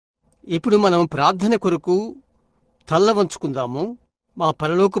ఇప్పుడు మనం ప్రార్థన కొరకు తల్ల వంచుకుందాము. మా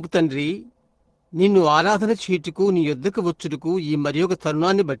పరలోకపు తండ్రి, నిన్ను ఆరాధన చేయుటకు నీ యొద్దకు వచ్చుటకు ఈ మరియొక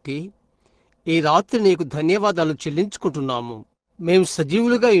తరుణాన్ని బట్టి ఈ రాత్రి నీకు ధన్యవాదాలు చెల్లించుకుంటున్నాము. మేము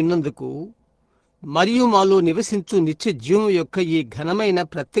సజీవులుగా ఉన్నందుకు మరియు మాలో నివసించు నిత్య జీవం యొక్క ఈ ఘనమైన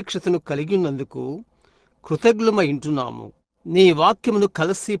ప్రత్యక్షతను కలిగి ఉన్నందుకు కృతజ్ఞులమై ఉంటున్నాము. నీ వాక్యమును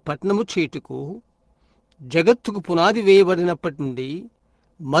కలసి పఠనము చేయుటకు జగత్తుకు పునాది వేయబడినప్పటి నుండి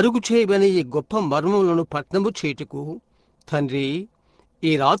మరుగు చేయబడిన ఈ గొప్ప మర్మములను పఠనము చేయుటకు తండ్రి,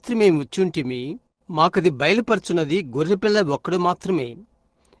 ఈ రాత్రి మేము వచ్చుంటిమి. మాకది బయలుపరచున్నది గొర్రెపిల్ల ఒక్కడు మాత్రమే.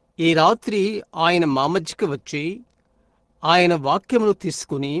 ఈ రాత్రి ఆయన మా మధ్యకి వచ్చి ఆయన వాక్యమును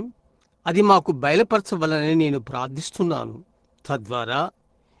తీసుకుని అది మాకు బయలుపరచవలనని నేను ప్రార్థిస్తున్నాను. తద్వారా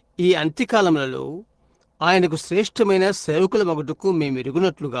ఈ అంత్యకాలములలో ఆయనకు శ్రేష్టమైన సేవకుల మగుటకు మేము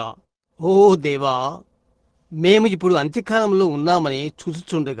ఎరుగునట్లుగా. ఓ దేవా, మేము ఇప్పుడు అంత్యకాలంలో ఉన్నామని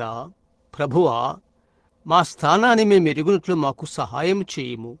చూచుచుండగా ప్రభువా, మా స్థానాన్ని మేము ఎరుగునట్లు మాకు సహాయం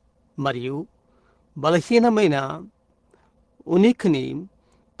చేయుము. మరియు బలహీనమైన ఉనికిని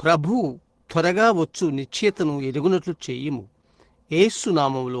ప్రభు త్వరగా వచ్చు నిశ్చయతను ఎరుగునట్లు చేయుము. యేసు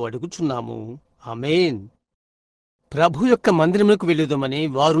నామములో అడుగుచున్నాము, ఆమేన్. ప్రభు యొక్క మందిరములకు వెళ్ళుదామని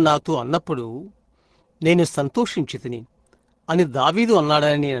వారు నాతో అన్నప్పుడు నేను సంతోషించితిని అని దావీదు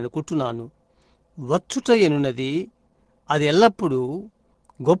అన్నాడని నేను అనుకుంటున్నాను. వచ్చుట ఎనున్నది అది ఎల్లప్పుడూ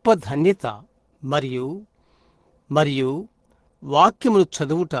గొప్ప ధన్యత. మరియు వాక్యమును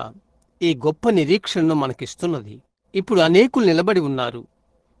చదువుట ఈ గొప్ప నిరీక్షణను మనకిస్తున్నది. ఇప్పుడు అనేకులు నిలబడి ఉన్నారు.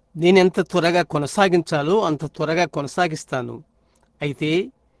 నేనెంత త్వరగా కొనసాగించాలో అంత త్వరగా కొనసాగిస్తాను. అయితే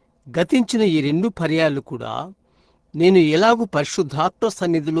గతించిన ఈ 2 పర్యాలు కూడా నేను ఎలాగూ పరిశుద్ధాత్మ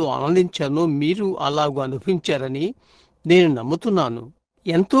సన్నిధిలో ఆనందించానో మీరు అలాగూ అనుభవించారని నేను నమ్ముతున్నాను.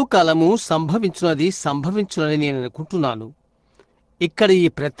 ఎంతో కాలము సంభవించునని నేను అనుకుంటున్నాను. ఇక్కడ ఈ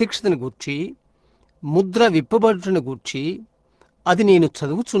ప్రత్యక్షతను గూర్చి, ముద్ర విప్పబడుటను గూర్చి అది నేను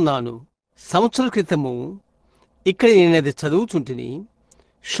చదువుచున్నాను. సంవత్సరాల క్రితము ఇక్కడ నేనది చదువుచుంటిని.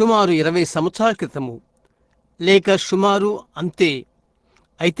 సుమారు 20 సంవత్సరాల క్రితము, లేక సుమారు అంతే.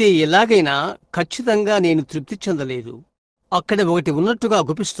 అయితే ఎలాగైనా ఖచ్చితంగా నేను తృప్తి చెందలేదు. అక్కడ ఒకటి ఉన్నట్టుగా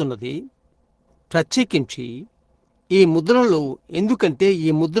అగుపిస్తున్నది, ప్రత్యేకించి ఈ ముద్రలు. ఎందుకంటే ఈ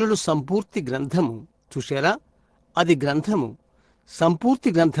ముద్రలు సంపూర్తి గ్రంథము. చూశారా, అది గ్రంథము, సంపూర్తి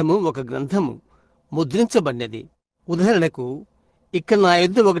గ్రంథము, ఒక గ్రంథము ముద్రించబడినది. ఉదాహరణకు ఇక్కడ నా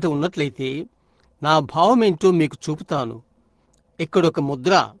యొద్ద ఒకటి ఉన్నట్లయితే నా భావమేంటో మీకు చూపుతాను. ఇక్కడొక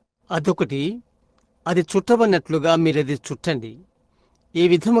ముద్ర, అదొకటి. అది చుట్టబడినట్లుగా మీరది చుట్టండి. ఈ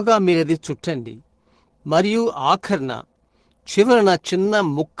విధముగా మీరది చుట్టండి. మరియు ఆఖరణ చివరన చిన్న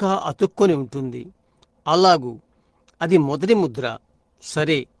ముక్క అతుక్కొని ఉంటుంది. అలాగూ అది మొదటి ముద్ర.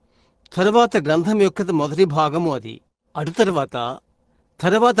 సరే, తరువాత గ్రంథం యొక్క మొదటి భాగము అది. అటు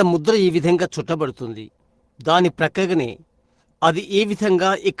తర్వాత ముద్ర ఈ విధంగా చుట్టబడుతుంది. దాని ప్రక్కనే అది ఈ విధంగా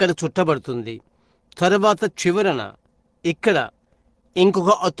ఇక్కడ చుట్టబడుతుంది. తరువాత చివరన ఇక్కడ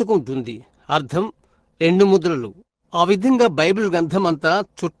ఇంకొక అతుకుంటుంది. అర్థం 2 ముద్రలు. ఆ విధంగా బైబిల్ గ్రంథం అంతా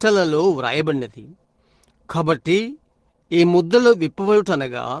చుట్టలలో వ్రాయబడినది. కాబట్టి ఈ ముద్రలో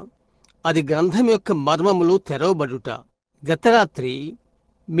విప్పబడుటనగా అది గ్రంథం యొక్క మర్మములు తెరవబడుట. గత రాత్రి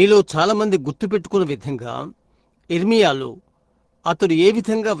మీలో చాలామంది గుర్తుపెట్టుకున్న విధంగా ఇర్మియాలో అతడు ఏ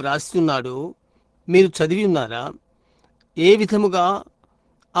విధంగా వ్రాస్తున్నాడో మీరు చదివి ఉన్నారా? ఏ విధముగా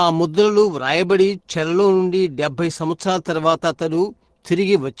ఆ ముద్రలు వ్రాయబడి చెరలో నుండి 70 సంవత్సరాల తర్వాత అతడు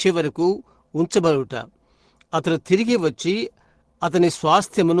తిరిగి వచ్చే వరకు ఉంచబడుట. అతడు తిరిగి వచ్చి అతని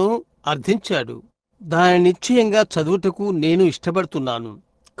స్వాస్థ్యమును అర్థించాడు. దాని నిశ్చయంగా చదువుటకు నేను ఇష్టపడుతున్నాను.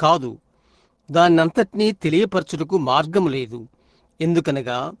 కాదు, దాన్నంతటినీ తెలియపరచుటకు మార్గము లేదు.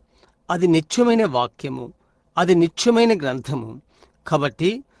 ఎందుకనగా అది నిత్యమైన వాక్యము, అది నిత్యమైన గ్రంథము.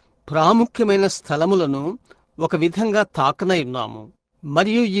 కాబట్టి ప్రాముఖ్యమైన స్థలములను ఒక విధంగా తాకనై ఉన్నాము.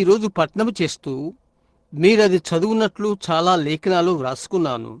 మరియు ఈరోజు పఠనము చేస్తూ మీరది చదువునట్లు చాలా లేఖనాలు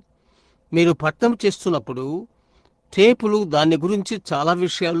వ్రాసుకున్నాను. మీరు పఠనం చేస్తున్నప్పుడు టేపులు దాని గురించి చాలా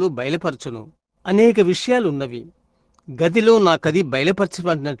విషయాలు బయలుపరచును. అనేక విషయాలున్నవి. గదిలో నాకది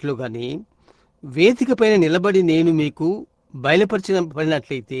బయలుపరచబడినట్లుగాని వేదిక పైన నిలబడి నేను మీకు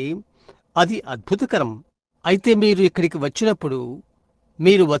బయలుపరచబడినట్లయితే అది అద్భుతకరం. అయితే మీరు ఇక్కడికి వచ్చినప్పుడు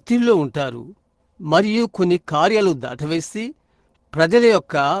మీరు ఒత్తిడిలో ఉంటారు మరియు కొన్ని కార్యాలు దాటవేసి ప్రజల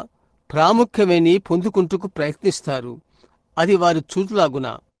యొక్క ప్రాముఖ్యమని పొందుకుంటూ ప్రయత్నిస్తారు. అది వారి చూతులాగున.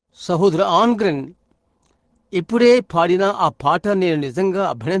 సహోదర ఆన్గ్రెన్ ఇప్పుడే పాడిన ఆ పాట నేను నిజంగా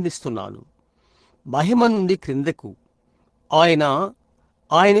అభినందిస్తున్నాను. మహిమ నుండి క్రిందకు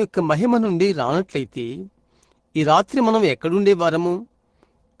ఆయన యొక్క మహిమ నుండి రానట్లయితే ఈ రాత్రి మనం ఎక్కడుండేవారము?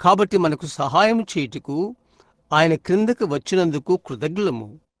 కాబట్టి మనకు సహాయం చేయుటకు ఆయన క్రిందకు వచ్చినందుకు కృతజ్ఞులము.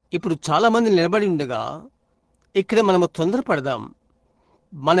 ఇప్పుడు చాలామంది నిలబడి ఉండగా ఇక్కడ మనము తొందరపడదాం.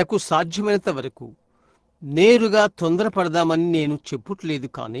 మనకు సాధ్యమైనంత వరకు నేరుగా తొందరపడదామని నేను చెప్పుట్లేదు,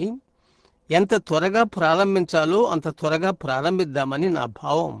 కానీ ఎంత త్వరగా ప్రారంభించాలో అంత త్వరగా ప్రారంభిద్దామని నా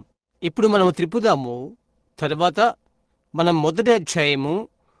భావం. ఇప్పుడు మనము త్రిప్పుదాము. తర్వాత మనం మొదటి అధ్యాయము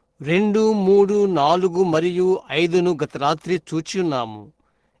 2, 3, 4 మరియు 5ను గత రాత్రి చూచి ఉన్నాము.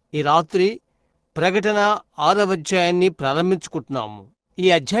 ఈ రాత్రి ప్రకటన 6వ అధ్యాయాన్ని ప్రారంభించుకుంటున్నాము. ఈ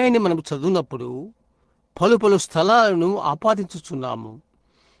అధ్యాయాన్ని మనం చదువునప్పుడు పలు పలు స్థలాలను ఆపాదించుచున్నాము.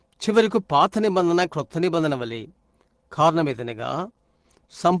 చివరకు పాత నిబంధన క్రొత్త నిబంధన వలె. కారణమేదనగా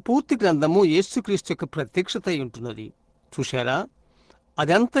సంపూర్తి గ్రంథము యేసుక్రీస్తు యొక్క ప్రత్యక్షత అయి ఉంటున్నది. చూశారా,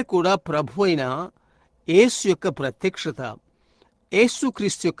 అదంతా కూడా ప్రభు అయిన యేసు యొక్క ప్రత్యక్షత,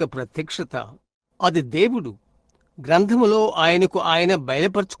 యేసుక్రీస్తు యొక్క ప్రత్యక్షత. అది దేవుడు గ్రంథములో ఆయనకు ఆయన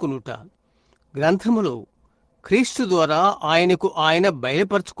బయలుపరుచుకొనుట, గ్రంథములో క్రీస్తు ద్వారా ఆయనకు ఆయన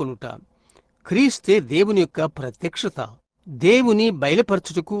బయలుపరుచుకొనుట. క్రీస్తే దేవుని యొక్క ప్రత్యక్షత. దేవుని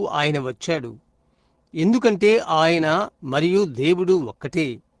బయలుపరచుటకు ఆయన వచ్చాడు. ఎందుకంటే ఆయన మరియు దేవుడు ఒక్కటే.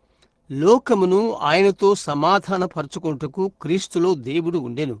 లోకమును ఆయనతో సమాధానపరచుకొనుటకు క్రీస్తులో దేవుడు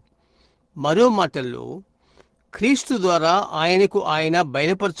ఉండెను. మరో మాటల్లో, క్రీస్తు ద్వారా ఆయనకు ఆయన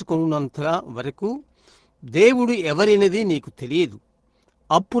బయలుపరచుకున్నంత వరకు దేవుడు ఎవరైనది నీకు తెలియదు.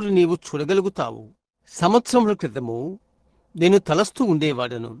 అప్పుడు నీవు చూడగలుగుతావు. సంవత్సరముల క్రితము నేను తలస్తూ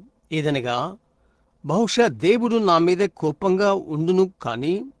ఉండేవాడను. ఏదనగా, బహుశా దేవుడు నా మీద కోపంగా ఉండును,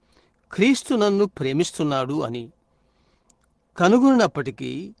 కానీ క్రీస్తు నన్ను ప్రేమిస్తున్నాడు అని.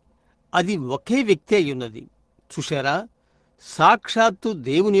 కనుగొన్నప్పటికీ అది ఒకే వ్యక్తి అయ్యున్నది. చూశారా, సాక్షాత్తు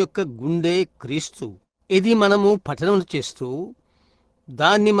దేవుని యొక్క గుండె క్రీస్తు. ఇది మనము పఠనం చేస్తూ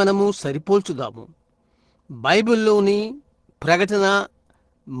దాన్ని మనము సరిపోల్చుదాము. బైబిల్లోని ప్రకటన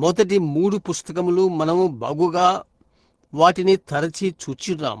మొదటి 3 పుస్తకములు మనము బాగుగా వాటిని తరచి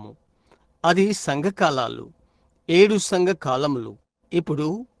చూచున్నాము. అది సంఘకాలాలు, 7 సంఘకాలములు. ఇప్పుడు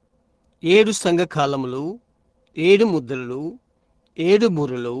 7 సంఘకాలములు, 7 ముద్రలు, 7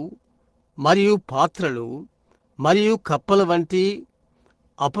 బూరలు మరియు పాత్రలు మరియు కప్పల వంటి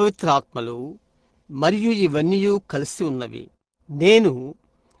అపవిత్రాత్మలు మరియు ఇవన్నీ కలిసి ఉన్నవి. నేను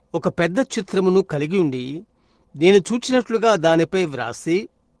ఒక పెద్ద చిత్రమును కలిగి ఉండి నేను చూచినట్లుగా దానిపై వ్రాసి,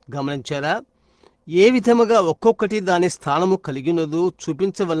 గమనించారా, ఏ విధముగా ఒక్కొక్కటి దాని స్థానము కలిగినదో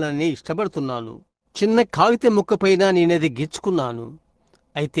చూపించవలనని ఇష్టపడుతున్నాను. చిన్న కాగితం ముక్కపైన నేనది గీర్చుకున్నాను.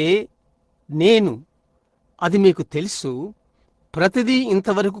 అయితే అది మీకు తెలుసు, ప్రతిదీ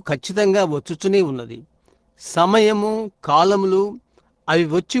ఇంతవరకు ఖచ్చితంగా వచ్చుచునే ఉన్నది. సమయము, కాలములు అవి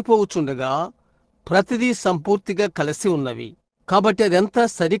వచ్చిపోవచ్చుండగా ప్రతిదీ సంపూర్తిగా కలిసి ఉన్నవి. కాబట్టి అదంతా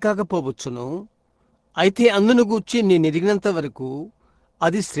సరికాకపోవచ్చును. అయితే అందును గూర్చి నేనెరిగినంత వరకు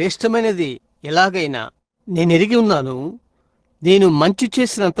అది శ్రేష్టమైనది. ఎలాగైనా నేనెరిగి ఉన్నాను. నేను మంచి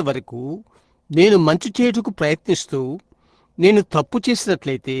చేసినంత వరకు, నేను మంచి చేయుటకు ప్రయత్నిస్తూ నేను తప్పు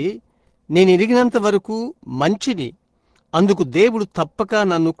చేసినట్లయితే, నేనెరిగినంత వరకు మంచిని. అందుకు దేవుడు తప్పక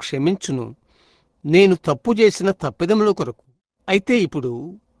నన్ను క్షమించును, నేను తప్పు చేసిన తప్పిదముల కొరకు. అయితే ఇప్పుడు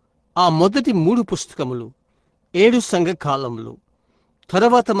ఆ మొదటి 3 పుస్తకములు, 7 సంఘకాలములు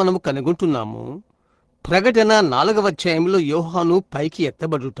తరువాత మనము కనుగొంటున్నాము. ప్రకటన 4వ అధ్యాయంలో యోహాను పైకి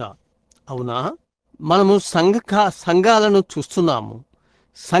ఎత్తబడుట. అవునా, మనము సంఘాలను చూస్తున్నాము.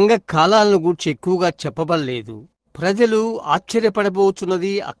 సంఘ కాలాలను గూర్చి ఎక్కువగా చెప్పబడలేదు. ప్రజలు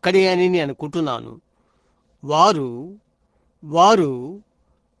ఆశ్చర్యపడబోచున్నది అక్కడే అని నేను అనుకుంటున్నాను. వారు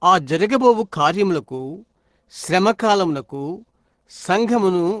ఆ జరగబోవు కార్యములకు, శ్రమకాలమునకు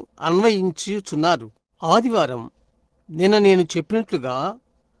సంఘమును అన్వయించుచున్నారు. ఆదివారం నిన్న నేను చెప్పినట్లుగా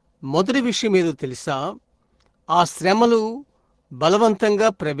మొదటి విషయం ఏదో తెలుసా? ఆ శ్రమలు బలవంతంగా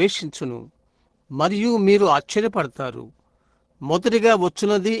ప్రవేశించును మరియు మీరు ఆశ్చర్యపడతారు. మొదటిగా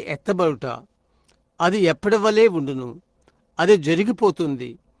వచ్చున్నది ఎత్తబడుట. అది ఎప్పటి వలె ఉండును, అది జరిగిపోతుంది.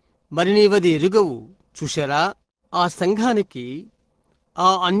 మరి నీవది ఎరుగవు. చూశారా, ఆ సంఘానికి, ఆ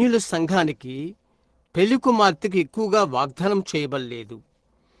అన్యుల సంఘానికి పెళ్లి కుమార్తెకి ఎక్కువగా వాగ్దానం చేయబడలేదు.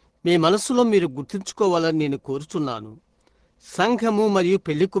 మీ మనసులో మీరు గుర్తుంచుకోవాలని నేను కోరుతున్నాను. సంఘము మరియు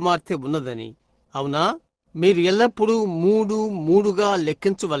పెళ్లి కుమార్తె ఉన్నదని. అవునా, మీరు ఎల్లప్పుడూ 3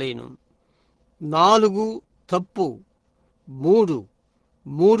 లెక్కించవలేను. 4 తప్పు, 3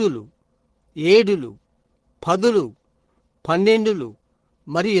 3లు, 7లు, 10లు, 12లు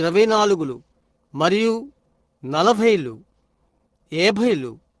మరియు 24లు మరియు 40లు,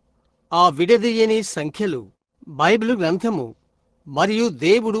 50లు ఆ విడదీయని సంఖ్యలు. బైబిల్ గ్రంథము మరియు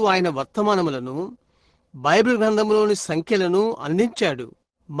దేవుడు ఆయన వర్తమానములను, బైబిల్ గ్రంథములోని సంఖ్యలను అందించాడు.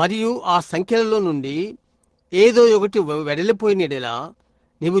 మరియు ఆ సంఖ్యలలో నుండి ఏదో ఒకటి వెడలిపోయినడేలా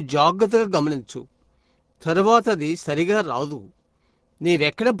నీవు జాగ్రత్తగా గమనించు. తరువాత అది సరిగా రాదు.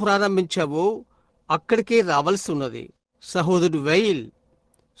 నీవెక్కడ ప్రారంభించావో అక్కడికే రావలసి ఉన్నది. సహోదరుడు వైల్,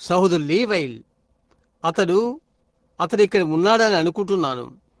 సహోదరు లీవైల్, అతడు ఇక్కడ ఉన్నాడని అనుకుంటున్నాను.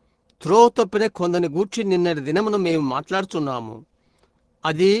 త్రోవ తప్పిన కొందరిని గూర్చి నిన్నటి దినమున మేము మాట్లాడుతున్నాము.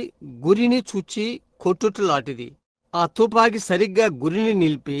 అది గురిని చూచి కొట్టుటలాంటిది. ఆ తుపాకి సరిగ్గా గురిని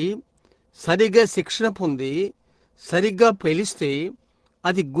నిలిపి సరిగ్గా శిక్షణ పొంది సరిగ్గా పేలిస్తే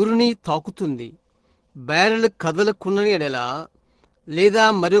అది గురిని తాకుతుంది. బ్యారెల్ కదలకున్నని ఎడల, లేదా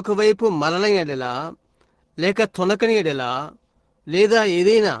మరొక వైపు మరలని ఎడల, లేక తొనకని ఎడల, లేదా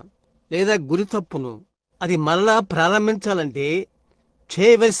ఏదైనా, లేదా గురి తప్పును. అది మరలా ప్రారంభించాలంటే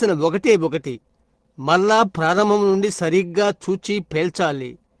చేయవలసిన ఒకటి మరలా ప్రారంభం నుండి సరిగ్గా చూచి పేల్చాలి.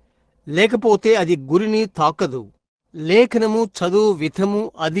 లేకపోతే అది గురిని తాకదు. లేఖనము చదువు విధము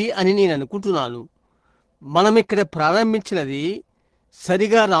అది అని నేను అనుకుంటున్నాను. మనమిక్కడ ప్రారంభించినది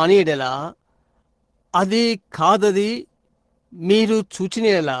సరిగా రాని ఎడల, అది కాదది మీరు చూచిన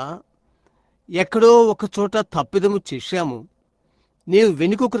ఎడల, ఎక్కడో ఒకచోట తప్పిదము చేశాము. నీవు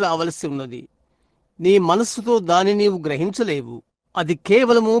వెనుకకు రావలసి ఉన్నది. నీ మనస్సుతో దాన్ని నీవు గ్రహించలేవు. అది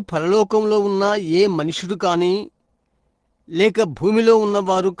కేవలము పరలోకంలో ఉన్న ఏ మనుషుడు కానీ, లేక భూమిలో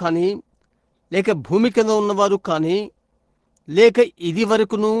ఉన్నవారు కానీ, లేక భూమి కింద ఉన్నవారు కానీ, లేక ఇది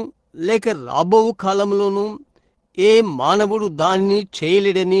వరకును లేక రాబో కాలంలోనూ ఏ మానవుడు దానిని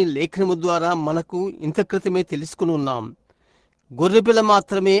చేయలేడని లేఖనము ద్వారా మనకు ఇంత క్రితమే తెలుసుకుని ఉన్నాం. గొర్రెపిల్ల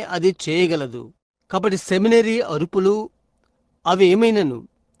మాత్రమే అది చేయగలదు. కాబట్టి సెమినరీ అరుపులు అవి ఏమైనను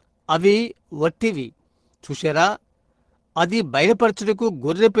అవి వట్టివి. చూశారా, అది బయలుపరచుటకు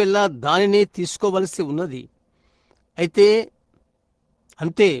గొర్రెపిల్ల దానిని తీసుకోవలసి ఉన్నది. అయితే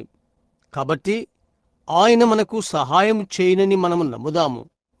అంతే. కాబట్టి ఆయన మనకు సహాయం చేయనని మనము నమ్ముదాము.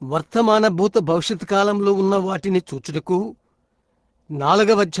 వర్తమాన భూత భవిష్యత్ కాలంలో ఉన్న వాటిని చూచుటకు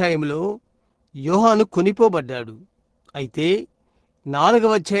 4వ అధ్యాయంలో యోహాను కొనిపోబడ్డాడు. అయితే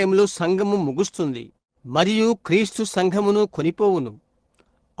 4వ అధ్యాయంలో సంఘము ముగుస్తుంది మరియు క్రీస్తు సంఘమును కొనిపోవును.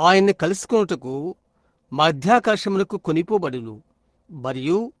 ఆయన్ని కలుసుకొనుటకు మధ్యాకాశములకు కొనిపోబడును.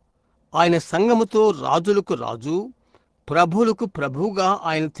 మరియు ఆయన సంఘముతో రాజులకు రాజు, ప్రభువులకు ప్రభువుగా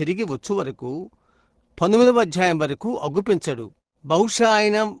ఆయన తిరిగి వచ్చు వరకు 19వ అధ్యాయం వరకు అగుపించడు. బహుశా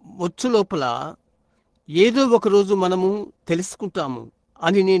ఆయన వచ్చు లోపల ఏదో ఒకరోజు మనము తెలుసుకుంటాము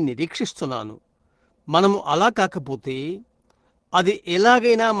అని నేను నిరీక్షిస్తున్నాను. మనము అలా కాకపోతే అది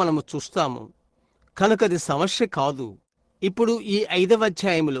ఎలాగైనా మనము చూస్తాము. కనుక అది సమస్య కాదు. ఇప్పుడు ఈ 5వ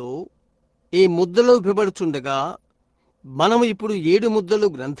అధ్యాయంలో ఈ ముద్దలో విభబడుచుండగా మనము ఇప్పుడు 7 ముద్దలు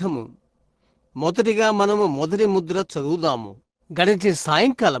గ్రంథము. మొదటిగా మనము మొదటి ముద్ర చదువుదాము. గడిచిన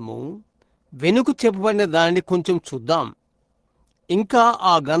సాయంకాలము వెనుక చెప్పబడిన దానిని కొంచెం చూద్దాం. ఇంకా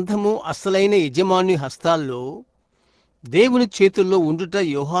ఆ గ్రంథము అసలైన యజమాని హస్తాల్లో దేవుని చేతుల్లో ఉండుట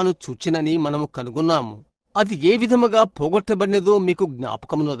యోహాను చూచినని మనము కనుగొన్నాము. అది ఏ విధముగా పోగొట్టబడినదో మీకు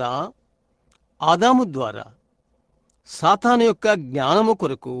జ్ఞాపకమున్నదా? ఆదాము ద్వారా సాతాను యొక్క జ్ఞానము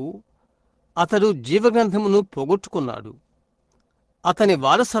కొరకు అతడు జీవగ్రంథమును పోగొట్టుకున్నాడు. అతని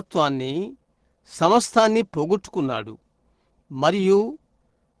వారసత్వాన్ని సమస్తాన్ని పోగొట్టుకున్నాడు. మరియు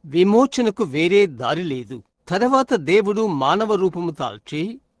విమోచనకు వేరే దారి లేదు. తరువాత దేవుడు మానవ రూపము తాల్చి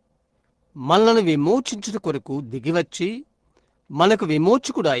మనలను విమోచించుట కొరకు దిగివచ్చి మనకు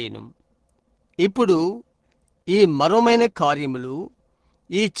విమోచకుడాయెను. ఇప్పుడు ఈ మరోమైన కార్యములు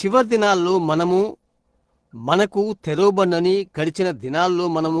ఈ చివరి దినాల్లో మనకు తెరవబడినని గడిచిన దినాల్లో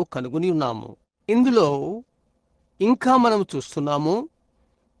మనము కనుగొని ఉన్నాము. ఇందులో ఇంకా మనము చూస్తున్నాము,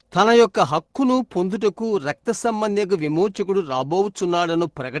 తన యొక్క హక్కును పొందుటకు రక్త సంబంధిక విమోచకుడు రాబోచున్నాడను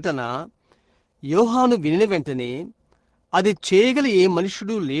ప్రకటన యోహాను వినిన వెంటనే అది చేయగల ఏ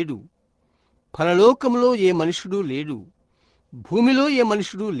మనుషుడు లేడు. పరలోకంలో ఏ మనుషుడు లేడు, భూమిలో ఏ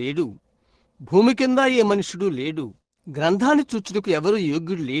మనుషుడు లేడు, భూమి కింద ఏ మనుషుడు లేడు. గ్రంథాన్ని చూచుటకు ఎవరు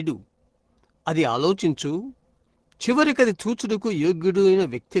యోగ్యుడు లేడు. అది ఆలోచించు. చివరికది చూచుటకు యోగ్యుడు అయిన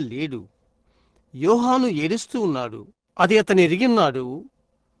వ్యక్తి లేడు. యోహాను ఏడుస్తూ ఉన్నాడు. అది అతను ఎరిగిన్నాడు.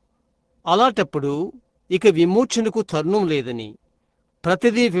 అలాంటప్పుడు ఇక విమోచనకు తరుణం లేదని,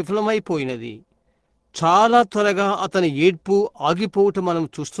 ప్రతిదీ విఫలమైపోయినది. చాలా త్వరగా అతని ఏడ్పు ఆగిపోవటం మనం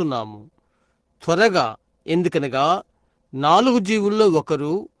చూస్తున్నాము. త్వరగా, ఎందుకనగా 4 జీవుల్లో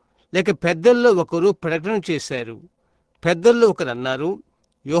ఒకరు లేక పెద్దల్లో ఒకరు ప్రకటన చేశారు. పెద్దల్లో ఒకరు అన్నారు,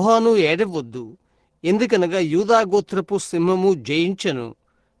 యోహాను ఏడవద్దు, ఎందుకనగా యూదాగోత్రపు సింహము జయించెను,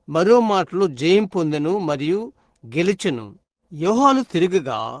 మరో మాటలో జయం పొందెను మరియు గెలిచెను. యోహాను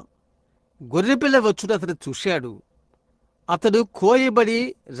తిరుగుగా గొర్రెపిల్ల వచ్చుట అతడు చూశాడు. అతడు కోయబడి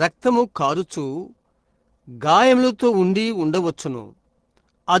రక్తము కారుచు గాయములతో ఉండవచ్చును.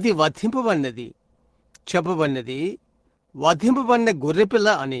 అది వధింపబడినది. చెప్పబడినది వధింపబడిన గొర్రెపిల్ల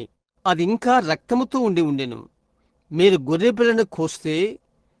అని. అది ఇంకా రక్తముతో ఉండెను మీరు గొర్రెపిల్లను కోస్తే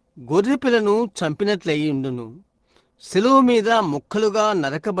గొర్రెపిల్లను చంపినట్లయిండును. శిలువ మీద ముక్కలుగా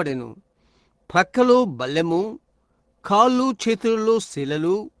నరకబడెను. ప్రక్కలో బల్లెము, కాళ్ళు చేతులలో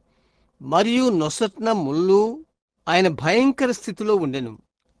శీలలు మరియు నొసట్న ముళ్ళు. ఆయన భయంకర స్థితిలో ఉండెను.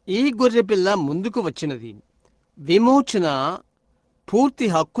 ఈ గొర్రెపిల్ల ముందుకు వచ్చినది. విమోచన పూర్తి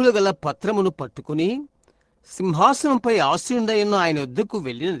హక్కులు గల పత్రమును పట్టుకుని సింహాసనంపై ఆసీనుడైన ఆయన వద్దకు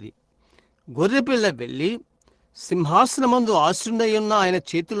వెళ్ళినది. గొర్రెపిల్ల వెళ్ళి సింహాసనమందు ఆసీనుడైన ఆయన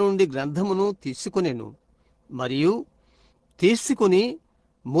చేతిలో నుండి గ్రంథమును తీసుకొనెను. మరియు తీసుకుని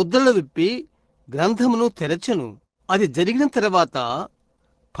ముద్రలు విప్పి గ్రంథమును తెరచెను. అది జరిగిన తర్వాత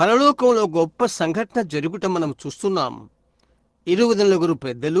పరలోకంలో గొప్ప సంఘటన జరుగుట మనం చూస్తున్నాము. 20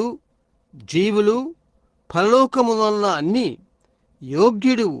 పెద్దలు, జీవులు పరలోకమున్న అన్ని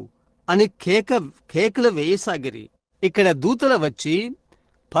యోగ్యుడు అని కేకలు వేయసాగిరి. ఇక్కడ దూతలు వచ్చి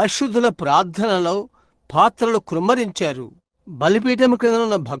పరిశుద్ధుల ప్రార్థనలో పాత్రలు కృమ్మరించారు. బలిపీఠం క్రింద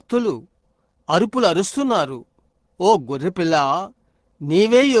ఉన్న భక్తులు అరుపులు అరుస్తున్నారు. ఓ గొర్రెపిల్ల,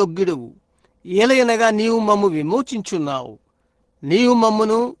 నీవే యోగ్యుడువు, ఏలయనగా నీవు మమ్ము విమోచించున్నావు. నీవు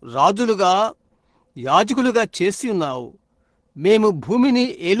మమ్మును రాజులుగా యాజకులుగా చేసి ఉన్నావు. మేము భూమిని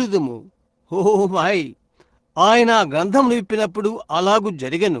ఏలుదుము. ఓ మాయ్, ఆయన గ్రంథమును విప్పినప్పుడు అలాగు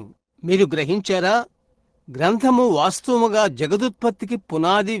జరిగెను. మీరు గ్రహించారా? గ్రంథము వాస్తవముగా జగదుత్పత్తికి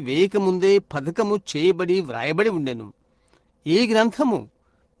పునాది వేయకముందే పథకము చేయబడి వ్రాయబడి ఉండెను. ఈ గ్రంథము,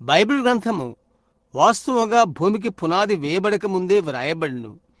 బైబిల్ గ్రంథము వాస్తవంగా భూమికి పునాది వేయబడక ముందే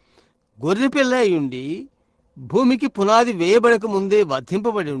వ్రాయబడిను. గొర్రెపిల్ల అయ్యుండి భూమికి పునాది వేయబడక ముందే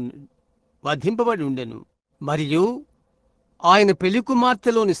వధింపబడి ఉండెను. మరియు ఆయన పెళ్లి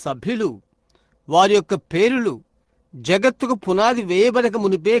కుమార్తెలోని సభ్యులు, వారి యొక్క పేరులు జగత్తుకు పునాది వేయబడక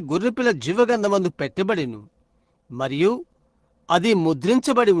మునిపే గొర్రెపిల్ల జీవగంధమందు పెట్టబడెను. మరియు అది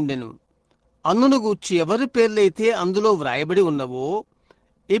ముద్రించబడి ఉండెను. అందును గూర్చి ఎవరి పేర్లైతే అందులో వ్రాయబడి ఉన్నవో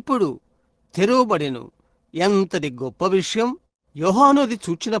ఇప్పుడు తెరవబడెను. ఎంతటి గొప్ప విషయం! యోహాను అది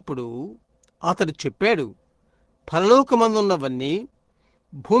చూచినప్పుడు అతడు చెప్పాడు, పరలోకమందున్నవన్నీ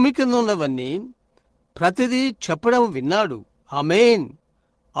భూమి కింద ఉన్నవన్నీ ప్రతిదీ చెప్పడం విన్నాడు. ఆమేన్.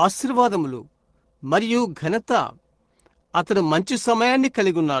 ఆశీర్వాదములు మరియు ఘనత. అతడు మంచి సమయాన్ని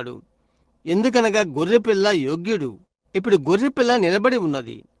కలిగి ఉన్నాడు. ఎందుకనగా గొర్రెపిల్ల యోగ్యుడు. ఇప్పుడు గొర్రెపిల్ల నిలబడి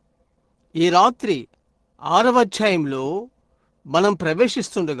ఉన్నది. ఈ రాత్రి 6వ అధ్యాయంలో మనం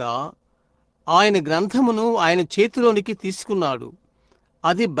ప్రవేశిస్తుండగా ఆయన గ్రంథమును ఆయన చేతిలోనికి తీసుకున్నాడు.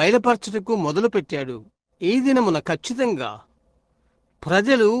 అది బయలుపరచుటకు మొదలుపెట్టాడు. ఈ దినమున ఖచ్చితంగా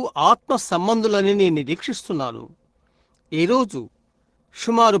ప్రజలు ఆత్మ సంబంధులని నేను నిరీక్షిస్తున్నాను. ఈరోజు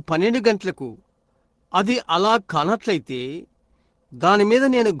సుమారు 12 గంటలకు అది అలా కానట్లయితే దానిమీద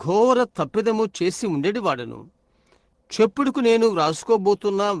నేను ఘోర తప్పిదము చేసి ఉండేటివాడను. చెప్పుడుకు నేను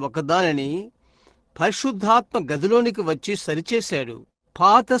వ్రాసుకోబోతున్న ఒకదానిని పరిశుద్ధాత్మ గదిలోనికి వచ్చి సరిచేశాడు.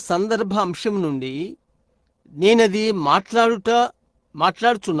 పాత సందర్భ అంశం నుండి నేనది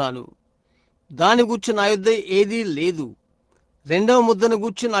మాట్లాడుచున్నాను. దాని గూర్చి నా యొద్ద ఏదీ లేదు. 2వ ముద్దను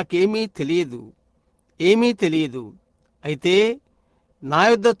గూర్చి నాకేమీ తెలియదు. అయితే నా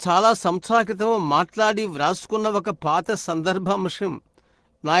యొద్ద చాలా సంవత్సరాల క్రితం మాట్లాడి వ్రాసుకున్న ఒక పాత సందర్భాంశం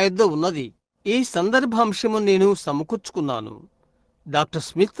నా యొద్ద ఉన్నది. ఈ సందర్భాంశము నేను సమకూర్చుకున్నాను. డాక్టర్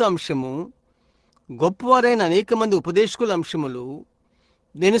స్మిత్ అంశము, గొప్పవారైన అనేక మంది ఉపదేశకుల అంశములు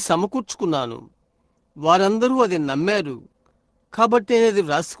నేను సమకూర్చుకున్నాను. వారందరూ అది నమ్మారు కాబట్టి నేను అది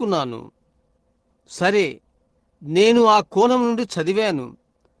వ్రాసుకున్నాను. సరే, నేను ఆ కోణం నుండి చదివాను.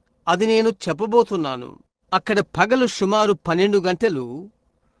 అది నేను చెప్పబోతున్నాను. అక్కడ పగలు సుమారు 12 గంటలు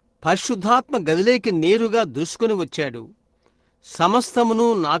పరిశుద్ధాత్మ గదిలోకి నేరుగా దూసుకొని వచ్చాడు. సమస్తమును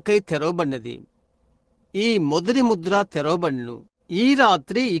నాకై తెరవబడినది. ఈ మొదటి ముద్ర తెరవబడిను. ఈ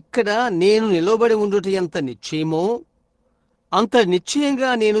రాత్రి ఇక్కడ నేను నిలబడి ఉండుట ఎంత నిశ్చయమో అంత నిశ్చయంగా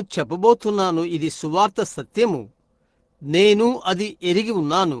నేను చెప్పబోతున్నాను. ఇది సువార్త సత్యము. నేను అది ఎరిగి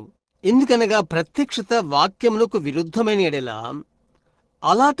ఉన్నాను. ఎందుకనగా ప్రత్యక్షత వాక్యములకు విరుద్ధమైన ఎడల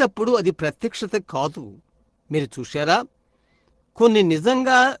అలాటప్పుడు అది ప్రత్యక్షత కాదు. మీరు చూశారా? కొన్ని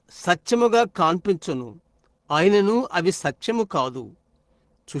నిజంగా సత్యముగా కాన్పించును, ఆయనను అవి సత్యము కాదు.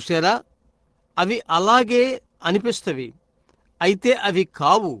 చూశారా? అవి అలాగే అనిపిస్తవి, అయితే అవి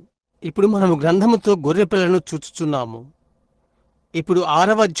కావు. ఇప్పుడు మనము గ్రంథముతో గొర్రెపిల్లను చూచుచున్నాము. ఇప్పుడు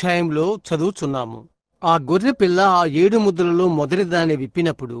 6వ అధ్యాయంలో చదువుచున్నాము. ఆ గొర్రెపిల్ల ఆ 7 ముద్రలలో మొదటి దాన్ని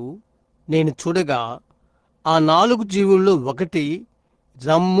విప్పినప్పుడు నేను చూడగా ఆ 4 జీవుల్లో ఒకటి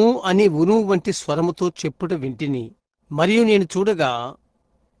రమ్ము అని ఉరుము వంటి స్వరముతో చెప్పుట వింటిని. మరియు నేను చూడగా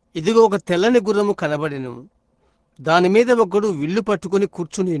ఇదిగో ఒక తెల్లని గుర్రము కనబడెను. దానిమీద ఒకడు విల్లు పట్టుకుని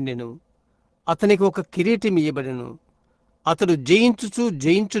కూర్చుని ఉండెను. అతనికి ఒక కిరీటం ఇయ్యబడెను. అతడు జయించుచు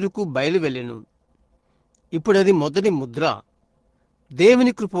జయించుటకు బయలు వెళ్ళెను. ఇప్పుడది మొదటి ముద్ర.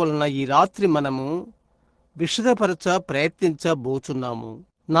 దేవుని కృప వలన ఈ రాత్రి మనము విశదపరచ ప్రయత్నించబోచున్నాము.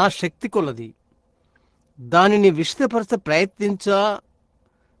 నా శక్తి కొలది దానిని విశదపరచ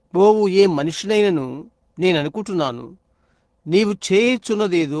ప్రయత్నించబోవు ఏ మనిషినైనను నేననుకుంటున్నాను, నీవు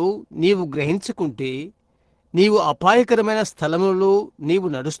చేయుచున్నదేదో నీవు గ్రహించుకుంటే నీవు అపాయకరమైన స్థలములలో నీవు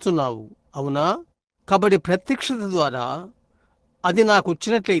నడుస్తున్నావు. అవునా? కాబట్టి ప్రత్యక్షత ద్వారా అది నాకు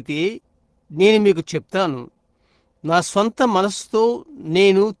వచ్చినట్లయితే నేను మీకు చెప్తాను. నా స్వంత మనస్సుతో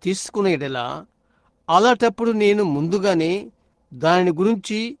నేను తీసుకునే ఎడలా అలాంటప్పుడు నేను ముందుగానే దాని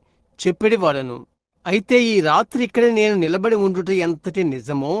గురించి చెప్పేవాడను. అయితే ఈ రాత్రి ఇక్కడ నేను నిలబడి ఉండుట ఎంతటి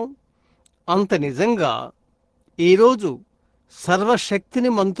నిజమో అంత నిజంగా ఈరోజు సర్వశక్తిని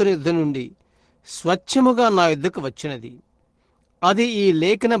మంతుని యుద్ధ నుండి స్వచ్ఛముగా నా యుద్ధకు వచ్చినది. అది ఈ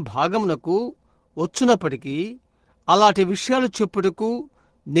లేఖన భాగమునకు వచ్చునప్పటికీ అలాంటి విషయాలు చెప్పుటకు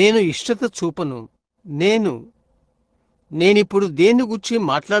నేను ఇష్టత చూపను. నేనిప్పుడు దేని గురించి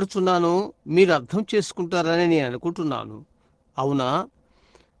మాట్లాడుతున్నానో మీరు అర్థం చేసుకుంటారని నేను అనుకుంటున్నాను. అవునా?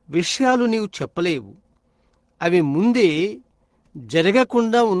 విషయాలు నీవు చెప్పలేవు. అవి ముందే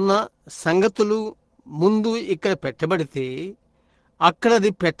జరగకుండా ఉన్న సంగతులు ముందు ఇక్కడ పెట్టబడితే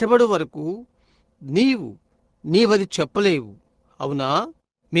అక్కడది పెట్టబడి వరకు నీవది చెప్పలేవు. అవునా?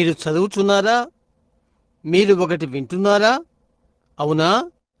 మీరు చదువుతున్నారా? మీరు ఒకటి వింటున్నారా? అవునా?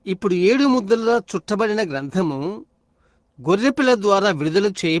 ఇప్పుడు 7 ముద్రల చుట్టబడిన గ్రంథము గొర్రెపిల్ల ద్వారా విడుదల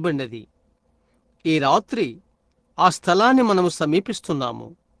చేయబడినది. ఈ రాత్రి ఆ స్థలాన్ని మనము సమీపిస్తున్నాము.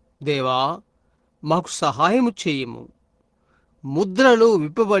 దేవా, మాకు సహాయము చేయము. ముద్రలు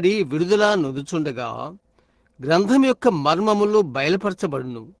విప్పబడి విడుదల నొదుచుండగా గ్రంథం యొక్క మర్మములు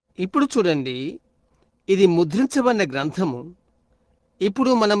బయలుపరచబడును. ఇప్పుడు చూడండి, ఇది ముద్రించబడిన గ్రంథము.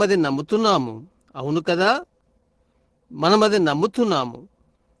 ఇప్పుడు మనమది నమ్ముతున్నాము. అవును కదా? మనమది నమ్ముతున్నాము.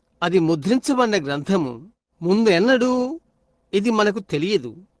 అది ముద్రించబడిన గ్రంథము. ముందు ఎన్నడూ ఇది మనకు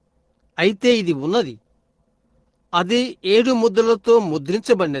తెలియదు. అయితే ఇది ఉన్నది. అది 7 ముద్రలతో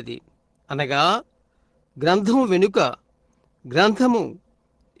ముద్రించబడినది. అనగా గ్రంథము వెనుక గ్రంథము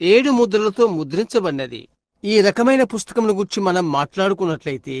 7 ముద్రలతో ముద్రించబడినది. ఈ రకమైన పుస్తకమును గురించి మనం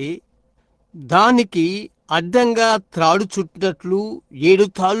మాట్లాడుకున్నట్లయితే దానికి అడ్డంగా త్రాడు చుట్టినట్లు 7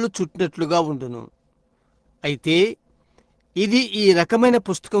 తాళ్ళు చుట్టినట్లుగా ఉండును. అయితే ఇది ఈ రకమైన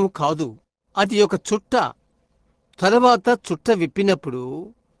పుస్తకము కాదు. అది ఒక చుట్ట. తర్వాత చుట్ట విప్పినప్పుడు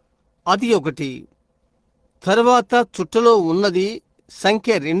అది ఒకటి. తర్వాత చుట్టలో ఉన్నది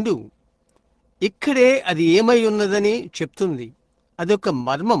సంఖ్య 2. ఇక్కడే అది ఏమై ఉన్నదని చెప్తుంది. అదొక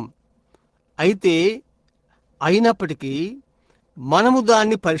మర్మం. అయితే అయినప్పటికీ మనము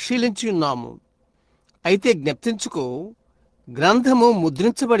దాన్ని పరిశీలించి ఉన్నాము. అయితే జ్ఞప్తించుకో, గ్రంథము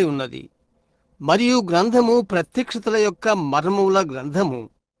ముద్రించబడి ఉన్నది మరియు గ్రంథము ప్రత్యక్షతల యొక్క మర్మముల గ్రంథము.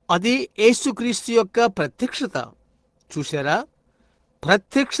 అది యేసుక్రీస్తు యొక్క ప్రత్యక్షత. చూశారా?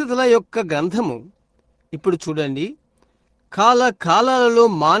 ప్రత్యక్షతల యొక్క గ్రంథము. ఇప్పుడు చూడండి, కాలాలలో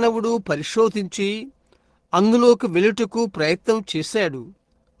మానవుడు పరిశోధించి అందులోకి వెలుటకు ప్రయత్నం చేశాడు.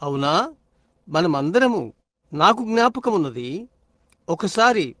 అవునా? మనమందరము, నాకు జ్ఞాపకమున్నది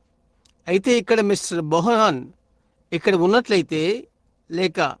ఒకసారి. అయితే ఇక్కడ మిస్టర్ బొహనాన్ ఇక్కడ ఉన్నట్లయితే,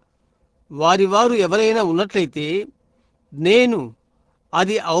 లేక వారు ఎవరైనా ఉన్నట్లయితే, నేను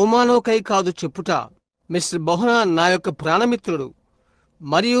అది అవమానకై కాదు చెప్పుట. మిస్టర్ బొహనాన్ నా యొక్క ప్రాణమిత్రుడు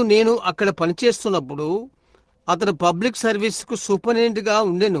మరియు నేను అక్కడ పనిచేస్తున్నప్పుడు అతను పబ్లిక్ సర్వీస్కు సూపరింటెండెంట్గా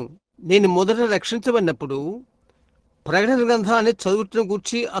ఉండెను. నేను మొదట రక్షించబడినప్పుడు ప్రకటన గ్రంథాన్ని చదువుటను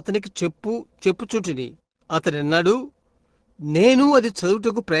గూర్చి అతనికి చెప్పుచుంటిని. అతడన్నాడు, నేను అది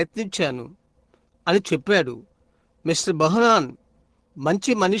చదువుటకు ప్రయత్నించాను అని చెప్పాడు. మిస్టర్ బొహనాన్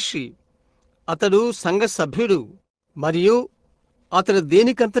మంచి మనిషి. అతడు సంఘ సభ్యుడు మరియు అతడు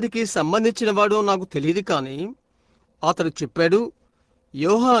దేనికంతటికి సంబంధించిన వాడో నాకు తెలియదు. కానీ అతడు చెప్పాడు,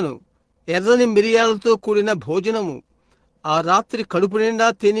 యోహాను ఎర్రని మిరియాలతో కూడిన భోజనము ఆ రాత్రి కడుపు నిండా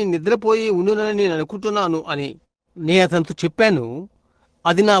తిని నిద్రపోయి ఉండునని నేను అనుకుంటున్నాను అని. నేను అతనితో చెప్పాను,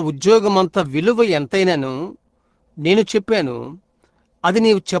 అది నా ఉద్యోగమంత విలువ ఎంతైనాను. నేను చెప్పాను, అది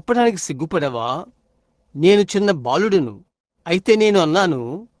నీవు చెప్పడానికి సిగ్గుపడవా? నేను చిన్న బాలుడును. అయితే నేను అన్నాను,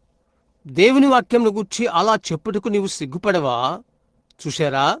 దేవుని వాక్యంను గూర్చి అలా చెప్పుటకు నీవు సిగ్గుపడవా?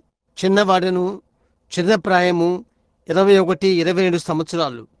 చూశారా? చిన్నవాడను, చిన్న ప్రాయము, 21, 22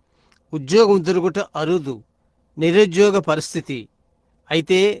 సంవత్సరాలు, ఉద్యోగం దొరుకుట అరుదు, నిరుద్యోగ పరిస్థితి.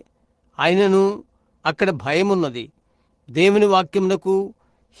 అయితే ఆయనను అక్కడ భయమున్నది. దేవుని వాక్యమునకు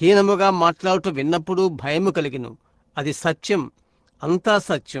హీనముగా మాట్లాడుట విన్నప్పుడు భయము కలిగిను. అది సత్యం, అంతా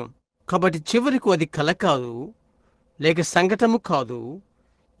సత్యం. కాబట్టి చివరికి అది కల కాదు, లేక సంకటము కాదు,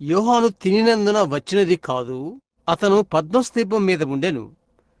 యోహాను తినినందున వచ్చినది కాదు. అతను పద్మస్తీపం మీద ఉండెను.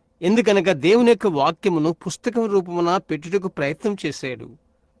 ఎందుకనగా దేవుని యొక్క వాక్యమును పుస్తకం రూపమున పెట్టుటకు ప్రయత్నం చేశాడు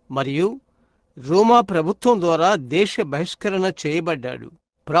మరియు రోమా ప్రభుత్వం ద్వారా దేశ బహిష్కరణ చేయబడ్డాడు.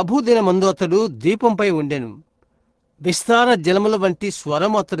 ప్రభు దినమందు అతడు ద్వీపంపై ఉండెను. విస్తార జలముల వంటి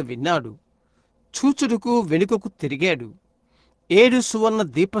స్వరం అతడు విన్నాడు. చూచుటకు వెనుకకు తిరిగాడు. 7 సువర్ణ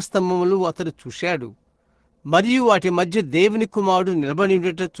దీపస్తంభములు అతడు చూశాడు మరియు వాటి మధ్య దేవుని కుమారుడు నిలబడి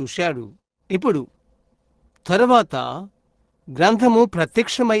ఉండట చూశాడు. ఇప్పుడు తరువాత గ్రంథము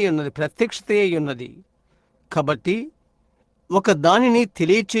ప్రత్యక్షత అయి ఉన్నది. కాబట్టి ఒక దానిని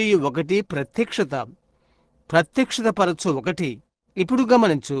తెలియచేయు ఒకటి ప్రత్యక్షత పరచు ఒకటి. ఇప్పుడు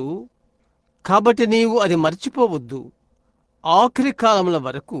గమనించు. కాబట్టి నీవు అది మర్చిపోవద్దు. ఆఖరి కాలముల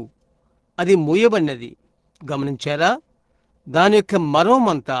వరకు అది మూయబడినది. గమనించారా? దాని యొక్క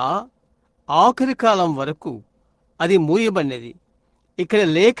మర్మమంతా ఆఖరి కాలం వరకు అది మూయబడినది. ఇక్కడ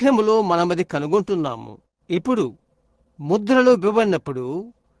లేఖనములో మనమది కనుగొంటున్నాము. ఇప్పుడు ముద్రలు ఇవ్వబడినప్పుడు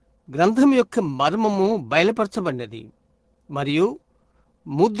గ్రంథం యొక్క మర్మము బయలుపరచబడినది మరియు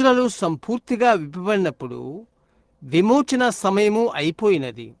ముద్రలు సంపూర్తిగా విప్పబడినప్పుడు విమోచన సమయము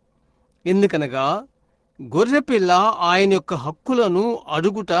అయిపోయినది. ఎందుకనగా గొర్రెపిల్ల ఆయన యొక్క హక్కులను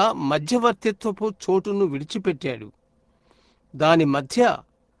అడుగుట మధ్యవర్తిత్వపు చోటును విడిచిపెట్టాడు. దాని మధ్య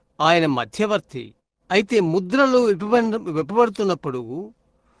ఆయన మధ్యవర్తి. అయితే ముద్రలు విప్పబడుతున్నప్పుడు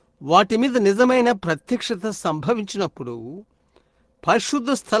వాటి మీద నిజమైన ప్రత్యక్షత సంభవించినప్పుడు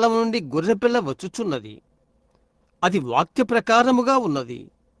పరిశుద్ధ స్థలం నుండి గొర్రెపిల్ల వచ్చుచున్నది. అది వాక్య ప్రకారముగా ఉన్నది.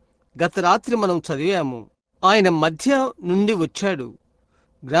 గత రాత్రి మనం చదివాము. ఆయన మధ్య నుండి వచ్చాడు,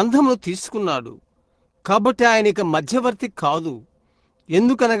 గ్రంథమును తీసుకున్నాడు. కాబట్టి ఆయన ఇక మధ్యవర్తి కాదు.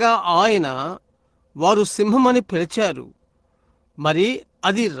 ఎందుకనగా వారు సింహమని పిలిచారు, మరి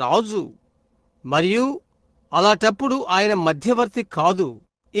అది రాజు, మరియు అలాంటప్పుడు ఆయన మధ్యవర్తి కాదు.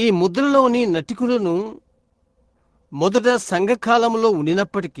 ఈ ముద్రలోని నటికులను మొదట సంఘకాలంలో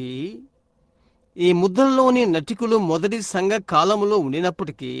ఉండినప్పటికీ ఈ ముద్రలోని నటికులు మొదటి సంఘకాలంలో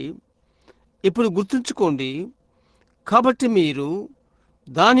ఉండినప్పటికీ ఇప్పుడు గుర్తుంచుకోండి. కాబట్టి మీరు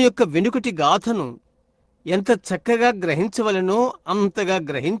దాని యొక్క వెనుకటి గాథను ఎంత చక్కగా గ్రహించవలెనో అంతగా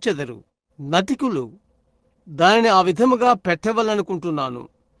గ్రహించెదరు. నటికులు దానిని ఆ విధముగా పెట్టవలనుకుంటున్నాను.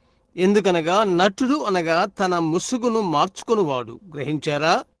 ఎందుకనగా నటుడు అనగా తన ముసుగును మార్చుకొనువాడు.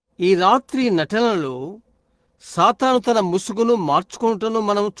 గ్రహించారా? ఈ రాత్రి నటనలో సాతాను తన ముసుగును మార్చుకొనుటను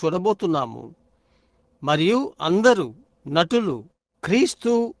మనం చూడబోతున్నాము. మరియు అందరూ నటులు.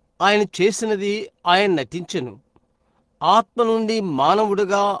 క్రీస్తు ఆయన చేసినది ఆయన నటించెను. ఆత్మ నుండి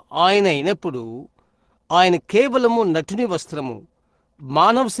మానవుడుగా ఆయన అయినప్పుడు ఆయన కేవలము నటుని వస్త్రము,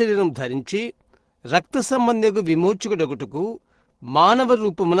 మానవ శరీరం ధరించి రక్త సంబంధకు విమోచకుడగుటకు మానవ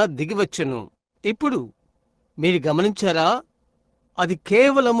రూపమున దిగివచ్చెను. ఇప్పుడు మీరు గమనించారా? అది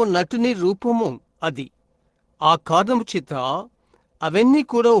కేవలము నటుని రూపము. అది ఆ కారణము చేత అవన్నీ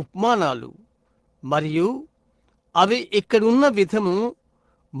కూడా ఉపమానాలు మరియు అవి ఇక్కడున్న విధము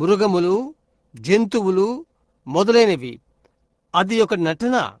మృగములు, జంతువులు మొదలైనవి. అది ఒక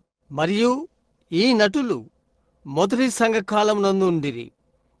నటన. మరియు ఈ నటులు మొదటి సంఘకాలమునందు ఉండిరి.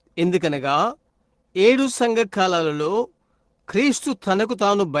 ఎందుకనగా 7 సంఘకాలాలలో క్రీస్తు తనకు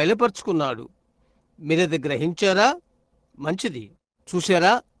తాను బయలుపరుచుకున్నాడు. మీరది గ్రహించారా? మంచిది.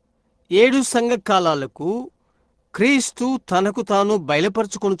 చూశారా? 7 సంఘకాలాలకు క్రీస్తు తనకు తాను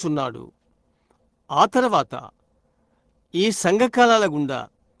బయలుపరుచుకొనుచున్నాడు. ఆ తర్వాత ఈ సంఘకాలాల గుండా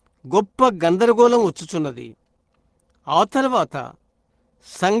గొప్ప గందరగోళం వచ్చుచున్నది. ఆ తర్వాత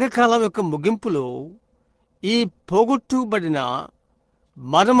సంఘకాలం యొక్క ముగింపులో ఈ పోగొట్టుబడిన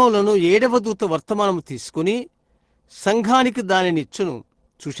మర్మములను 7వ దూత వర్తమానము తీసుకుని సంఘానికి దానినిచ్చును.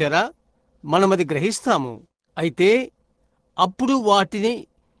 చూశారా? మనమది గ్రహిస్తాము. అయితే అప్పుడు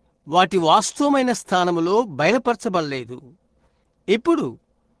వాటి వాస్తవమైన స్థానములో బయలుపరచబడలేదు. ఇప్పుడు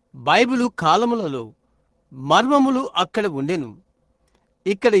బైబిలు కాలములలో మర్మములు అక్కడ ఉండెను.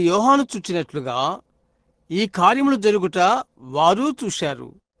 ఇక్కడ యోహాను చూచినట్లుగా ఈ కార్యములు జరుగుట వారు చూశారు.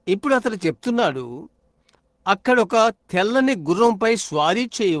 ఇప్పుడు అతడు చెప్తున్నాడు, అక్కడొక తెల్లని గుర్రంపై స్వారీ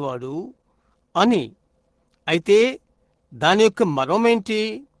చేయువాడు అని. అయితే దాని యొక్క మర్మమేంటి?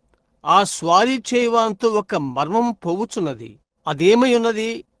 ఆ స్వారీ చేయువానితో ఒక మర్మం పోవుచున్నది. అదేమై ఉన్నది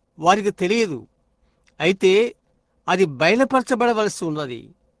వారికి తెలియదు. అయితే అది బయలుపరచబడవలసి ఉన్నది.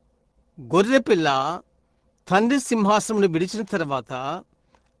 గొర్రెపిల్ల తండ్రి సింహాసనమును విడిచిన తర్వాత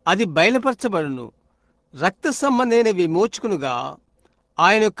అది బయలుపరచబడును. రక్త సంబంధమైన విమోచకునుగా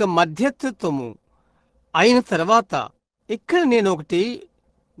ఆయన యొక్క మధ్యత్వము అయిన తర్వాత ఇక్కడ నేను ఒకటి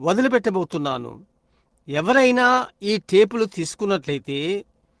వదిలిపెట్టబోతున్నాను. ఎవరైనా ఈ టేపులు తీసుకున్నట్లయితే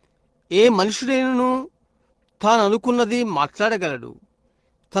ఏ మనుషుడైనను తాను అనుకున్నది మాట్లాడగలడు.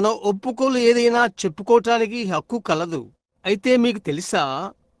 తన ఒప్పుకోలు ఏదైనా చెప్పుకోవటానికి హక్కు కలదు. అయితే మీకు తెలుసా,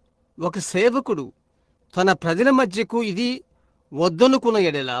 ఒక సేవకుడు తన ప్రజల మధ్యకు ఇది వద్దనుకున్న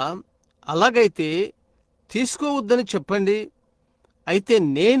ఎడల, అలాగైతే తీసుకోవద్దని చెప్పండి. అయితే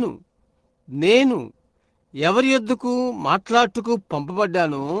నేను ఎవరి యొద్దకు మాట్లాడుటకు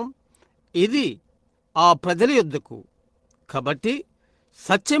పంపబడ్డానో ఇది ఆ ప్రజల యొద్దకు. కాబట్టి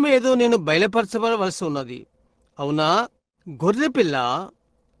సత్యమేదో నేను బయలుపరచవలసి ఉన్నది. అవునా? గొర్రెపిల్ల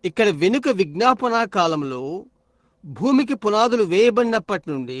ఇక్కడ వెనుక విజ్ఞాపన కాలంలో భూమికి పునాదులు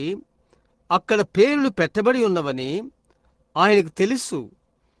వేయబడినప్పటి నుండి అక్కడ పేర్లు పెట్టబడి ఉన్నవని ఆయనకు తెలుసు.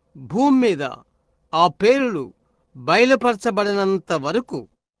 భూమి మీద ఆ పేర్లు బయలుపరచబడినంత వరకు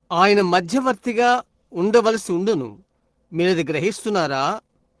ఆయన మధ్యవర్తిగా ఉండవలసి ఉండును. మీరది గ్రహిస్తున్నారా?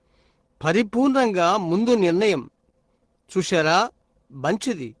 పరిపూర్ణంగా ముందు నిర్ణయం. చూశారా?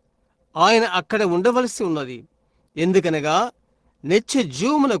 మంచిది. ఆయన అక్కడ ఉండవలసి ఉన్నది. ఎందుకనగా నిత్య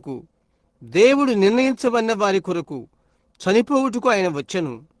జీవమునకు దేవుడు నిర్ణయించబడిన వారి కొరకు చనిపోవుటకు ఆయన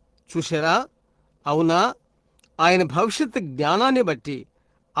వచ్చెను. చూశారా? అవునా? ఆయన భవిష్యత్తు జ్ఞానాన్ని బట్టి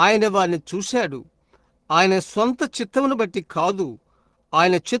ఆయన వారిని చూశాడు. ఆయన సొంత చిత్తమును బట్టి కాదు,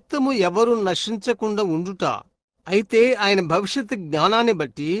 ఆయన చిత్తము ఎవరు నశించకుండా ఉండుట. అయితే ఆయన భవిష్యత్తు జ్ఞానాన్ని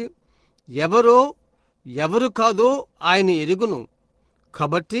బట్టి ఎవరు కాదో ఆయన ఎరుగును.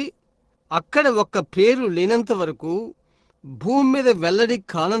 కాబట్టి అక్కడ ఒక్క పేరు లేనంత వరకు, భూమి మీద వెల్లడి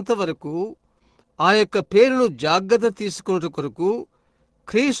కానంత వరకు ఆ యొక్క పేరును జాగ్రత్త తీసుకునే కొరకు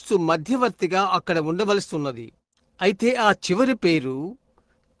క్రీస్తు మధ్యవర్తిగా అక్కడ ఉండవలసి ఉన్నది. అయితే ఆ చివరి పేరు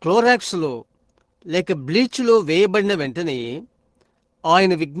క్లోరాక్స్లో లేక బ్లీచ్లో వేయబడిన వెంటనే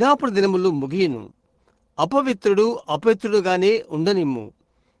ఆయన విజ్ఞాపన దినములు ముగియను. అపవిత్రుడు అపవిత్రుడుగానే ఉండనిమ్ము,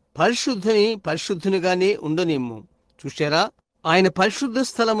 పరిశుద్ధునిగానే ఉండనిమ్ము. చూశారా? ఆయన పరిశుద్ధ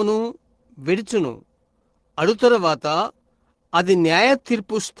స్థలమును విడుచును. అడు తరువాత అది న్యాయ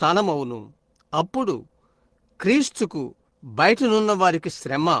తీర్పు స్థానమవును. అప్పుడు క్రీస్తుకు బయటనున్న వారికి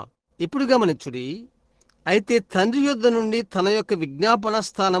శ్రమ. ఇప్పుడు గమనించుడి. అయితే తండ్రి యొద్ద నుండి తన యొక్క విజ్ఞాపన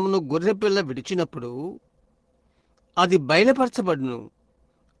స్థానమును గొర్రెపిల్ల విడిచినప్పుడు అది బయలుపరచబడును.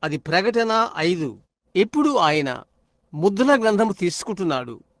 అది ప్రకటన 5. ఇప్పుడు ఆయన ముద్రల గ్రంథము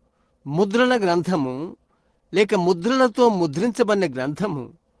తీసుకుంటున్నాడు. ముద్రల గ్రంథము లేక ముద్రలతో ముద్రించబడిన గ్రంథము,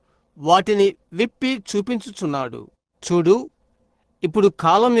 వాటిని విప్పి చూపించుచున్నాడు. చూడు, ఇప్పుడు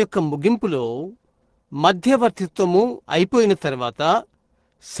కాలం యొక్క ముగింపులో మధ్యవర్తిత్వము అయిపోయిన తర్వాత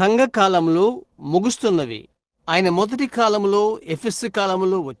సంఘకాలంలో ముగుస్తున్నవి. ఆయన మొదటి కాలంలో ఎఫెసు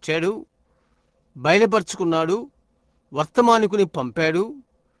కాలంలో వచ్చాడు, బయలుపరుచుకున్నాడు, వర్తమానికుని పంపాడు.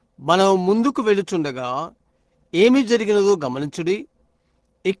 మనం ముందుకు వెళుచుండగా ఏమి జరిగినదో గమనించుడి.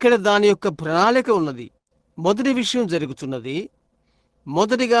 ఇక్కడ దాని యొక్క ప్రణాళిక ఉన్నది. మొదటి విషయం జరుగుతున్నది.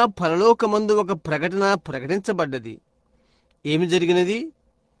 మొదటిగా పరలోకమందు ఒక ప్రకటన ప్రకటించబడ్డది. ఏమి జరిగినది?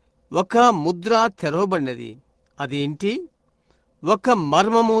 ఒక ముద్ర తెరవబడినది. అదేంటి? ఒక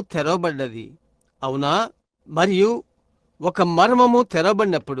మర్మము తెరవబడ్డది. అవునా? మరియు ఒక మర్మము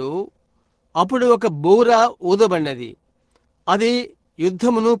తెరవబడినప్పుడు అప్పుడు ఒక బూర ఊదబడినది. అది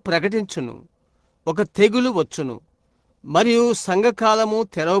యుద్ధమును ప్రకటించును. ఒక తెగులు వచ్చును మరియు సంఘకాలము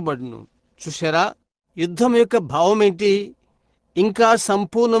తెరవబడును. చూశారా? యుద్ధం యొక్క భావమేంటి? ఇంకా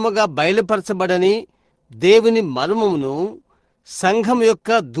సంపూర్ణముగా బయలుపరచబడని దేవుని మర్మమును సంఘం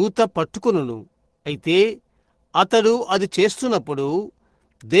యొక్క దూత పట్టుకును. అయితే అతడు అది చేస్తున్నప్పుడు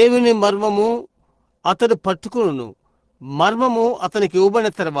దేవుని మర్మము అతడు పట్టుకును. మర్మము అతనికి ఇవ్వబడిన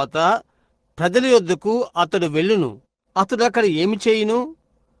తర్వాత ప్రజల యొద్దకు అతడు వెళ్ళును. అతడు అక్కడ ఏమి చేయును?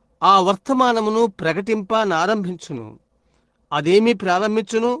 ఆ వర్తమానమును ప్రకటింపనారంభించును. అదేమి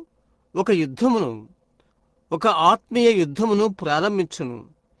ప్రారంభించును? ఒక యుద్ధమును, ఒక ఆత్మీయ యుద్ధమును ప్రారంభించును.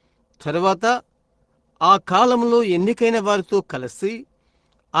 తరువాత ఆ కాలంలో ఎన్నికైన వారితో కలిసి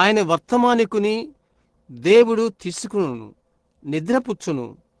ఆయన వర్తమానికుని దేవుడు తీసుకును, నిద్రపుచ్చును.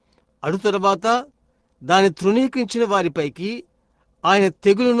 అడు తరువాత దాన్ని తృణీకరించిన వారిపైకి ఆయన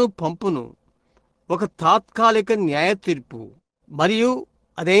తెగులును పంపును. ఒక తాత్కాలిక న్యాయ తీర్పు. మరియు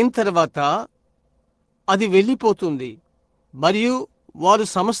అదైన తర్వాత అది వెళ్ళిపోతుంది. మరియు వారు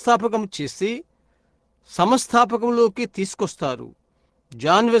సంస్థాపకం చేసి సంస్థాపకంలోకి తీసుకొస్తారు.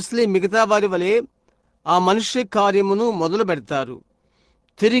 జాన్ వెస్లీ మిగతా వారి వలె ఆ మనుష్య కార్యమును మొదలు పెడతారు.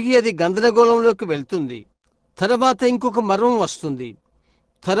 తిరిగి అది గందరగోళంలోకి వెళ్తుంది. తర్వాత ఇంకొక మర్మం వస్తుంది.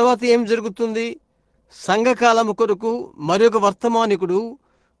 తర్వాత ఏం జరుగుతుంది? సంఘకాలము కొరకు మరొక వర్తమానికుడు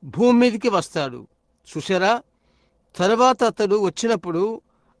భూమి మీదకి వస్తాడు. చూశారా? తర్వాత అతడు వచ్చినప్పుడు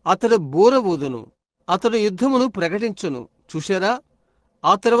అతడు బూర ఊదును. అతడు యుద్ధమును ప్రకటించును. చూశారా?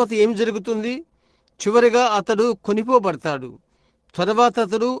 ఆ తర్వాత ఏం జరుగుతుంది? చివరిగా అతడు కొనిపోబడతాడు. తర్వాత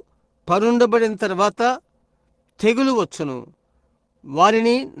అతడు పరుండబడిన తర్వాత తెగులు వచ్చును,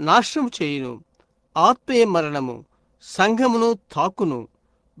 వారిని నాశనం చేయును. ఆత్మీయ మరణము సంఘమును తాకును.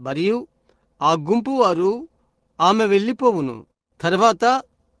 మరియు ఆ గుంపు వారు ఆమె వెళ్ళిపోవును. తర్వాత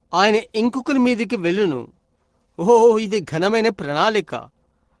ఆయన ఇంకొకరి మీదికి వెళ్ళును. ఓహో, ఇది ఘనమైన ప్రణాళిక.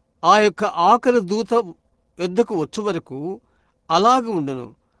 ఆ యొక్క ఆఖరి దూత యొద్దకు వచ్చే వరకు అలాగ ఉండును.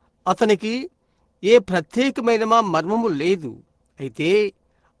 అతనికి ఏ ప్రత్యేకమైన మర్మము లేదు. అయితే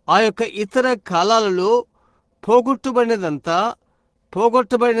ఆ యొక్క ఇతర కాలాలలో పోగొట్టబడినదంతా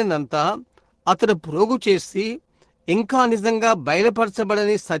పోగొట్టబడినదంతా అతడు ప్రోగు చేసి ఇంకా నిజంగా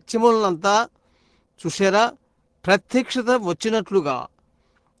బయలుపరచబడని సత్యములంతా చూశారా, ప్రత్యక్షత వచ్చినట్లుగా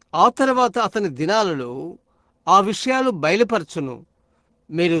ఆ తర్వాత అతని దినాలలో ఆ విషయాలు బయలుపరచును.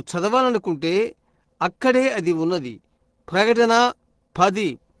 మీరు చదవాలనుకుంటే అక్కడే అది ఉన్నది. ప్రకటన 10,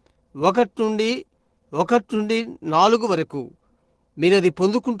 1-4 వరకు మీరది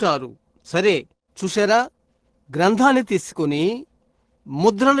పొందుకుంటారు. సరే, చూశారా, గ్రంథాన్ని తీసుకుని,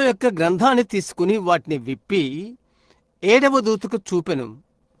 ముద్రల యొక్క గ్రంథాన్ని తీసుకుని వాటిని విప్పి 7వ దూతకు చూపెను.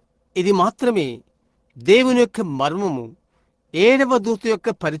 ఇది మాత్రమే దేవుని యొక్క మర్మము. 7వ దూత యొక్క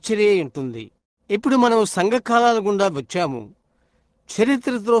పరిచర్య ఉంటుంది. ఇప్పుడు మనం సంఘకాలాల గుండా వచ్చాము.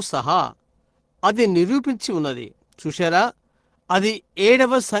 చరిత్రతో సహా అది నిరూపించి ఉన్నది. చూశారా, అది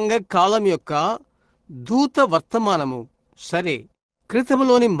 7వ సంఘ కాలం యొక్క దూత వర్తమానము. సరే,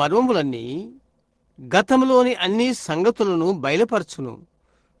 క్రితములోని మర్మములన్నీ గతంలోని అన్ని సంగతులను బయలుపరచును.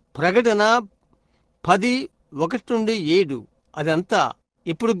 ప్రకటన 10:1-7 అదంతా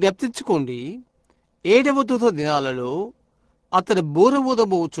ఇప్పుడు జ్ఞప్తించుకోండి. 7వ దూత దినాలలో అతడు బూర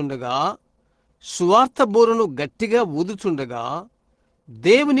ఊదబోచుండగా, సువార్త బూరను గట్టిగా ఊదుచుండగా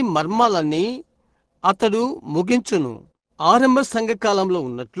దేవుని మర్మాలన్నీ అతడు ముగించును. ఆరంభ సంఘకాలంలో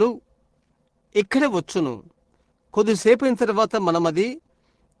ఉన్నట్లు ఇక్కడ వచ్చును. కొద్దిసేపైన తర్వాత మనమది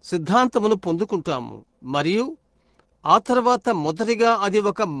సిద్ధాంతమును పొందుకుంటాము. మరియు ఆ తర్వాత మొదటిగా అది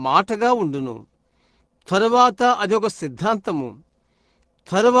ఒక మాటగా ఉండును. తరువాత అది ఒక సిద్ధాంతము,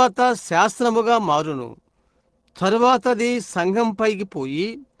 తరువాత శాస్త్రముగా మారును. తరువాత అది సంఘం పైకి పోయి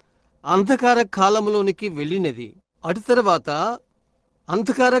అంధకార కాలంలోనికి వెళ్ళినది. అటు తర్వాత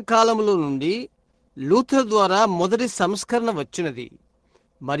అంధకార కాలంలో నుండి లూథర్ ద్వారా మొదటి సంస్కరణ వచ్చినది.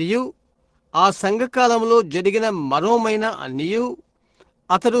 మరియు ఆ సంఘకాలంలో జరిగిన మరోమైన అన్నియు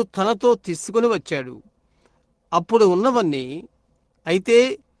అతడు తనతో తీసుకుని వచ్చాడు. అప్పుడు ఉన్నవన్నీ, అయితే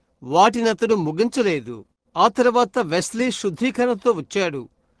వాటిని అతడు ముగించలేదు. ఆ తర్వాత వెస్లీ శుద్ధీకరణతో వచ్చాడు,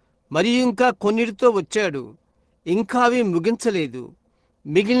 మరియు ఇంకా కొన్నిటితో వచ్చాడు. ఇంకా అవి ముగించలేదు.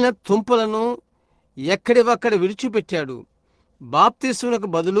 మిగిలిన తుంపలను ఎక్కడివక్కడ విడిచిపెట్టాడు. బాప్తిస్మునకు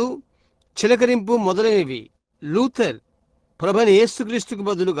బదులు చిలకరింపు మొదలైనవి. లూథర్ ప్రభువైన యేసుక్రీస్తుకు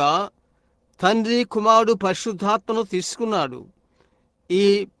బదులుగా తండ్రి, కుమారుడు, పరిశుద్ధాత్మను తీసుకున్నాడు. ఈ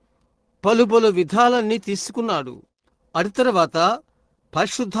పలు విధాలన్నీ తీసుకున్నాడు. అటు తర్వాత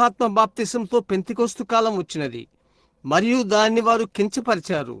పరిశుద్ధాత్మ బాప్తిసంతో పెంతెకొస్తు కాలం వచ్చినది, మరియు దాన్ని వారు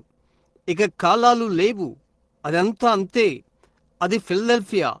కించపరిచారు. ఇక కాలాలు లేవు. అదంతా అంతే. అది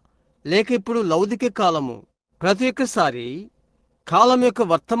ఫిలదెల్ఫియా లేక ఇప్పుడు లౌదిక కాలము. ప్రతి ఒక్కసారి కాలం యొక్క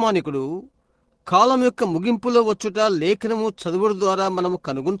వర్తమానికుడు కాలం యొక్క ముగింపులో వచ్చుట లేఖనము చదువుడు ద్వారా మనము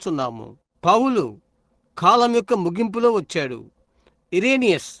కనుగొంటున్నాము. పౌలు కాలం యొక్క ముగింపులో వచ్చాడు.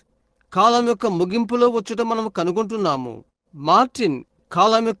 ఇరేనియస్ కాలం యొక్క ముగింపులో వచ్చుట మనము కనుగొంటున్నాము. మార్టిన్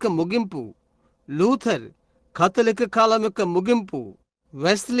కాలం యొక్క ముగింపు, లూథర్ కథలిక కాలం యొక్క ముగింపు,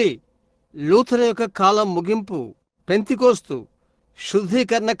 వెస్లీ లూథర్ యొక్క కాలం ముగింపు, పెంతెకొస్తు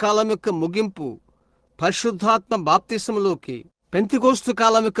శుద్ధీకరణ కాలం యొక్క ముగింపు, పరిశుద్ధాత్మ బాప్తిసములోకి పెంతెకొస్తు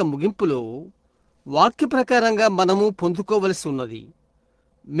కాలం యొక్క ముగింపులో వాక్య ప్రకారంగా మనము పొందుకోవలసి ఉన్నది.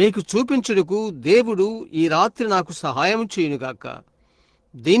 మీకు చూపించుటకు దేవుడు ఈ రాత్రి నాకు సహాయం చేయునుగాక.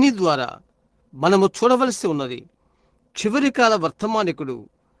 దీని ద్వారా మనము చూడవలసి ఉన్నది, చివరి కాల వర్తమానికుడు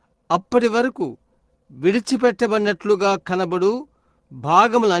అప్పటి వరకు విడిచిపెట్టబడినట్లుగా కనబడు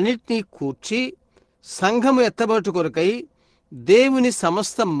భాగములన్నిటినీ కూర్చి సంఘము ఎత్తబడుట కొరకై దేవుని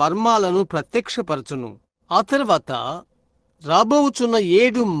సమస్త మర్మాలను ప్రత్యక్షపరచును. ఆ తర్వాత రాబోచున్న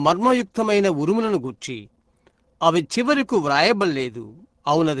 7 మర్మయుక్తమైన ఉరుములను గూర్చి అవి చివరకు వ్రాయబడలేదు.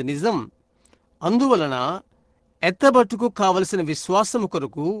 అవునది నిజం. అందువలన ఎత్తబట్టుకు కావలసిన విశ్వాసము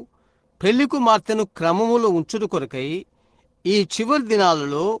కొరకు పెళ్లి కుమార్తెను క్రమములో ఉంచుట కొరకై ఈ చివరి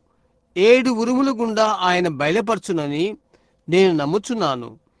దినాలలో 7 ఉరుముల గుండా ఆయన బయలుపరచునని నేను నమ్ముచున్నాను.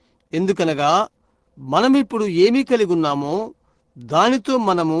 ఎందుకనగా మనమిప్పుడు ఏమీ కలిగి ఉన్నామో దానితో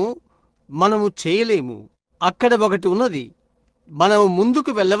మనము చేయలేము. అక్కడ ఒకటి ఉన్నది. మనము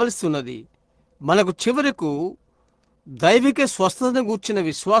ముందుకు వెళ్ళవలసి ఉన్నది. మనకు చివరకు దైవిక స్వస్థతను గూర్చిన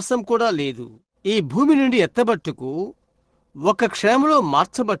విశ్వాసం కూడా లేదు. ఈ భూమి నుండి ఎత్తబట్టుకు, ఒక క్షణంలో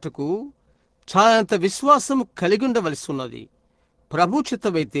మార్చబట్టుకు చాలంత విశ్వాసం కలిగి ఉండవలసి ఉన్నది. ప్రభు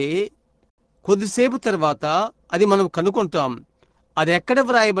చిత్తమైతే కొద్దిసేపు తర్వాత అది మనం కనుక్కుంటాం. అది ఎక్కడ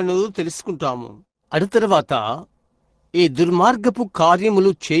వ్రాయబడినదో తెలుసుకుంటాము. అటు తర్వాత ఈ దుర్మార్గపు కార్యములు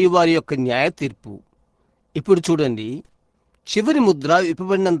చేయువారి యొక్క న్యాయ తీర్పు. ఇప్పుడు చూడండి, చివరి ముద్ర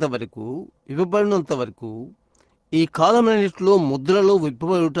విప్పబడినంత వరకు ఈ కాలమన్నిటిలో ముద్రలో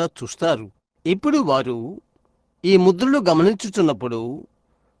విప్పబడుట చూస్తారు. ఇప్పుడు వారు ఈ ముద్రలు గమనించుచున్నప్పుడు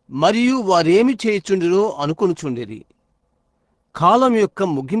మరియు వారేమి చేయుచుండిరో అనుకొనుచుండిరి. కాలం యొక్క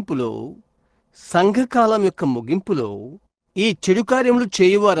ముగింపులో, సంఘకాలం యొక్క ముగింపులో ఈ చెడు కార్యములు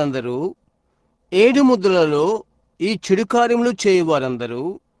చేయువారందరూ, 7 ముద్రలలో ఈ చెడు కార్యములు చేయువారందరూ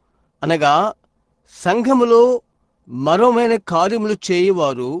అనగా సంఘములో మరోమైన కార్యములు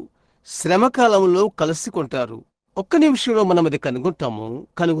చేయువారు శ్రమకాలంలో కలుసుకుంటారు. ఒక్క నిమిషంలో మనం అది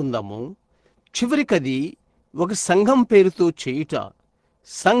కనుగొందాము. చివరికది ఒక సంఘం పేరుతో చేయుట.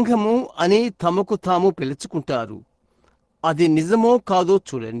 సంఘము అని తమకు తాము పిలుచుకుంటారు. అది నిజమో కాదో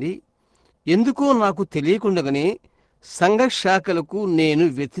చూడండి. ఎందుకో నాకు తెలియకుండగానే సంఘ శాఖలకు నేను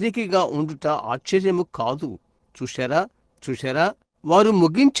వ్యతిరేకిగా ఉండుట ఆశ్చర్యము కాదు. చూశారా? వారు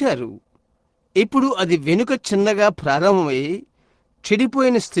ముగించారు. ఇప్పుడు అది వెనుక చిన్నగా ప్రారంభమై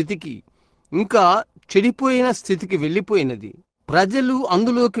చెడిపోయిన స్థితికి వెళ్ళిపోయినది. ప్రజలు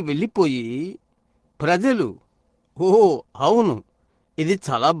అందులోకి వెళ్ళిపోయి ఓ అవును, ఇది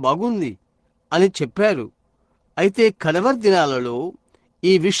చాలా బాగుంది అని చెప్పారు. అయితే కడవరి దినాలలో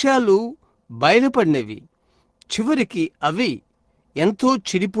ఈ విషయాలు బయలుపడినవి. చివరికి అవి ఎంతో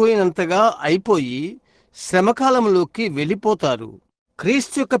చెడిపోయినంతగా అయిపోయి శ్రమకాలంలోకి వెళ్ళిపోతారు.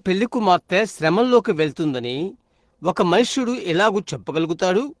 క్రీస్తు యొక్క పెళ్లి కుమార్తె శ్రమంలోకి వెళ్తుందని ఒక మనుష్యుడు ఎలాగూ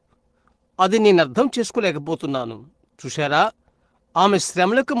చెప్పగలుగుతాడు? అది నేను అర్థం చేసుకోలేకపోతున్నాను. చూశారా, ఆమె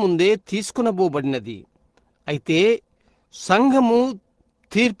శ్రమలకు ముందే తీసుకునబోబడినది. అయితే సంఘము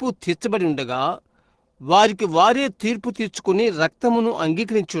తీర్పు తీర్చబడి ఉండగా, వారికి వారే తీర్పు తీర్చుకుని రక్తమును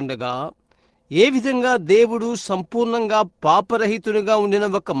అంగీకరించుండగా, ఏ విధంగా దేవుడు సంపూర్ణంగా పాపరహితునిగా ఉండిన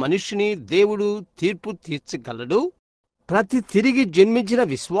ఒక మనిషిని దేవుడు తీర్పు తీర్చగలడు? ప్రతి తిరిగి జన్మించిన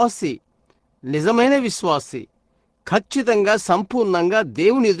విశ్వాసి, నిజమైన విశ్వాసి, ఖచ్చితంగా సంపూర్ణంగా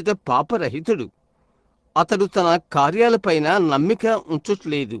దేవుని ఎదుట పాపరహితుడు. అతడు తన కార్యాలపైన నమ్మిక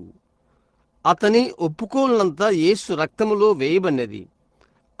ఉంచట్లేదు. అతని ఒప్పుకోలంతా యేసు రక్తములో వేయబడినది.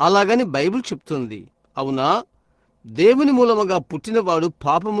 అలాగని బైబిల్ చెప్తుంది. అవునా? దేవుని మూలముగా పుట్టినవాడు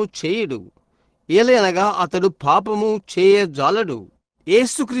పాపము చేయడు. ఏలయనగా అతడు పాపము చేయజాలడు.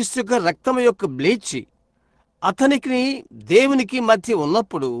 యేసుక్రీస్తు యొక్క రక్తము యొక్క బ్లీచి అతనికి దేవునికి మధ్య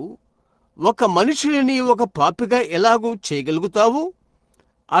ఉన్నప్పుడు ఒక మనుషుడిని ఒక పాపిగా ఎలాగూ చేయగలుగుతావు?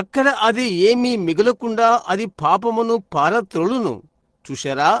 అక్కడ అది ఏమీ మిగలకుండా అది పాపమును పారత్రొలును.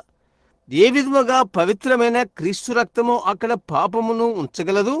 చూశారా, ఏ విధముగా పవిత్రమైన క్రీస్తు రక్తము అక్కడ పాపమును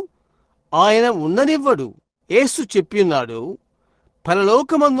ఉంచగలదు? ఆయన ఉండనివ్వడు. యేసు చెప్పినాడు,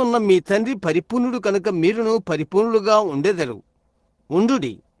 పరలోకమందున్న మీ తండ్రి పరిపూర్ణుడు కనుక మీరును పరిపూర్ణులుగా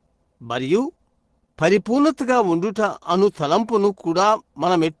ఉండుడి. మరియు పరిపూర్ణతగా ఉండుట అను తలంపును కూడా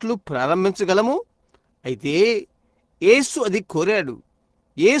మనమెట్లు ప్రారంభించగలము? అయితే యేసు అది కోరాడు.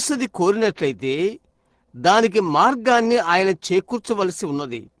 యేసు అది కోరినట్లయితే దానికి మార్గాన్ని ఆయన చేకూర్చవలసి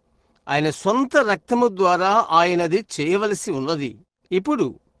ఉన్నది. ఆయన సొంత రక్తము ద్వారా ఆయనది చేయవలసి ఉన్నది. ఇప్పుడు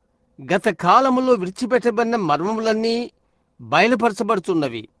గత కాలములో విడిచిపెట్టబడిన మర్మములన్నీ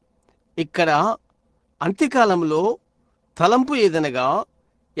బయలుపరచబడుతున్నవి. ఇక్కడ అంత్యకాలంలో తలంపు ఏదనగా,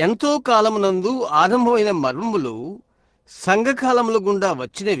 ఎంతో కాలమునందు ఆరంభమైన మర్మములు సంఘకాలముల గుండా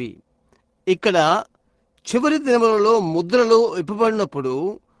వచ్చినవి. ఇక్కడ చివరి దినములలో ముద్రలో విప్పబడినప్పుడు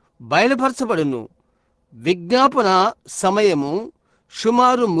బయలుపరచబడును. విజ్ఞాపన సమయము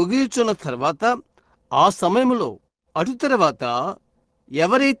సుమారు ముగియుచున్న తర్వాత, ఆ సమయములో అటు తర్వాత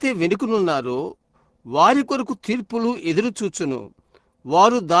ఎవరైతే వెనుకనున్నారో వారి కొరకు తీర్పులు ఎదురుచూచును.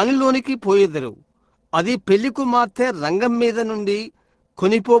 వారు దానిలోనికి పోయెదరు. అది పెళ్లి కుమార్తె రంగం మీద నుండి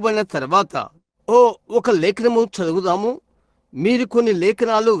కొనిపోబడిన తర్వాత. ఒక లేఖనము చదువుదాము. మీరు కొన్ని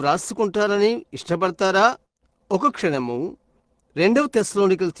లేఖనాలు వ్రాసుకుంటారని ఇష్టపడతారా? ఒక క్షణము 2వ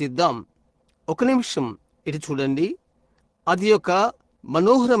తెస్సలోనికలు తీద్దాం. ఒక నిమిషం ఇటు చూడండి. అది ఒక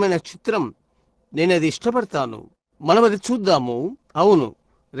మనోహరమైన చిత్రం. నేనది ఇష్టపడతాను. మనం అది చూద్దాము. అవును,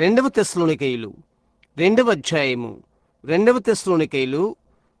 2వ తెస్సలోనికయులు 2వ అధ్యాయము 2వ తెస్సలోనికయులు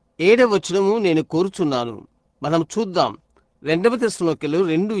 7వ వచనము నేను కోరుచున్నాను. మనం చూద్దాం. 2వ తెస్సలోనికయులు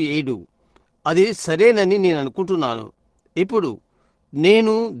 2:7. అది సరేనని నేను అనుకుంటున్నాను. ఇప్పుడు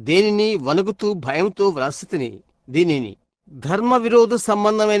నేను దేనిని వణుకుతూ భయంతో వ్రాసితిని. దీనిని ధర్మ విరోధ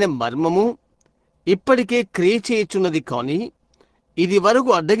సంబంధమైన మర్మము ఇప్పటికే క్రియ చేయుచున్నది. కాని ఇది వరకు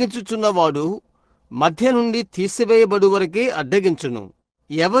అడ్డగించుచున్నవాడు మధ్య నుండి తీసివేయబడు వరకే అడ్డగించును.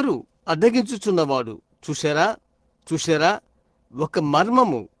 ఎవరు అడ్డగించుచున్నవాడు? చూశారా, ఒక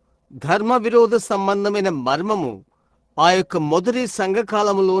మర్మము, ధర్మ విరోధ సంబంధమైన మర్మము ఆ యొక్క మొదటి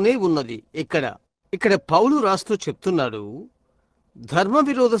సంఘకాలంలోనే ఉన్నది. ఇక్కడ పౌలు రాస్తూ చెప్తున్నాడు, ధర్మ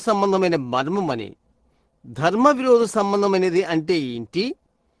విరోధ సంబంధమైన మర్మం అని. ధర్మ విరోధ సంబంధమైనది అంటే ఏంటి?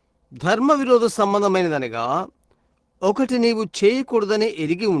 ధర్మ విరోధ సంబంధమైనదనగా, ఒకటి నీవు చేయకూడదని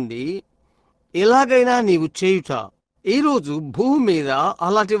ఎరిగి ఉండి ఎలాగైనా నీవు చేయుట. ఈరోజు భూమి మీద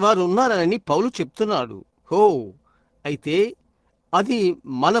అలాంటి వారు ఉన్నారని పౌలు చెప్తున్నాడు. హో, అయితే అది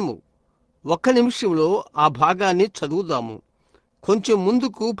మనము ఒక్క నిమిషంలో ఆ భాగాన్ని చదువుదాము. కొంచెం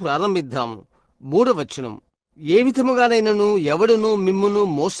ముందుకు ప్రారంభిద్దాము. 3వ వచనం, ఏ విధముగానైనను ఎవడును మిమ్మును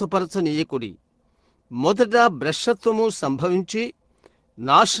మోసపరచనీయకుడి. మొదట భ్రష్టత్వము సంభవించి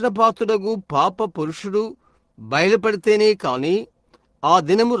నాశనపాతుడగు పాప పురుషుడు బయలుపడితేనే కాని ఆ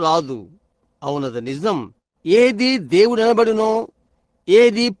దినము రాదు. అవునది నిజం. ఏది దేవుడనబడునో,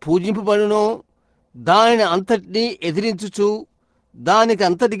 ఏది పూజింపబడునో దానిని అంతటినీ ఎదిరించుచు, దానికి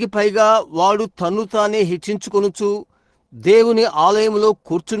అంతటికి పైగా వాడు తన్ను తానే హెచ్చించుకొనుచు దేవుని ఆలయములో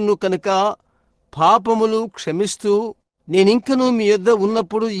కూర్చును కనుక పాపములు క్షమిస్తూ, నేనింకను మీ యొద్ద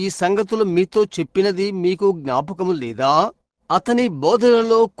ఉన్నప్పుడు ఈ సంగతులు మీతో చెప్పినది మీకు జ్ఞాపకము లేదా? అతని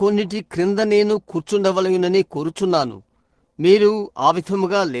బోధనలో కొన్నిటి క్రింద నేను కూర్చుండవలయునని కోరుచున్నాను. మీరు ఆ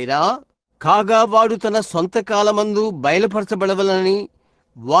విధముగా లేరా? కాగా వాడు తన సొంత కాలమందు బయలుపరచబడవలని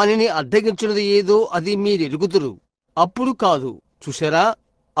వానిని అడ్డగించినది ఏదో అది మీరెరుగుదురు. అప్పుడు కాదు, చూశారా,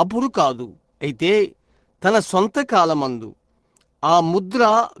 అప్పుడు కాదు. అయితే తన సొంత కాలమందు ఆ ముద్ర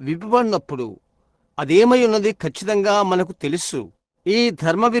విప్పబడినప్పుడు అదేమై ఉన్నది ఖచ్చితంగా మనకు తెలుసు. ఈ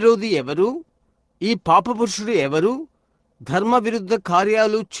ధర్మ విరోధి ఎవరు? ఈ పాపపురుషుడు ఎవరు? ధర్మ విరుద్ధ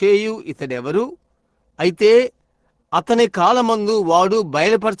కార్యాలు చేయు ఇతడెవరు? అయితే అతని కాలమందు వాడు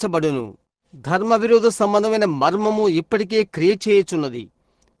బయలుపరచబడును. ధర్మ విరోధ సంబంధమైన మర్మము ఇప్పటికే క్రియ చేయుచున్నది.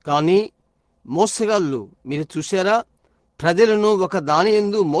 కానీ మోసగాళ్ళు, మీరు చూశారా, ప్రజలను ఒక దాని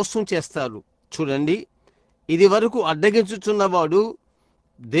యందు మోసం చేస్తారు. చూడండి, ఇది వరకు అడ్డగించుచున్నవాడు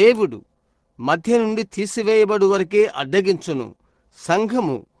దేవుడు మధ్య నుండి తీసివేయబడు వరకే అడ్డగించును.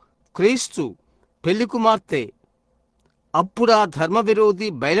 సంఘము, క్రీస్తు, పెళ్లి కుమార్తె. అప్పుడా ధర్మ విరోధి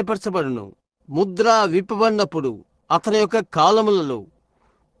బయలుపరచబడును. ముద్ర విప్పబడినప్పుడు అతని యొక్క కాలములలో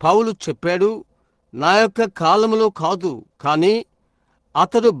పౌలు చెప్పాడు, నా యొక్క కాలములో కాదు, కానీ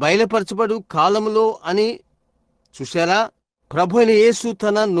అతడు బయలుపరచబడు కాలములో అని. చూశారా, ప్రభు అయిన యేసు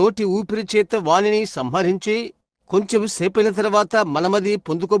తన నోటి ఊపిరి చేత వానిని సంహరించి కొంచెం సేపైన తర్వాత మనమది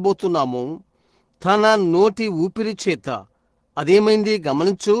పొందుకోబోతున్నాము. తన నోటి ఊపిరి చేత అదేమైంది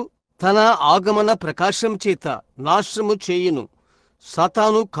గమనించు. తన ఆగమన ప్రకాశం చేత నాశనము చేయును.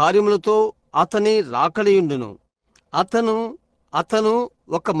 సాతాను కార్యములతో అతని రాకడయుండును. అతను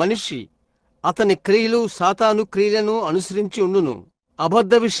ఒక మనిషి. అతని క్రియలు సాతాను క్రియలను అనుసరించి ఉండును.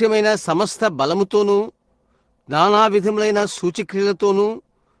 అబద్ధ విషయమైన సమస్త బలముతోనూ, నానా విధములైన సూచక్రియలతోనూ,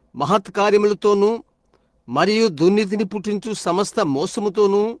 మహత్కార్యములతోనూ, మరియు దుర్నీతిని పుట్టించు సమస్త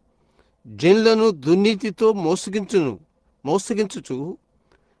మోసముతోనూ జనులను దుర్నీతితో మోసగించుచు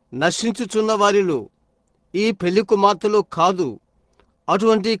నశించుచున్న వారిలో ఈ పెళ్లి కుమార్తెలో కాదు,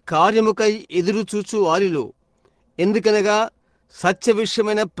 అటువంటి కార్యముకై ఎదురు చూచు వారిలో. ఎందుకనగా సత్య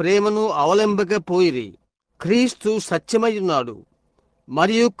విషయమైన ప్రేమను అవలంబకపోయిరి. క్రీస్తు సత్యమై ఉన్నాడు,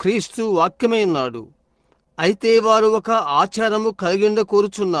 మరియు క్రీస్తు వాక్యమై ఉన్నాడు. అయితే వారు ఒక ఆచారము కలిగిండ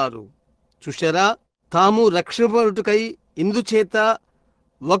కోరుచున్నారు. చూశారా, తాము రక్షింపబడుటకై ఇందుచేత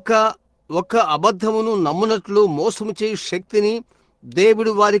ఒక అబద్ధమును నమ్మునట్లు మోసము చేయు శక్తిని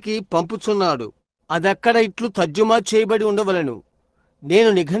దేవుడు వారికి పంపుచున్నాడు. అదక్కడ ఇట్లు తర్జుమా చేయబడి ఉండవలను. నేను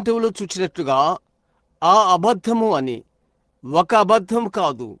నిఘంటువులో చూచినట్లుగా ఆ అబద్ధము అని. ఒక అబద్ధం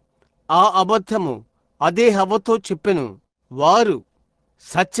కాదు, ఆ అబద్ధము అదే హవ్వతో చెప్పెను. వారు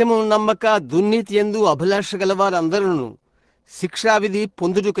సత్యము నమ్మక దుర్నీతి యందు అభిలాష గలవారందరూ శిక్షావిధి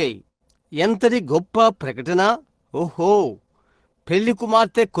పొందుటకై. ఎంతటి గొప్ప ప్రకటన! ఓహో, పెళ్లి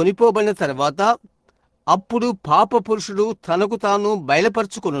కుమార్తె కొనిపోబడిన తర్వాత అప్పుడు పాప పురుషుడు తనకు తాను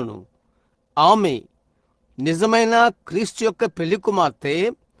బయలుపరుచుకొనును. ఆమె నిజమైన క్రీస్తు యొక్క పెళ్లి కుమార్తె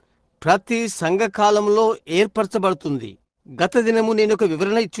ప్రతి సంఘకాలంలో ఏర్పరచబడుతుంది. గత దినము నేను ఒక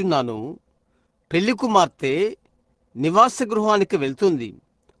వివరణ ఇచ్చున్నాను. పెళ్లి కుమార్తె నివాస గృహానికి వెళ్తుంది.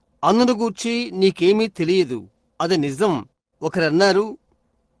 అందును గూర్చి నీకేమీ తెలియదు. అది నిజం. ఒకరన్నారు,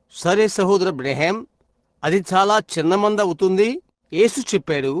 సరే సహోదర బ్రహాం, అది చాలా చిన్న మంద అవుతుంది. యేసు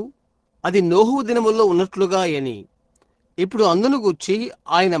చెప్పాడు, అది నోహు దినముల్లో ఉన్నట్లుగా అని. ఇప్పుడు అందును గూర్చి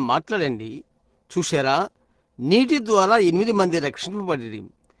ఆయన మాట్లాడండి. చూశారా, నీటి ద్వారా 8 మంది రక్షింపబడిరి.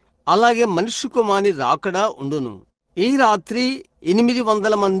 అలాగే మనుష్య కుమారుని రాకడా ఉండును. ఈ రాత్రి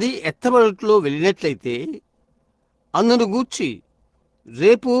 800 మంది ఎత్తబడుట్లో వెళ్ళినట్లయితే అందును గూర్చి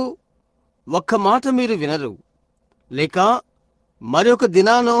రేపు ఒక్క మాట మీరు వినరు, లేక మరొక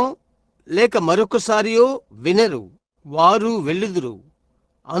దినానో లేక మరొకసారియో వినరు. వారు వెళ్ళుదురు.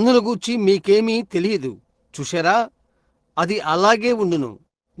 అందుల గూర్చి మీకేమీ తెలియదు. చూశారా, అది అలాగే ఉండును.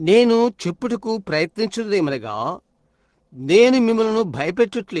 నేను చెప్పుటకు ప్రయత్నించుదేమనగా, నేను మిమ్మల్ని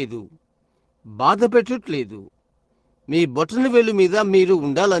భయపెట్టట్లేదు, బాధ పెట్టట్లేదు. మీ బొటన వేలు మీద మీరు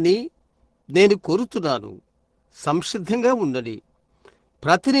ఉండాలని నేను కోరుతున్నాను. సంసిద్ధంగా ఉండండి.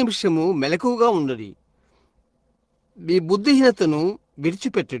 ప్రతి నిమిషము మెలకువగా ఉండండి. మీ బుద్ధిహీనతను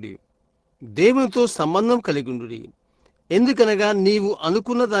విడిచిపెట్టుడి. దేవునితో సంబంధం కలిగుండుడి. ఎందుకనగా నీవు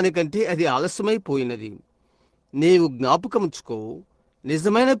అనుకున్న దానికంటే అది ఆలస్యమైపోయినది. నీవు జ్ఞాపకముంచుకో,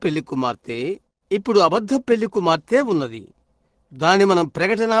 నిజమైన పెళ్లి కుమార్తె ఇప్పుడు అబద్ధ పెళ్లి కుమార్తె ఉన్నది. దాన్ని మనం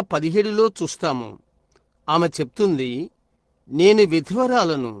ప్రకటన 17లో చూస్తాము. ఆమె చెప్తుంది, నేను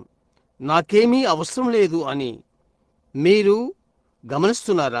విధవరాలను, నాకేమీ అవసరం లేదు అని. మీరు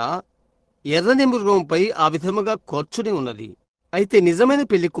గమనిస్తున్నారా? ఎర్రని మృగంపై ఆ విధముగా కూర్చుని ఉన్నది. అయితే నిజమైన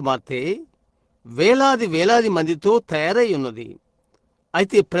పెళ్లి కుమార్తె వేలాది వేలాది మందితో తయారై ఉన్నది.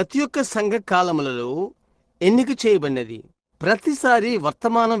 అయితే ప్రతి ఒక్క సంఘ కాలములలో ఎన్నిక చేయబడినది. ప్రతిసారి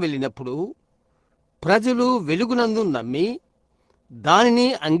వర్తమానం వెళ్ళినప్పుడు ప్రజలు వెలుగునందు నమ్మి దానిని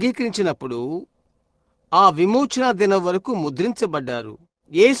అంగీకరించినప్పుడు ఆ విమోచన దినం వరకు ముద్రించబడ్డారు.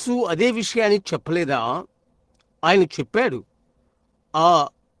 యేసు అదే విషయాన్ని చెప్పలేదా? ఆయన చెప్పాడు, ఆ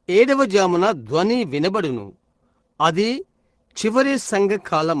 7వ జామున ధ్వని వినబడును. అది చివరి సంఘ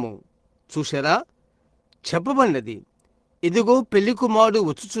కాలము. చూశారా, చెప్పబడినది, ఇదిగో పెళ్లి కుమారుడు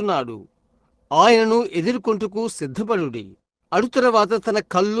వచ్చుచున్నాడు, ఆయనను ఎదుర్కొంటుకు సిద్ధపడుడి. అడు తరువాత తన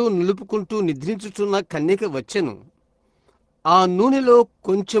కళ్ళు నిలుపుకుంటూ నిద్రించుచున్న కన్యక వచ్చెను. ఆ నూనెలో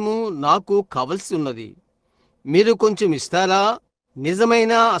కొంచెము నాకు కావలసి ఉన్నది, మీరు కొంచెం ఇస్తారా?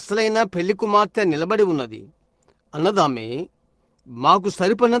 నిజమైన అసలైన పెళ్లి కుమార్తె నిలబడి ఉన్నది అన్నదామే. మాకు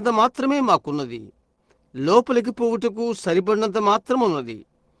సరిపడినంత మాత్రమే మాకున్నది. లోపలికి పోవుటకు సరిపడినంత మాత్రం ఉన్నది.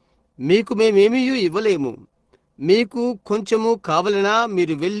 మీకు మేమేమీ ఇవ్వలేము. మీకు కొంచెము కావలనా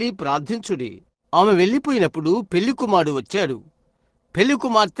మీరు వెళ్ళి ప్రార్థించుడి. ఆమె వెళ్ళిపోయినప్పుడు పెళ్లి కుమారుడు వచ్చాడు. పెళ్లి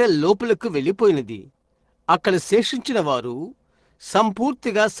కుమార్తె లోపలకు వెళ్ళిపోయినది. అక్కడ శేషించిన వారు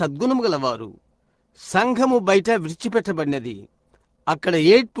సంపూర్తిగా సద్గుణము గలవారు. సంఘము బయట విడిచిపెట్టబడినది. అక్కడ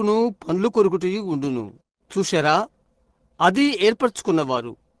ఏడ్పును పండ్లు కొరుకుటయు ఉండును. చూశారా, అది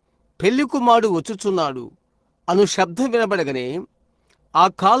ఏర్పరచుకున్నవారు. పెళ్లి కుమారుడు వచ్చుచున్నాడు అను శబ్దం వినబడగానే ఆ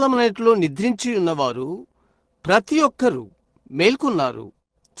కాలమునట్లో నిద్రించి ఉన్నవారు ప్రతి ఒక్కరూ మేల్కొన్నారు.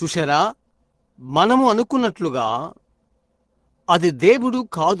 చూశారా, మనము అనుకున్నట్లుగా అది దేవుడు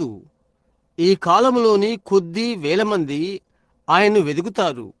కాదు. ఈ కాలములోని కొద్ది వేల మంది ఆయన్ను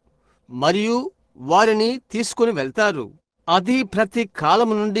వెదుకుతారు మరియు వారిని తీసుకుని వెళ్తారు. అది ప్రతి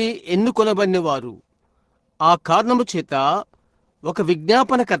కాలము నుండి ఎన్నుకొనబడినవారు. ఆ కారణము చేత ఒక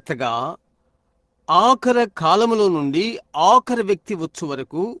విజ్ఞాపనకర్తగా ఆఖరి కాలములో నుండి ఆఖరి వ్యక్తి వచ్చు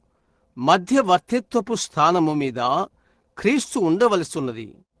వరకు మధ్యవర్తిత్వపు స్థానము మీద క్రీస్తు ఉండవలసిన్నది.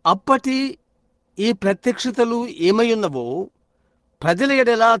 అప్పటి ఈ ప్రత్యక్షతలు ఏమయ్యున్నవో ప్రజల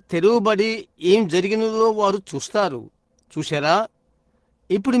ఎడల తెరువబడి ఏం జరిగినదో వారు చూస్తారు. చూశారా,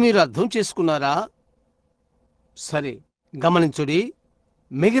 ఇప్పుడు మీరు అర్థం చేసుకున్నారా? సరే, గమనించుడి.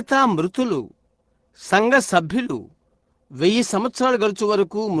 మిగతా మృతులు సంఘ సభ్యులు 1000 సంవత్సరాలు గడుచు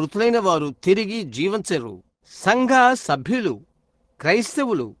వరకు మృతులైన వారు తిరిగి జీవించరు. సంఘ సభ్యులు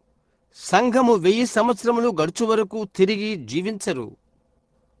క్రైస్తవులు సంఘము 1000 సంవత్సరములు గడుచు వరకు తిరిగి జీవించరు.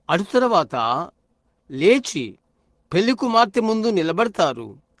 అటు తరువాత లేచి పెళ్లి కుమార్తె ముందు నిలబడతారు.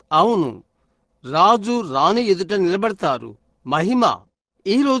 అవును, రాజు రాణి ఎదుట నిలబడతారు. మహిమ.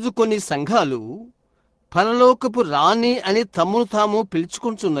 ఈరోజు కొన్ని సంఘాలు పరలోకపు రాణి అని తమ్మును తాము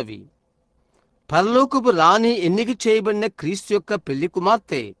పిలుచుకుంటున్నవి. పరలోకపు రాణి ఎన్నిక చేయబడిన క్రీస్తు యొక్క పెళ్లి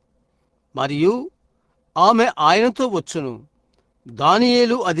కుమార్తె మరియు ఆమె ఆయనతో వచ్చును.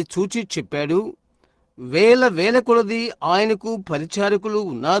 దానియేలు అది చూచి చెప్పాడు, వేల వేల కొలది ఆయనకు పరిచారకులు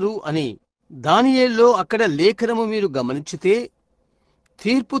ఉన్నారు అని. దానియేలులో అక్కడ లేఖనము మీరు గమనించితే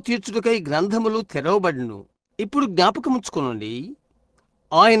తీర్పు తీర్చుటకై గ్రంథములు తెరవబడును. ఇప్పుడు జ్ఞాపకముంచుకోనండి,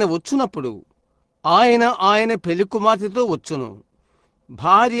 ఆయన వచ్చునప్పుడు ఆయన పెళ్లి కుమార్తెతో వచ్చును.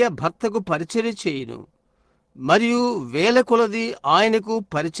 భార్య భర్తకు పరిచర్య చేయును మరియు వేల కొలది ఆయనకు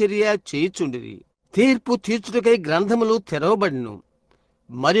పరిచర్య చేయుచుండిరి. తీర్పు తీర్చుటకై గ్రంథములు తెరవబడును.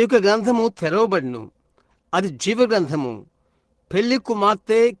 మరి ఒక గ్రంథము తెరవబడును, అది జీవ గ్రంథము. పెళ్లి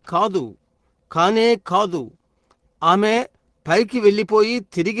కుమార్తె కాదు, కానే కాదు. ఆమె పైకి వెళ్ళిపోయి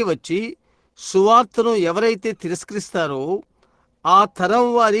తిరిగి వచ్చి సువార్తను ఎవరైతే తిరస్కరిస్తారో ఆ తరం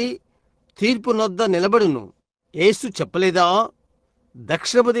వారి తీర్పు నొద్ద నిలబడును. యేసు చెప్పలేదా,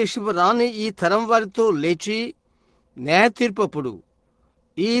 దక్షిణ దేశపు రాణి ఈ తరం వారితో లేచి న్యాయ తీర్పప్పుడు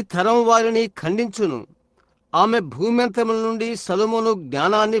ఈ తరం వారిని ఖండించును. ఆమె భూమ్యంతముల నుండి సొలొమోను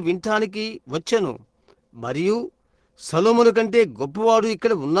జ్ఞానాన్ని వినటానికి వచ్చెను మరియు సొలొమోను కంటే గొప్పవాడు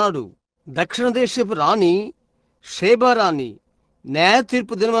ఇక్కడ ఉన్నాడు. దక్షిణ దేశపు రాణి షేబా రాణి న్యాయ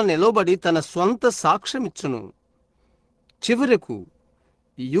తీర్పు దినమున నిలవబడి తన స్వంత సాక్ష్యమిచ్చును. చివరకు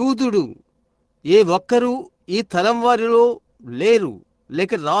యూదుడు ఏ ఒక్కరూ ఈ తరం వారిలో లేరు,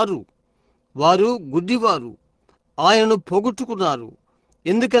 లేక రారు. వారు గుడ్డివారు, ఆయనను పోగొట్టుకున్నారు.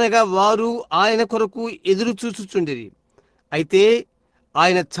 ఎందుకనగా వారు ఆయన కొరకు ఎదురు చూచుచుండిరి. అయితే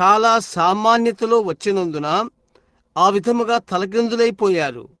ఆయన చాలా సామాన్యతలో వచ్చినందున ఆ విధముగా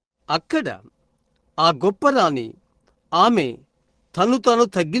తలకిందులైపోయారు. అక్కడ ఆ గొప్ప రాణి ఆమె తను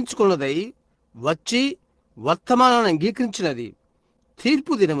తగ్గించుకున్నదై వచ్చి వర్తమానాన్ని అంగీకరించినది.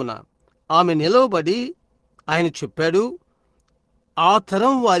 తీర్పు దినమున ఆమె నిలవబడి ఆయన చెప్పాడు, ఆ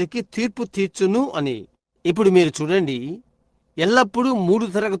తరం వారికి తీర్పు తీర్చును అని. ఇప్పుడు మీరు చూడండి, ఎల్లప్పుడూ 3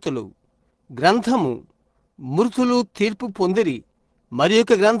 తరగతులు. గ్రంథము మృతులు తీర్పు పొందిరి, మరి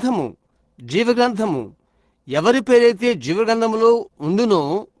ఒక గ్రంథము జీవగ్రంథము. ఎవరి పేరైతే జీవగ్రంథములో ఉండునో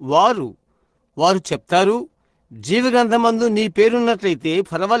వారు చెప్తారు, జీవగ్రంథమందు నీ పేరున్నట్లయితే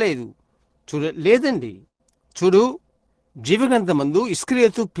పర్వాలేదు. లేదండి, చూడు, జీవగ్రంథమందు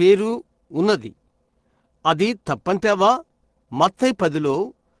ఇస్కరియోతు పేరు ఉన్నది. అది తప్పంటావా? మత్తయి 10లో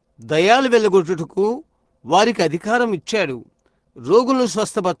దయ్యాలు వెళ్ళగొట్టుటకు వారికి అధికారం ఇచ్చాడు. రోగులను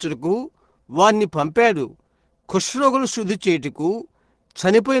స్వస్థపరచుటకు వారిని పంపాడు. కుష్ఠరోగులు శుద్ధి చేయుటకు,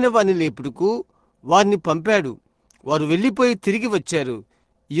 చనిపోయిన వారిని లేపుటకు వారిని పంపాడు. వారు వెళ్ళిపోయి తిరిగి వచ్చారు.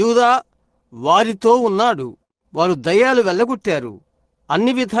 యూదా వారితో ఉన్నాడు. వారు దయ్యాలు వెళ్ళగొట్టారు,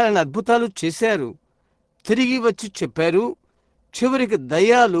 అన్ని విధాలైన అద్భుతాలు చేశారు. తిరిగి వచ్చి చెప్పారు, చివరికి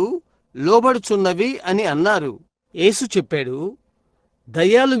దయ్యాలు లోబడుచున్నవి అని అన్నారు. యేసు చెప్పాడు,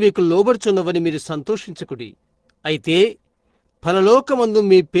 దయ్యాలు మీకు లోబడుచున్నవని మీరు సంతోషించకుడి, అయితే పరలోకమందు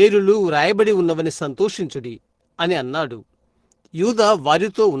మీ పేరులు వ్రాయబడి ఉన్నవని సంతోషించుడి అని అన్నాడు. యూదా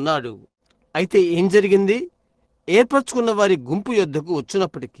వారితో ఉన్నాడు. అయితే ఏం జరిగింది? ఏర్పరచుకున్న వారి గుంపు యొద్దకు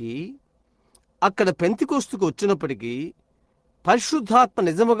వచ్చినప్పటికీ, అక్కడ పెంతెకోస్తుకు వచ్చినప్పటికీ, పరిశుద్ధాత్మ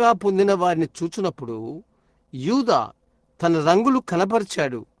నిజముగా పొందిన వారిని చూచినప్పుడు యూదా తన రంగులు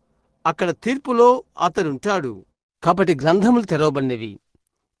కనపరిచాడు. అక్కడ తీర్పులో అతడుంటాడు. కాబట్టి గ్రంథములు తెరవబడినవి,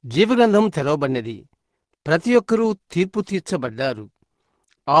 జీవగ్రంథం తెరవబడినది. ప్రతి ఒక్కరూ తీర్పు తీర్చబడ్డారు.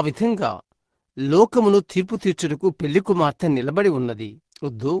 ఆ విధంగా లోకమును తీర్పు తీర్చుటకు పెళ్లి కుమార్తె నిలబడి ఉన్నది.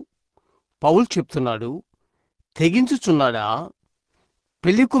 వద్దు, పౌలు చెప్తున్నాడు, తెగించుచున్నాడా?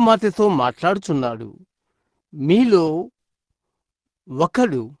 పెళ్లి కుమార్తెతో మాట్లాడుచున్నాడు. మీలో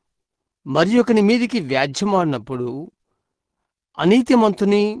ఒకడు మరి ఒకని మీదికి వ్యాజ్యమాడినప్పుడు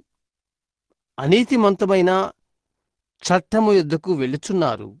అనీతిమంతమైన చట్టము యొద్దకు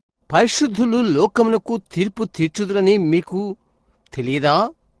వెళ్ళుచున్నారు. పరిశుద్ధులు లోకమునకు తీర్పు తీర్చుదురని మీకు తెలియదా?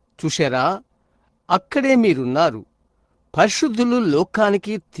 చూశారా? అక్కడే మీరున్నారు. పరిశుద్ధులు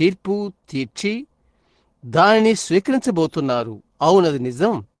లోకానికి తీర్పు తీర్చి దానిని స్వీకరించబోతున్నారు. అవునది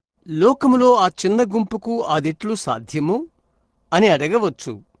నిజం. లోకములో ఆ చిన్న గుంపుకు అదెట్లు సాధ్యము అని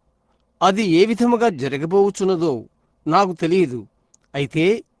అడగవచ్చు. అది ఏ విధముగా జరగబోచున్నదో నాకు తెలియదు. అయితే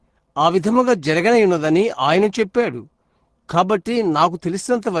ఆ విధముగా జరగనయున్నదని ఆయన చెప్పాడు. కాబట్టి నాకు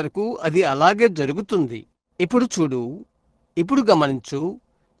తెలిసినంత వరకు అది అలాగే జరుగుతుంది. ఇప్పుడు చూడు, ఇప్పుడు గమనించు.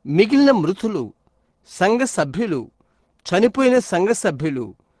 మిగిలిన మృతులు సంఘ సభ్యులు, చనిపోయిన సంఘ సభ్యులు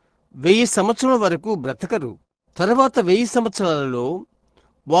 1000 సంవత్సరాల వరకు బ్రతకరు. తర్వాత 1000 సంవత్సరాలలో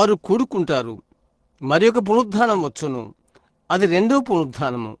వారు కూడుకుంటారు. మరి ఒక పునరుద్ధానం వచ్చును. అది రెండో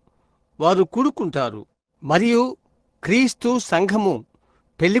పునరుద్ధానము. వారు కూడుకుంటారు. మరియు క్రీస్తు సంఘము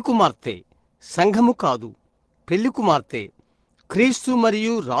పెళ్లి కుమార్తె, సంఘము కాదు, పెళ్లి కుమార్తె. క్రీస్తు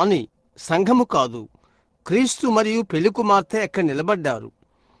మరియు రాణి, సంఘము కాదు. క్రీస్తు మరియు పెళ్లి కుమార్తె అక్కడ నిలబడ్డారు.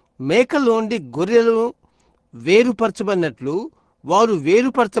 మేకలోండి గొర్రెలు వేరుపరచబడినట్లు వారు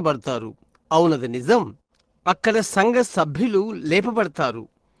వేరుపరచబడతారు. అవునది నిజం. అక్కడ సంఘ సభ్యులు లేపబడతారు.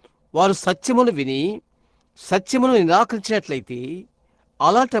 వారు సత్యమును విని సత్యమును నిరాకరించినట్లయితే,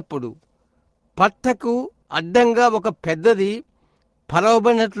 అలాంటప్పుడు పట్టకు అడ్డంగా ఒక పెద్దది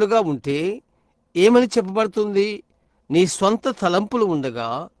పరవబడినట్లుగా ఉంటే ఏమని చెప్పబడుతుంది? నీ స్వంత తలంపులు ఉండగా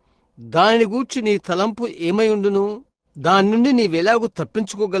దానిని గూర్చి నీ తలంపు ఏమై ఉండును? దాని నుండి నీవెలాగూ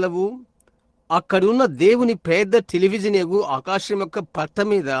తప్పించుకోగలవు? అక్కడున్న దేవుని పెద్ద టెలివిజన్ ఎగు ఆకాశం యొక్క పట్ట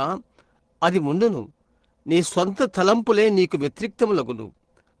మీద అది ఉండును. నీ సొంత తలంపులే నీకు వ్యతిరేక్తములగును.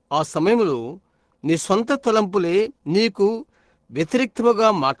 ఆ సమయంలో నీ సొంత తలంపులే నీకు వ్యతిరేక్తముగా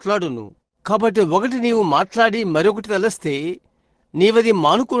మాట్లాడును. కాబట్టి ఒకటి నీవు మాట్లాడి మరొకటి తలస్తే నీవది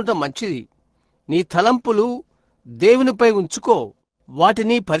మానుకోవటం మంచిది. నీ తలంపులు దేవునిపై ఉంచుకో,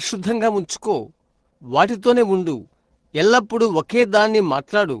 వాటిని పరిశుద్ధంగా ఉంచుకో, వాటితోనే ఉండు. ఎల్లప్పుడూ ఒకే దాన్ని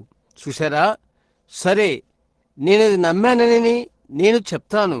మాట్లాడు. చూశారా? సరే, నేనది నమ్మానని నేను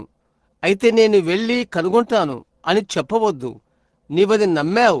చెప్తాను. అయితే నేను వెళ్ళి కనుగొంటాను. అని చెప్పవద్దు. నీవది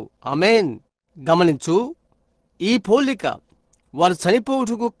నమ్మావు. ఆమేన్. గమనించు, ఈ పోలిక వారు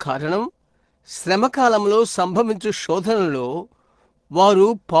చనిపోవుటకు కారణం శ్రమకాలంలో సంభవించు శోధనలో వారు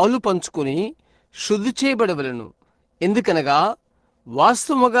పాలు పంచుకుని శుద్ధి చేయబడవలను. ఎందుకనగా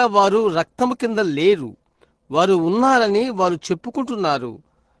వాస్తవముగా వారు రక్తము కింద లేరు. వారు ఉన్నారని వారు చెప్పుకుంటున్నారు,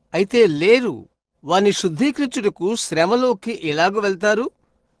 అయితే లేరు. వారిని శుద్ధీకరించుటకు శ్రమలోకి ఎలాగ వెళ్తారు?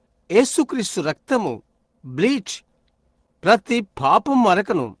 యేసుక్రీస్తు రక్తము, బ్లీచ్, ప్రతి పాపం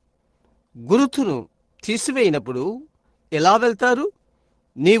మరకను, గురుతును తీసివేయినప్పుడు ఎలా వెళ్తారు?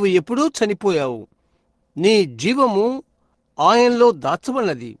 నీవు ఎప్పుడూ చనిపోయావు. నీ జీవము ఆయనలో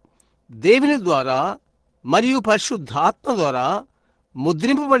దాచబడినది. దేవుని ద్వారా మరియు పరిశుద్ధాత్మ ద్వారా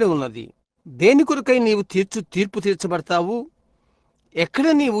ముద్రింపబడి ఉన్నది. దేని కొరకై నీవు తీర్పు తీర్చబడతావు? ఎక్కడ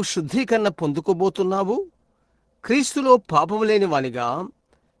నీవు శుద్ధీకరణ పొందుకోబోతున్నావు? క్రీస్తులో పాపము లేని వానిగా,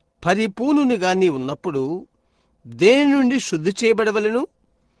 పరిపూర్ణునిగా నీ ఉన్నప్పుడు దేని నుండి శుద్ధి చేయబడవలను?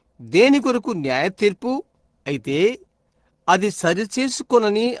 దేని కొరకు న్యాయ తీర్పు? అయితే అది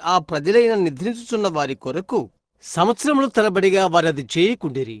సరిచేసుకొనని ఆ ప్రజలైన నిద్రించుచున్న వారి కొరకు సంవత్సరముల తరబడిగా వారది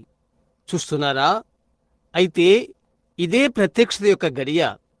చేయకుండిరి. చూస్తున్నారా? అయితే ఇదే ప్రత్యక్షత యొక్క గడియ.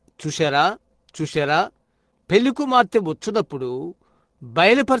 చూశారా? పెళ్లి కుమార్తె వచ్చునప్పుడు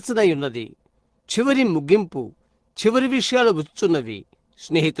బయలుపరచనై ఉన్నది. చివరి ముగింపు, చివరి విషయాలు వచ్చుచున్నవి.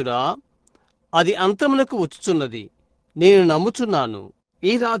 స్నేహితుడా, అది అంతమునకు వచ్చుచున్నది. నేను నమ్ముచున్నాను.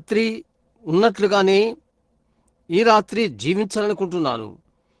 ఈ రాత్రి ఉన్నట్లుగానే ఈ రాత్రి జీవించాలనుకుంటున్నాను.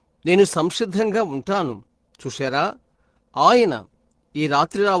 నేను సంసిద్ధంగా ఉంటాను. చూశారా? ఆయన ఈ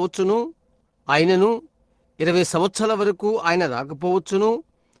రాత్రి రావచ్చును. ఆయనను 20 సంవత్సరాల వరకు ఆయన రాకపోవచ్చును.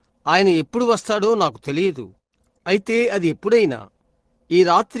 ఆయన ఎప్పుడు వస్తాడో నాకు తెలియదు. అయితే అది ఎప్పుడైనా ఈ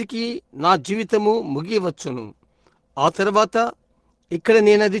రాత్రికి నా జీవితము ముగియవచ్చును. ఆ తర్వాత ఇక్కడ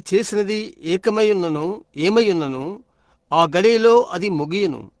నేనది చేసినది ఏమయ్యున్నను ఆ గడియలో అది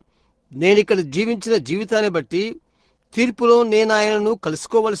ముగియను. నేనిక్కడ జీవించిన జీవితాన్ని బట్టి తీర్పులో నేనాయనను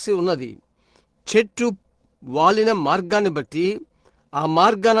కలుసుకోవలసి ఉన్నది. చెట్టు వాలిన మార్గాన్ని బట్టి ఆ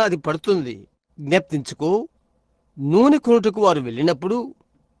మార్గాన అది పడుతుంది. జ్ఞప్తించుకో, నూనె కొనుటకు వారు వెళ్ళినప్పుడు,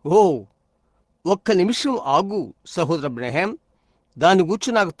 ఒక్క నిమిషం ఆగు సహోదర బ్రహ్యాం, దాని గూర్చి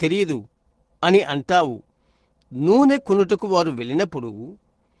నాకు తెలియదు అని అంటావు. నూనె కొనుటకు వారు వెళ్ళినప్పుడు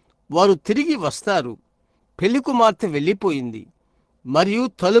వారు తిరిగి వస్తారు. పెళ్లి కుమార్తె వెళ్ళిపోయింది మరియు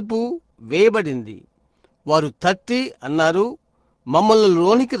తలుపు వేయబడింది. వారు తట్టి అన్నారు, మమ్మల్ని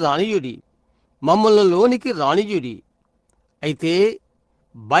లోనికి రానియుడి. అయితే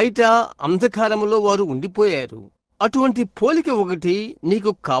బయట అంధకారములో వారు ఉండిపోయారు. అటువంటి పోలిక ఒకటి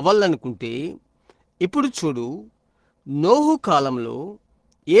నీకు కావాలనుకుంటే ఇప్పుడు చూడు. నోహు కాలంలో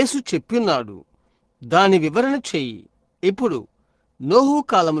యేసు చెప్పిన్నాడు, దాని వివరణ చెయ్యి. ఇప్పుడు నోహు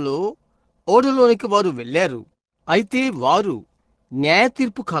కాలంలో ఓడలోనికి వారు వెళ్ళారు. అయితే వారు న్యాయ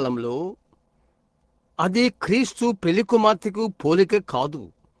తీర్పు కాలంలో, అది క్రీస్తు పెళ్లి కుమార్తెకు పోలిక కాదు.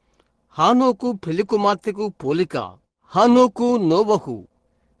 హానోకు పెళ్లి కుమార్తెకు పోలిక. హానోకు నోవహు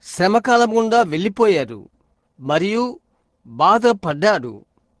శ్రమకాలం గుండా వెళ్ళిపోయారు మరియు బాధపడ్డాడు,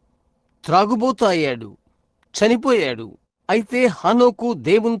 త్రాగుబోతు అయ్యాడు, చనిపోయాడు. అయితే హానోకు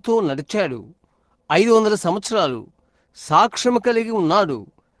దేవునితో నడిచాడు. 500 సంవత్సరాలు సాక్ష్యము కలిగి ఉన్నాడు.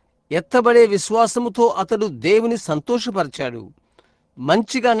 ఎత్తబడే విశ్వాసముతో అతడు దేవుని సంతోషపరిచాడు.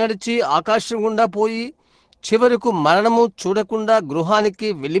 మంచిగా నడిచి ఆకాశం గుండా పోయి చివరకు మరణము చూడకుండా గృహానికి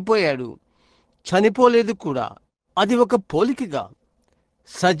వెళ్ళిపోయాడు. చనిపోలేదు కూడా. అది ఒక పోలికగా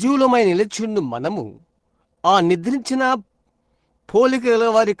సజీవులమై నిలిచిండు మనము ఆ నిద్రించిన పోలిక గల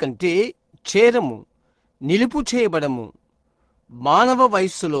వారి కంటే చేరము, నిలుపు చేయబడము. మానవ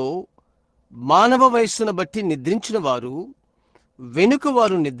వయస్సును బట్టి నిద్రించిన వారు వెనుక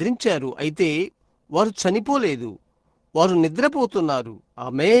వారు నిద్రించారు. అయితే వారు చనిపోలేదు, వారు నిద్రపోతున్నారు.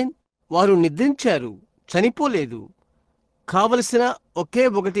 ఆమేన్. వారు నిద్రించారు, చనిపోలేదు. కావలసిన ఒకే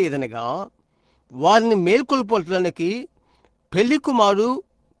ఒకటి ఏదనగా వారిని మేల్కొల్పడానికి పెళ్లి కుమారుడు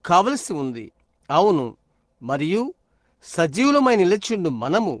కావలసి ఉంది. అవును. మరియు సజీవులమై నిలిచిండు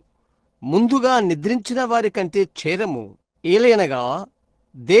మనము ముందుగా నిద్రించిన వారి కంటే చేరము. ఏలయనగా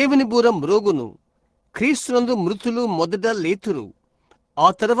దేవుని బూర మ్రోగును. క్రీస్తునందు మృతులు మొదట లేతురు. ఆ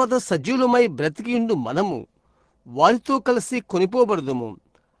తర్వాత సజీవులమై బ్రతికియుండు మనము వారితో కలిసి కొనిపోబడదుము.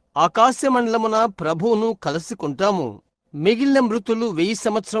 ఆకాశమండలమున ప్రభువును కలసి కొంటాము. మిగిలిన మృతులు 1000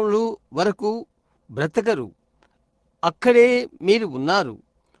 సంవత్సరములు వరకు బ్రతకరు. అక్కడే మీరు ఉన్నారు.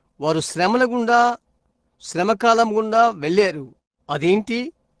 వారు శ్రమకాలం గుండా వెళ్ళారు. అదేంటి?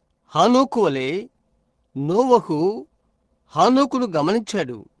 హానోకు వలె నోవహు హానోకును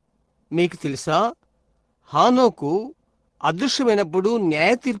గమనించాడు. మీకు తెలుసా, హానోకు అదృశ్యమైనప్పుడు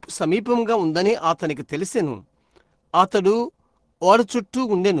న్యాయ తీర్పు సమీపంగా ఉందని అతనికి తెలిసెను. అతడు ఓడ చుట్టూ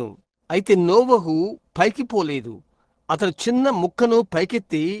ఉండెను. అయితే నోవహు పైకి పోలేదు. అతడు చిన్న ముక్కను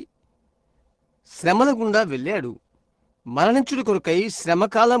పైకెత్తి శ్రమల గుండా వెళ్ళాడు. మరణించుడి కొరకై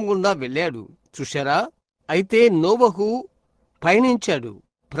శ్రమకాలం గుండా వెళ్ళాడు. చూశారా? అయితే నోవహు పయనించాడు.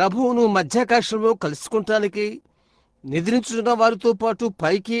 ప్రభువును మధ్యాకాశంలో కలుసుకుంటానికి నిద్రించున్న వారితో పాటు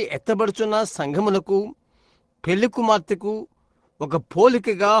పైకి ఎత్తబడుచున్న సంఘమునకు, పెళ్లి కుమార్తెకు ఒక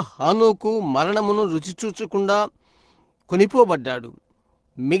పోలికగా హానోకు మరణమును రుచి చూచకుండా కొనిపోబడ్డాడు.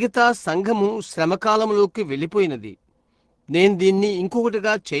 మిగతా సంఘము శ్రమకాలంలోకి వెళ్ళిపోయినది. నేను దీన్ని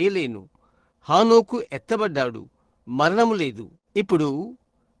ఇంకొకటిగా చేయలేను. హానోకు ఎత్తబడ్డాడు, మరణము లేదు. ఇప్పుడు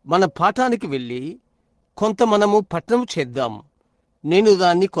మన పాఠానికి వెళ్ళి కొంత మనము పఠనం చేద్దాం. నేను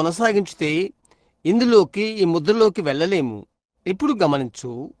దాన్ని కొనసాగించితే ఇందులోకి, ఈ ముద్రలోకి వెళ్ళలేము. ఇప్పుడు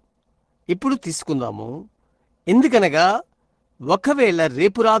గమనించు, ఇప్పుడు తీసుకుందాము. ఎందుకనగా ఒకవేళ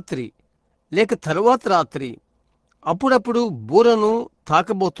రేపు రాత్రి లేక తరువాత రాత్రి అప్పుడప్పుడు బూరను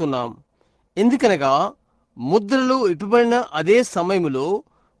తాకబోతున్నాం. ఎందుకనగా ముద్రలు ఇప్పబడిన అదే సమయంలో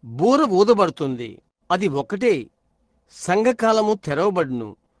బూర ఊదబడుతుంది. అది ఒకటే. సంఘకాలము తెరవబడును.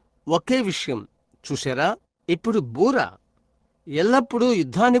 ఒకే విషయం. చూశారా? ఇప్పుడు బూర ఎల్లప్పుడూ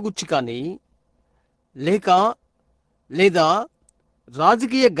యుద్ధాన్ని గుచ్చి కానీ లేదా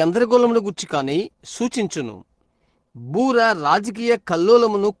రాజకీయ గందరగోళమును గుచ్చి కానీ సూచించును. బూర రాజకీయ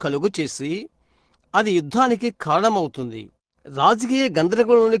కల్లోలమును కలుగు చేసి అది యుద్ధానికి కారణమవుతుంది. రాజకీయ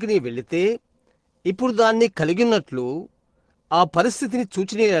గందరగోళానికి నీ వెళితే ఇప్పుడు దాన్ని కలిగినట్లు ఆ పరిస్థితిని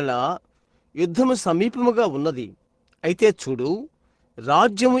సూచనలా యుద్ధము సమీపముగా ఉన్నది. అయితే చూడు,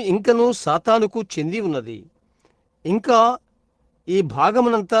 రాజ్యము ఇంకనూ సాతానుకు చెంది ఉన్నది. ఇంకా ఈ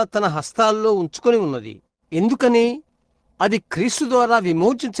భాగమునంతా తన హస్తాల్లో ఉంచుకొని ఉన్నది. ఎందుకని? అది క్రీస్తు ద్వారా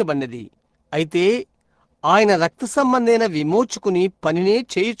విమోచించబడినది. అయితే ఆయన రక్త సంబంధమైన విమోచుకుని పనినే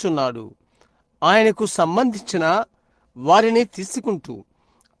చేయుచున్నాడు. ఆయనకు సంబంధించిన వారిని తీసుకుంటూ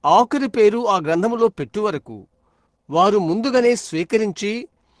ఆఖరి పేరు ఆ గ్రంథములో పెట్టు వరకు వారు ముందుగానే స్వీకరించి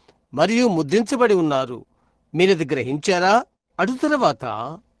మరియు ముద్రించబడి ఉన్నారు. మీరది గ్రహించారా? అటు తర్వాత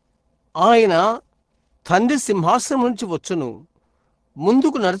ఆయన తండ్రి సింహాసనం నుంచి వచ్చును.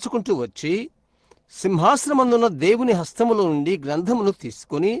 ముందుకు నడుచుకుంటూ వచ్చి సింహాసనమందున్న దేవుని హస్తములో నుండి గ్రంథమును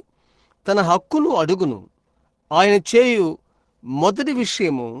తీసుకుని తన హక్కును అడుగును. ఆయన చేయు మొదటి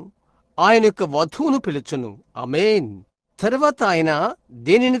విషయము ఆయన యొక్క వధువును పిలుచును. ఆమేన్. తర్వాత ఆయన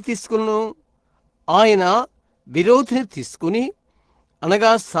దేనిని తీసుకును? ఆయన విరోధిని తీసుకుని,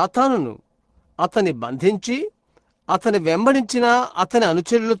 అనగా సాతానును, అతన్ని బంధించి అతని వెంబడించిన అతని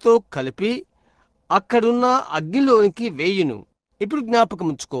అనుచరులతో కలిపి అక్కడున్న అగ్నిలోనికి వేయును. ఇప్పుడు జ్ఞాపకం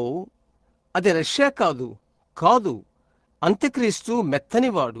ఉంచుకో, అది రష్యా కాదు. అంత్యక్రీస్తు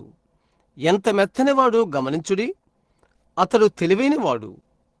మెత్తనివాడు. ఎంత మెత్తనివాడు గమనించుడి. అతడు తెలివైనవాడు.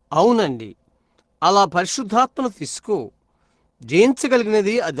 అవునండి, అలా పరిశుద్ధాత్మను తీసుకో.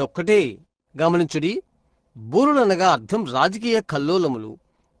 జయించగలిగినది అదొక్కటే. గమనించుడి. బూరులనగా అర్థం రాజకీయ కల్లోలములు,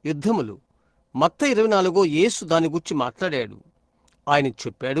 యుద్ధములు. మత్తయి 24 యేసు దాని గురించి మాట్లాడాడు. ఆయన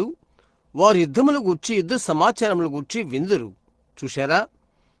చెప్పాడు, వారు యుద్ధముల గూర్చి, యుద్ధ సమాచారముల గూర్చి విందురు. చూశారా?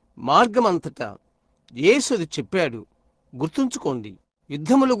 మార్గమంతటా యేసు అది చెప్పాడు. గుర్తుంచుకోండి,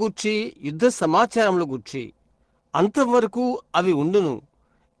 యుద్ధముల గూర్చి, యుద్ధ సమాచారముల గూర్చి అంతవరకు అవి ఉండును.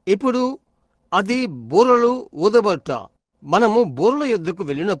 ఇప్పుడు అది బూరలు ఊదబడుట. మనము బూరల యుద్ధకు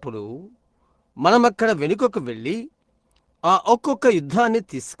వెళ్ళినప్పుడు మనమక్కడ వెనుకకు వెళ్ళి ఆ ఒక్కొక్క యుద్ధాన్ని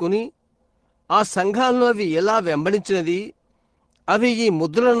తీసుకుని ఆ సంఘాలను అవి ఎలా వెంబడించినది, అవి ఈ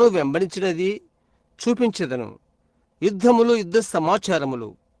ముద్రలను వెంబడించినది చూపించదను. యుద్ధములు, యుద్ధ సమాచారములు.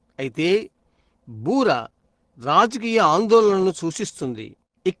 అయితే బూర రాజకీయ ఆందోళనను సూచిస్తుంది.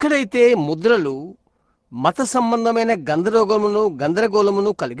 ఇక్కడైతే ముద్రలు మత సంబంధమైన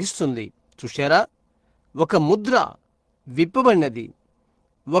గందరగోళమును కలిగిస్తుంది. చూశారా? ఒక ముద్ర విప్పబడినది,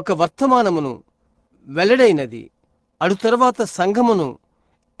 ఒక వర్తమానమును వెల్లడైనది. అటు తర్వాత సంఘమును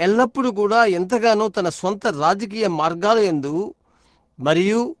ఎల్లప్పుడూ కూడా ఎంతగానో తన సొంత రాజకీయ మార్గాల యందు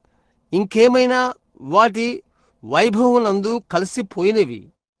మరియు ఇంకేమైనా వాటి వైభవమునందు కలిసిపోయినవి.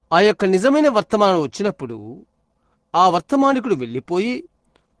 ఆ యొక్క నిజమైన వర్తమానం వచ్చినప్పుడు ఆ వర్తమానికుడు వెళ్ళిపోయి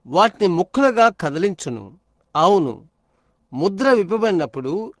వాటిని ముక్కలుగా కదిలించును. అవును, ముద్ర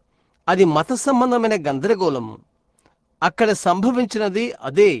విప్పబడినప్పుడు అది మత సంబంధమైన గందరగోళము. అక్కడ సంభవించినది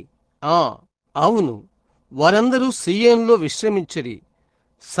అదే. అవును, వారందరూ సియోనులో విశ్రమించిరి.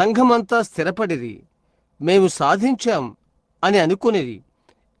 సంఘమంతా స్థిరపడిరి. మేము సాధించాం అని అనుకునేది.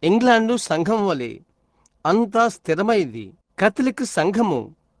 ఇంగ్లాండు సంఘం వలె అంతా స్థిరమైంది. కథలిక్ సంఘము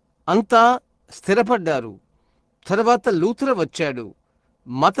అంతా స్థిరపడ్డారు. తర్వాత లూథర్ వచ్చాడు.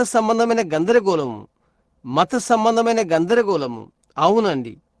 మత సంబంధమైన గందరగోళము.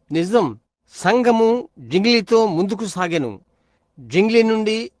 అవునండి, నిజం. సంఘము జింగిలితో ముందుకు సాగెను. జింగిలి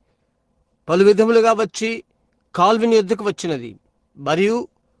నుండి పలు విధములుగా వచ్చి కాల్విన్ యొద్దకు వచ్చినది. మరియు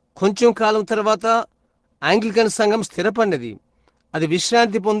కొంచెం కాలం తర్వాత ఆంగ్లికన్ సంఘం స్థిరపడినది. అది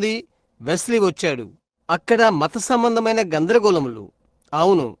విశ్రాంతి పొంది వెస్లీ వచ్చాడు. అక్కడ మత సంబంధమైన గందరగోళములు.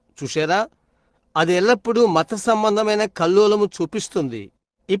 అవును, చూశారా? అది ఎల్లప్పుడూ మత సంబంధమైన కల్లోలము చూపిస్తుంది.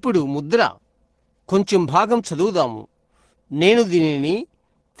 ఇప్పుడు ముద్ర కొంచెం భాగం చదువుదాము. నేను దీనిని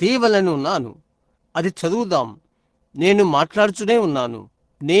తీయవలని ఉన్నాను. అది చదువుదాం. నేను మాట్లాడుతూనే ఉన్నాను.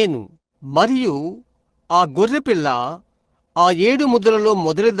 నేను మరియు ఆ గొర్రెపిల్ల ఆ 7 ముద్రలలో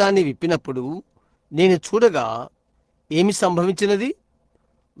మొదటి దాన్ని విప్పినప్పుడు నేను చూడగా ఏమి సంభవించినది?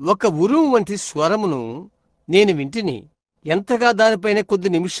 ఒక ఉరుము వంటి స్వరమును నేను వింటిని. ఎంతగా దానిపైన కొద్ది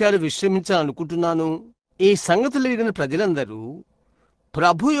నిమిషాలు విశ్రమించాలనుకుంటున్నాను. ఈ సంగతులు ఎరిగిన ప్రజలందరూ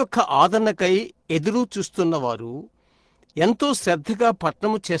ప్రభు యొక్క ఆదరణకై ఎదురు చూస్తున్నవారు ఎంతో శ్రద్ధగా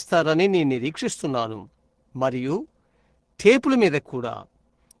పఠనము చేస్తారని నేను నిరీక్షిస్తున్నాను. మరియు టేపుల మీద కూడా.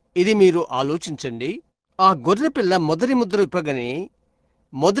 ఇది మీరు ఆలోచించండి. ఆ గొర్రెపిల్ల మొదటి ముద్ర విప్పగానే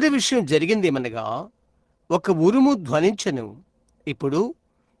మొదటి విషయం జరిగిందేమనగా ఒక ఉరుము ధ్వనించెను. ఇప్పుడు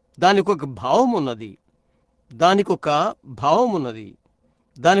దానికొక భావం ఉన్నది. దానికొక అర్థం ఉన్నది.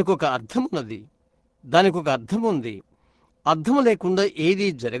 దానికొక అర్థం ఉంది. అర్థం లేకుండా ఏదీ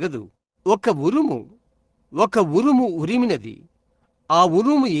జరగదు. ఒక ఉరుము ఉరిమినది. ఆ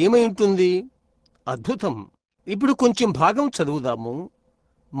ఉరుము ఏమై ఉంటుంది? అద్భుతం. ఇప్పుడు కొంచెం భాగం చదువుదాము.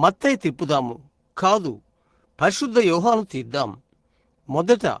 మత్తయి తిప్పుదాము. కాదు, పరిశుద్ధ యోహాను తీద్దాం.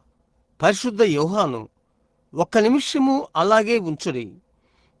 మొదట పరిశుద్ధ యోహాను. 1 నిమిషము అలాగే ఉంచుడి.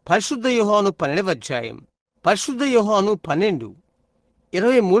 పరిశుద్ధ యోహాను 12వ అధ్యాయం. పరిశుద్ధ యోహాను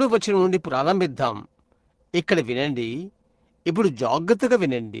 12:23 వచనం నుండి ప్రారంభిద్దాం. ఇక్కడ వినండి. ఇప్పుడు జాగ్రత్తగా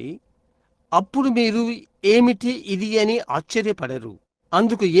వినండి. అప్పుడు మీరు ఏమిటి ఇది అని ఆశ్చర్యపడరు.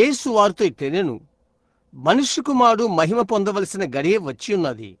 అందుకు యేసు వారితో ఇట్లనెను, మనుష్య కుమారుడు మహిమ పొందవలసిన గడియ వచ్చి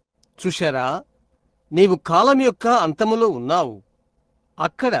ఉన్నది. చూశారా? నీవు కాలం యొక్క అంతములో ఉన్నావు.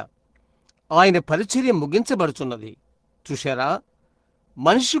 అక్కడ ఆయన పరిచర్య ముగించబడుచున్నది. చూశారా?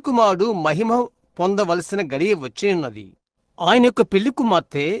 మనుష్య కుమారుడు మహిమ పొందవలసిన గడియ వచ్చి ఉన్నది. ఆయన యొక్క పెళ్లి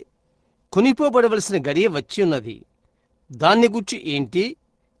కుమార్తె కొనిపోబడవలసిన గడియ వచ్చి ఉన్నది. దాన్ని గురించి ఏంటి?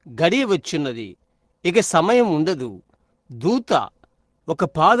 గడియ వచ్చిన్నది. ఇక సమయం ఉండదు. దూత ఒక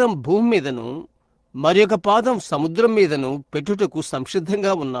పాదం భూమి మీదను మరొక పాదం సముద్రం మీదను పెట్టుటకు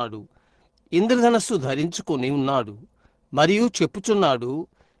సంసిద్ధంగా ఉన్నాడు. ఇంద్రధనస్సు ధరించుకొని ఉన్నాడు మరియు చెప్పుచున్నాడు,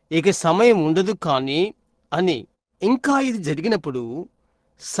 ఇక సమయం ఉండదు కానీ అని. ఇంకా ఇది జరిగినప్పుడు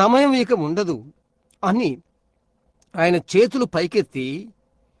సమయం ఇక ఉండదు అని ఆయన చేతులు పైకెత్తి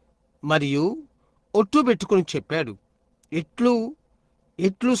మరియు ఒట్టు పెట్టుకుని చెప్పాడు.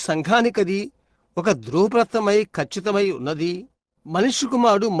 ఎట్లు సంఘానికది ఒక ధ్రువప్రతమై ఖచ్చితమై ఉన్నది. మనుష్య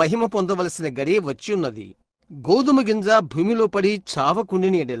కుమారుడు మహిమ పొందవలసిన గడియ వచ్చి ఉన్నది. గోధుమ గింజ భూమిలో పడి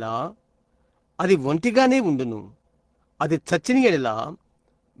చావకుండిన ఎడలా అది ఒంటిగానే ఉండును. అది చచ్చిన ఎడలా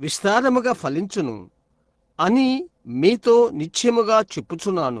విస్తారముగా ఫలించును అని మీతో నిశ్చయముగా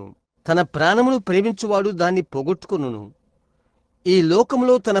చెప్పుచున్నాను. తన ప్రాణమును ప్రేమించువాడు దాన్ని పోగొట్టుకొనును. ఈ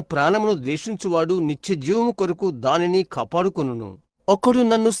లోకములో తన ప్రాణమును ద్వేషించువాడు నిత్య జీవము కొరకు దానిని కాపాడుకొనును. ఒకడు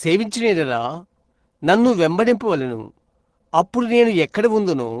నన్ను సేవించిన ఎడలా నన్ను వెంబడింపవలెను. అప్పుడు నేను ఎక్కడ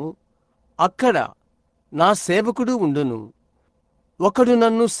ఉందునో అక్కడ నా సేవకుడు ఉండును. ఒకడు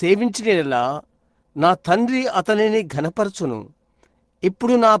నన్ను సేవించిన ఎడలా నా తండ్రి అతనిని ఘనపరచును.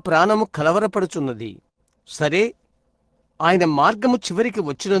 ఇప్పుడు నా ప్రాణము కలవరపడుచున్నది. సరే, ఆయన మార్గము చివరికి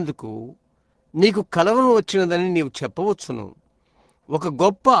వచ్చినందుకు నీకు కలవరం వచ్చినదని నీవు చెప్పవచ్చును. ఒక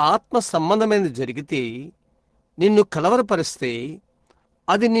గొప్ప ఆత్మ సంబంధమైనది జరిగితే నిన్ను కలవరపరిస్తే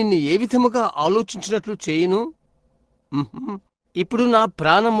అది నిన్ను ఏ విధముగా ఆలోచించినట్లు చేయును? ఇప్పుడు నా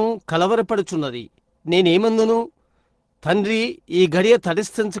ప్రాణము కలవరపడుచున్నది. నేనేమందును? తండ్రి, ఈ గడియ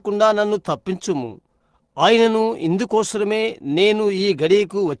తడిస్తించకుండా నన్ను తప్పించుము. ఆయనను ఇందుకోసమే నేను ఈ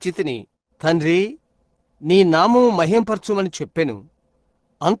గడియకు వచ్చితిని. తండ్రి, నీ నామము మహింపరచుమని చెప్పెను.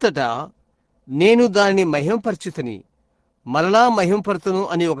 అంతటా నేను దానిని మహింపరచితిని, మరలా మహింపరతును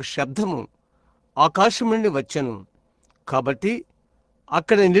అని ఒక శబ్దము ఆకాశం నుండి వచ్చెను. కాబట్టి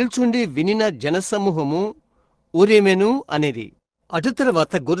అక్కడ నిల్చుండి వినిన జనసమూహము ఊరేమెను అనేది. అటు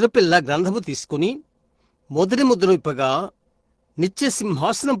తర్వాత గొర్రెపిల్ల గ్రంథము తీసుకుని మొదటి ముద్ర విప్పగా నిత్య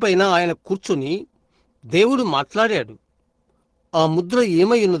సింహాసనం పైన ఆయన కూర్చుని దేవుడు మాట్లాడాడు. ఆ ముద్ర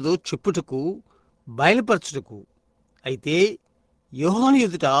ఏమై ఉన్నదో చెప్పుటకు, బయలుపరచుటకు. అయితే యోహాను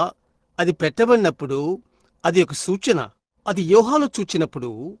ఎదుట అది పెట్టబడినప్పుడు అది ఒక సూచన. అది యోహాను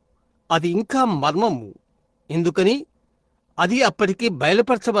చూచినప్పుడు అది ఇంకా మర్మము. ఎందుకని? అది అప్పటికి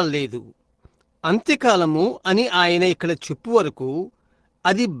బయలుపరచబడలేదు. అంత్యకాలము అని ఆయన ఇక్కడ చెప్పు వరకు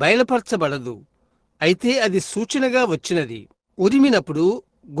అది బయలుపరచబడదు. అయితే అది సూచనగా వచ్చినది. ఉరిమినప్పుడు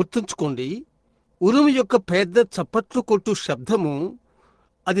గుర్తుంచుకోండి, ఉరుము యొక్క పెద్ద చప్పట్లు కొట్టు శబ్దము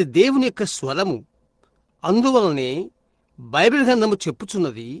అది దేవుని యొక్క స్వరము. అందువలనే బైబిల్ గ్రంథము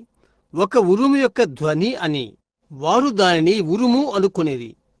చెప్పుచున్నది ఒక ఉరుము యొక్క ధ్వని అని. వారు దానిని ఉరుము అనుకునేది,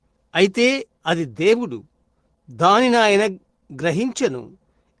 అయితే అది దేవుడు. దానిని ఆయన గ్రహించెను,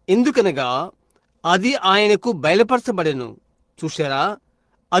 ఎందుకనగా అది ఆయనకు బయలుపరచబడెను. చూశారా,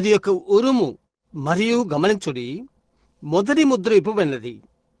 అది ఒక ఉరుము. మరియు గమనించుడి, మొదటి ముద్ర ఇవ్వబడినది.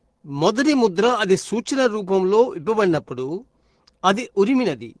 మొదటి ముద్ర అది సూచన రూపంలో ఇవ్వబడినప్పుడు అది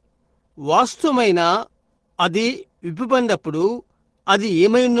ఉరిమినది. వాస్తవమైన అది విప్పబడినప్పుడు అది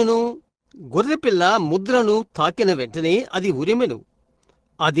ఏమైనను? గొర్రెపిల్ల ముద్రను తాకిన వెంటనే అది ఉరిమెను.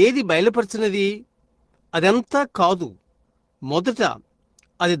 అదేది బయలుపరిచినది? అదంతా కాదు. మొదట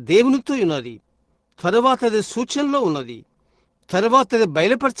అది దేవునితో ఉన్నది, తరువాత అది సూచనలో ఉన్నది, తరువాత అది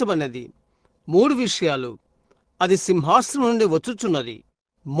బయలుపరచబడినది. 3 విషయాలు. అది సింహాసనం నుండి వచ్చుచున్నది.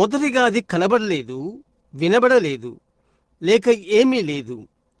 మొదటిగా అది కనబడలేదు, వినబడలేదు, లేక ఏమీ లేదు.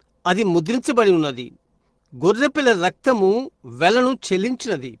 అది ముద్రించబడి ఉన్నది. గొర్రెపిల్ల రక్తము వెలను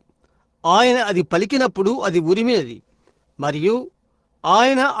చెల్లించినది. ఆయన అది పలికినప్పుడు అది ఉరిమినది. మరియు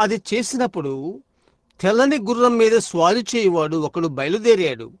ఆయన అది చేసినప్పుడు తెల్లని గుర్రం మీద స్వారీ చేయువాడు ఒకడు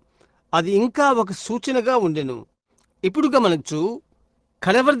బయలుదేరాడు. అది ఇంకా ఒక సూచనగా ఉండెను. ఇప్పుడు గమనించు,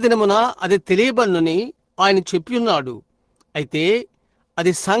 కడవరి దినమున అది తెలియబడునని ఆయన చెప్పియున్నాడు. అయితే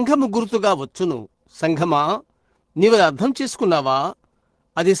అది సంఘము గుర్తుగా వచ్చును. సంఘమా, నీవు అర్థం చేసుకున్నావా?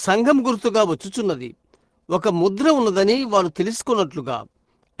 అది సంఘం గుర్తుగా వచ్చుచున్నది. ఒక ముద్ర ఉన్నదని వారు తెలుసుకున్నట్లుగా.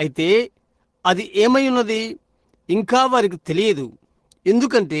 అయితే అది ఏమై ఉన్నది ఇంకా వారికి తెలియదు.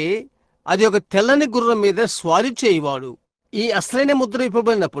 ఎందుకంటే అది ఒక తెల్లని గుర్రం మీద స్వారీ చేయువాడు. ఈ అసలైన ముద్ర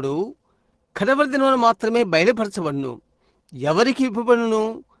ఇవ్వబడినప్పుడు కడవరి దినమున మాత్రమే బయలుపరచబడును. ఎవరికి ఇవ్వబడును?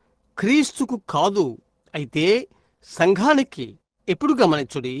 క్రీస్తుకు కాదు, అయితే సంఘానికి. ఎప్పుడు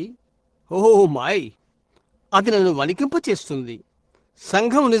గమనించుడి, ఓహో మాయ్, అది నన్ను వణికింపచేస్తుంది.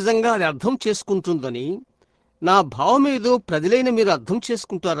 సంఘం నిజంగా అది అర్థం చేసుకుంటుందని, నా భావమేదో ప్రజలైన మీరు అర్థం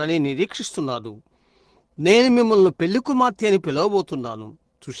చేసుకుంటారని నిరీక్షిస్తున్నాను. నేను మిమ్మల్ని పెళ్లి కుమార్తె అని పిలవబోతున్నాను.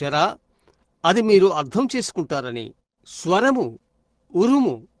 చూశారా, అది మీరు అర్థం చేసుకుంటారని. స్వరము,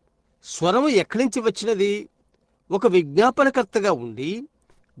 ఉరుము. స్వరము ఎక్కడి నుంచి వచ్చినది? ఒక విజ్ఞాపనకర్తగా ఉండి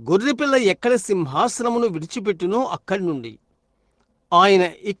గొర్రెపిల్ల ఎక్కడ సింహాసనమును విడిచిపెట్టునో అక్కడి నుండి ఆయన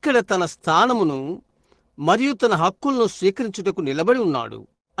ఇక్కడ తన స్థానమును మరియు తన హక్కులను స్వీకరించుటకు నిలబడి ఉన్నాడు.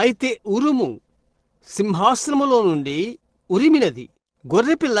 అయితే ఉరుము సింహాసనములో నుండి ఉరిమినది.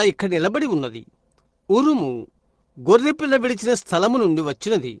 గొర్రెపిల్ల ఇక్కడ నిలబడి ఉన్నది. ఉరుము గొర్రెపిల్ల విడిచిన స్థలము నుండి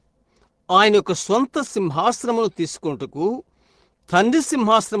వచ్చినది. ఆయన యొక్క స్వంత సింహాసనమును తీసుకొనుటకు తండ్రి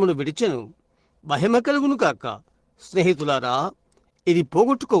సింహాసనమును విడిచెను. మహిమ కలుగును కాక. స్నేహితులారా, ఇది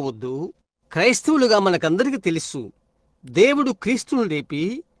పోగొట్టుకోవద్దు. క్రైస్తవులుగా మనకందరికీ తెలుసు, దేవుడు క్రీస్తును లేపి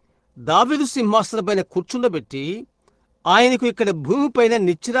దావీదు సింహాసనపైన కూర్చుండబెట్టి ఆయనకు ఇక్కడ భూమిపైన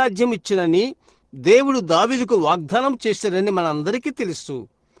నిత్యరాజ్యం ఇచ్చినని దేవుడు దావీదుకు వాగ్దానం చేశాడని మనందరికీ తెలుసు.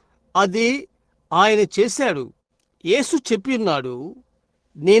 అది ఆయన చేశాడు. యేసు చెప్పి ఉన్నాడు,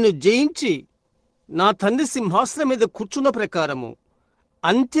 నేను జయించి నా తండ్రి సింహాసనం మీద కూర్చున్న ప్రకారము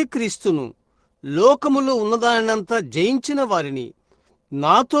అంత్యక్రీస్తును, లోకములో ఉన్నదానంతా జయించిన వారిని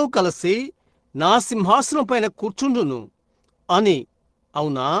నాతో కలిసి నా సింహాసనం పైన కూర్చుండును అని.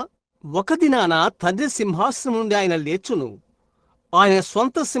 అవునా? ఒక దినాన తండ్రి సింహాసనం నుండి ఆయన లేచును. ఆయన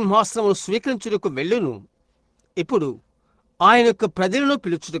స్వంత సింహాసనమును స్వీకరించుటకు వెళ్ళును. ఇప్పుడు ఆయన యొక్క ప్రజలను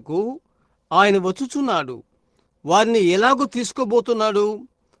పిలుచుటకు ఆయన వచ్చుచున్నాడు. వారిని ఎలాగో తీసుకోబోతున్నాడు?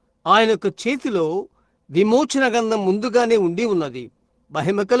 ఆయన యొక్క చేతిలో విమోచన గంధం ముందుగానే ఉండి ఉన్నది.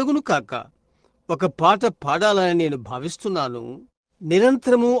 మహిమ కలుగును కాక. ఒక పాట పాడాలని నేను భావిస్తున్నాను.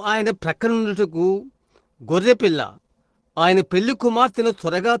 నిరంతరము ఆయన ప్రక్కనుండుటకు గొర్రెపిల్ల ఆయన పెళ్లి కుమార్తెను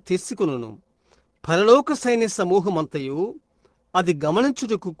త్వరగా తీసుకును. పరలోక సైన్య సమూహమంతయు అది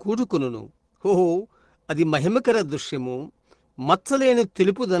గమనించుటకు కూడుకును. ఓహో, అది మహిమకర దృశ్యము. మచ్చలేని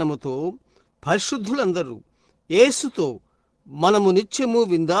తెలుపుదనముతో పరిశుద్ధులందరూ యేసుతో మనము నిత్యము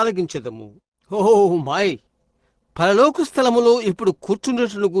విందాలగించెదము. ఓహో మాయ్, పరలోక స్థలములో ఇప్పుడు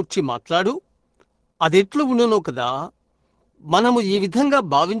కూర్చుండటను గూర్చి మాట్లాడు. అదెట్లు ఉండునో కదా. మనము ఈ విధంగా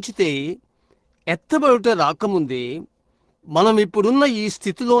భావించితే ఎత్తబడుట రాకముందే మనం ఇప్పుడున్న ఈ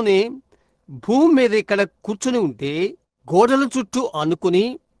స్థితిలోనే భూమి మీద ఇక్కడ కూర్చుని ఉంటే, గోడల చుట్టూ ఆనుకుని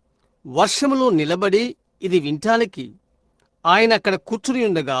వర్షములో నిలబడి ఇది వింటానికి ఆయన అక్కడ కూర్చుని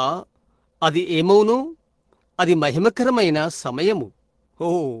ఉండగా అది ఏమవును? అది మహిమకరమైన సమయము. ఓ,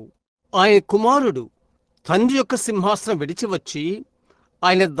 ఆయన కుమారుడు తండ్రి యొక్క సింహాసనం విడిచి వచ్చి,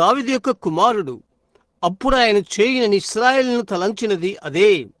 ఆయన దావీదు యొక్క కుమారుడు అప్పుడు ఆయన చేయని ఇశ్రాయేలును తలంచినది అదే.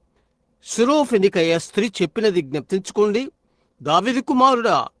 సురోఫెనికయ స్త్రీ చెప్పినది జ్ఞప్తించుకోండి. దావీదు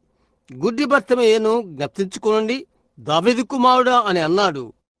కుమారుడా, గుడ్డి భర్తమయ్యను జ్ఞప్తించుకోనండి. దావీదు కుమారుడా అని అన్నాడు.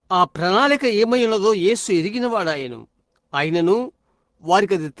 ఆ ప్రణాళిక ఏమై ఉన్నదో యేసు ఎరిగినవాడాయను. ఆయనను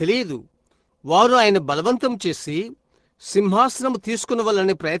వారికది తెలియదు. వారు ఆయన బలవంతం చేసి సింహాసనము తీసుకుని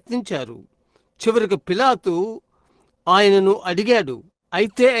వాళ్ళని ప్రయత్నించారు. చివరికి పిలాతు ఆయనను అడిగాడు.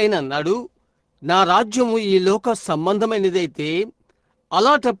 అయితే ఆయన అన్నాడు, నా రాజ్యము ఈ లోక సంబంధమైనదైతే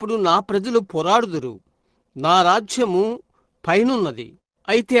అలాటప్పుడు నా ప్రజలు పోరాడుదురు. నా రాజ్యము పైనున్నది.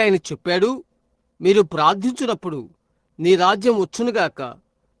 అయితే ఆయన చెప్పాడు, మీరు ప్రార్థించినప్పుడు నీ రాజ్యం వచ్చునుగాక,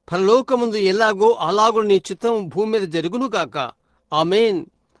 పరలోకముందు ఎలాగో అలాగో నీ చిత్తం భూమి మీద జరుగునుగాక, ఆమేన్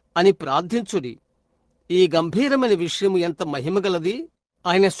అని ప్రార్థించుడి. ఈ గంభీరమైన విషయం ఎంత మహిమగలది!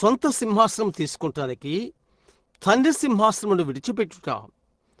 ఆయన సొంత సింహాసనం తీసుకుంటానికి తండ్రి సింహాసనమును విడిచిపెట్టుట,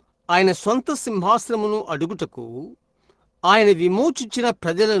 ఆయన సొంత సింహాసనమును అడుగుటకు, ఆయన విమోచించిన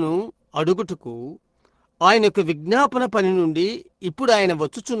ప్రజలను అడుగుటకు, ఆయన యొక్క విజ్ఞాపన పని నుండి ఇప్పుడు ఆయన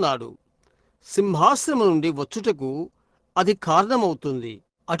వచ్చుచున్నాడు. సింహాసనము నుండి వచ్చుటకు అది కారణమవుతుంది.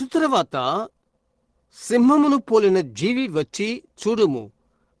 అటు తరువాత సింహమును పోలిన జీవి వచ్చి చూడుము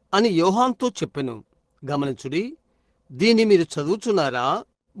అని యోహానుతో చెప్పెను. గమనించుడి, దీన్ని మీరు చదువుచున్నారా?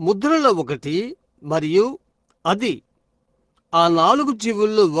 ముద్రలో ఒకటి, మరియు అది ఆ 4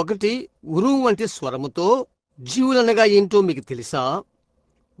 జీవుల్లో ఒకటి ఉరుము వంటి స్వరముతో, జీవులనగా ఏంటో మీకు తెలుసా?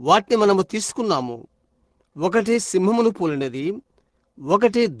 వాటిని మనము తీసుకున్నాము. ఒకటి సింహమును పోలినది,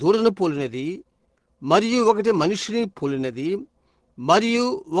 ఒకటి దూడను పోలినది, మరియు ఒకటి మనిషిని పోలినది, మరియు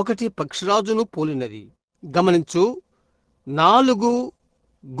ఒకటి పక్షిరాజును పోలినది. గమనించు, 4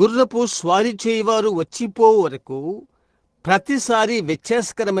 గుర్రపు స్వారీ చేయవారు వచ్చిపో వరకు ప్రతిసారి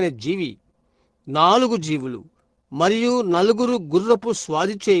వ్యత్యాసకరమైన జీవి. 4 జీవులు మరియు 4 గుర్రపు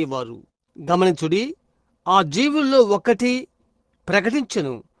స్వారీ చేయవారు. గమనించుడి, ఆ జీవుల్లో ఒకటి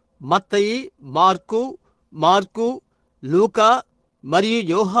ప్రకటించెను. మత్తయి, మార్కు, లూకా మరియు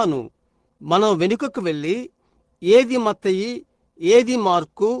యోహాను. మనం వెనుకకు వెళ్ళి ఏది మత్తయి, ఏది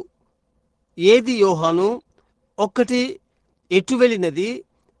మార్కు, ఏది యోహాను, ఒక్కటి ఎటు వెళ్ళినది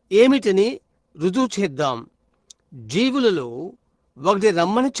ఏమిటని రుజువు చేద్దాం. జీవులలో ఒకటి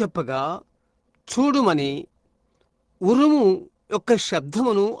రమ్మని చెప్పగా చూడుమని ఉరుము యొక్క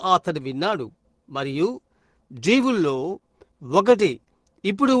శబ్దమును అతడు విన్నాడు. మరియు జీవుల్లో ఒకటి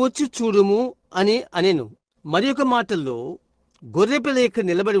ఇప్పుడు వచ్చి చూడుము అని అనెను. మరి ఒక మాటల్లో గొర్రెపిల్ల యొక్క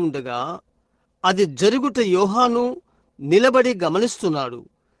నిలబడి ఉండగా అది జరుగుట యోహాను నిలబడి గమనిస్తున్నాడు.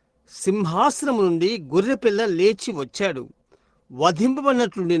 సింహాసనము నుండి గొర్రెపిల్ల లేచి వచ్చాడు.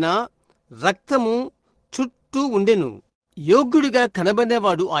 వధింపబడినట్లుండిన రక్తము చుట్టూ ఉండెను. యోగ్యుడిగా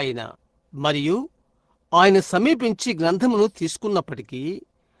కనబడినవాడు ఆయన. మరియు ఆయన సమీపించి గ్రంథమును తీసుకున్నప్పటికీ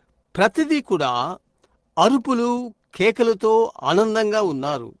ప్రతిదీ కూడా అరుపులు కేకలతో ఆనందంగా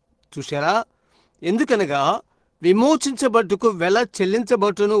ఉన్నారు. చూశారా? ఎందుకనగా విమోచించబట్టుకు వెల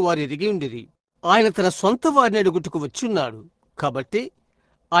చెల్లించబట్టును వారు ఎరిగి ఉండిరి. ఆయన తన సొంత వారిని అడుగుటకు వచ్చున్నాడు. కాబట్టి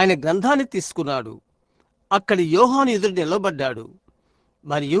ఆయన గ్రంథాన్ని తీసుకున్నాడు. అక్కడి యోహాను ఎదురు నిలబడ్డాడు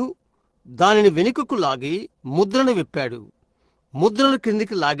మరియు దానిని వెనుకకు లాగి ముద్రను విప్పాడు. ముద్రను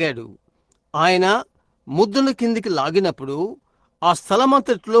కిందికి లాగాడు. ఆయన ముద్రను కిందికి లాగినప్పుడు ఆ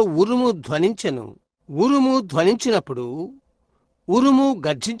స్థలమంతటిలో ఉరుము ధ్వనించెను. ఉరుము ధ్వనించినప్పుడు, ఉరుము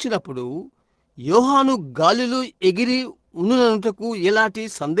గర్జించినప్పుడు యోహాను గాలిలో ఎగిరి ఉండుననుటకు ఎలాంటి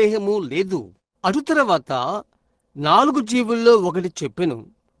సందేహము లేదు. అటు తర్వాత 4 జీవుల్లో ఒకటి చెప్పెను.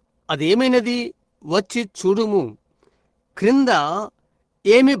 అదేమైనది? వచ్చి చూడుము. క్రింద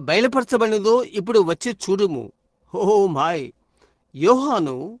ఏమి బయలుపరచబడినదో ఇప్పుడు వచ్చి చూడుము. ఓ మాయ్!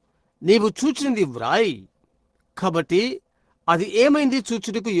 యోహాను, నీవు చూచినది వ్రాయి. కాబట్టి అది ఏమైంది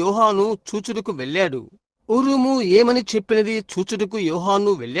చూచుటకు యోహాను చూచుటకు వెళ్ళాడు. ఉరుము ఏమని చెప్పినది చూచుటకు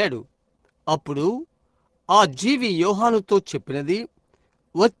యోహాను వెళ్ళాడు. అప్పుడు ఆ జీవి యోహానుతో చెప్పినది,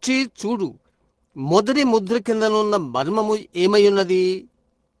 వచ్చి చూడు. మొదటి ముద్ర కిందనున్న మర్మము ఏమయ్యున్నది?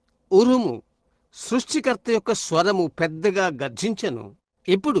 ఉరుము. సృష్టికర్త యొక్క స్వరము పెద్దగా గర్జించెను.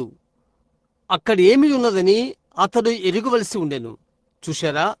 ఇప్పుడు అక్కడ ఏమి ఉన్నదని అతడు ఎరుగవలసి ఉండెను.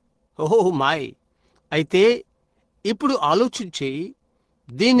 చూశారా? ఓహో మాయ్! అయితే ఇప్పుడు ఆలోచించి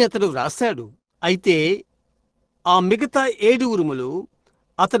దీన్ని అతడు వ్రాశాడు. అయితే ఆ మిగతా 7 ఉరుములు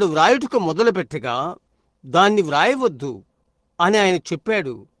అతడు వ్రాయుటకు మొదలుపెట్టగా దాన్ని వ్రాయవద్దు అని ఆయన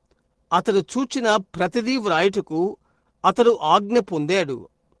చెప్పాడు. అతడు చూచిన ప్రతిదీ వ్రాయుటకు అతడు ఆజ్ఞ పొందాడు.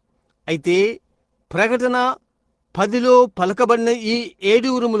 అయితే ప్రకటన 10లో పలకబడిన ఈ 7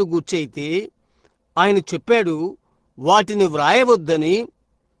 ఉరుములు గూర్చి అయితే ఆయన చెప్పాడు, వాటిని వ్రాయవద్దని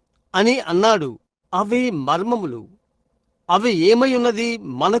అని అన్నాడు. అవి మర్మములు. అవి ఏమై ఉన్నది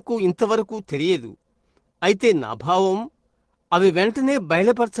మనకు ఇంతవరకు తెలియదు. అయితే నా భావం, అవి వెంటనే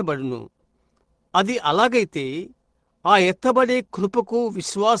బయలుపరచబడును. అది అలాగైతే ఆ ఎత్తబడే కృపకు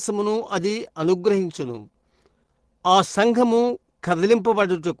విశ్వాసమును అది అనుగ్రహించును, ఆ సంఘము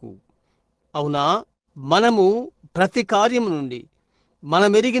కదిలింపబడుటకు. అవునా, మనము ప్రతి కార్యము నుండి,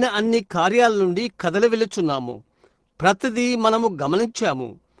 మనమెరిగిన అన్ని కార్యాల నుండి కదలి వెళుచున్నాము. ప్రతిదీ మనము గమనించాము.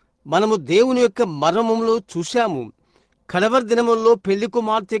 మనము దేవుని యొక్క మర్మములో చూశాము. కడవరి దినముల్లో పెళ్లి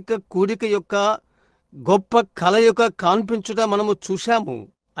కుమార్తె యొక్క కూడిక యొక్క గొప్ప కల యొక్క కాన్పించుట మనము చూశాము.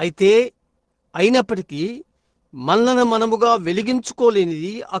 అయితే అయినప్పటికీ మనలను మనముగా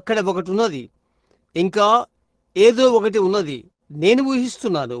వెలిగించుకోలేనిది అక్కడ ఒకటి ఉన్నది. ఇంకా ఏదో ఒకటి ఉన్నది. నేను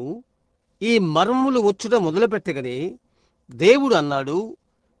ఊహిస్తున్నాను, ఈ మర్మములు వచ్చుట మొదలుపెట్టగానే దేవుడు అన్నాడు,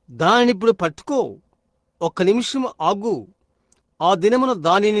 దానినిప్పుడు పట్టుకో, ఒక్క నిమిషం ఆగు, ఆ దినమున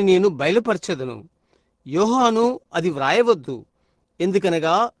దానిని నేను బయలుపరచెదను. యోహాను అది వ్రాయవద్దు,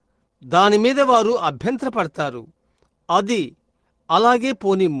 ఎందుకనగా దాని మీద వారు అభ్యంతరపడతారు. అది అలాగే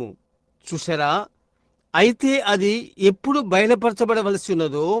పోనిమ్ము. చూసారా, అయితే అది ఎప్పుడు బయలుపరచబడవలసి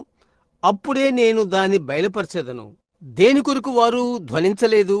ఉన్నదో అప్పుడే నేను దాన్ని బయలుపరచెదను. దేని కొరకు వారు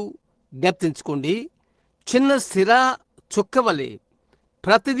ధ్వనించలేదు జ్ఞప్తించుకోండి. చిన్న సిరా చుక్కవలే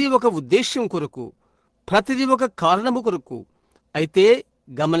ప్రతిదీ ఒక ఉద్దేశ్యం కొరకు, ప్రతిదీ ఒక కారణము కొరకు. అయితే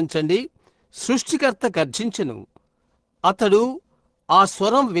గమనించండి, సృష్టికర్త గర్జించెను. అతడు ఆ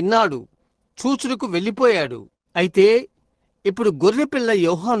స్వరం విన్నాడు, చూచుటకు వెళ్ళిపోయాడు. అయితే ఇప్పుడు గొర్రెపిల్ల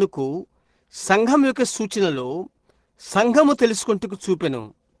యోహానుకు సంఘం యొక్క సూచనలో సంఘము తెలుసుకుంటకు చూపెను.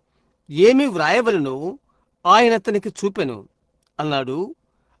 ఏమి వ్రాయవలనో ఆయన అతనికి చూపెను. అన్నాడు,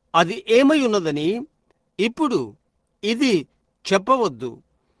 అది ఏమై ఉన్నదని ఇప్పుడు ఇది చెప్పవద్దు.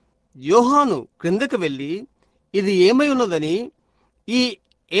 యోహాను క్రిందకు వెళ్ళి ఇది ఏమై ఉన్నదని, ఈ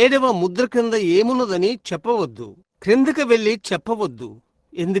 7వ ముద్ర క్రింద ఏమున్నదని చెప్పవద్దు. క్రిందకు వెళ్ళి చెప్పవద్దు,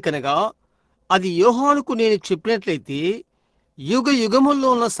 ఎందుకనగా అది యోహానుకు నేను చెప్పినట్లయితే యుగ యుగముల్లో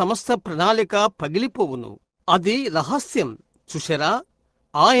ఉన్న సమస్త ప్రణాళిక పగిలిపోవును. అది రహస్యం. చూశారా,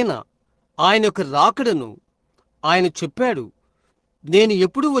 ఆయన యొక్క రాకడను ఆయన చెప్పాడు. నేను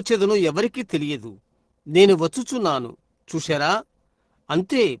ఎప్పుడు వచ్చేదనో ఎవరికీ తెలియదు, నేను వచ్చుచున్నాను. చూశారా,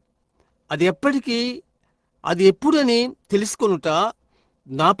 అంతే. అది ఎప్పటికీ, అది ఎప్పుడని తెలుసుకొనుట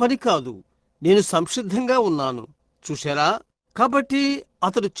నా పని కాదు. నేను సంసిద్ధంగా ఉన్నాను. చూశారా, కాబట్టి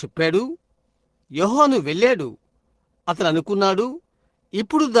అతడు చెప్పాడు. యోహాను వెళ్ళాడు. అతను అనుకున్నాడు,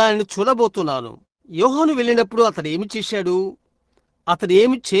 ఇప్పుడు దానిని చూడబోతున్నాను. యోహాను వెళ్ళినప్పుడు అతడు ఏమి చేశాడు? అతడు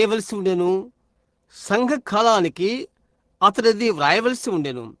ఏమి చేయవలసి ఉండెను? సంఘ కాలానికి అతడిది వ్రాయవలసి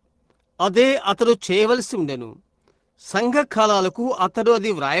ఉండెను. అదే అతడు చేయవలసి ఉండెను. సంఘ కాలాలకు అతడు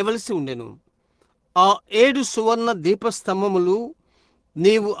అది వ్రాయవలసి ఉండెను. ఆ 7 సువర్ణ దీపస్తంభములు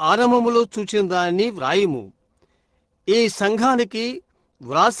నీవు ఆరంభములో చూచిన దానిని వ్రాయుము. ఈ సంఘానికి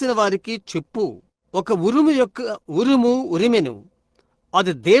వ్రాసిన వారికి చెప్పు. ఒక ఉరుము ఉరిమెను.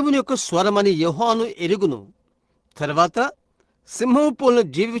 అది దేవుని యొక్క స్వరమని యోహాను ఎరుగును. తర్వాత సింహము పోలిన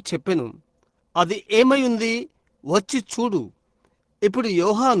జీవి చెప్పెను, అది ఏమై ఉంది, వచ్చి చూడు. ఇప్పుడు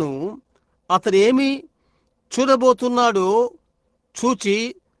యోహాను అతడు ఏమి చూడబోతున్నాడో చూచి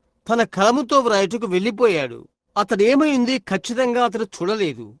తన కలముతో వ్రాయుటకు వెళ్ళిపోయాడు. అతడు ఏమైంది ఖచ్చితంగా అతడు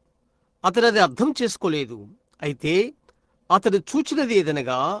చూడలేదు. అతడు అది అర్థం చేసుకోలేదు. అయితే అతడు చూచినది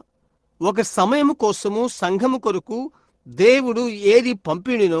ఏదనగా, ఒక సమయము కోసము సంఘము కొరకు దేవుడు ఏది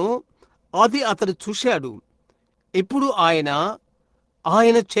పంపిణినో అది అతడు చూశాడు. ఇప్పుడు ఆయన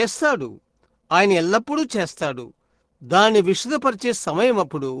చేస్తాడు. ఆయన ఎల్లప్పుడూ చేస్తాడు. దాన్ని విశదపరిచే సమయం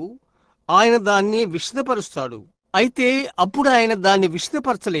అప్పుడు ఆయన దాన్ని విశదపరుస్తాడు. అయితే అప్పుడు ఆయన దాన్ని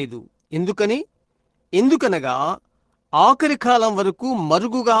విశదపరచలేదు. ఎందుకనగా ఆఖరి కాలం వరకు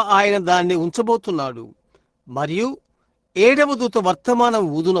మరుగుగా ఆయన దాన్ని ఉంచబోతున్నాడు. మరియు 7వ దూత వర్తమానం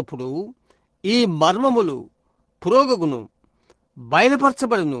ఊదునప్పుడు ఈ మర్మములు పురోగగును,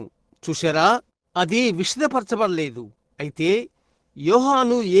 బయలుపరచబడును. చూశారా, అది విశదపరచబడలేదు. అయితే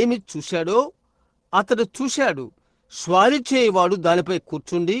యోహాను ఏమి చూశాడో అతడు చూశాడు. స్వారీ చేయవాడు దానిపై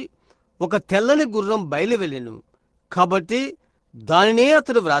కూర్చుండి ఒక తెల్లని గుర్రం బయలువెళ్ళెను. కాబట్టి దానినే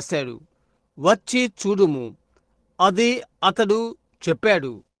అతడు వ్రాశాడు. వచ్చి చూడుము, అది అతడు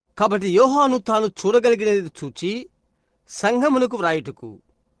చెప్పాడు. కాబట్టి యోహాను తాను చూడగలిగినది చూచి సంఘమునకు వ్రాయుటకు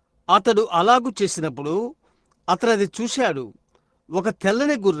అతడు అలాగు చేసినప్పుడు అతడు అది చూశాడు. ఒక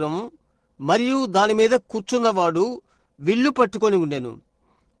తెల్లని గుర్రం మరియు దాని మీద కూర్చున్నవాడు విల్లు పట్టుకొని ఉండెను.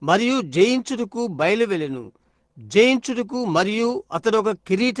 మరియు జయించుటకు బయలువెళ్ళెను. జయించుటకు మరియు అతడు ఒక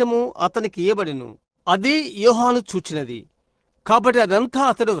కిరీటము అతనికి ఇయ్యబడెను. అది యోహాను చూచినది. కాబట్టి అదంతా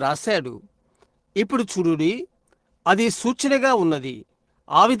అతడు వ్రాశాడు. ఇప్పుడు చూడుడి, అది సూచనగా ఉన్నది.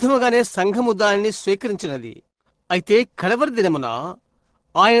 ఆ విధముగానే సంఘము దానిని స్వీకరించినది. అయితే కడవరి దినమున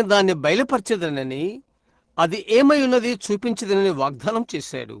ఆయన దాన్ని బయలుపరచెదనని అది ఏమై ఉన్నది చూపించదనని వాగ్దానం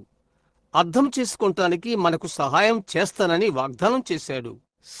చేశాడు. అర్థం చేసుకోవటానికి మనకు సహాయం చేస్తానని వాగ్దానం చేశాడు.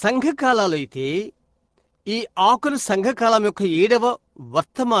 సంఘకాలాలైతే ఈ ఆఖరు సంఘకాలం యొక్క 7వ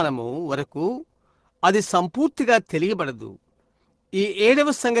వర్తమానము వరకు అది సంపూర్తిగా తెలియబడదు. ఈ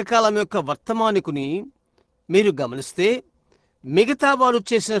 7వ సంఘకాలం యొక్క వర్తమానికుని మీరు గమనిస్తే మిగతా వారు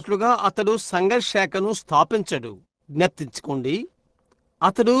చేసినట్లుగా అతడు సంఘశాఖను స్థాపించడు. జ్ఞప్తించుకోండి,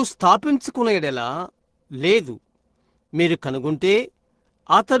 అతడు స్థాపించుకునే ఎడల లేదు. మీరు కనుగొంటే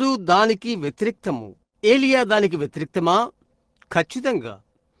అతడు దానికి వ్యతిరేక్తము. ఏలియా దానికి వ్యతిరేక్తమా? ఖచ్చితంగా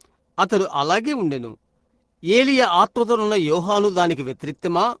అతడు అలాగే ఉండెను. ఏలియా ఆత్మతోనున్న యోహాను దానికి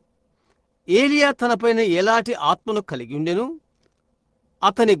వ్యతిరేక్తమా? ఏలియా తనపైన ఎలాంటి ఆత్మను కలిగి ఉండెను?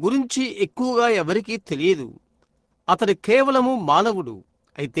 అతని గురించి ఎక్కువగా ఎవరికీ తెలియదు. అతడు కేవలము మానవుడు.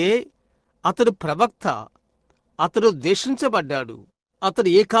 అయితే అతడు ప్రవక్త. అతడు ద్వేషించబడ్డాడు. అతడు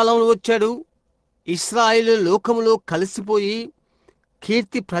ఏ కాలంలో వచ్చాడు? ఇశ్రాయేలు లోకములో కలిసిపోయి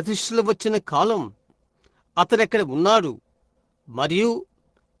కీర్తి ప్రతిష్టలు వచ్చిన కాలం. అతడెక్కడ ఉన్నాడు? మరియు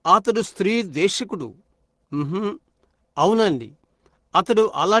అతడు స్త్రీ దేశకుడు. అవునండి, అతడు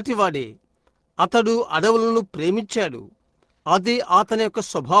అలాంటివాడే. అతడు అడవులను ప్రేమించాడు. అది అతని యొక్క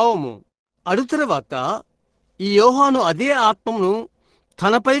స్వభావము. అడు తరువాత ఈ యోహాను అదే ఆత్మను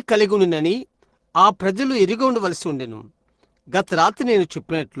తనపై కలిగి ఉండినని ఆ ప్రజలు ఎరిగి ఉండవలసి ఉండెను. గత రాత్రి నేను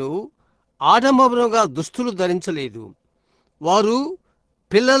చెప్పినట్లు ఆడంబరముగా దుస్తులు ధరించలేదు. వారు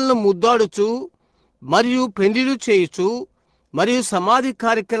పిల్లలను ముద్దాడుచు మరియు పెండిలు చేయుచు మరియు సమాధి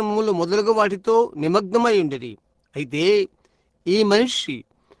కార్యక్రమములు మొదలగు వాటితో నిమగ్నమై ఉండేది. అయితే ఈ మనిషి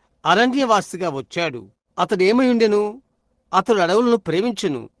అరణ్యవాసిగా వచ్చాడు. అతడు ఏమై ఉండెను? అతడు అడవులను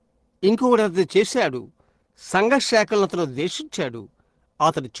ప్రేమించెను. ఇంకొకటి అతడు చేశాడు. సంఘశాఖలను అతడు ద్వేషించాడు.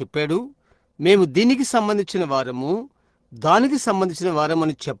 అతడు చెప్పాడు, మేము దీనికి సంబంధించిన వారము, దానికి సంబంధించిన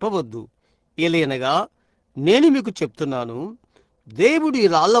వారమని చెప్పవద్దు. ఏలయనగా నేను మీకు చెప్తున్నాను, దేవుడు ఈ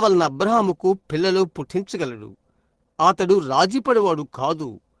రాళ్ల వలన అబ్రహాముకు పిల్లలు పుట్టించగలడు. అతడు రాజీపడేవాడు కాదు.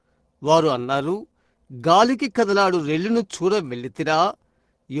 వారు అన్నారు, గాలికి కదలాడు రెల్లును చూడ వెళ్ళితిరా?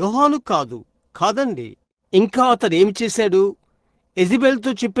 యోహాను కాదు. కాదండి. ఇంకా అతడేమి చేశాడు?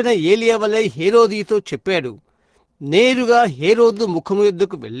 ఎజబెల్తో చెప్పిన ఏలియా వలె హేరోదితో చెప్పాడు. నేరుగా హేరోదు ముఖము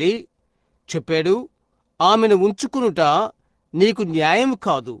యొద్దకు వెళ్ళి చెప్పాడు, ఆమెను ఉంచుకునుట నీకు న్యాయం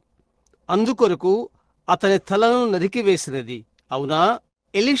కాదు. అందుకొరకు అతని తలను నరికివేసినది. అవునా?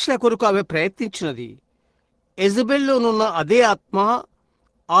 ఎలీషా కొరకు ఆమె ప్రయత్నించినది. ఎజబెల్లోనున్న అదే ఆత్మ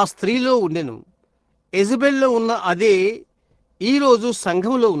ఆ స్త్రీలో ఉండెను. ఎజబెల్లో ఉన్న అదే ఈరోజు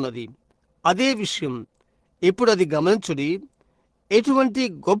సంఘంలో ఉన్నది. అదే విషయం. ఇప్పుడు అది గమనించుడి. ఎటువంటి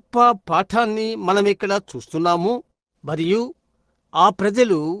గొప్ప పాఠాన్ని మనం ఇక్కడ చూస్తున్నాము. మరియు ఆ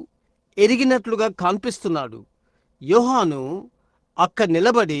ప్రజలు ఎరిగినట్లుగా కనిపిస్తున్నాడు. యోహాను అక్కడ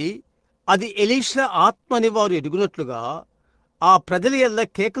నిలబడి అది ఎలీషా ఆత్మ అని వారు ఎరుగునట్లుగా ఆ ప్రజల ఎల్ల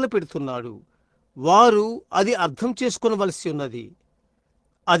కేకలు పెడుతున్నాడు. వారు అది అర్థం చేసుకోవలసి ఉన్నది.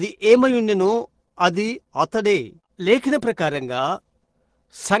 అది ఏమై ఉండెనో అది అతడే. లేఖన ప్రకారంగా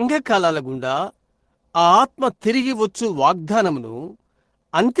సంఘకాలాల గుండా ఆ ఆత్మ తిరిగి వచ్చు వాగ్దానమును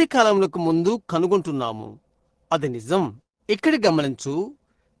అంత్యకాలములకు ముందు కనుగొంటున్నాము. అది నిజం. ఇక్కడ గమనించు,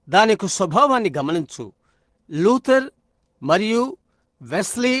 దాని యొక్క స్వభావాన్ని గమనించు. లూథర్ మరియు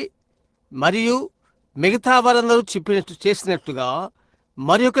వెస్లీ మరియు మిగతా వారందరూ చేసినట్టుగా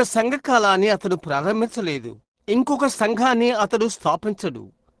మరి ఒక సంఘకాలాన్ని అతడు ప్రారంభించలేదు. ఇంకొక సంఘాన్ని అతడు స్థాపించడు.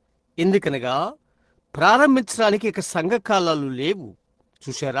 ఎందుకనగా ప్రారంభించడానికి ఇక సంఘకాలాలు లేవు.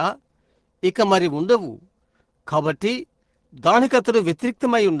 చూశారా? ఇక మరి ఉండవు. కాబట్టి దానికి అతడు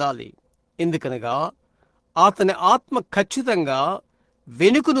వ్యతిరేక్తమై ఉండాలి. ఎందుకనగా అతని ఆత్మ ఖచ్చితంగా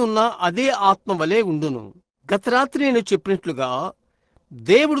వెనుకనున్న అదే ఆత్మ వలె ఉండును. గత రాత్రి నేను చెప్పినట్లుగా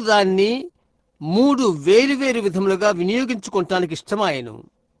దేవుడు దాన్ని 3 వేరువేరు విధములుగా వినియోగించుకోవటానికి ఇష్టమాయను.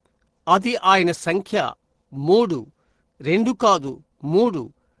 అది ఆయన సంఖ్య 3. 2 కాదు, 3.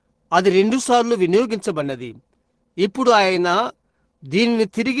 అది 2 సార్లు వినియోగించబడినది. ఇప్పుడు ఆయన దీనిని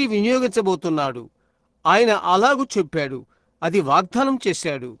తిరిగి వినియోగించబోతున్నాడు. ఆయన అలాగూ చెప్పాడు. అది వాగ్దానం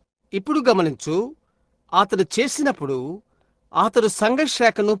చేశాడు. ఇప్పుడు గమనించు, అతడు చేసినప్పుడు అతడు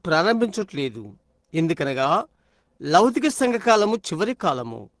సంఘశాఖను ప్రారంభించట్లేదు. ఎందుకనగా లౌకిక సంఘకాలము చివరి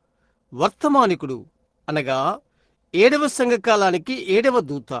కాలము. వర్తమానికుడు అనగా 7వ సంఘకాలానికి 7వ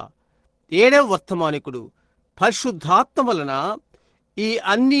దూత, 7వ వర్తమానికుడు పరిశుద్ధాత్మ వలన ఈ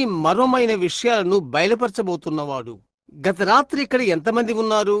అన్ని మర్మమైన విషయాలను బయలుపరచబోతున్నవాడు. గత రాత్రి ఇక్కడ ఎంతమంది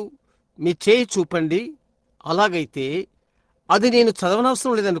ఉన్నారు? మీ చేయి చూపండి. అలాగైతే అది నేను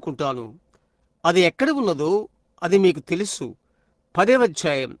చదవనవసరం లేదనుకుంటాను. అది ఎక్కడ ఉన్నదో అది మీకు తెలుసు. 10వ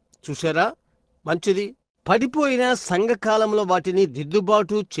అధ్యాయం. చూశారా? మంచిది. పడిపోయిన సంఘకాలంలో వాటిని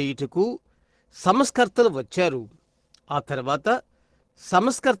దిద్దుబాటు చేయుటకు సంస్కర్తలు వచ్చారు. ఆ తర్వాత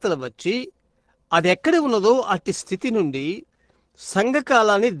సంస్కర్తలు వచ్చి అది ఎక్కడ ఉన్నదో అట్టి స్థితి నుండి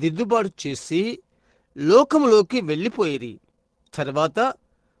సంఘకాలాన్ని దిద్దుబాటు చేసి లోకములోకి వెళ్ళిపోయిరి. తర్వాత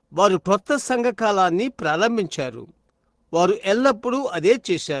వారు కొత్త సంఘకాలాన్ని ప్రారంభించారు. వారు ఎల్లప్పుడూ అదే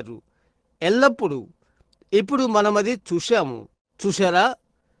చేశారు. ఎల్లప్పుడూ. ఇప్పుడు మనం అది చూశాము. చూశారా?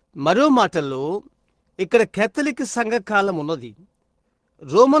 మరో మాటల్లో ఇక్కడ కేథలిక్ సంఘకాలం ఉన్నది.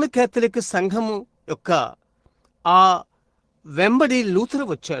 రోమన్ కేథలిక్ సంఘము యొక్క ఆ వెంబడి లూథర్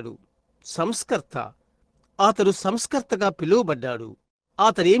వచ్చాడు, సంస్కర్త. అతడు సంస్కర్తగా పిలువబడ్డాడు.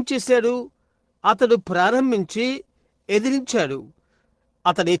 అతడు ఏం చేశాడు? అతడు ప్రారంభించి ఎదిరించాడు.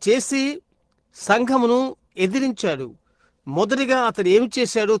 అతడే చేసి సంఘమును ఎదిరించాడు. మొదటిగా అతడు ఏమి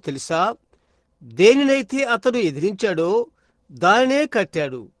చేశాడో తెలుసా? దేనినైతే అతడు ఎదిరించాడో దానినే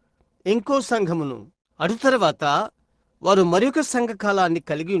కట్టాడు, ఇంకో సంఘమును. అటు తర్వాత వారు మరొక సంఘకాలాన్ని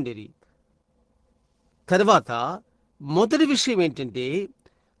కలిగి ఉండేది. తర్వాత మొదటి విషయం ఏంటంటే,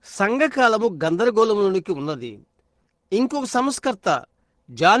 సంఘకాలము గందరగోళంలోనికి ఉన్నది. ఇంకొక సంస్కర్త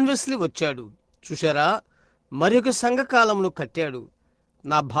జాన్ వెస్లీ వచ్చాడు. చూశారా? మరొక సంఘకాలమును కట్టాడు.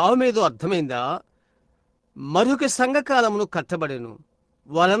 నా భావమేదో అర్థమైందా? మరొక సంఘకాలమును కట్టబడెను.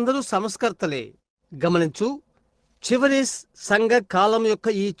 వారందరూ సంస్కర్తలే. గమనించు, చివరి సంఘ కాలం యొక్క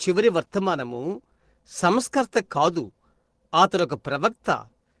ఈ చివరి వర్తమానము సంస్కర్త కాదు. అతడు ఒక ప్రవక్త.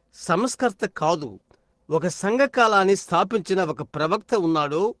 సంస్కర్త కాదు. ఒక సంఘకాలాన్ని స్థాపించిన ఒక ప్రవక్త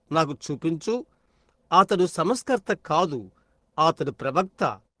ఉన్నాడో నాకు చూపించు. అతడు సంస్కర్త కాదు, అతడు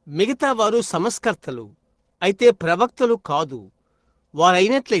ప్రవక్త. మిగతా వారు సంస్కర్తలు అయితే ప్రవక్తలు కాదు.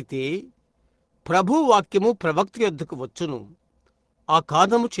 వారైనట్లయితే ప్రభు వాక్యము ప్రవక్త యొద్దకు వచ్చును. ఆ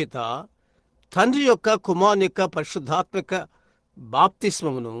కారణము చేత తండ్రి యొక్క, కుమారుని యొక్క పరిశుద్ధాత్మక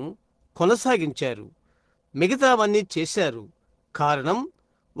బాప్తిస్మమును కొనసాగించారు. మిగతావన్నీ చేశారు. కారణం,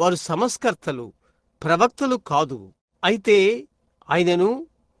 వారు సంస్కర్తలు, ప్రవక్తలు కాదు. అయితే ఆయనను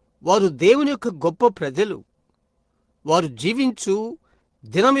వారు దేవుని యొక్క గొప్ప ప్రజలు. వారు జీవించు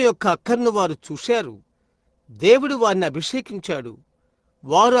దినం యొక్క అక్కర్ను వారు చూశారు. దేవుడు వారిని అభిషేకించాడు.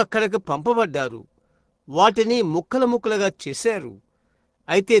 వారు అక్కడికి పంపబడ్డారు. వాటిని ముక్కలు ముక్కలుగా చేశారు.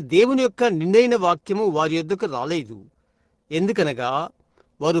 అయితే దేవుని యొక్క నిండైన వాక్యము వారి యొద్దకు రాలేదు. ఎందుకనగా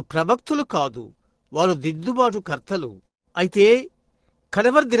వారు ప్రవక్తులు కాదు, వారు దిద్దుబాటు కర్తలు. అయితే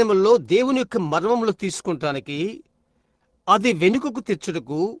కడవరి దినముల్లో దేవుని యొక్క మర్మములు తీసుకుంటానికి, అది వెనుకకు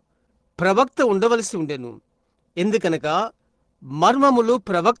తెచ్చుటకు ప్రవక్త ఉండవలసి ఉండెను. ఎందుకనగా మర్మములు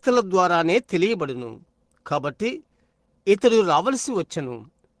ప్రవక్తల ద్వారానే తెలియబడును. కాబట్టి ఇతడు రావలసి వచ్చెను.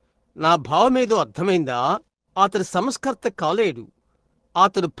 నా భావమేదో అర్థమైందా? అతడు సంస్కర్త కాలేడు,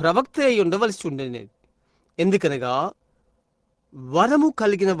 అతడు ప్రవక్త అయి ఉండవలసి ఉండేది. ఎందుకనగా వరము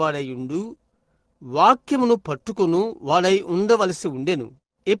కలిగిన వాడయుండు వాక్యమును పట్టుకును వాడై ఉండవలసి ఉండెను.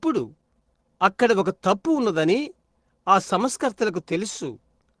 ఇప్పుడు అక్కడ ఒక తప్పు ఉన్నదని ఆ సంస్కర్తలకు తెలుసు.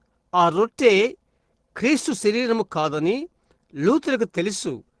 ఆ రొట్టె క్రీస్తు శరీరము కాదని లూథరుకు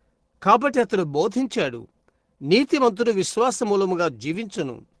తెలుసు. కాబట్టి అతడు బోధించాడు, నీతిమంతుడు విశ్వాసమూలముగా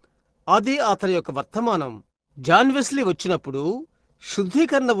జీవించును. అది అతని యొక్క వర్తమానం. జాన్ వెస్లీ వచ్చినప్పుడు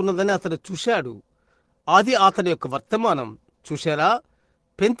శుద్ధీకరణ ఉన్నదని అతడు చూశాడు. అది అతని యొక్క వర్తమానం. చూశారా?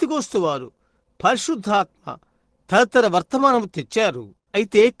 పెంతెకోస్తు వారు పరిశుద్ధాత్మ తదితర వర్తమానము తెచ్చారు.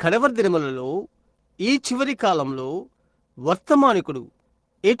 అయితే కడవరి దినములలో, ఈ చివరి కాలంలో వర్తమానికుడు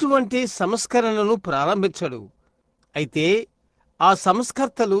ఎటువంటి సంస్కరణను ప్రారంభించడు. అయితే ఆ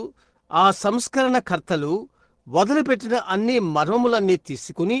సంస్కర్తలు, ఆ సంస్కరణకర్తలు వదిలిపెట్టిన అన్ని మర్మములన్నీ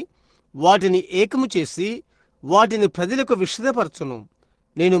తీసుకుని వాటిని ఏకము చేసి వాటిని ప్రజలకు విశదపరచును.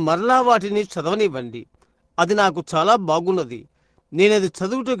 నేను మరలా వాటిని చదవనివ్వండి. అది నాకు చాలా బాగున్నది. నేనది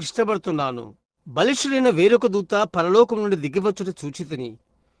చదువుటకు ఇష్టపడుతున్నాను. బలిష్ఠుడైన వేరొక దూత పరలోకం నుండి దిగివచ్చుట చూచితిని.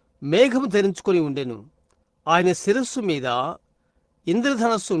 మేఘము ధరించుకొని ఉండెను. ఆయన శిరస్సు మీద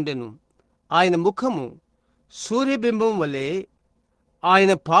ఇంద్రధనస్సు ఉండెను. ఆయన ముఖము సూర్యబింబం వలె,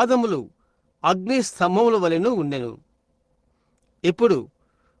 ఆయన పాదములు అగ్ని స్తంభముల వలెను ఉండెను. ఇప్పుడు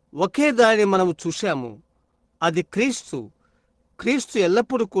ఒకే దానిని మనము చూశాము. అది క్రీస్తు. క్రీస్తు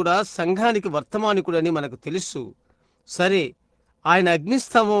ఎల్లప్పుడూ కూడా సంఘానికి వర్తమానికుడని మనకు తెలుసు. సరే, ఆయన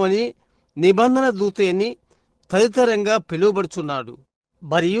అగ్నిస్తంభం అని, నిబంధన దూత అని తదితరంగా పిలువబడుచున్నాడు.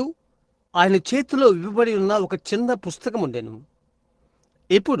 మరియు ఆయన చేతిలో ఇవ్వబడి ఉన్న ఒక చిన్న పుస్తకం ఉండెను.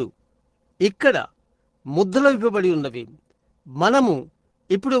 ఇప్పుడు ఇక్కడ ముద్దలు ఇవ్వబడి ఉన్నవి. మనము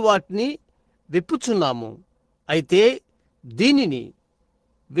ఇప్పుడు వాటిని విప్పుచున్నాము. అయితే దీనిని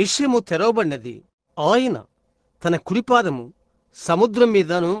విషయము తెరవబడినది. ఆయన తన కుడిపాదము సముద్రం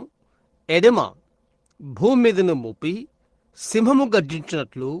మీదను ఎడమ భూమి మీదను మోపి సింహము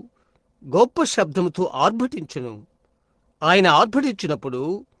గర్జించినట్లు గొప్ప శబ్దముతో ఆర్భటించును. ఆయన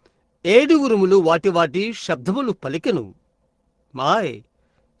ఆర్భటించినప్పుడు 7 ఉరుములు వాటి వాటి శబ్దములు పలికెను. మాయ్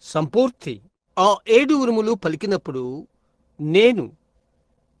సంపూర్తి. ఆ 7 ఉరుములు పలికినప్పుడు నేను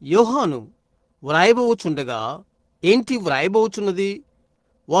యోహాను వ్రాయబోచుండగా, ఏంటి వ్రాయబోచున్నది?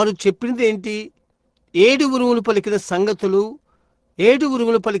 వారు చెప్పినది ఏంటి? 7 ఉరుములు పలికిన సంగతులు, 7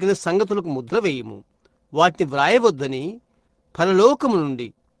 ఉరుములు పలికిన సంగతులకు ముద్ర వేయము, వాటిని వ్రాయవద్దని పరలోకము నుండి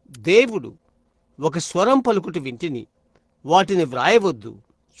దేవుడు ఒక స్వరం పలుకుట వింటిని. వాటిని వ్రాయవద్దు.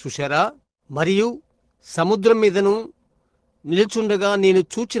 చూశారా? మరియు సముద్రం మీదను నిలుచుండగా నేను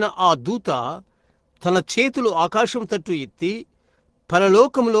చూచిన ఆ దూత తన చేతులు ఆకాశం తట్టు ఎత్తి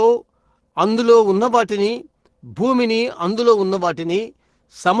పరలోకములో అందులో ఉన్న వాటిని, భూమిని అందులో ఉన్న వాటిని,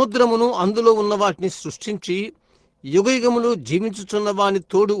 సముద్రమును అందులో ఉన్న వాటిని సృష్టించి యుగయుగములు జీవించుచున్న వాని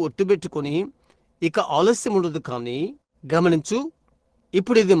తోడు ఒట్టుబెట్టుకొని ఇక ఆలస్యముండదు. కానీ గమనించు,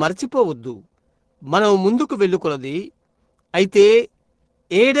 ఇప్పుడు ఇది మరచిపోవద్దు. మనం ముందుకు వెళ్ళుకొలది. అయితే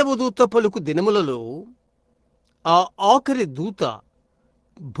 7వ దూత పలుకు దినములలో ఆ ఆఖరి దూత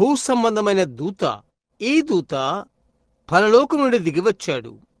భూ సంబంధమైన దూత, ఈ దూత పరలోకం నుండి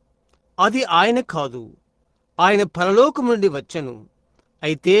దిగివచ్చాడు. అది ఆయన కాదు, ఆయన పరలోకం నుండి వచ్చెను.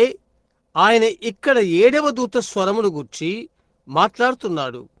 అయితే ఆయన ఇక్కడ 7వ దూత స్వరమును గూర్చి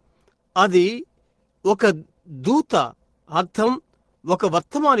మాట్లాడుతున్నాడు. అది ఒక దూత, అర్థం ఒక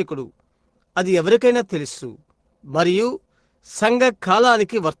వర్తమానికుడు. అది ఎవరికైనా తెలుసు. మరియు సంఘ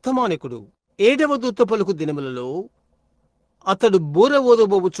కాలానికి వర్తమానికుడు. 7వ దూత పలుకు దినములలో అతడు బూర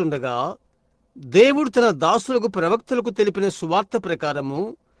ఊదబోచుండగా దేవుడు తన దాసులకు ప్రవక్తలకు తెలిపిన సువార్త ప్రకారము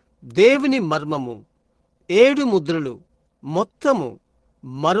దేవుని మర్మము 7 ముద్రలు మొత్తము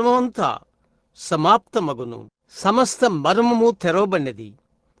మర్మమంతా సమాప్తమగును. సమస్త మర్మము తెరవబడినది.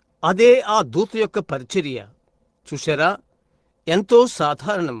 అదే ఆ దూత యొక్క పరిచర్య. చూశారా? ఎంతో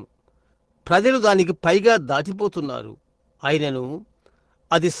సాధారణం. ప్రజలు దానికి పైగా దాటిపోతున్నారు. అయినను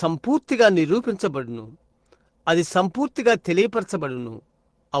అది సంపూర్తిగా నిరూపించబడును. అది సంపూర్తిగా తెలియపరచబడును.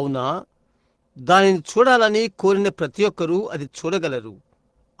 అవునా? దానిని చూడాలని కోరిన ప్రతి ఒక్కరూ అది చూడగలరు.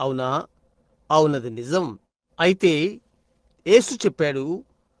 అవునా? అవునది నిజం. అయితే యేసు చెప్పాడు,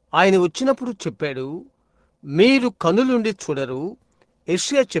 ఆయన వచ్చినప్పుడు చెప్పాడు, మీరు కనులుండి చూడరు.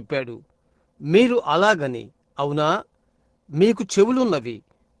 యెషయా చెప్పాడు, మీరు అలాగని. అవునా? మీకు చెవులున్నవి,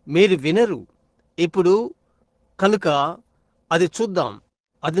 మీరు వినరు. ఇప్పుడు కనుక అది చూద్దాం.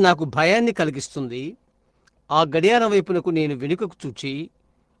 అది నాకు భయాన్ని కలిగిస్తుంది. ఆ గడియారం వైపునకు నేను వెనుకకు చూచి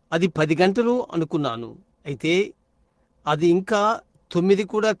అది 10 గంటలు అనుకున్నాను. అయితే అది ఇంకా 9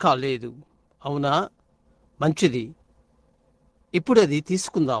 కూడా కాలేదు. అవునా? మంచిది. ఇప్పుడు అది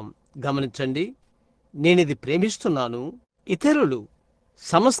తీసుకుందాం. గమనించండి, నేనిది ప్రేమిస్తున్నాను. ఇతరులు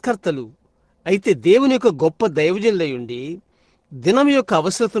సంస్కర్తలు అయితే దేవుని యొక్క గొప్ప దైవజనులయుండి దినం యొక్క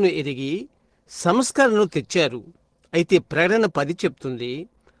అవసరతను ఎరిగి సంస్కరణను తెచ్చారు. అయితే ప్రకటన 10 చెప్తుంది,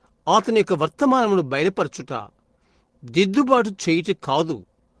 అతని యొక్క వర్తమానమును బయలుపరచుట, దిద్దుబాటు చేయుట కాదు,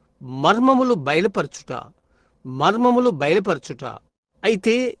 మర్మములు బయలుపరచుట, మర్మములు బయలుపరచుట.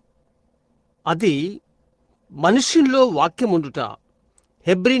 అయితే అది మనుష్యుల్లో వాక్యముండుట.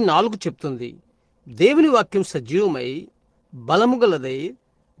 హెబ్రీ 4 చెప్తుంది, దేవుని వాక్యం సజీవమై బలము గలదై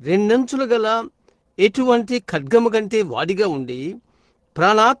 2 అంచులు గల ఎటువంటి ఖడ్గము కంటే వాడిగా ఉండి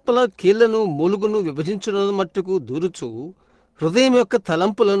ప్రాణాత్మల కీళ్లను మూలుగును విభజించున్న మట్టుకు దూరుచు హృదయం యొక్క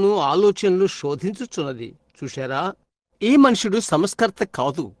తలంపులను ఆలోచనలు శోధించుచున్నది. చూశారా? ఈ మనుషుడు సంస్కర్త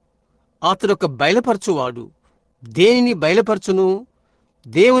కాదు, అతడు ఒక బయలుపరచువాడు. దేనిని బయలుపరచును?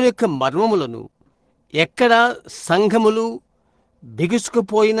 దేవుని యొక్క మర్మములను. ఎక్కడ సంఘములు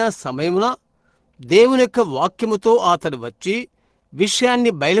బిగుసుకుపోయిన సమయమున దేవుని యొక్క వాక్యముతో అతడు వచ్చి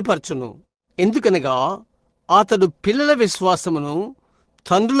విషయాన్ని బయలుపరచును. ఎందుకనగా అతడు పిల్లల విశ్వాసమును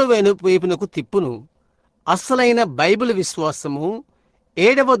తండ్రుల వైపునకు తిప్పును. అసలైన బైబిల్ విశ్వాసము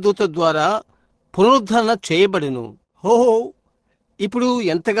 7వ దూత ద్వారా పునరుద్ధరణ చేయబడును. హోహో! ఇప్పుడు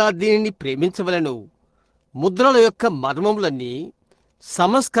ఎంతగా దీనిని ప్రేమించవలెను. ముద్రల యొక్క మర్మములన్నీ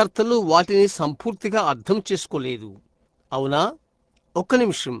సంస్కర్తలు వాటిని సంపూర్తిగా అర్థం చేసుకోలేదు. అవునా? ఒక్క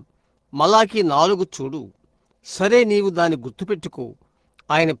నిమిషం, మలాకి 4 చూడు. సరే, నీవు దాన్ని గుర్తుపెట్టుకో.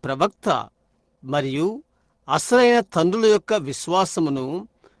 ఆయన ప్రవక్త మరియు అసలైన తండ్రుల యొక్క విశ్వాసమును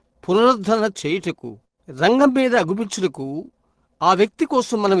పునరుద్ధరణ చేయుటకు, రంగం మీద అగుపించుటకు ఆ వ్యక్తి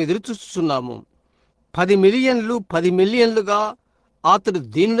కోసం మనం ఎదురుచూస్తున్నాము. 10 మిలియన్లు 10 మిలియన్లుగా అతడు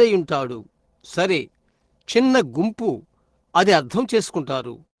దీనుడై ఉంటాడు. సరే, చిన్న గుంపు అది అర్థం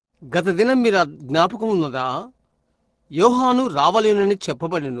చేసుకుంటారు. గత దినం మీరు జ్ఞాపకం ఉన్నదా? యోహాను రావలేనని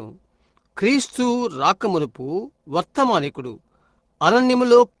చెప్పబడిను. క్రీస్తు రాకమునుపు వర్తమానికుడు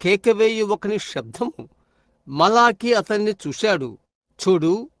అరణ్యములో కేకవేయు ఒకని శబ్దము. మలాకి అతన్ని చూశాడు.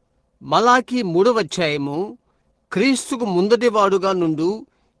 చూడు, మలాకి 3వ అధ్యాయము. క్రీస్తుకు ముందటివాడుగా నుండు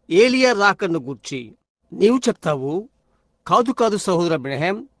ఏలియా రాకను గూర్చి నీవు చెప్తావు. కాదు కాదు సహోదర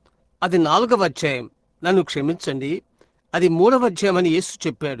బ్రహ్యాం, అది 4వ అధ్యాయం. నన్ను క్షమించండి, అది 3వ అధ్యాయం అని యేసు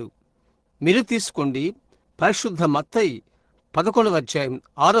చెప్పాడు. మీరు తీసుకోండి. పరిశుద్ధ మత్తయి 11వ అధ్యాయం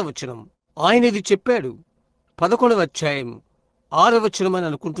 6వ వచనం. ఆయన ఇది చెప్పాడు. 11వ అధ్యాయం 6వ వచనం అని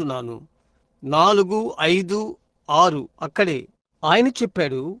అనుకుంటున్నాను. 4, 5, 6 అక్కడే ఆయన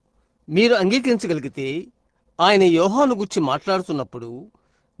చెప్పాడు. మీరు అంగీకరించగలిగితే ఆయన యోహాను గురించి మాట్లాడుతున్నప్పుడు,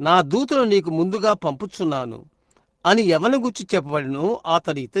 నా దూతను నీకు ముందుగా పంపుచున్నాను అని ఎవని గురించి చెప్పబడినో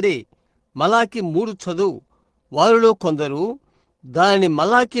అతడు ఇతడే. మలాకి 3 చదువు. వారిలో కొందరు దానిని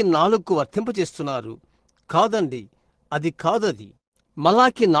మలాకి 4కు వర్తింపచేస్తున్నారు. కాదండి, అది కాదది.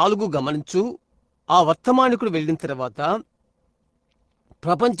 మలాకి 4 గమనించు. ఆ వర్తమానికుడు వెళ్ళిన తర్వాత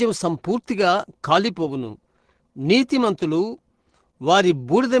ప్రపంచం సంపూర్తిగా కాలిపోవును. నీతిమంతులు వారి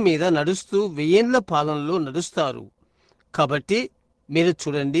బూడిద మీద నడుస్తూ 1000 పాలనలో నడుస్తారు. కాబట్టి మీరు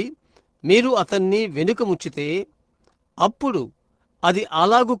చూడండి, మీరు అతన్ని వెనుక ముచ్చితే అప్పుడు అది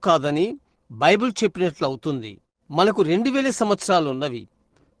అలాగూ కాదని బైబిల్ చెప్పినట్లు అవుతుంది. మనకు 2000 సంవత్సరాలున్నవి.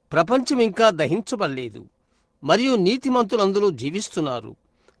 ప్రపంచం ఇంకా దహించబడలేదు మరియు నీతిమంతులు అందులో జీవిస్తున్నారు.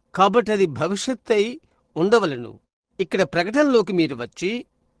 కాబట్టి అది భవిష్యత్ అయి ఉండవలెను. ఇక్కడ ప్రకటనలోకి మీరు వచ్చి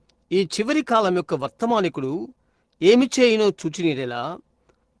ఈ చివరి కాలం యొక్క వర్తమానికుడు ఏమి చేయునో చూచినీడెలా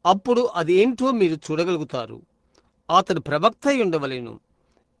అప్పుడు అది ఏంటో మీరు చూడగలుగుతారు. అతడు ప్రవక్త అయి ఉండవలెను.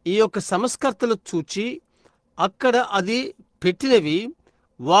 ఈ యొక్క సంస్కర్తలు చూచి అక్కడ అది పెట్టినవి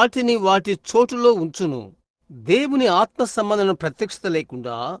వాటిని వాటి చోటులో ఉంచును. దేవుని ఆత్మ సంబంధం ప్రత్యక్షత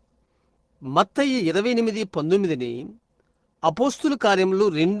లేకుండా మత్తయి 28:19 అపోస్తుల కార్యములు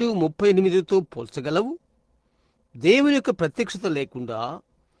 2:38తో పోల్చగలవు? దేవుని యొక్క ప్రత్యక్షత లేకుండా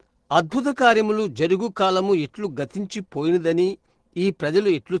అద్భుత కార్యములు జరుగు కాలము ఎట్లు గతించిపోయినదని ఈ ప్రజలు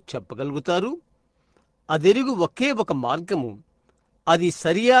ఎట్లు చెప్పగలుగుతారు? అదెరుగు ఒకే ఒక మార్గము. అది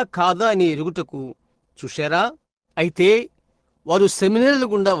సరియా కాదా అని ఎరుగుటకు. చూశారా? అయితే వారు సెమినార్ల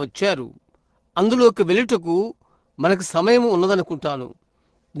గుండా వచ్చారు. అందులోకి వెళ్ళుటకు మనకు సమయం ఉన్నదనుకుంటాను.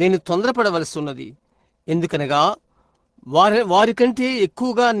 నేను తొందరపడవలసి ఉన్నది. ఎందుకనగా వారికంటే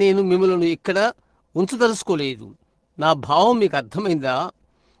ఎక్కువగా నేను మిమ్మల్ని ఇక్కడ ఉంచదలుచుకోలేదు. నా భావం మీకు అర్థమైందా?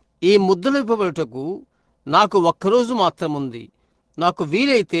 ఈ ముద్దలు ఇవ్వబడుటకు నాకు ఒక్కరోజు మాత్రముంది. నాకు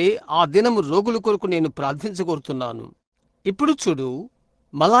వీలైతే ఆ దినము రోగుల కొరకు నేను ప్రార్థించగోరుతున్నాను. ఇప్పుడు చూడు,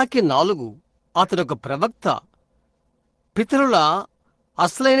 మలాకి 4 అతడొక ప్రవక్త. పితరుల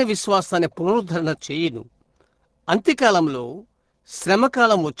అసలైన విశ్వాసాన్ని పునరుద్ధరణ చేయును. అంత్యకాలంలో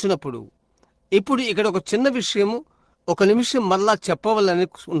శ్రమకాలం వచ్చినప్పుడు. ఇప్పుడు ఇక్కడ ఒక చిన్న విషయం, ఒక నిమిషం మరలా చెప్పవాలని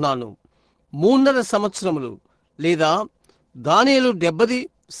ఉన్నాను. 3.5 సంవత్సరములు లేదా దానియేలు 70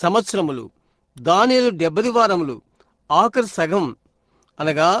 సంవత్సరములు, దానియేలు 70 వారములు, ఆఖరి సగం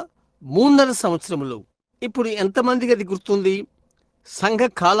అనగా 3.5 సంవత్సరములు. ఇప్పుడు ఎంతమందికి అది గుర్తుంది? సంఘ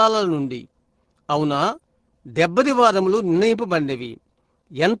కాలాల నుండి. అవునా? 70 వారములు నిర్ణయింపబడినవి.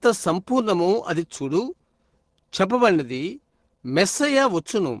 ఎంత సంపూర్ణమో అది చూడు. చెప్పబడినది మెస్సయ్య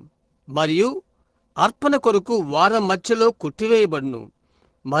వచ్చును మరియు అర్పణ కొరకు వారం మధ్యలో కొట్టివేయబడును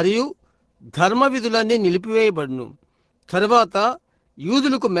మరియు ధర్మ విధులన్నీ నిలిపివేయబడును. తరువాత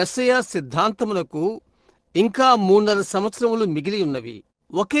యూదులకు మెస్సయ్య సిద్ధాంతములకు ఇంకా 3.5 సంవత్సరములు మిగిలి ఉన్నవి.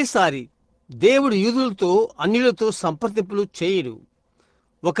 ఒకేసారి దేవుడు యూదులతో అన్యులతో సంప్రదింపులు చేయడు.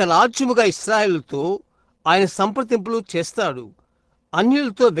 ఒక రాజ్యముగా ఇశ్రాయేలుతో ఆయన సంప్రదింపులు చేస్తాడు.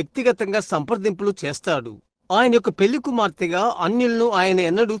 అన్యులతో వ్యక్తిగతంగా సంప్రదింపులు చేస్తాడు. ఆయన యొక్క పెళ్లి కుమార్తెగా అన్యులను ఆయన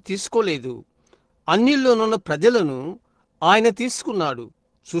ఎన్నడూ తీసుకోలేదు. అన్యుల్లోనున్న ప్రజలను ఆయన తీసుకున్నాడు.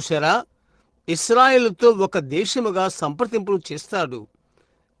 చూశారా? ఇశ్రాయేలుతో ఒక దేశముగా సంప్రదింపులు చేస్తాడు.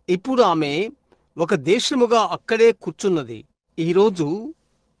 ఇప్పుడు ఆమె ఒక దేశముగా అక్కడే కూర్చున్నది. ఈరోజు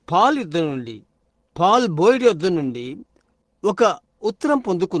పాల్ బోయిడ్ యొద్ద నుండి ఒక ఉత్తరం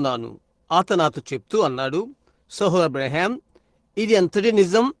పొందుకున్నాను. అతను నాతో చెప్తూ అన్నాడు, సహోదర బ్రహాం, ఇది అంతటి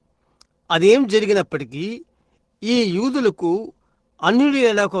నిజం. అదేం జరిగినప్పటికీ ఈ యూదులకు అన్యుడి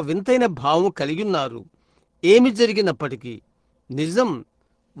ఎడల ఒక వింతైన భావం కలిగి ఉన్నారు. ఏమి జరిగినప్పటికీ నిజం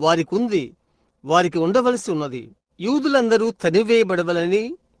వారికి ఉంది, వారికి ఉండవలసి ఉన్నది. యూదులందరూ తనివేయబడవలని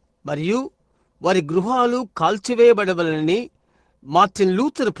మరియు వారి గృహాలు కాల్చివేయబడవలని మార్టిన్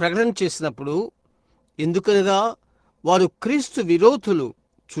లూథర్ ప్రకటన చేసినప్పుడు, ఎందుకనగా వారు క్రీస్తు విరోధులు.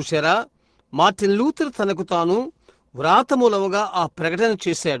 చూశారా? మార్టిన్ లూథర్ తనకు తాను వ్రాతమూలముగా ఆ ప్రకటన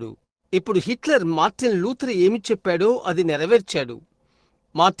చేశాడు. ఇప్పుడు హిట్లర్ మార్టిన్ లూథర్ ఏమి చెప్పాడో అది నెరవేర్చాడు.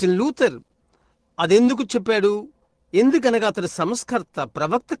 మార్టిన్ లూథర్ అదెందుకు చెప్పాడు? ఎందుకనగా అతడు సంస్కర్త,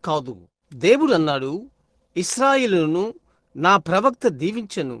 ప్రవక్త కాదు. దేవుడు అన్నాడు, ఇశ్రాయేలును నా ప్రవక్త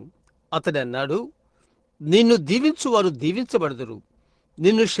దీవించెను. అతడన్నాడు, నిన్ను దీవించువారు దీవించబడదురు,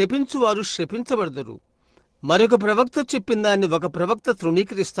 నిన్ను శపించువారు శపించబడదురు. మరొక ప్రవక్త చెప్పిన దాన్ని ఒక ప్రవక్త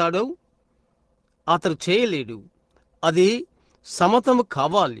తృణీకరిస్తాడో అతడు చేయలేడు. అది సమతము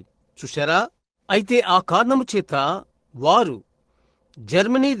కావాలి. చూశారా? అయితే ఆ కారణము చేత వారు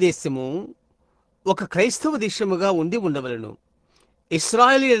జర్మనీ దేశము ఒక క్రైస్తవ దేశముగా ఉండి ఉండవలను.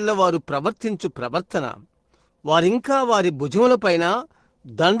 ఇశ్రాయేలీయుల వారు ప్రవర్తించు ప్రవర్తన, వారింకా వారి భుజములపైన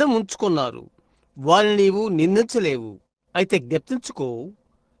దండం ఉంచుకున్నారు. వారిని నీవు నిందించలేవు. అయితే జ్ఞప్తించుకో,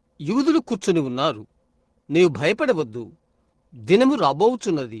 యూదులు కూర్చుని ఉన్నారు. నీవు భయపడవద్దు. దినము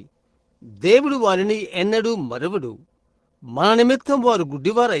రాబోచున్నది, దేవుడు వారిని ఎన్నడూ మరువడు. మన నిమిత్తం వారు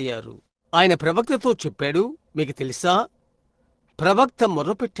గుడ్డివారయ్యారు. ఆయన ప్రవక్తతో చెప్పాడు. మీకు తెలుసా? ప్రవక్త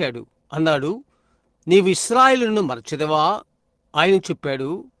మొర్రపెట్టాడు, అన్నాడు, నీవు ఇశ్రాయేలును మరచెదవా? ఆయన చెప్పాడు,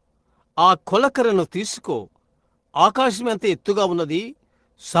 ఆ కొలకరను తీసుకో. ఆకాశం ఎంత ఎత్తుగా ఉన్నది,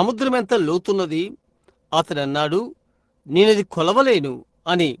 సముద్రం ఎంత లోతున్నది. అతడన్నాడు, నేనది కొలవలేను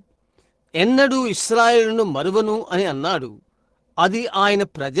అని. ఎన్నడూ ఇశ్రాయేలును మరువను అని అన్నాడు. అది ఆయన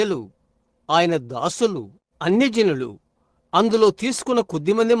ప్రజలు, ఆయన దాసులు, అన్యజనులు. అందులో తీసుకున్న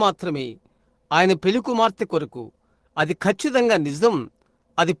కొద్దిమంది మాత్రమే ఆయన పెళ్లి కుమార్తె కొరకు. అది ఖచ్చితంగా నిజం.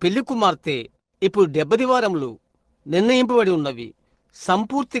 అది పెళ్లి కుమార్తె. ఇప్పుడు 70 వారములు నిర్ణయింపబడి ఉన్నవి.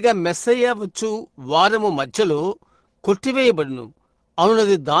 సంపూర్తిగా మెస్సయ్య వచ్చు వారము మధ్యలో కొట్టివేయబడును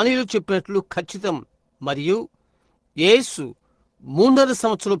అనున్నది దానియేలు చెప్పినట్లు ఖచ్చితం. మరియు యేసు 3.5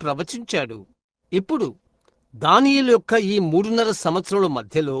 సంవత్సరాలు ప్రవచించాడు. ఇప్పుడు దానియేలు యొక్క ఈ 3.5 సంవత్సరాల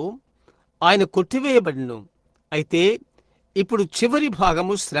మధ్యలో ఆయన కొట్టివేయబడిను. అయితే ఇప్పుడు చివరి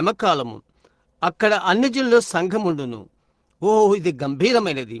భాగము శ్రమకాలము. అక్కడ అన్యజనుల సంఘముండును. ఓ, ఇది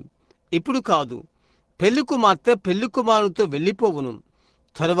గంభీరమైనది. ఇప్పుడు కాదు. పెళ్లి కుమార్తె పెళ్లి కుమారునితో వెళ్ళిపోవును.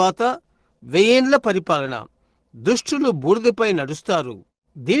 తరువాత 1000 ఏండ్ల పరిపాలన. దుష్టులు బూడిదపై నడుస్తారు.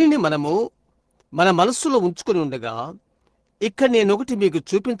 దీనిని మనము మన మనస్సులో ఉంచుకుని ఉండగా, ఇక్కడ నేనొకటి మీకు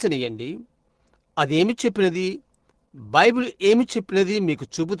చూపించనియండి. అదేమి చెప్పినది, బైబిల్ ఏమి చెప్పినది మీకు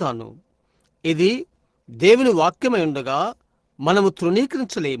చూపుతాను. ఇది దేవుని వాక్యమై ఉండగా మనము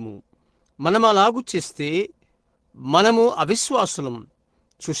తృణీకరించలేము. మనం అలాగూ చేస్తే మనము అవిశ్వాసులం.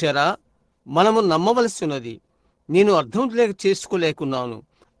 చూశారా? మనము నమ్మవలసి ఉన్నది. నేను అర్థం చేసుకోలేకున్నాను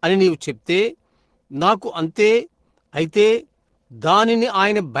అని నీవు చెప్తే నాకు అంతే. అయితే దానిని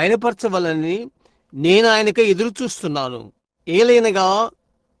ఆయన బయలుపరచవలని నేను ఆయనకై ఎదురు చూస్తున్నాను. ఏలైనగా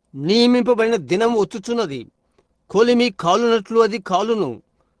నియమింపబడిన దినం వచ్చుచున్నది. కొలిమి కాలునట్లు అది కాలును.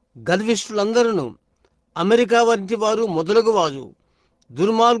 గర్విష్ఠులందరూ, అమెరికా వంటి వారు మొదలగువారు,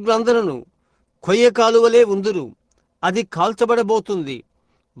 దుర్మార్గులందరూ కొయ్య కాలువలే ఉందురు. అది కాల్చబడబోతుంది.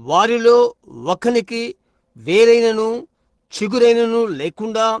 వారిలో ఒకనికి వేరైనను చిగురైనను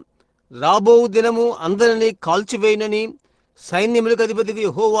లేకుండా రాబో దినము అందరినీ కాల్చివేయనని సైన్యములకు అధిపతికి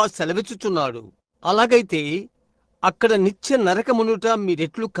యెహోవా సెలవిచ్చుచున్నాడు. అలాగైతే అక్కడ నిత్య నరకమునుట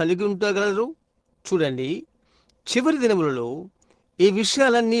మీరెట్లు కలిగి ఉండగలరు? చూడండి, చివరి దినములలో ఈ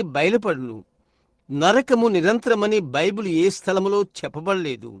విషయాలన్నీ బయలుపడును. నరకము నిరంతరమని బైబిల్ ఏ స్థలములో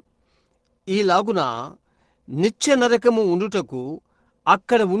చెప్పబడలేదు. ఈలాగున నిత్య నరకము ఉండుటకు,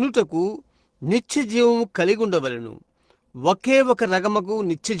 అక్కడ ఉండుటకు నిత్య జీవము కలిగి ఉండవలను. ఒకే ఒక రకముకు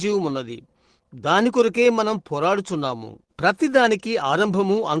నిత్య జీవమున్నది. దాని కొరకే మనం పోరాడుచున్నాము. ప్రతిదానికి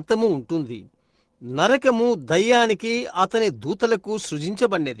ఆరంభము అంతము ఉంటుంది. నరకము దయ్యానికి అతని దూతలకు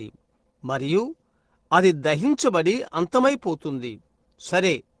సృజించబడినది, మరియు అది దహించబడి అంతమైపోతుంది.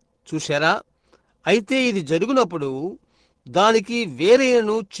 సరే, చూశారా? అయితే ఇది జరుగునప్పుడు దానికి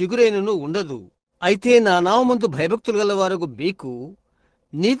వేరైనను చిగురైనను ఉండదు. అయితే నా నామమందు భయభక్తులు గల వారకు మీకు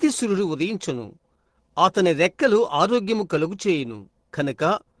నీతి సూర్యుడు ఉదయించును. అతని రెక్కలు ఆరోగ్యము కలుగు చేయును. కనుక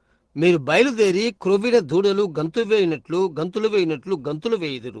మీరు బయలుదేరి క్రొవ్విన దూడలు గంతులు వేయినట్లు గంతులు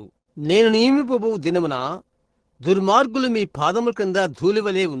వేయుదురు. నేను నియమింపబో దినమున దుర్మార్గులు మీ పాదముల క్రింద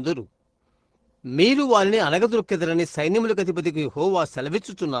ధూళివలే ఉందురు. మీరు వారిని అనగదొక్కెదరని సైన్యములకు అధిపతికి యెహోవా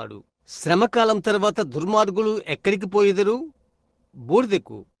సెలవిచ్చుచున్నాడు. శ్రమకాలం తర్వాత దుర్మార్గులు ఎక్కడికి పోయిదరు?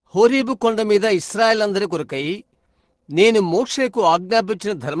 బూడిదకు. హోరేబు కొండ మీద ఇశ్రాయేలందరి కొరకై నేను మోషేకు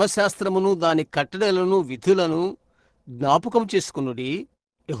ఆజ్ఞాపించిన ధర్మశాస్త్రమును దాని కట్టడలను విధులను జ్ఞాపకం చేసుకునుడి.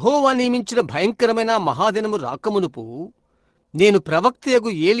 యెహోవా నియమించిన భయంకరమైన మహాదినము రాకమునుపు నేను ప్రవక్తయగు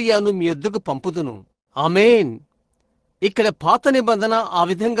ఏలియాను మీ యొద్దకు పంపుదును. ఆమేన్. ఇక్కడ పాత నిబంధన ఆ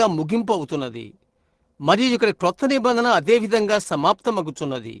విధంగా ముగింపు అవుతున్నది, మరియు ఇక్కడ క్రొత్త నిబంధన అదే విధంగా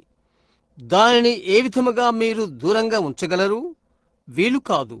సమాప్తమగుచున్నది. దానిని ఏ విధముగా మీరు దూరంగా ఉంచగలరు? వీలు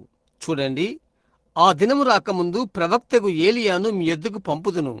కాదు. చూడండి, ఆ దినము రాకముందు ప్రవక్తకు ఏలియాను మీ యొద్దకు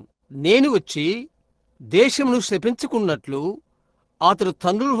పంపుదును. నేను వచ్చి దేశమును శపించుకున్నట్లు అతడు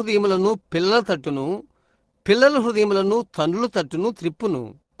తండ్రుల హృదయములను పిల్లల తట్టును, పిల్లల హృదయములను తండ్రుల తట్టును త్రిప్పును.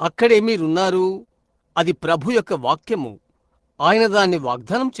 అక్కడే మీరున్నారు. అది ప్రభు యొక్క వాక్యము. ఆయన దాన్ని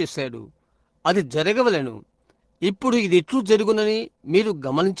వాగ్దానం చేశాడు. అది జరగవలెను. ఇప్పుడు ఇది ఎట్లు జరుగునని మీరు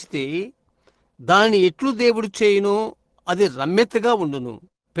గమనించితే దానిని ఎట్లు దేవుడు చేయునో అది రమ్యతగా ఉండును.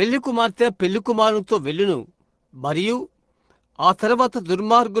 పెళ్లి కుమార్తె పెళ్లి కుమారునితో వెళ్ళును, మరియు ఆ తర్వాత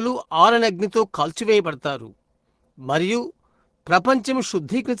దుర్మార్గులు ఆరనగ్నితో కాల్చివేయబడతారు. మరియు ప్రపంచం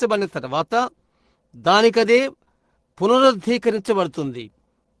శుద్ధీకరించబడిన తర్వాత దానికదే పునరుద్ధీకరించబడుతుంది.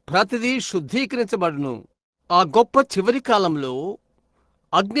 ప్రతిదీ శుద్ధీకరించబడును. ఆ గొప్ప చివరి కాలంలో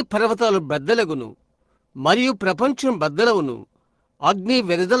అగ్ని పర్వతాలు బద్దలగును, మరియు ప్రపంచం బద్దలవును. అగ్ని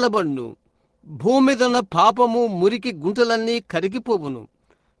వెదజల్లబడును. భూమి మీదున్న పాపము మురికి గుంటలన్నీ కరిగిపోవును.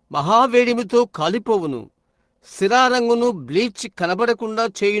 మహావేడిమితో కాలిపోవును. శిరారంగును బ్లీచ్ కనబడకుండా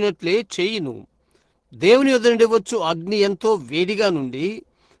చేయునట్లే చేయును. దేవుని యొద్ద నుండి వచ్చు అగ్ని ఎంతో వేడిగా నుండి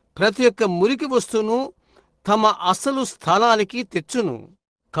ప్రతి ఒక్క మురికి వస్తువును తమ అసలు స్థానానికి తెచ్చును.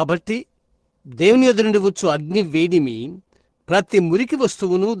 కాబట్టి దేవుని యొద్ద నుండి వచ్చు అగ్ని వేడిమి ప్రతి మురికి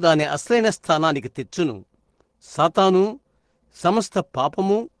వస్తువును దాని అసలైన స్థానానికి తెచ్చును. సాతాను సమస్త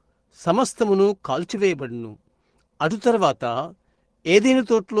పాపము సమస్తమును కాల్చివేయబడును. అటు తర్వాత ఏదైనా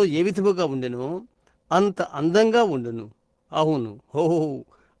తోటలో ఏ విధముగా ఉండెనో అంత అందంగా ఉండును. అవును, హోహో,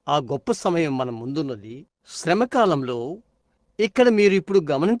 ఆ గొప్ప సమయం మన ముందున్నది. శ్రమకాలంలో ఇక్కడ మీరు ఇప్పుడు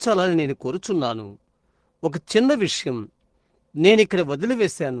గమనించాలని నేను కోరుచున్నాను. ఒక చిన్న విషయం నేనిక్కడ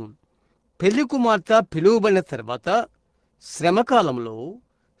వదిలివేశాను. పెళ్లి కుమార్తె పిలువబడిన తర్వాత శ్రమకాలంలో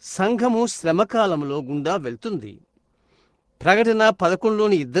సంఘము శ్రమకాలంలో గుండా వెళ్తుంది. ప్రకటన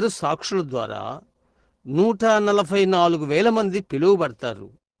 11లోని 2 సాక్షుల ద్వారా 144,000 మంది పిలువబడతారు.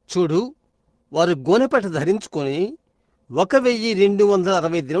 చూడు, వారు గోనెపట్ట ధరించుకొని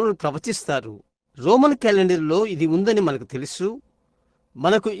 1260 దినములు ప్రవచిస్తారు. రోమన్ క్యాలెండర్లో ఇది ఉందని మనకు తెలుసు.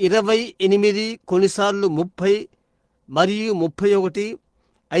 మనకు 28, కొన్నిసార్లు 30 మరియు 31.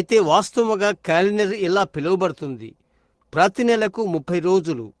 అయితే వాస్తవముగా క్యాలెండర్ ఇలా పిలువబడుతుంది. ప్రతి నెలకు 30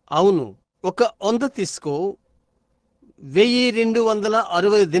 రోజులు. అవును, ఒక 100 తీసుకో,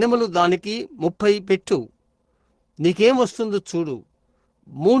 1260 దినములు, దానికి 30 పెట్టు. నీకేం వస్తుందో చూడు.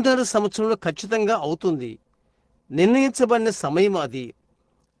 3.5 సంవత్సరంలో ఖచ్చితంగా అవుతుంది. నిర్ణయించబడిన సమయం అది.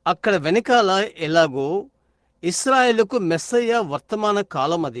 అక్కడ వెనకాల ఎలాగో ఇశ్రాయేలుకు మెస్సయ్య వర్తమాన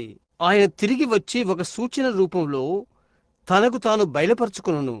కాలం అది. ఆయన తిరిగి వచ్చి ఒక సూచన రూపంలో తనకు తాను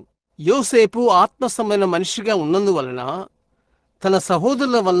బయలుపరుచుకును. యోసేపు ఆత్మసమైన మనిషిగా ఉన్నందువలన తన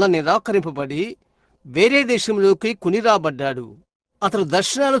సహోదరుల వల్ల నిరాకరింపబడి వేరే దేశంలోకి కునిరాబడ్డాడు. అతడు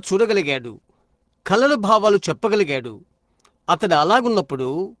దర్శనాలు చూడగలిగాడు, కలల భావాలు చెప్పగలిగాడు. అతడు అలాగున్నప్పుడు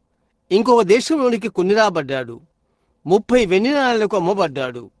ఇంకొక దేశంలోనికి కొనిరాబడ్డాడు. 30 వెండి నాణేలకు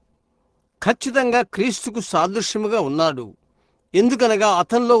అమ్మబడ్డాడు. ఖచ్చితంగా క్రీస్తుకు సాదృశ్యముగా ఉన్నాడు. ఎందుకనగా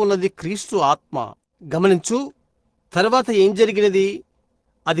అతనిలో ఉన్నది క్రీస్తు ఆత్మ. గమనించు, తర్వాత ఏం జరిగినది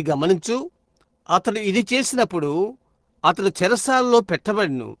అది గమనించు. అతడు ఇది చేసినప్పుడు అతడు చెరసాలలో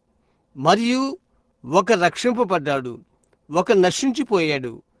పెట్టబడిను, మరియు ఒక రక్షింపబడ్డాడు, ఒక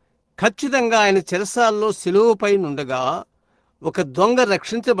నశించిపోయాడు. ఖచ్చితంగా ఆయన చెరసాలలో సిలువపై నుండగా ఒక దొంగ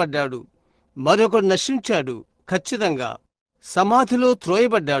రక్షించబడ్డాడు, మరొకడు నశించాడు. ఖచ్చితంగా సమాధిలో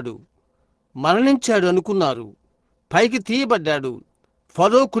త్రోయబడ్డాడు, మరణించాడు అనుకున్నారు. పైకి తీయబడ్డాడు,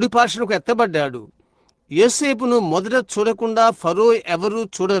 ఫరో కుడిపార్శ్వకు ఎత్తబడ్డాడు. యోసేపును మొదట చూడకుండా ఫరో ఎవరూ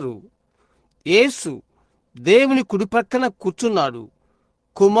చూడరు. యేసు దేవుని కుడిపక్కన కూర్చున్నాడు.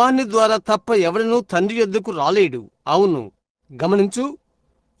 కుమారుని ద్వారా తప్ప ఎవడనూ తండ్రి యొద్దకు రాలేడు. అవును, గమనించు,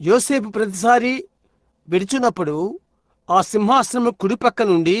 యోసేపు ప్రతిసారి విడిచినప్పుడు ఆ సింహాసనం కుడిపక్క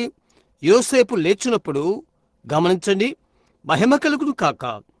నుండి యోసేపు లేచినప్పుడు గమనించండి, మహిమ కలుగును కాక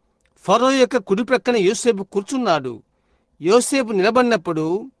ఫరో యొక్క కుడిపక్కన యోసేపు కూర్చున్నాడు. యోసేపు నిలబడినప్పుడు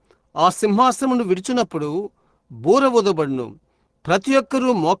ఆ సింహాసనమును విడిచినప్పుడు బూర ఊదబడును. ప్రతి ఒక్కరూ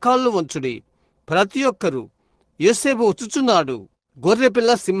మోకాళ్ళు వంచుడి. ప్రతి ఒక్కరూ యోసేపు వచ్చుచున్నాడు.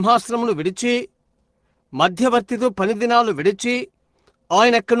 గొర్రెపిల్ల సింహాసనమును విడిచి మధ్యవర్తితో 10 దినాలు విడిచి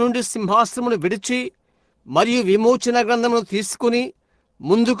ఆయన అక్కడి నుండి సింహాసనమును విడిచి మరియు విమోచన గ్రంథమును తీసుకుని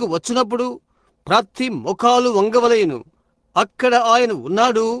ముందుకు వచ్చినప్పుడు ప్రతి ముఖాలు వంగవలయును. అక్కడ ఆయన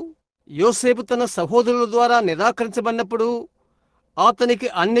ఉన్నాడు. యోసేపు తన సహోదరుల ద్వారా నిరాకరించబడినప్పుడు అతనికి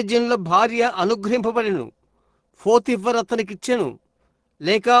అన్యజనుల భార్య అనుగ్రహింపబడెను. పోతిఫర్ అతనికిచ్చెను,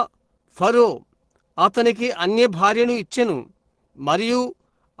 లేక ఫరో అతనికి అన్య భార్యను ఇచ్చెను, మరియు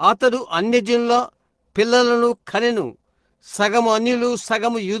అతడు అన్యజనుల పిల్లలను కనెను. సగము అన్యులు,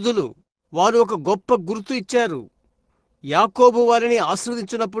 సగము యూదులు. వారు ఒక గొప్ప గుర్తు ఇచ్చారు. యాకోబు వారిని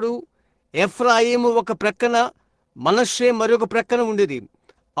ఆశీర్వదించినప్పుడు ఎఫ్రాయిము ఒక ప్రక్కన, మనష్షే మరొక ప్రక్కన ఉండేది.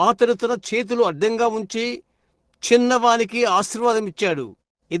 అతడు తన చేతులు అడ్డంగా ఉంచి చిన్నవానికి ఆశీర్వాదం ఇచ్చాడు.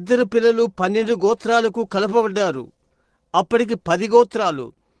 2 పిల్లలు 12 గోత్రాలకు కలపబడ్డారు. అప్పటికి 10 గోత్రాలు.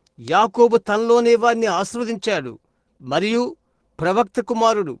 యాకోబు తనలోనే వారిని ఆశీర్వదించాడు. మరియు ప్రవక్త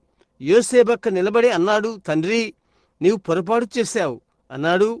కుమారుడు యోసేపక్క నిలబడి అన్నాడు, తండ్రి, నీవు పొరపాటు చేశావు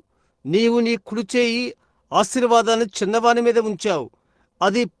అన్నాడు. నీవు నీ కుడి చేయి ఆశీర్వాదాన్ని చిన్నవాని మీద ఉంచావు,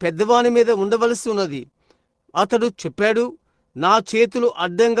 అది పెద్దవాని మీద ఉండవలసి ఉన్నది. అతడు చెప్పాడు, నా చేతులు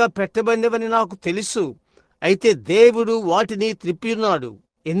అడ్డంగా పెట్టబడినవని నాకు తెలుసు, అయితే దేవుడు వాటిని త్రిప్పియున్నాడు.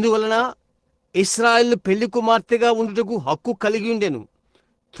 ఎందువలన? ఇశ్రాయేలు పెళ్లి కుమార్తెగా ఉండుటకు హక్కు కలిగి ఉండెను.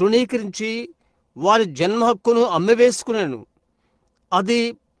 తృణీకరించి వారి జన్మ హక్కును అమ్మివేసుకున్నాను. అది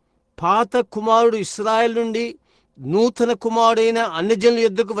పాత కుమారుడు ఇశ్రాయేలు నుండి నూతన కుమారుడైన అన్యజనుల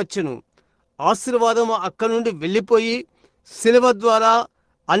యొద్దకు వచ్చెను. ఆశీర్వాదం అక్కడి నుండి వెళ్ళిపోయి శిలువ ద్వారా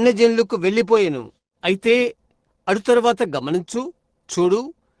అన్యజనులకు వెళ్ళిపోయెను. అయితే అటు తరువాత గమనించు, చూడు,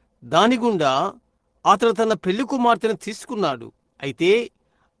 దాని గుండా అతడు తన పెళ్లి కుమార్తెను తీసుకున్నాడు. అయితే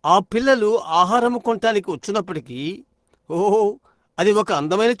ఆ పిల్లలు ఆహారం కొనటానికి వచ్చినప్పటికీ, ఓహో, అది ఒక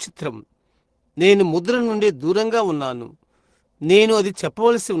అందమైన చిత్రం. నేను ముద్ర నుండి దూరంగా ఉన్నాను. నేను అది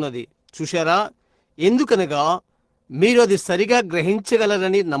చెప్పవలసి ఉన్నది. చూశారా? ఎందుకనగా మీరు అది సరిగా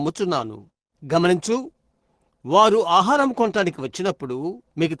గ్రహించగలరని నమ్ముచున్నాను. గమనించు, వారు ఆహారం కొనటానికి వచ్చినప్పుడు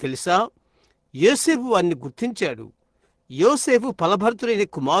మీకు తెలుసా, యోసేపు వారిని గుర్తించాడు. యోసేపు ఫలభరితుడైన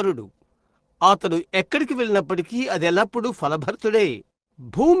కుమారుడు. అతడు ఎక్కడికి వెళ్ళినప్పటికీ అది ఎల్లప్పుడూ ఫలభరితుడే.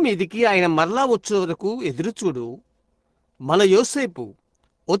 భూమి మీదికి ఆయన మరలా వచ్చే వరకు ఎదురుచూడు. మన యోసేపు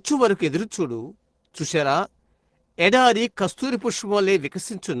వచ్చు వరకు ఎదురుచూడు. చూశారా? ఎడారి కస్తూరి పుష్పం వలె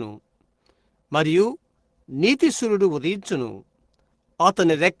వికసించును, మరియు నీతి సూర్యుడు ఉదయించును.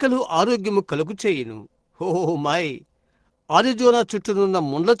 అతని రెక్కలు ఆరోగ్యము కలుగు చేయును. ఓహో మాయ్! ఆరిజోనా చుట్టూనున్న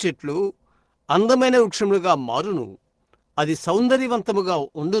ముండ్ల చెట్లు అందమైన వృక్షములుగా మారును. అది సౌందర్యవంతముగా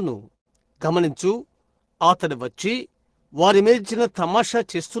ఉండును. గమనించు, అతడు వచ్చి వారి మీద చిన్న తమాషా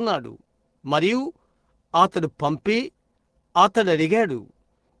చేస్తున్నాడు. మరియు అతడు పంపి అతడు అడిగాడు,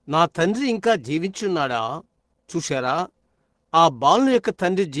 నా తండ్రి ఇంకా జీవించున్నాడా? చూశారా? ఆ బాలుని యొక్క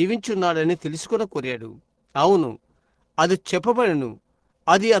తండ్రి జీవించున్నాడని తెలుసుకుని కోరాడు. అవును, అది చెప్పబడను,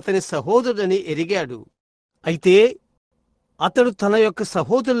 అది అతని సహోదరుడని ఎరిగాడు. అయితే అతడు తన యొక్క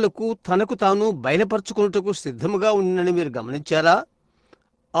సహోదరులకు తనకు తాను బయలుపరుచుకున్నటకు సిద్ధముగా ఉన్నని మీరు గమనించారా?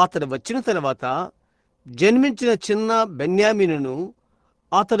 అతడు వచ్చిన తర్వాత జన్మించిన చిన్న బెన్యామీనును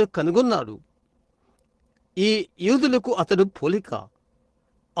అతడు కనుగొన్నాడు. ఈ యూదులకు అతడు పోలిక.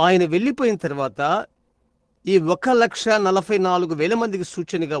 ఆయన వెళ్ళిపోయిన తర్వాత ఈ 1,44,000 మందికి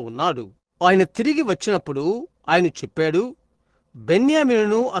సూచనగా ఉన్నాడు. ఆయన తిరిగి వచ్చినప్పుడు ఆయన చెప్పాడు,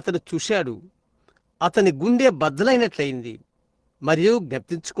 బెన్యామీనును అతడు చూశాడు. అతని గుండె బద్దలైనట్లయింది. మరియు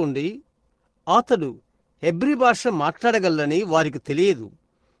జ్ఞప్తించుకోండి, అతడు హెబ్రీ భాష మాట్లాడగలని వారికి తెలియదు.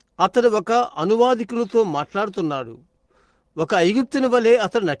 అతడు ఒక అనువాదికునితో మాట్లాడుతున్నాడు. ఒక ఐగుప్తుని వలె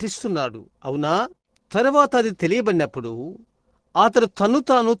అతడు నటిస్తున్నాడు. అవునా? తర్వాత అది తెలియబడినప్పుడు అతడు తన్ను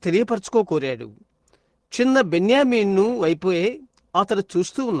తాను తెలియపరచుకోకోరాడు. చిన్న బెన్యామీన్ను వైపే అతడు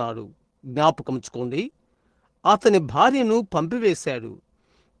చూస్తూ ఉన్నాడు. జ్ఞాపకంచుకోండి, అతని భార్యను పంపివేశాడు.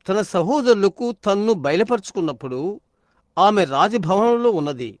 తన సహోదరులకు తన్ను బయలుపరుచుకున్నప్పుడు ఆమె రాజభవనంలో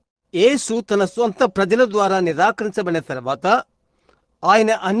ఉన్నది. యేసు తన సొంత ప్రజల ద్వారా నిరాకరించబడిన తర్వాత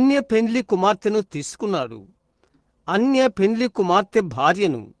ఆయన అన్య పెండ్లి కుమార్తెను తీసుకున్నాడు. అన్య పెండ్లి కుమార్తె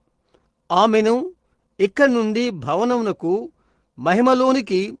భార్యను, ఆమెను ఇక్కడి నుండి భవనమునకు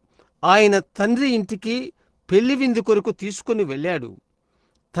మహిమలోనికి ఆయన తండ్రి ఇంటికి పెళ్లి విందు కొరకు తీసుకుని వెళ్ళాడు.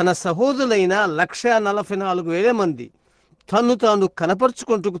 తన సహోదరులైన 1,44,000 మంది తన్ను తాను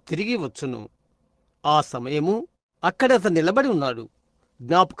కనపరుచుకుంటూ తిరిగి వచ్చును. ఆ సమయము అక్కడ అతను నిలబడి ఉన్నాడు.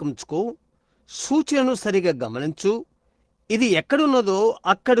 జ్ఞాపకంచుకో, సూచనను సరిగా గమనించు. ఇది ఎక్కడున్నదో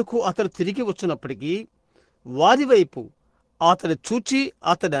అక్కడకు అతడు తిరిగి వచ్చినప్పటికీ వారి వైపు అతడు చూచి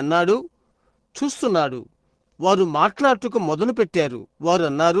అతడు అన్నాడు, చూస్తున్నాడు. వారు మాట్లాడుటకు మొదలు పెట్టారు. వారు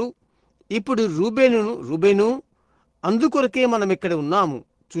అన్నారు, ఇప్పుడు రూబేను, అందుకొరకే మనం ఇక్కడ ఉన్నాము.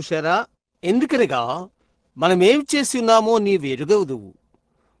 చూశారా? ఎందుకనగా మనమేం చేసి ఉన్నామో నీవు ఎరుగవుదువు.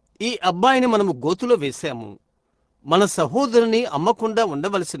 ఈ అబ్బాయిని మనము గోతులో వేశాము. మన సహోదరుని అమ్మకుండా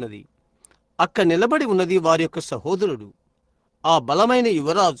ఉండవలసినది. అక్కడ నిలబడి ఉన్నది వారి యొక్క సహోదరుడు, ఆ బలమైన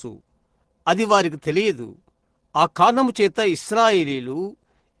యువరాజు. అది వారికి తెలియదు. ఆ కారణము చేత ఇశ్రాయేలీలు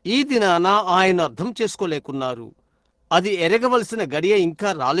ఈ దినాన ఆయన అర్థం చేసుకోలేకున్నారు. అది ఎరగవలసిన గడియ ఇంకా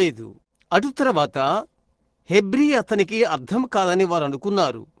రాలేదు. అటు తర్వాత హెబ్రీ అతనికి అర్థం కాదని వారు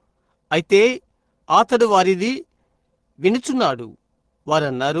అనుకున్నారు. అయితే అతడు వారిది వినుచున్నాడు.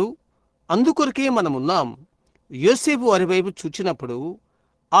 వారన్నారు, అందుకొరకే మనమున్నాం. యోసేపు వారి వైపు చూచినప్పుడు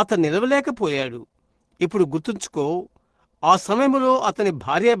అతను నిలవలేకపోయాడు. ఇప్పుడు గుర్తుంచుకో, ఆ సమయంలో అతని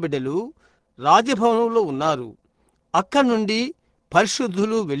భార్య బిడ్డలు రాజభవనంలో ఉన్నారు. అక్కడి నుండి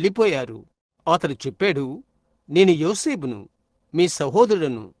పరిశుద్ధులు వెళ్ళిపోయారు. అతడు చెప్పాడు, నేను యోసేపును, మీ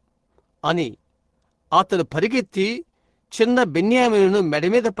సహోదరుడను అని. అతడు పరిగెత్తి చిన్న బెన్యామీనును మెడ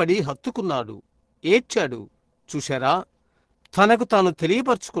మీద పడి హత్తుకున్నాడు, ఏడ్చాడు. చూశారా, తనకు తాను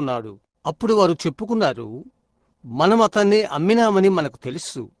తెలియపరుచుకున్నాడు. అప్పుడు వారు చెప్పుకున్నారు, మనం అతన్ని అమ్మినామని మనకు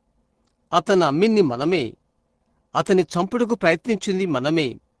తెలుసు. అతను అమ్మింది మనమే, అతని చంపుడుకు ప్రయత్నించింది మనమే.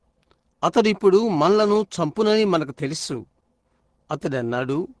 అతడు ఇప్పుడు మనలను చంపునని మనకు తెలుసు.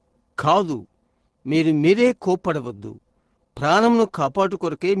 అతడన్నాడు, కాదు, మీరే కోప్పడవద్దు. ప్రాణంను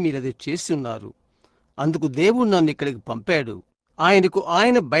కాపాడుకొరకే మీరది చేసి ఉన్నారు. అందుకు దేవుడు నన్ను ఇక్కడికి పంపాడు. ఆయనకు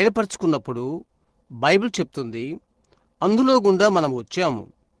ఆయన బయలుపరుచుకున్నప్పుడు బైబిల్ చెప్తుంది, అందులో గుండా మనం వచ్చాము.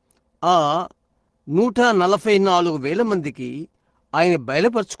 ఆ 144,000 మందికి ఆయన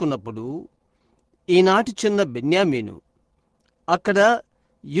బయలుపరుచుకున్నప్పుడు ఈనాటి చిన్న బెన్యామీను, అక్కడ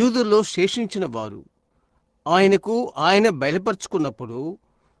యూదుల్లో శేషించిన వారు ఆయనకు ఆయన బయలుపరుచుకున్నప్పుడు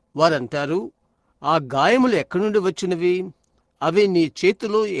వారంటారు, ఆ గాయములు ఎక్కడి నుండి వచ్చినవి? అవి నీ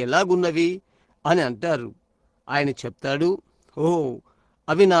చేతిలో ఎలాగున్నవి అని అంటారు. ఆయన చెప్తాడు, ఓ,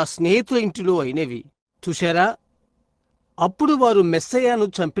 అవి నా స్నేహితుల ఇంటిలో అయినవి. చూశారా, అప్పుడు వారు మెస్సయ్యను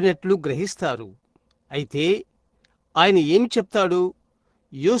చంపినట్లు గ్రహిస్తారు. అయితే ఆయన ఏమి చెప్తాడు?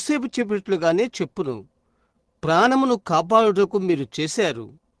 యోసేపు చెప్పినట్లుగానే చెప్పును. ప్రాణమును కాపాడుటకు మీరు చేశారు,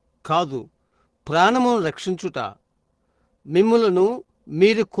 కాదు, ప్రాణమును రక్షించుట. మిమ్ములను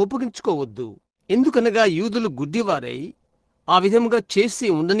మీరు కోపగించుకోవద్దు. ఎందుకనగా యూదులు గుడ్డివారై ఆ విధముగా చేసి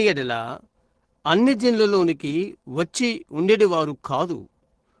ఉండని ఎడల అన్యజనులలోనికి వచ్చి ఉండేటివారు కాదు.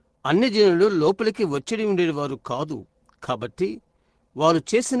 అన్యజనులు లోపలికి వచ్చి ఉండేటివారు కాదు. కాబట్టి వారు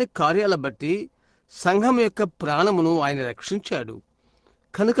చేసిన కార్యాల బట్టి సంఘం యొక్క ప్రాణమును ఆయన రక్షించాడు.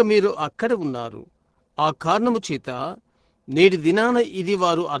 కనుక మీరు అక్కడ ఉన్నారు. ఆ కారణము చేత నేటి దినాన ఇది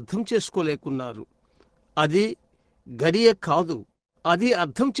వారు అర్థం చేసుకోలేకున్నారు. అది గడియ కాదు. అది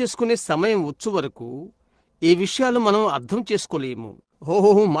అర్థం చేసుకునే సమయం వచ్చు వరకు ఈ విషయాలు మనం అర్థం చేసుకోలేము.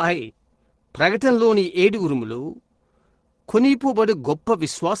 ఓహో మాయ్! ప్రకటనలోని 7 ఉరుములు కొనిపోబడి గొప్ప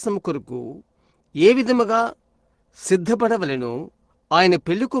విశ్వాసం కొరకు ఏ విధముగా సిద్ధపడవలెనో ఆయన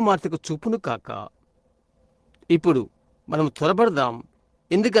పెళ్లి కుమార్తెకు చూపును కాక. ఇప్పుడు మనం త్వరపడదాం,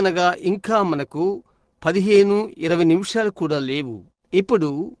 ఎందుకనగా ఇంకా మనకు 15-20 నిమిషాలు కూడా లేవు. ఇప్పుడు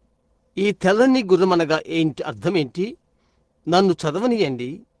ఈ తెల్లని గుర్రమనగా అర్థమేంటి? నన్ను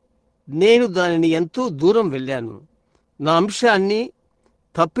చదవనియండి. నేను దానిని ఎంతో దూరం వెళ్ళాను. నా అంశాన్ని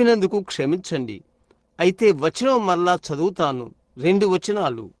తప్పినందుకు క్షమించండి. అయితే వచనం మరలా చదువుతాను. 2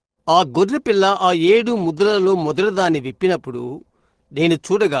 వచనాలు. ఆ గొర్రెపిల్ల ఆ 7 ముద్రలలో మొదటిదాన్ని విప్పినప్పుడు నేను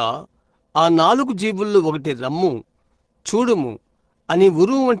చూడగా ఆ 4 జీవుల్లో ఒకటి రమ్ము, చూడుము అని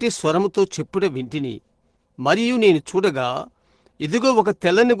ఉరుము వంటి స్వరముతో చెప్పుట వింటిని. మరియు నేను చూడగా ఇదిగో ఒక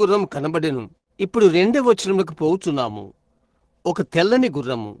తెల్లని గుర్రం కనబడెను. ఇప్పుడు 2వ వచనములకు పోవుచున్నాము. ఒక తెల్లని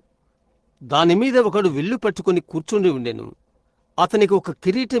గుర్రము, దానిమీద ఒకడు విల్లు పట్టుకుని కూర్చుండి ఉండెను. అతనికి ఒక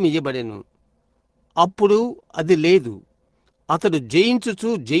కిరీటం ఇయ్యబడెను. అప్పుడు అది లేదు. అతడు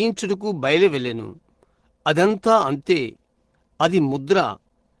జయించుటకు బయలు వెళ్ళెను. అదంతా అంతే. అది ముద్ర.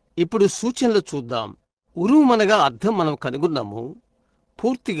 ఇప్పుడు సూచనలు చూద్దాం. ఉరుమనగా అర్థం మనం కనుగొన్నాము.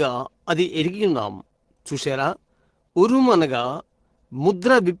 పూర్తిగా అది ఎరిగి ఉన్నాం. చూశారా, ఉరుమనగా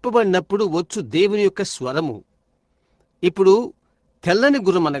ముద్ర విప్పబడినప్పుడు వచ్చు దేవుని యొక్క స్వరము. ఇప్పుడు తెల్లని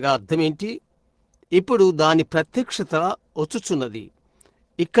గుర్రమనగా అర్థమేంటి? ఇప్పుడు దాని ప్రత్యక్షత వచ్చుచున్నది.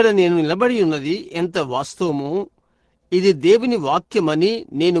 ఇక్కడ నేను నిలబడి ఉన్నది ఎంత వాస్తవమో, ఇది దేవుని వాక్యమని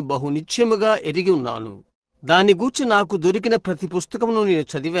నేను బహు నిశ్చయముగా ఎరిగి ఉన్నాను. దాని గూర్చి నాకు దొరికిన ప్రతి పుస్తకమును నేను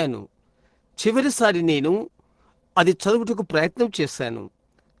చదివాను. చివరిసారి నేను అది చదువుటకు ప్రయత్నం చేశాను.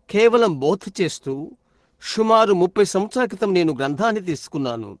 కేవలం బోధ చేస్తూ సుమారు 30 సంవత్సరాల క్రితం నేను గ్రంథాన్ని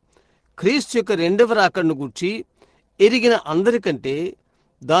తీసుకున్నాను. క్రీస్తు యొక్క 2వ రాకడను గూర్చి ఎరిగిన అందరికంటే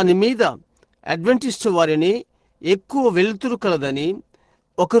దాని మీద అడ్వెంటిస్ట్ వారిని ఎక్కువ వెలుతురు కలదని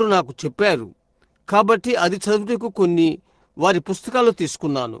ఒకరు నాకు చెప్పారు. కాబట్టి అది చదువుటకు కొన్ని వారి పుస్తకాలు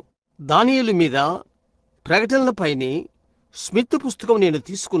తీసుకున్నాను. దానియేలు మీద ప్రకటనలపైనే స్మిత్ పుస్తకం నేను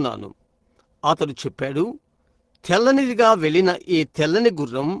తీసుకున్నాను. అతడు చెప్పాడు, తెల్లనిదిగా వెళ్ళిన ఈ తెల్లని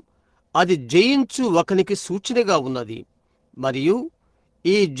గుర్రం అది జయించు ఒకనికి సూచనగా ఉన్నది. మరియు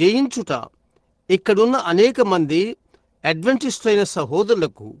ఈ జయించుట ఇక్కడున్న అనేక మంది అడ్వెంటిస్టులైన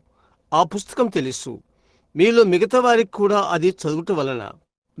సహోదరులకు ఆ పుస్తకం తెలుసు. మీలో మిగతా వారికి కూడా అది చదువుట వలన.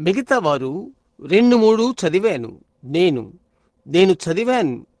 మిగతా వారు 2-3 చదివాను. నేను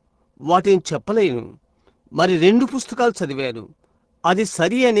చదివాను, వాటిని చెప్పలేను. మరి 2 పుస్తకాలు చదివాను. అది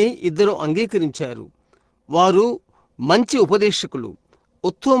సరి అని ఇద్దరు అంగీకరించారు. వారు మంచి ఉపదేశకులు,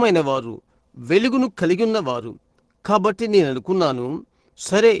 ఉత్తమమైన వారు, వెలుగును కలిగి ఉన్నవారు. కాబట్టి నేను అనుకున్నాను,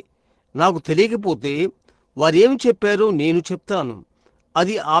 సరే, నాకు తెలియకపోతే వారేమి చెప్పారో నేను చెప్తాను.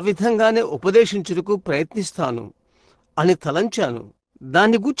 అది ఆ విధంగానే ఉపదేశించుటకు ప్రయత్నిస్తాను అని తలంచాను.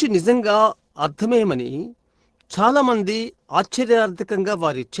 దాని గూర్చి నిజంగా అర్థమేమని చాలామంది ఆశ్చర్యార్థకంగా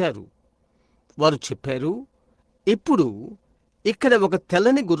వారిచ్చారు. వారు చెప్పారు, ఇప్పుడు ఇక్కడ ఒక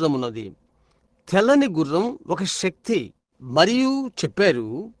తెల్లని గుర్రం ఉన్నది. తెల్లని గుర్రం ఒక శక్తి. మరియు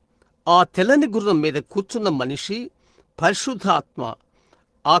చెప్పారు, ఆ తెల్లని గుర్రం మీద కూర్చున్న మనిషి పరిశుద్ధాత్మ.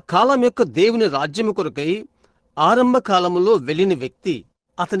 ఆ కాలం యొక్క దేవుని రాజ్యము కొరకై ఆరంభ కాలములో వెళ్ళిన వ్యక్తి.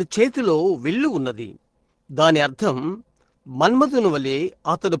 అతని చేతిలో విల్లు ఉన్నది. దాని అర్థం, మన్మథుని వలె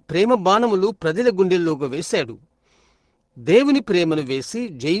అతడు ప్రేమ బాణములు ప్రజల గుండెల్లోకి వేశాడు. దేవుని ప్రేమను వేసి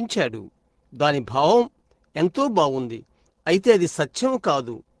జయించాడు. దాని భావం ఎంతో బాగుంది. అయితే అది సత్యం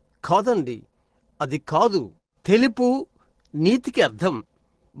కాదు. కాదండి, అది కాదు. తెలుపు నీతికి అర్థం.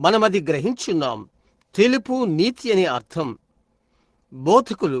 మనమది గ్రహించున్నాం. తెలుపు నీతి అనే అర్థం.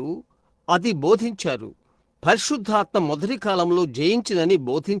 బోధకులు అది బోధించారు. పరిశుద్ధాత్మ మొదటి కాలంలో జయించినని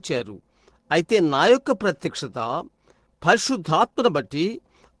బోధించారు. అయితే నా యొక్క ప్రత్యక్షత పరిశుద్ధాత్మను బట్టి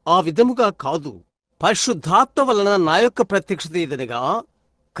ఆ విధముగా కాదు. పరిశుద్ధాత్మ వలన నా యొక్క ప్రత్యక్షత ఏదనగా,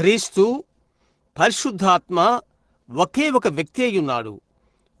 క్రీస్తు పరిశుద్ధాత్మ ఒకే ఒక వ్యక్తి అయి ఉన్నాడు,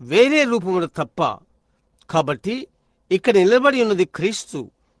 వేరే రూపమున తప్ప. కాబట్టి ఇక్కడ నిలబడి ఉన్నది క్రీస్తు,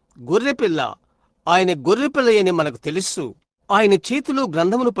 గొర్రెపిల్ల. ఆయన గొర్రెపిల్ల అని మనకు తెలుసు. ఆయన చేతిలో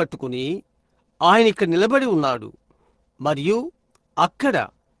గ్రంథమును పట్టుకుని ఆయన ఇక్కడ నిలబడి ఉన్నాడు. మరియు అక్కడ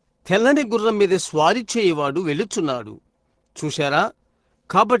తెల్లని గుర్రం మీద స్వారీ చేయవాడు వెళుచున్నాడు. చూశారా?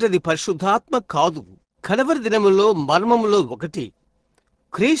 కాబట్టి అది పరిశుద్ధాత్మ కాదు. కడవరి దినములో మర్మములో ఒకటి.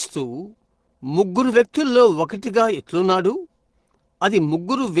 క్రీస్తు ముగ్గురు వ్యక్తుల్లో ఒకటిగా ఎట్లున్నాడు? అది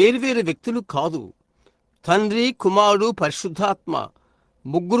ముగ్గురు వేర్వేరు వ్యక్తులు కాదు. తండ్రి, కుమారుడు, పరిశుద్ధాత్మ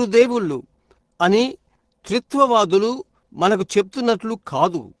ముగ్గురు దేవుళ్ళు అని త్రిత్వవాదులు మనకు చెప్తున్నట్లు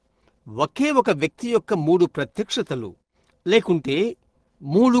కాదు. ఒకే ఒక వ్యక్తి యొక్క మూడు ప్రత్యక్షతలు, లేకుంటే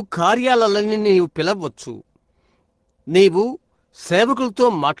మూడు కార్యాలని నీవు పిలవచ్చు. నీవు సేవకులతో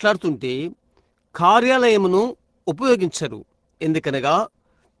మాట్లాడుతుంటే కార్యాలయమును ఉపయోగించరు. ఎందుకనగా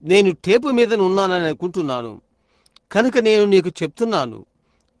నేను టేపు మీద ఉన్నానని అనుకుంటున్నాను కనుక నేను నీకు చెప్తున్నాను.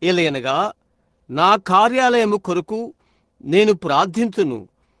 ఏలయనగా నా కార్యాలయము కొరకు నేను ప్రార్థింతును,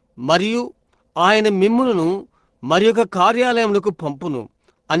 మరియు ఆయన మిమ్ములను మరి ఒక కార్యాలయములకు పంపును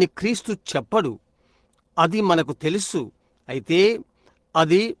అని క్రీస్తు చెప్పడు. అది మనకు తెలుసు. అయితే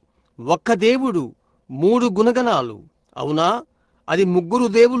అది ఒక్క దేవుడు, మూడు గుణగణాలు. అవునా? అది ముగ్గురు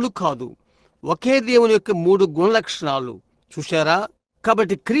దేవుళ్ళు కాదు, ఒకే దేవుని యొక్క మూడు గుణలక్షణాలు. చూశారా?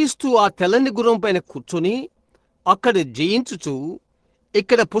 కాబట్టి క్రీస్తు ఆ తెల్లని గుర్రం పైన కూర్చొని అక్కడ జయించుచు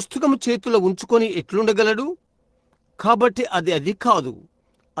ఇక్కడ పుస్తకము చేతిలో ఉంచుకొని ఎట్లుండగలడు? కాబట్టి అది కాదు.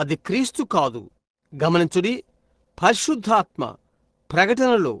 అది క్రీస్తు కాదు. గమనించుడి, పరిశుద్ధాత్మ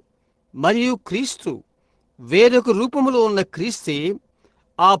ప్రకటనలో మరియు క్రీస్తు వేరొక రూపములో ఉన్న క్రీస్తే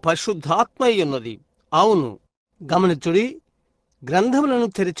ఆ పరిశుద్ధాత్మ అయి ఉన్నది. అవును, గమనించుడి, గ్రంథములను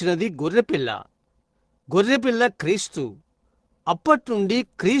తెరిచినది గొర్రెపిల్ల. గొర్రెపిల్ల క్రీస్తు. అప్పటి నుండి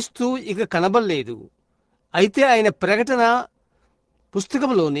క్రీస్తు ఇక కనబడలేదు. అయితే ఆయన ప్రకటన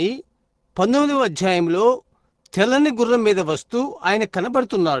పుస్తకంలోని 19వ అధ్యాయంలో తెల్లని గుర్రం మీద వస్తూ ఆయన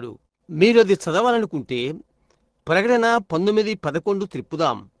కనబడుతున్నాడు. మీరు అది చదవాలనుకుంటే ప్రకటన 19:11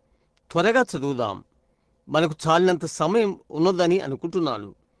 త్రిప్పుదాం. త్వరగా చదువుదాం. మనకు చాలినంత సమయం ఉన్నదని అనుకుంటున్నాను.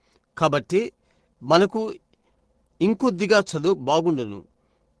 కాబట్టి మనకు ఇంకొద్దిగా చదువు బాగుండును.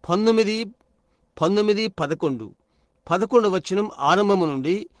 19:11 11వ వచనం ఆరంభము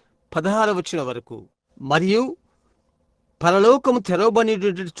నుండి 16వ వచనం వరకు. మరియు పరలోకము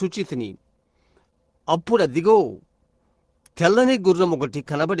తెరవబడినటువంటి చూచితిని. అప్పుడు అదిగో తెల్లని గుర్రం ఒకటి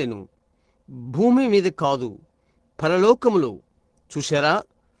కనబడెను. భూమి మీద కాదు, పరలోకములో. చూశారా?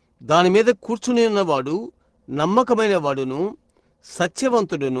 దాని మీద కూర్చుని ఉన్నవాడు నమ్మకమైన వాడును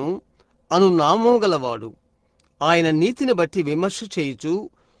సత్యవంతుడును అను నామము గలవాడు. ఆయన నీతిని బట్టి విమర్శ చేయుచు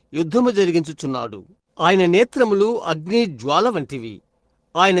యుద్ధము జరిగించుచున్నాడు. ఆయన నేత్రములు అగ్ని జ్వాల వంటివి.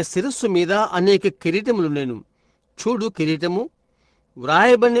 ఆయన శిరస్సు మీద అనేక కిరీటములుండెను. చూడు, కిరీటము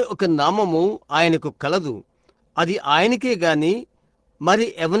వ్రాయబడిన ఒక నామము ఆయనకు కలదు. అది ఆయనకే గాని మరి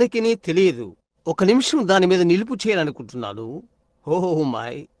ఎవనికిని తెలియదు. ఒక నిమిషం దాని మీద నిలుపు చేయాలనుకుంటున్నాను. ఓహో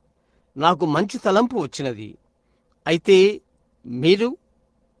మాయ్, నాకు మంచి తలంపు వచ్చినది. అయితే మీరు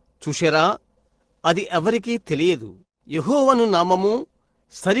చూశారా? అది ఎవరికీ తెలియదు. యెహోవాను నామము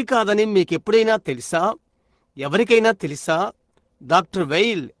సరికాదని మీకెప్పుడైనా తెలుసా? ఎవరికైనా తెలుసా? డాక్టర్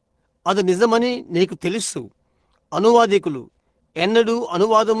వెయిల్, అది నిజమని నీకు తెలుసు. అనువాదికులు ఎన్నడూ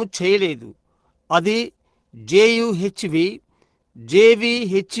అనువాదము చేయలేదు. అది JUHV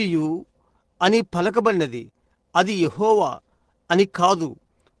JVHU అని పలకబడినది. అది యెహోవా అని కాదు.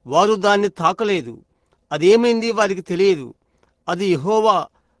 వారు దాన్ని తాకలేదు. అదేమైంది వారికి తెలియదు. అది యెహోవా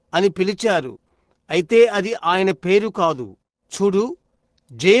అని పిలిచారు. అయితే అది ఆయన పేరు కాదు. చూడు,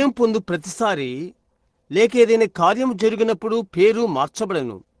 జయం పొందు ప్రతిసారి లేక ఏదైనా కార్యము జరిగినప్పుడు పేరు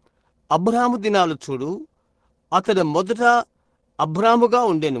మార్చబడను. అబ్రాహాము దినాలు చూడు, అతడు మొదట అబ్రాముగా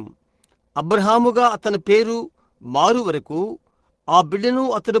ఉండెను. అబ్రహాముగా అతని పేరు మారు వరకు ఆ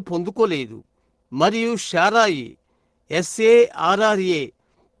బిడ్డను అతడు పొందుకోలేదు. మరియు షారాయి SARRA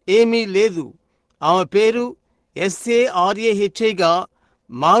ఏమీ లేదు. ఆమె పేరు SARAHగా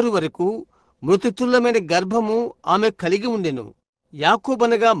మారు వరకు మృతతుల్యమైన గర్భము ఆమె కలిగి ఉండెను.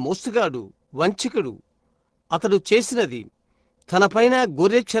 యాకోబనగా మోసగాడు, వంచకుడు. అతడు చేసినది, తనపైన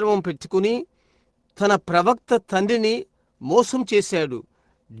గొర్రె చర్మం పెట్టుకుని తన ప్రవక్త తండ్రిని మోసం చేశాడు,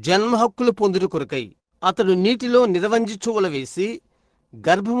 జన్మ హక్కులు పొందుట కొరకై. అతడు నీటిలో నిర్వంజించువల వేసి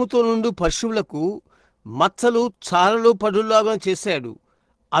గర్భముతో నుండి పశువులకు మచ్చలు చారలు పడులాగా చేశాడు.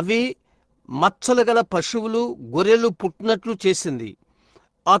 అవి మచ్చలు గల పశువులు, గొర్రెలు పుట్టినట్లు చేసింది.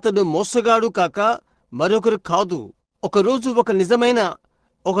 అతడు మోసగాడు కాక మరొకరు కాదు. ఒకరోజు ఒక నిజమైన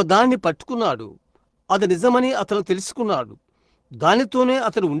ఒక దాన్ని పట్టుకున్నాడు. అది నిజమని అతను తెలుసుకున్నాడు. దానితోనే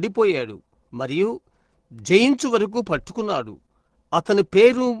అతడు ఉండిపోయాడు మరియు జయించు వరకు పట్టుకున్నాడు. అతని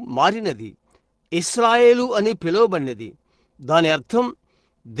పేరు మారినది, ఇశ్రాయేలు అని పిలువబడినది. దాని అర్థం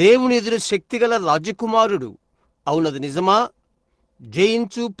దేవుని ఎదురు శక్తిగల రాజకుమారుడు. అవునది నిజమా?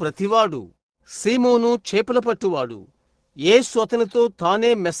 జయించు ప్రతివాడు. సీమోను చేపల పట్టువాడు. యేసు అతనితో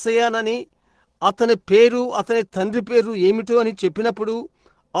తానే మెస్సయానని, అతని పేరు అతని తండ్రి పేరు ఏమిటో అని చెప్పినప్పుడు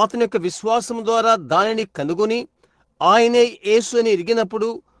అతని యొక్క విశ్వాసం ద్వారా దానిని కనుగొని ఆయనే యేసు అని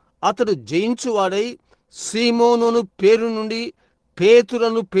ఎరిగినప్పుడు అతడు జయించువాడై సీమోనును పేరు నుండి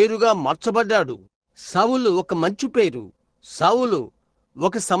పేతురను పేరుగా మార్చబడ్డాడు. సౌలు ఒక మంచి పేరు. సౌలు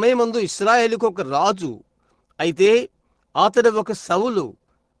ఒక సమయమందు ఇశ్రాయేలుకు ఒక రాజు. అయితే అతడు ఒక సౌలు,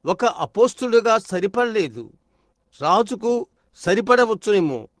 ఒక అపోస్తులుగా సరిపడలేదు. రాజుకు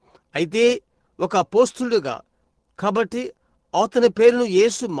సరిపడవచ్చునేమో, అయితే ఒక అపోస్తులుగా. కాబట్టి అతని పేరును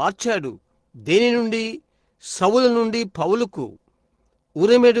యేసు మార్చాడు. దేని నుండి? సౌలు నుండి పౌలుకు.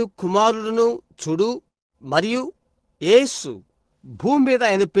 ఉరిమెడు కుమారులను చూడు. మరియు యేసు భూమి మీద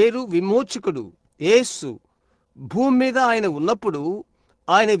ఆయన పేరు విమోచకుడు. యేసు భూమి మీద ఆయన ఉన్నప్పుడు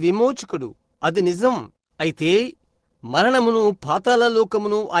ఆయన విమోచకుడు. అది నిజం. అయితే మరణమును, పాతాళ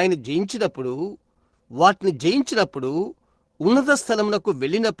లోకమును ఆయన జయించినప్పుడు, వాటిని జయించినప్పుడు, ఉన్నత స్థలమునకు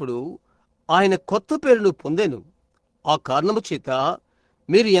వెళ్ళినప్పుడు ఆయన కొత్త పేరును పొందెను. ఆ కారణము చేత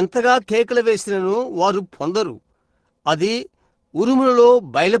మీరు ఎంతగా కేకలు వేసినను వారు పొందరు. అది ఉరుములలో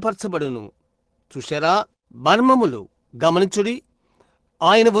బయలుపరచబడును. చూశారా? మర్మములు గమనించుడి.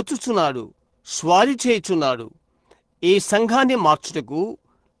 ఆయన వచ్చుచున్నాడు, స్వారీ చేయుచున్నాడు. ఈ సంఘాన్ని మార్చుటకు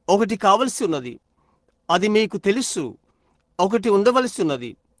ఒకటి కావలసి ఉన్నది. అది మీకు తెలుసు. ఒకటి ఉండవలసి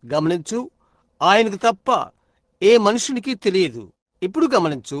ఉన్నది. గమనించు, ఆయనకు తప్ప ఏ మనుషునికి తెలియదు. ఇప్పుడు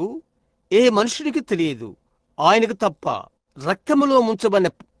గమనించు, ఏ మనుషునికి తెలియదు ఆయనకు తప్ప. రక్తములో ముంచబడిన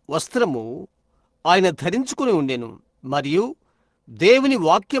వస్త్రము ఆయన ధరించుకుని ఉండెను, మరియు దేవుని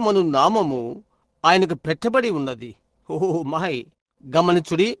వాక్యమను నామము ఆయనకు పెట్టబడి ఉన్నది. ఓహో మహై!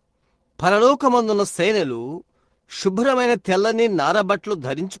 గమనించుడి, పరలోకమందున్న సేనలు శుభ్రమైన తెల్లని నారబట్లు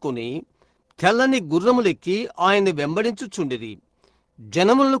ధరించుకుని తెల్లని గుర్రములెక్కి ఆయన్ని వెంబడించుచుండిరి.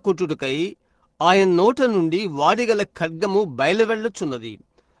 జనములను కొట్టుటకై ఆయన నోట నుండి వాడిగల ఖడ్గము బయలువెళ్ళుచున్నది.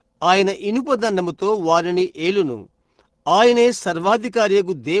 ఆయన ఇనుపదండముతో వారిని ఏలును. ఆయనే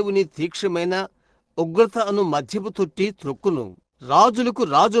సర్వాధికారియగు దేవుని తీక్షమైన ఉగ్రత అను మధ్యపు తొట్టి త్రొక్కును. రాజులకు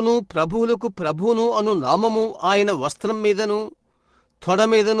రాజును, ప్రభువులకు ప్రభువును అను నామము ఆయన వస్త్రం మీదను తొడ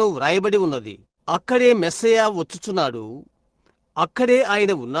మీదను వ్రాయబడి ఉన్నది. అక్కడే మెస్సయా వచ్చుచున్నాడు. అక్కడే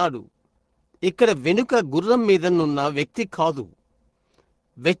ఆయన ఉన్నాడు. ఇక్కడ వెనుక గుర్రం మీదనున్న వ్యక్తి కాదు.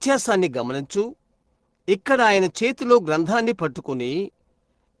 వ్యత్యాసాన్ని గమనించు. ఇక్కడ ఆయన చేతిలో గ్రంథాన్ని పట్టుకుని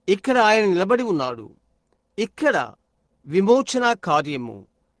ఇక్కడ ఆయన నిలబడి ఉన్నాడు. ఇక్కడ విమోచన కార్యము.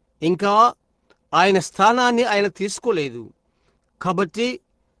 ఇంకా ఆయన స్థానాన్ని ఆయన తీసుకోలేదు. కాబట్టి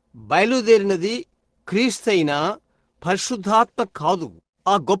బయలుదేరినది క్రీస్తైన పరిశుద్ధాత్మ కాదు.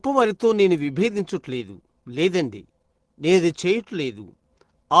 ఆ గొప్పవారితో నేను విభేదించట్లేదు. లేదండి, నేనది చేయట్లేదు.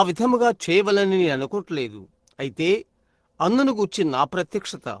 ఆ విధముగా చేయవలని నేను అనుకోవట్లేదు. అయితే అందును గూర్చి నా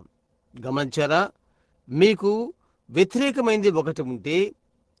ప్రత్యక్షత. గమనించారా? మీకు వ్యతిరేకమైంది ఒకటి ఉంటే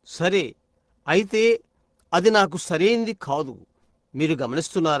సరే, అయితే అది నాకు సరైంది కాదు. మీరు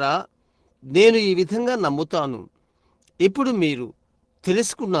గమనిస్తున్నారా? నేను ఈ విధంగా నమ్ముతాను. ఇప్పుడు మీరు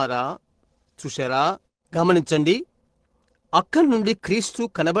తెలుసుకున్నారా? చూశారా? గమనించండి, అక్కడి నుండి క్రీస్తు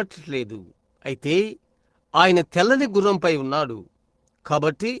కనబడట్లేదు. అయితే ఆయన తెల్లని గుర్రంపై ఉన్నాడు.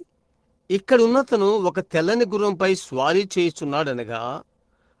 కాబట్టి ఇక్కడున్నతను ఒక తెల్లని గుర్రంపై స్వారీ చేయుచున్నాడనగా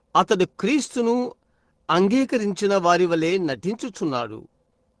అతడు క్రీస్తును అంగీకరించిన వారి వలె నటించుచున్నాడు.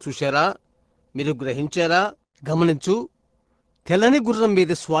 చూశారా? మీరు గ్రహించారా? గమనించు, తెల్లని గుర్రం మీద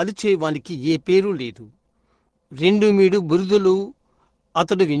స్వారీ చేయవానికి ఏ పేరు లేదు. 2 3 బిరుదులు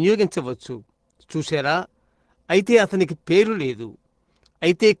అతడు వినియోగించవచ్చు. చూశారా? అయితే అతనికి పేరు లేదు.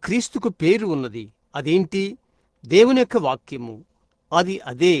 అయితే క్రీస్తుకు పేరు ఉన్నది. అదేంటి? దేవుని యొక్క వాక్యము.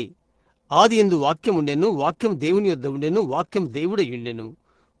 అదే ఆదియందు వాక్యం ఉండెను, వాక్యం దేవుని యొద్ద ఉండెను, వాక్యం దేవుడయుండెను,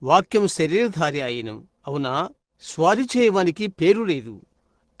 వాక్యం శరీరధారి అయ్యెను. అవునా? స్వారీ చేయవానికి పేరు లేదు.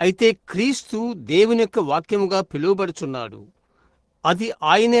 అయితే క్రీస్తు దేవుని యొక్క వాక్యముగా పిలువబడుచున్నాడు. అది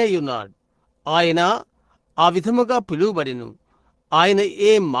ఆయనే అయ్యున్నాడు. ఆయన ఆ విధముగా పిలువబడెను. ఆయన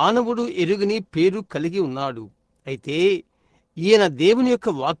ఏ మానవుడు ఎరుగని పేరు కలిగి ఉన్నాడు. అయితే ఈయన దేవుని యొక్క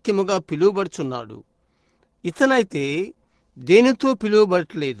వాక్యముగా పిలువబడుచున్నాడు. ఇతనైతే దేనితో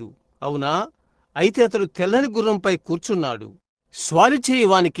పిలువబడట్లేదు. అవునా? అయితే అతడు తెల్లని గుర్రంపై కూర్చున్నాడు. స్వారీ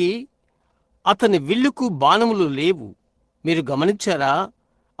చేయవానికి అతని విల్లుకు బాణములు లేవు. మీరు గమనించారా?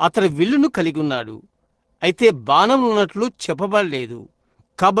 అతని విల్లును కలిగి ఉన్నాడు. అయితే బాణములున్నట్లు చెప్పబడలేదు.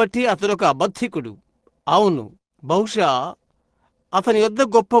 కాబట్టి అతడొక అబద్ధికుడు. అవును, బహుశా అతని యొద్ద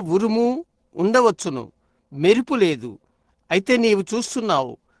గొప్ప ఉరుము ఉండవచ్చును, మెరుపు లేదు. అయితే నీవు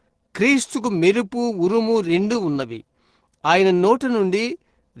చూస్తున్నావు, క్రీస్తుకు మెరుపు, ఉరుము రెండూ ఉన్నవి. ఆయన నోటి నుండి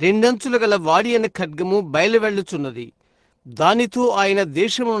రెండంచులు గల వాడి అనే ఖడ్గము బయలువెళ్ళుచున్నది. దానితో ఆయన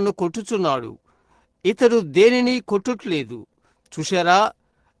దేశములను కొట్టుచున్నాడు. ఇతడు దేనిని కొట్టుట్లేదు. చూశారా?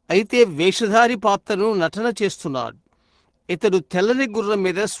 అయితే వేషధారి పాత్రను నటన చేస్తున్నాడు. ఇతడు తెల్లని గుర్రం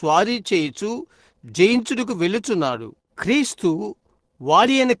మీద స్వారీ చేయుచు జయించుటకు వెళ్ళుచున్నాడు. క్రీస్తు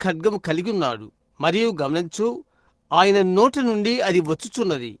వాడి అనే ఖడ్గము కలిగి ఉన్నాడు. మరియు గమనించు, ఆయన నోటి నుండి అది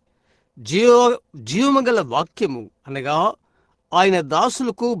వచ్చుచున్నది. జీవమగల వాక్యము అనగా ఆయన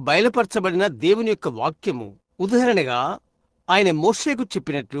దాసులకు బయలుపరచబడిన దేవుని యొక్క వాక్యము. ఉదాహరణగా ఆయన మోషేకు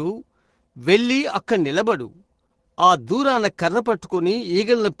చెప్పినట్లు, వెళ్ళి అక్కడ నిలబడు, ఆ దూరాన కర్ర పట్టుకుని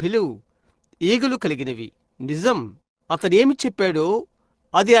ఈగలను పిలువు. ఈగలు కలిగినవి. నిజం. అతడేమి చెప్పాడో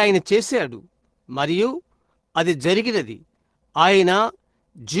అది ఆయన చేశాడు, మరియు అది జరిగినది. ఆయన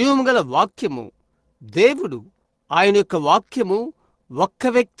జీవముగల వాక్యము, దేవుడు. ఆయన యొక్క వాక్యము ఒక్క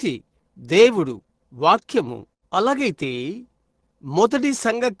వ్యక్తి, దేవుడు, వాక్యము. అలాగైతే మొదటి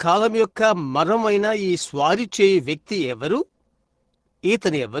సంఘ కాలం యొక్క మరమైన ఈ స్వారీ చేయు వ్యక్తి ఎవరు?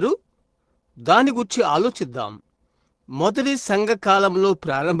 ఈతను ఎవరు? దాని గురించి ఆలోచిద్దాం. మొదటి సంఘ కాలంలో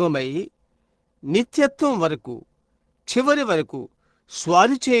ప్రారంభమై నిత్యత్వం వరకు, చివరి వరకు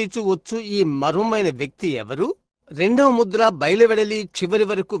స్వారీ చేయుచు వచ్చు ఈ మర్మమైన వ్యక్తి ఎవరు? రెండవ ముద్ర బయలువెడలి చివరి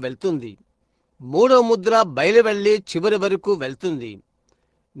వరకు వెళ్తుంది. మూడవ ముద్ర బయలువెళ్ళి చివరి వరకు వెళ్తుంది.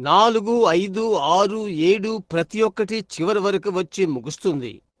 4, 5, 6, 7 ప్రతి ఒక్కటి చివరి వరకు వచ్చి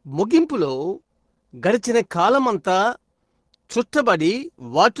ముగుస్తుంది. ముగింపులో గడిచిన కాలమంతా చుట్టబడి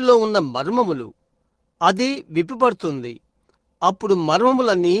వాటిలో ఉన్న మర్మములు అది విప్పబడుతుంది. అప్పుడు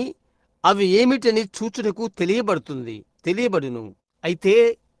మర్మములన్నీ అవి ఏమిటని చూచుటకు తెలియబడును. అయితే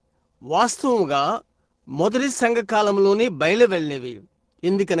వాస్తవముగా మొదటి సంఘకాలంలోనే బయలువెళ్ళినవి.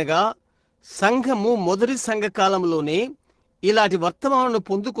 ఎందుకనగా సంఘము మొదటి సంఘకాలంలోనే ఇలాంటి వర్తమానాలను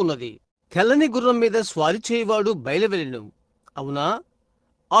పొందుకున్నది. తెల్లని గుర్రం మీద స్వారీ చేయవాడు బయలువెళ్ళెను. అవునా?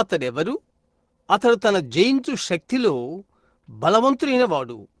 అతడెవరు? అతడు తన జయించు శక్తిలో బలవంతుడైన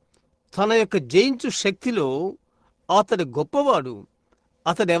వాడు. తన యొక్క జయించు శక్తిలో అతడు గొప్పవాడు.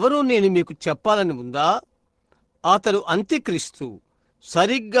 అతడెవరో నేను మీకు చెప్పాలని ఉందా? అతడు అంత్యక్రీస్తు.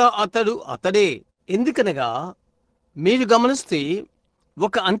 సరిగ్గా అతడే. ఎందుకనగా మీరు గమనిస్తే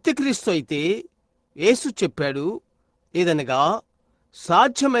ఒక అంత్యక్రీస్తు అయితే యేసు చెప్పాడు ఏదనగా,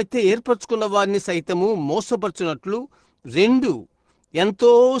 సాధ్యమైతే ఏర్పరచుకున్న వారిని సైతము మోసపరచునట్లు రెండు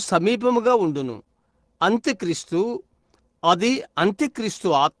ఎంతో సమీపముగా ఉండును. అంత్యక్రీస్తు, అది అంత్యక్రీస్తు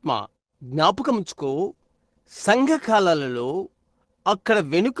ఆత్మ. జ్ఞాపకముంచుకో, సంఘకాలాలలో అక్కడ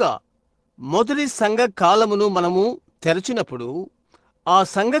వెనుక మొదటి సంఘకాలమును మనము తెరచినప్పుడు ఆ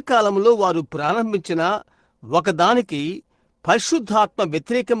సంఘకాలములో వారు ప్రారంభించిన ఒకదానికి పరిశుద్ధాత్మ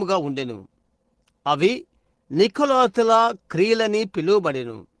వ్యతిరేకముగా ఉండెను. అవి నికోలాతుల క్రియలని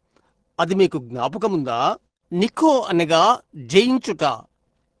పిలువబడెను. అది మీకు జ్ఞాపకముందా? నికో అనగా జయించుట,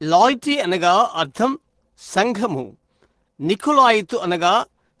 లాయిటీ అనగా అర్థం సంఘము, నికోలాయితు అనగా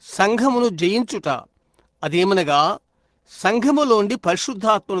సంఘమును జయించుట. అదేమనగా సంఘములోండి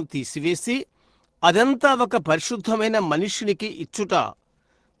పరిశుద్ధాత్మను తీసివేసి అదంతా ఒక పరిశుద్ధమైన మనుష్యునికి ఇచ్చుట.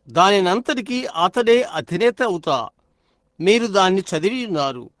 దానినంతటికీ అతడే అధినేత అవుతా. మీరు దాన్ని చదివి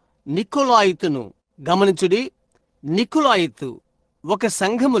ఉన్నారు. నికోలాయితును గమనించుడి. నికోలాయితు ఒక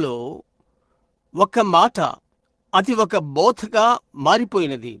సంఘములో ఒక మాట, అది ఒక బోధగా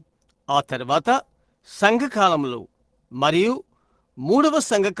మారిపోయినది. ఆ తర్వాత సంఘకాలంలో మరియు మూడవ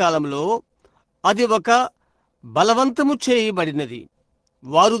సంఘకాలంలో అది ఒక బలవంతము చేయబడినది.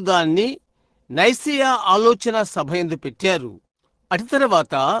 వారు దాన్ని నైసియా ఆలోచన సభ యందు పెట్టారు. అటు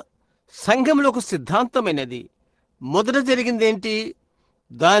తర్వాత సంఘంలో ఒక సిద్ధాంతమైనది. మొదట జరిగిందేంటి?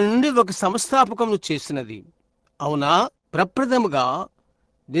 దాని నుండి ఒక సంస్థాపకమును చేసినది. అవునా? ప్రప్రథముగా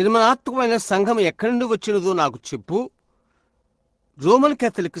నిర్మాణాత్మకమైన సంఘం ఎక్కడి నుండి వచ్చినదో నాకు చెప్పు. రోమన్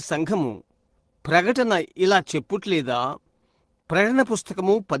కేథలిక్ సంఘము ప్రకటన ఇలా చెప్పుట్లేదా? ప్రకటన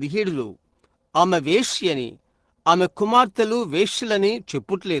పుస్తకము 17లో ఆమె వేశ్యని, ఆమె కుమార్తెలు వేశ్యలని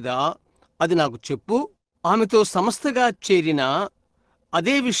చెప్పుట్లేదా? అది నాకు చెప్పు. ఆమెతో సంస్థగా చేరిన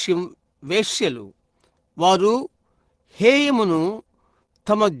అదే విషయం వేశ్యలు. వారు హేయమును,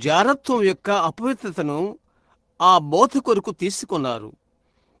 తమ జారత్వం యొక్క అపవిత్రతను ఆ బోధ కొరకు తీసుకున్నారు.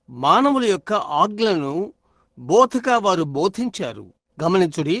 మానవుల యొక్క ఆజ్ఞలను బోధగా వారు బోధించారు.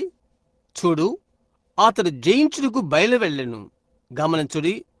 గమనించుడి. చూడు, అతడు జయించుటకు బయలువెళ్ళెను.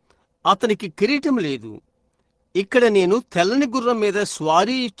 గమనించుడి, అతనికి కిరీటం లేదు. ఇక్కడ నేను తెల్లని గుర్రం మీద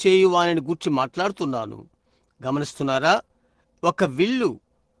స్వారీ చేయువాని గూర్చి మాట్లాడుతున్నాను. గమనిస్తున్నారా? ఒక విల్లు,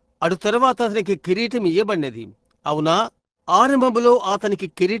 అటు తరువాత అతనికి కిరీటం ఇయ్యబడినది. అవునా? ఆరంభములో అతనికి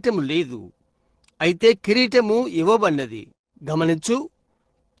కిరీటం లేదు, అయితే కిరీటము ఇవ్వబడినది. గమనించు,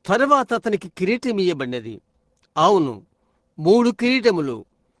 తరువాత అతనికి కిరీటం ఇయ్యబడినది. అవును, 3 కిరీటములు,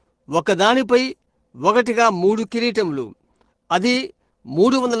 ఒకదానిపై ఒకటిగా 3 కిరీటములు. అది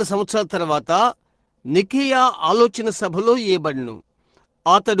 300 సంవత్సరాల తర్వాత నికీయా ఆలోచన సభలో ఇయ్యబడిను.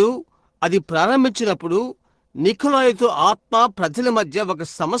 అతడు అది ప్రారంభించినప్పుడు నికోలాయుతో ఆత్మ ప్రజల మధ్య ఒక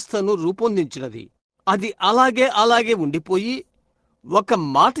సంస్థను రూపొందించినది. అది అలాగే ఉండిపోయి ఒక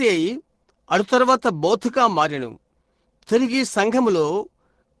మాట అయి అటు తర్వాత బోధగా మారెను. తిరిగి సంఘములో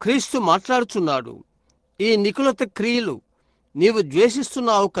క్రీస్తు మాట్లాడుచున్నాడు. ఈ నికులత క్రియలు నీవు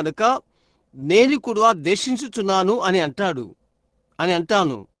ద్వేషిస్తున్నావు కనుక నేను కూడా ద్వేషించుచున్నాను అని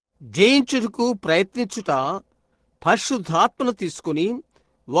అంటాను. జయించుటకు ప్రయత్నించుట పరిశుద్ధాత్మను తీసుకుని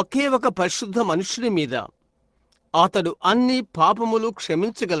ఒకే ఒక పరిశుద్ధ మనుషుని మీద అతడు అన్ని పాపములు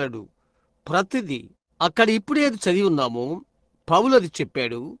క్షమించగలడు. ప్రతిదీ అక్కడ ఇప్పుడే అది చదివి ఉన్నాము. పౌలు అది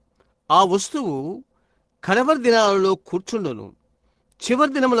చెప్పాడు. ఆ వస్తువు కడవరి దినాలలో కూర్చుండును.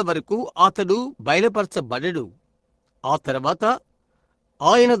 చివరి దినముల వరకు అతడు బయలుపరచబడెడు. ఆ తర్వాత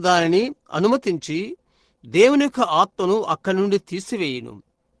ఆయన దానిని అనుమతించి దేవుని యొక్క ఆత్మను అక్కడి నుండి తీసివేయును.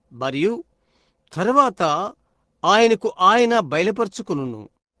 మరియు తరువాత ఆయనకు ఆయన బయలుపరుచుకును.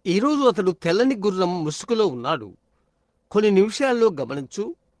 ఈరోజు అతడు తెల్లని గుర్రం ముసుగులో ఉన్నాడు. కొన్ని నిమిషాల్లో గమనించు,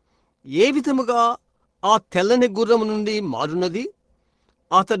 ఏ విధముగా ఆ తెల్లని గుర్రము నుండి మారున్నది.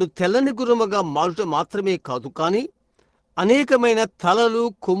 అతడు తెల్లని గుర్రముగా మారుట మాత్రమే కాదు, కాని అనేకమైన తలలు,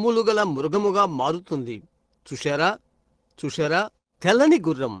 కొమ్ములు గల మృగముగా మారుతుంది. చూశారా? తెల్లని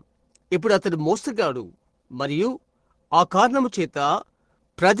గుర్రం. ఇప్పుడు అతడు మోసగాడు. మరియు ఆ కారణము చేత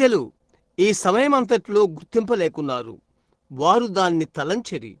ప్రజలు ఈ సమయమంతట్లో గుర్తింపలేకున్నారు. వారు దాన్ని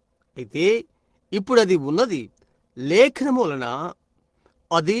తలంచెరి. అయితే ఇప్పుడు అది ఉన్నది. లేఖనము వలన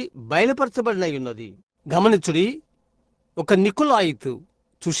అది బయలుపరచబడినయున్నది. గమనించుడి, ఒక నికోలాయితు.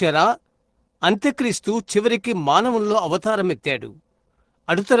 చూశారా? అంత్యక్రీస్తు చివరికి మానవుల్లో అవతారం ఎత్తాడు.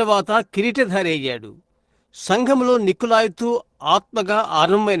 అటు తర్వాత కిరీటధారి అయ్యాడు. సంఘములో నికోలాయితు ఆత్మగా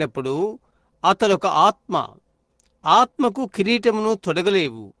ఆరంభమైనప్పుడు అతడొక ఆత్మకు కిరీటమును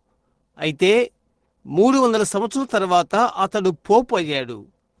తొడగలేవు. అయితే 300 సంవత్సరాల తర్వాత అతడు పోపు అయ్యాడు.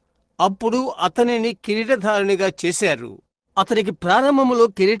 అప్పుడు అతనిని కిరీటధారునిగా చేశారు. అతనికి ప్రారంభములో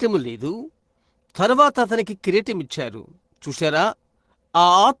కిరీటము లేదు, తరువాత అతనికి కిరీటం ఇచ్చారు. చూశారా? ఆ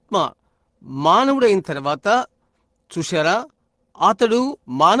ఆత్మ మానవుడైన తర్వాత అతడు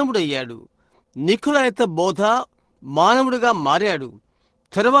మానవుడయ్యాడు. నికోలాయిత బోధ మానవుడిగా మారాడు.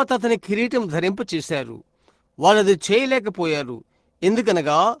 తరువాత అతని కిరీటం ధరింపచేశారు. వాళ్ళది చేయలేకపోయారు.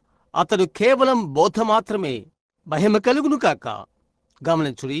 ఎందుకనగా అతడు కేవలం బోధ మాత్రమే. మహిమ కలుగును కాక.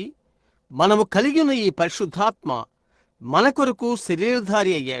 గమనించుడి, మనము కలిగి ఉన్న ఈ పరిశుద్ధాత్మ మన కొరకు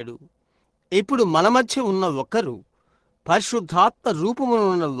శరీరధారి అయ్యాడు. ఇప్పుడు మన మధ్య ఉన్న ఒకరు, పరిశుద్ధాత్మ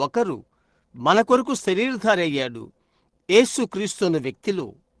రూపమునున్న ఒకరు మన కొరకు శరీరధారి అయ్యాడు. యేసుక్రీస్తు అనే వ్యక్తిలో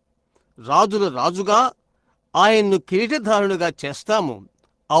రాజుల రాజుగా ఆయన్ను కిరీటధారునిగా చేస్తాము.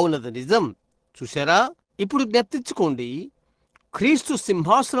 అవునది నిజం. చూశారా? ఇప్పుడు జ్ఞప్తించుకోండి, క్రీస్తు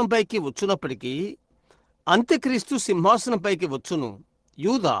సింహాసనంపైకి వచ్చునప్పటికీ అంత్యక్రీస్తు సింహాసనంపైకి వచ్చును.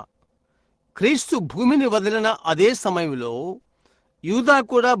 యూదా. క్రీస్తు భూమిని వదిలిన అదే సమయంలో యూదా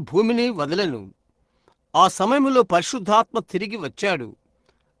కూడా భూమిని వదలను. ఆ సమయంలో పరిశుద్ధాత్మ తిరిగి వచ్చాడు.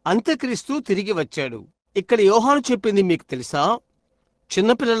 అంత్యక్రీస్తు తిరిగి వచ్చాడు. ఇక్కడ యోహాను చెప్పింది మీకు తెలుసా?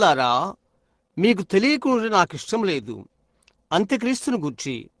 చిన్నపిల్లలారా, మీకు తెలియకుండా నాకు ఇష్టం లేదు అంత్యక్రీస్తుని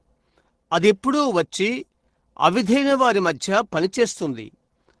గూర్చి. అదెప్పుడూ వచ్చి అవిధేయ వారి మధ్య పనిచేస్తుంది.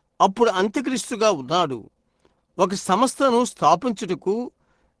 అప్పుడు అంత్యక్రీస్తుగా ఉన్నాడు. ఒక సంస్థను స్థాపించుటకు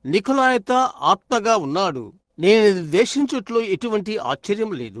నికోలాయిత ఆత్మగా ఉన్నాడు. నేను ద్వేషించుట్లో ఎటువంటి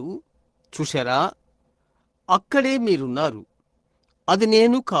ఆశ్చర్యం లేదు. చూశారా? అక్కడే మీరున్నారు. అది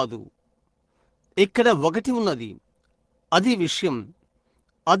నేను కాదు. ఇక్కడ ఒకటి ఉన్నది. అది విషయం.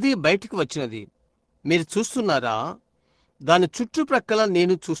 అది బయటికి వచ్చినది. మీరు చూస్తున్నారా? దాని చుట్టుప్రక్కల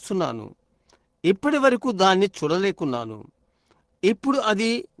నేను చూస్తున్నాను. ఇప్పటి వరకు దాన్ని చూడలేకున్నాను. ఇప్పుడు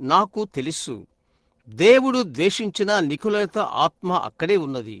అది నాకు తెలుసు. దేవుడు ద్వేషించిన నికులత ఆత్మ అక్కడే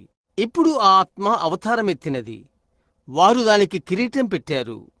ఉన్నది. ఇప్పుడు ఆ ఆత్మ అవతారమెత్తినది. వారు దానికి కిరీటం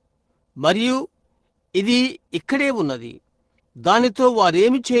పెట్టారు. మరియు ఇది ఇక్కడే ఉన్నది. దానితో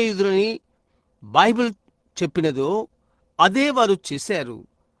వారేమి చేయుదురని బైబిల్ చెప్పినదో అదే వారు చేశారు.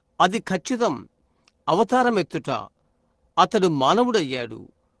 అది ఖచ్చితం. అవతారమెత్తుట. అతడు మానవుడయ్యాడు.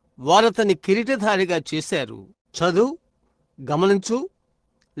 వారతని కిరీటధారిగా చేశారు. చదువు, గమనించు,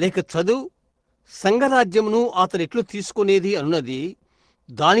 లేక చదువు. సంఘరాజ్యమును అతనెట్లు తీసుకునేది అన్నది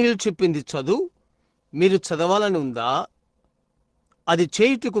దానియేలు చెప్పింది చదువు. మీరు చదవాలని ఉందా? అది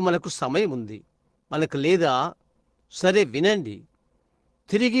చేయుటకు మనకు సమయం ఉంది. మనకు లేదా? సరే, వినండి.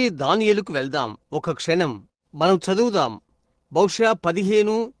 తిరిగి దానియేలుకు వెళ్దాం. ఒక క్షణం మనం చదువుదాం. బహుశా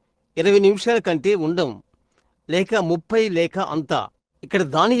 15-20 నిమిషాల కంటే ఉండం, లేక 30 లేక అంతా. ఇక్కడ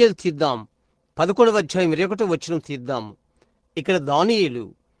దానియేలు తీద్దాం. 11వ అధ్యాయం 21వ వచనం తీద్దాం. ఇక్కడ దానియేలు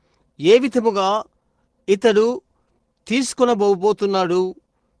ఏ విధముగా ఇతడు తీసుకొనబోతున్నాడు.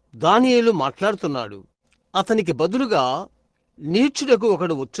 దానియేలు మాట్లాడుతున్నాడు. అతనికి బదులుగా నీచుడకు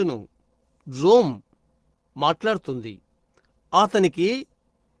ఒకడు వచ్చును. రోమ్ మాట్లాడుతుంది. అతనికి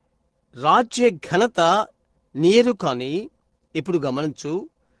రాజ్య ఘనత నీరు. కాని ఇప్పుడు గమనించు,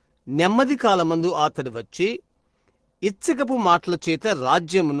 నెమ్మది కాలమందు అతడు వచ్చి ఇచ్చకపు మాటల చేత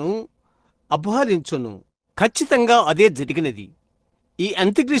రాజ్యమును అపహరించును. ఖచ్చితంగా అదే జరిగినది. ఈ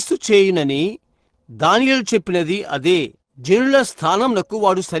అంత్యక్రీస్తు చేయునని దానియేలు చెప్పినది అదే. జనుల స్థానంలో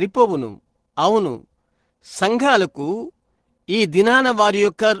వాడు సరిపోవును. అవును, సంఘాలకు ఈ దినాన వారి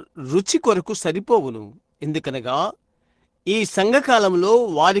యొక్క రుచి కొరకు సరిపోవును. ఎందుకనగా ఈ సంఘకాలంలో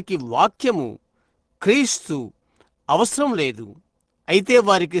వారికి వాక్యము, క్రీస్తు అవసరం లేదు. అయితే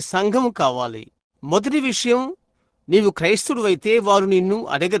వారికి సంఘం కావాలి. మొదటి విషయం, నీవు క్రైస్తవుడైతే వారు నిన్ను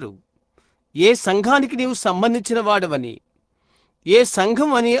అడగరు ఏ సంఘానికి నీవు సంబంధించిన వాడవని, ఏ సంఘం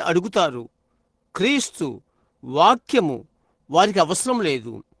అని అడుగుతారు. క్రీస్తు వాక్యము వారికి అవసరం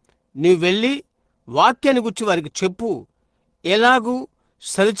లేదు. నీవు వెళ్ళి వాక్యాన్ని గురించి వారికి చెప్పు. ఎలాగూ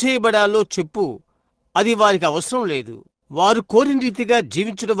సరిచేయబడాలో చెప్పు. అది వారికి అవసరం లేదు. వారు కోరిన రీతిగా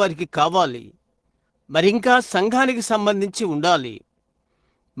జీవించడం వారికి కావాలి. మరింకా సంఘానికి సంబంధించి ఉండాలి.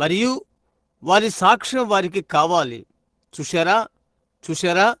 మరియు వారి సాక్ష్యం వారికి కావాలి.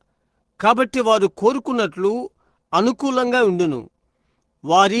 చూశారా? కాబట్టి వారు కోరుకున్నట్లు అనుకూలంగా ఉండును.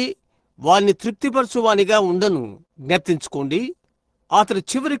 వారిని తృప్తిపరచువానిగా ఉండను. జ్ఞప్తించుకోండి, అతడు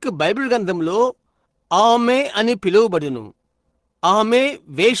చివరికి బైబిల్ గ్రంథంలో ఆమె అని పిలువబడును. ఆమె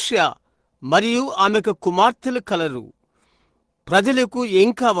వేశ్య, మరియు ఆమెకు కుమార్తెలు కలరు. ప్రజలకు ఏం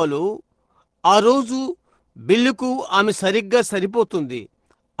కావాలో ఆ రోజు బిల్లుకు ఆమె సరిగ్గా సరిపోతుంది.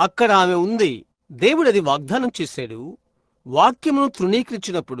 అక్కడ ఆమె ఉంది. దేవుడు అది వాగ్దానం చేశాడు. వాక్యమును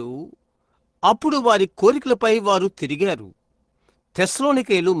తృణీకరించినప్పుడు అప్పుడు వారి కోరికలపై వారు తిరిగారు.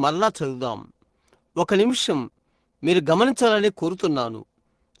 తెస్సలోనికీయులు మరలా చదువుదాం. ఒక నిమిషం మీరు గమనించాలని కోరుతున్నాను.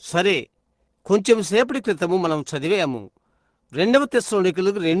 సరే, కొంచెం సేపటి క్రితము మనం చదివాము. 2వ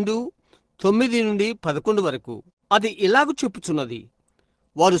తెస్సలోనికీయులు 2:9-11 వరకు. అది ఇలాగు చెప్పుచున్నది,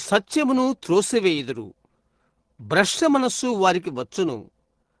 వారు సత్యమును త్రోసివేయుదురు. భ్రష్ట మనస్సు వారికి వచ్చును.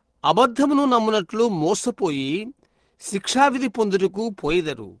 అబద్ధమును నమ్మునట్లు మోసపోయి శిక్షావిధి పొందుటకు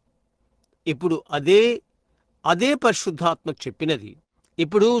పోయిదరు. ఇప్పుడు అదే పరిశుద్ధాత్మ చెప్పినది.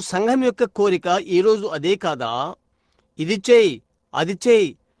 ఇప్పుడు సంఘం యొక్క కోరిక ఈరోజు అదే కాదా? ఇది చేయి, అది చేయి,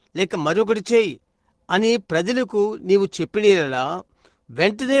 లేక మరొకటి చేయి అని ప్రజలకు నీవు చెప్పినలా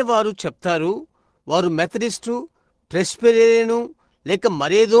వెంటనే వారు చెప్తారు. వారు మెథడిస్టు, ప్రెస్బిటేరియను లేక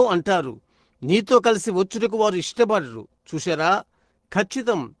మరేదో అంటారు. నీతో కలిసి వచ్చుటకు వారు ఇష్టపడరు. చూశారా?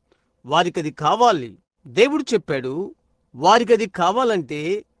 ఖచ్చితం, వారికది కావాలి. దేవుడు చెప్పాడు, వారికది కావాలంటే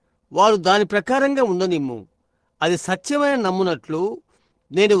వారు దాని ప్రకారంగా ఉండనిమ్ము. అది సత్యమైన నమ్మునట్లు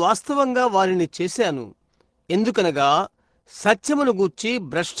నేను వాస్తవంగా వారిని చేశాను. ఎందుకనగా సత్యమును గూర్చి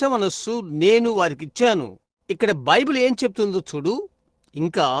భ్రష్ట మనస్సు నేను వారికిచ్చాను. ఇక్కడ బైబిల్ ఏం చెప్తుందో చూడు.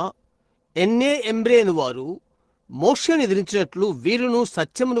 ఇంకా ఎంబ్రేను వారు మోషేను ఎదిరించినట్లు వీరును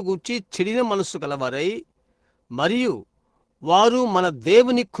సత్యమును గూర్చి చెడిన మనస్సు గలవారై, మరియు వారు మన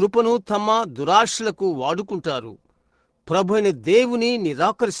దేవుని కృపను తమ దురాశలకు వాడుకుంటారు. ప్రభు అయిన దేవుని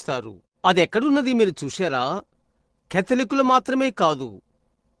నిరాకరిస్తారు. అది ఎక్కడున్నది మీరు చూశారా? కేథలికులు మాత్రమే కాదు,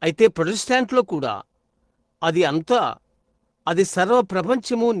 అయితే ప్రొటెస్టాంట్లో కూడా. అది సర్వ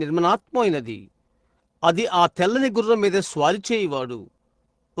ప్రపంచము నిర్మలాత్మైనది. అది ఆ తెల్లని గుర్రం మీద స్వారీ చేయువాడు.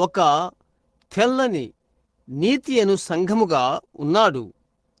 ఒక తెల్లని నీతి అను సంఘముగా ఉన్నాడు.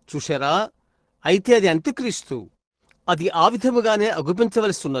 చూశారా? అయితే అది అంత్యక్రీస్తు. అది ఆ విధముగానే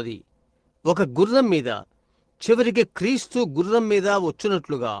అగుపించవలసిన్నది. ఒక గుర్రం మీద, చివరికి క్రీస్తు గుర్రం మీద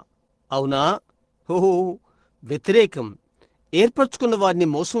వచ్చినట్లుగా. అవునా? ఓహో, వ్యతిరేకం. ఏర్పరచుకున్న వారిని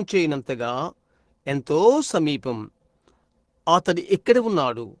మోసం చేయనంతగా ఎంతో సమీపం. అతడు ఇక్కడ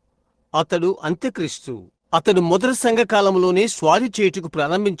ఉన్నాడు. అతడు అంత్యక్రీస్తు. అతడు మొదటి సంఘకాలంలోనే స్వారీ చేయుటకు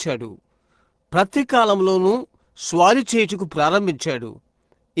ప్రారంభించాడు. ప్రతి కాలంలోనూ స్వారీ చేయుటకు ప్రారంభించాడు.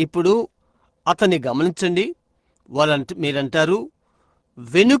 ఇప్పుడు అతన్ని గమనించండి. మీరంటారు,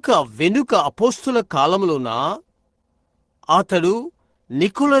 వెనుక వెనుక అపోస్తుల కాలంలోన అతడు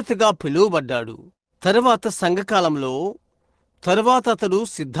నికోలతగా పిలువబడ్డాడు. తరువాత సంఘకాలంలో, తరువాత అతడు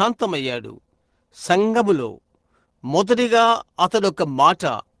సిద్ధాంతమయ్యాడు. సంఘములో మొదటిగా అతడొక మాట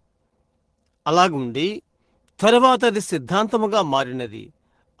అలాగుండి, తరువాత అది సిద్ధాంతముగా మారినది.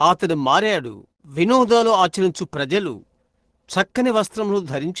 అతడు మారాడు. వినోదాలు ఆచరించు ప్రజలు, చక్కని వస్త్రములు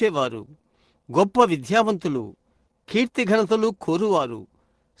ధరించేవారు, గొప్ప విద్యావంతులు, కీర్తిఘనతలు కోరువారు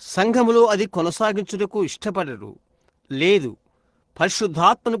సంఘములో అది కొనసాగించుటకు ఇష్టపడరు. లేదు,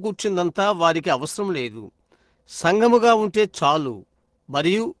 పరిశుద్ధాత్మను కూర్చుందంతా వారికి అవసరం లేదు. సంఘముగా ఉంటే చాలు.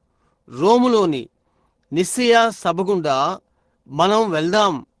 మరియు రోములోని నిస్సియా సభగుండా మనం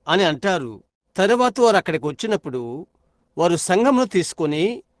వెళ్దాం అని అంటారు. తరువాత వారు అక్కడికి వచ్చినప్పుడు వారు సంఘమును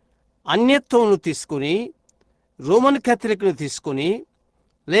తీసుకొని, అన్యత్వమును తీసుకుని, రోమన్ క్యాథలిక్ను తీసుకుని,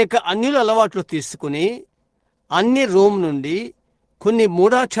 లేక అన్యుల అలవాట్లు తీసుకుని, అన్ని రోమ్ నుండి కొన్ని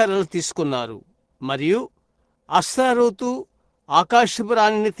మూఢాచారాలు తీసుకున్నారు. మరియు అస్తారోతు ఆకాశపు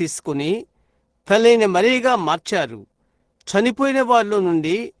రాణిని తీసుకుని తల్లిని మరీగా మార్చారు. చనిపోయిన వారిలో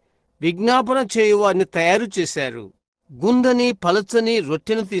నుండి విజ్ఞాపన చేయువారిని తయారు చేశారు. గుండ్రని పలచని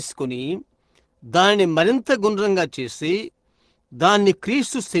రొట్టెను తీసుకుని దానిని మరింత గుండ్రంగా చేసి దాన్ని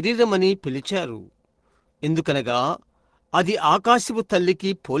క్రీస్తు శరీరమని పిలిచారు. ఎందుకనగా అది ఆకాశపు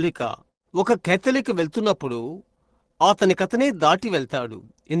తల్లికి పోలిక. ఒక కేథలిక్ వెళ్తున్నప్పుడు అతనికతనే దాటి వెళ్తాడు.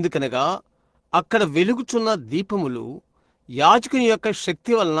 ఎందుకనగా అక్కడ వెలుగుచున్న దీపములు యాజకుని యొక్క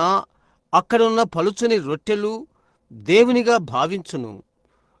శక్తి వలన అక్కడున్న పలుచని రొట్టెలు దేవునిగా భావించును.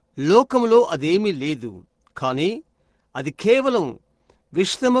 లోకములో అదేమీ లేదు, కాని అది కేవలం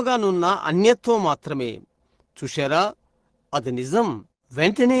విషదముగానున్న అన్యత్వం మాత్రమే. చూశారా? అది నిజం.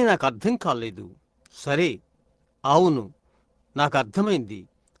 వెంటనే నాకు అర్థం కాలేదు. సరే, అవును, నాకు అర్థమైంది.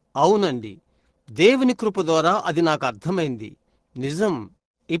 అవునండి, దేవుని కృప ద్వారా అది నాకు అర్థమైంది. నిజం.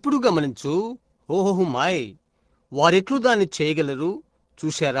 ఇప్పుడు గమనించు. ఓహో మాయ్, వారెట్లు దాన్ని చేయగలరు?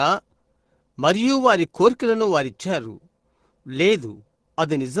 చూశారా? మరియు వారి కోరికలను వారిచ్చారు. లేదు,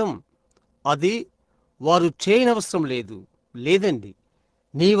 అది నిజం. అది వారు చేయనవసరం లేదు. లేదండి,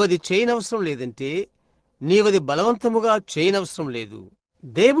 నీవది చేయనవసరం లేదంటే నీవది బలవంతముగా చేయనవసరం లేదు.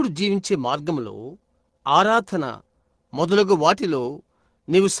 దేవుడు జీవించే మార్గంలో ఆరాధన మొదలగు వాటిలో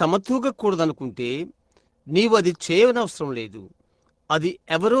నీవు సమతూగకూడదనుకుంటే నీవు అది చేయనవసరం లేదు. అది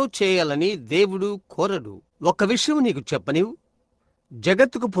ఎవరో చేయాలని దేవుడు కోరడు. ఒక విషయం నీకు చెప్పనివు.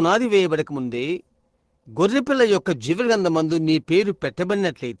 జగత్తుకు పునాది వేయబడక ముందే గొర్రెపిల్ల యొక్క జీవగ్రంథమందు నీ పేరు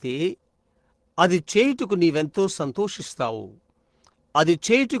పెట్టబడినట్లయితే అది చేయుటకు నీవెంతో సంతోషిస్తావు. అది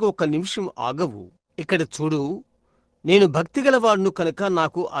చేయుటకు ఒక్క నిమిషం ఆగవు. ఇక్కడ చూడు, నేను భక్తిగలవాడును కనుక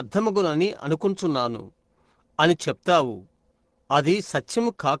నాకు అర్థమగునని అనుకుంటున్నాను అని చెప్తావు. అది సత్యము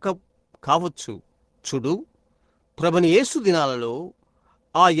కావచ్చు. చూడు, ప్రభుని యేసు దినాలలో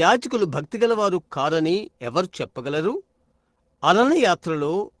ఆ యాజకులు భక్తిగలవారు కారని ఎవరు చెప్పగలరు? అరణ్య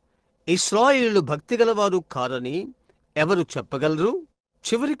యాత్రలో ఇశ్రాయేలీయులు భక్తిగలవారు కారని ఎవరు చెప్పగలరు?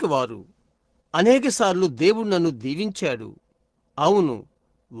 చివరికి వారు అనేకసార్లు దేవుడు నన్ను దీవించాడు. అవును,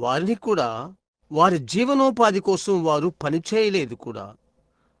 వారిని కూడా వారి జీవనోపాధి కోసం వారు పనిచేయలేదు కూడా.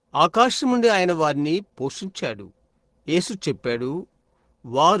 ఆకాశం నుండి ఆయన వారిని పోషించాడు. యేసు చెప్పాడు,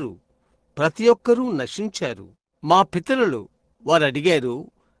 వారు ప్రతి ఒక్కరూ నశించారు. మా పితరులు వారు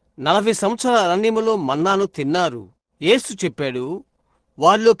అడిగారు, 40 సంవత్సరాల అరణ్యములో మన్నాను తిన్నారు. యేసు చెప్పాడు,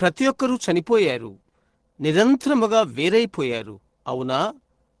 వారిలో ప్రతి ఒక్కరూ చనిపోయారు, నిరంతరముగా వేరైపోయారు. అవునా?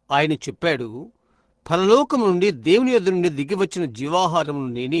 ఆయన చెప్పాడు, పరలోకము నుండి దేవుని యొద్ద నుండి దిగివచ్చిన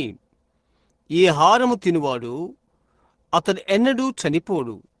జీవాహారమును నేనే. ఈ ఆహారము తినువాడు అతడు ఎన్నడూ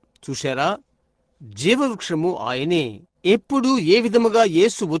చనిపోడు. చూశారా? జీవవృక్షము ఆయనే. ఎప్పుడు ఏ విధముగా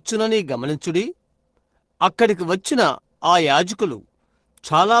యేసు వచ్చునని గమనించుడి. అక్కడికి వచ్చిన ఆ యాజకులు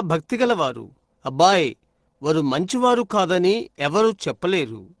చాలా భక్తిగలవారు. అబ్బాయ్, వారు మంచివారు కాదని ఎవరూ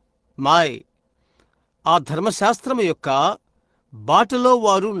చెప్పలేరు. మాయ్, ఆ ధర్మశాస్త్రము యొక్క బాటలో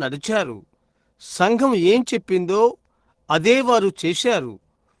వారు నడిచారు. సంఘం ఏం చెప్పిందో అదే వారు చేశారు.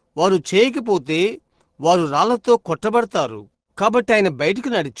 వారు చేయకపోతే వారు రాళ్లతో కొట్టబడతారు. కాబట్టి ఆయన బయటికి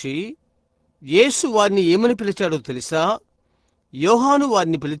నడిచి యేసు వారిని ఏమని పిలిచాడో తెలుసా? యోహాను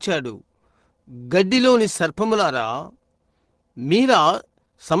వారిని పిలిచాడు, గడ్డిలోని సర్పములారా, మీరా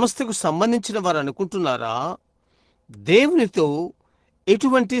సమస్తకు సంబంధించిన వారు అనుకుంటున్నారా? దేవునితో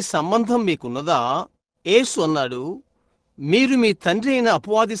ఎటువంటి సంబంధం మీకున్నదా? యేసు అన్నాడు, మీరు మీ తండ్రి అయిన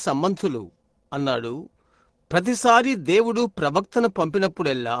అపవాది సంబంధులు అన్నాడు. ప్రతిసారి దేవుడు ప్రవక్తను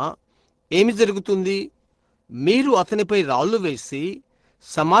పంపినప్పుడెల్లా ఏమి జరుగుతుంది? మీరు అతనిపై రాళ్లు వేసి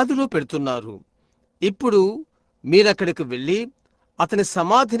సమాధిలో పెడుతున్నారు. ఇప్పుడు మీరక్కడికి వెళ్ళి అతని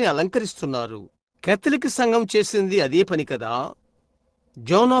సమాధిని అలంకరిస్తున్నారు. కేథలిక్ సంఘం చేసింది అదే పని కదా.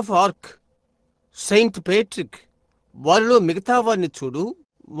 Zone of arc, Saint Patrick, వారిలో మిగతా వారిని చూడు,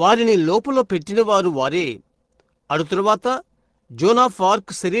 వారిని లోపల పెట్టినవారు వారే. అటు తరువాత జోన్ ఆఫ్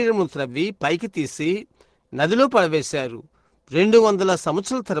ఆర్క్ శరీరమును త్రవ్వి పైకి తీసి నదిలో పడవేశారు. 200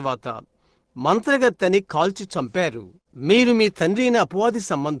 సంవత్సరాల తర్వాత మంత్రగత్తెని కాల్చి చంపారు. మీరు మీ తండ్రి అయిన అపవాది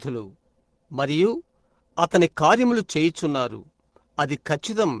సంబంధులు మరియు అతని కార్యములు చేయుచున్నారు. అది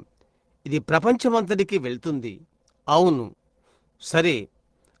ఖచ్చితం. ఇది ప్రపంచమంతటికి వెళ్తుంది. అవును, సరే,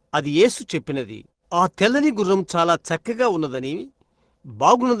 అది యేసు చెప్పినది. ఆ తెల్లని గుర్రం చాలా చక్కగా ఉన్నదని,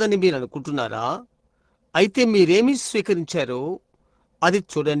 బాగున్నదని మీరు అనుకుంటున్నారా? అయితే మీరేమీ స్వీకరించారో అది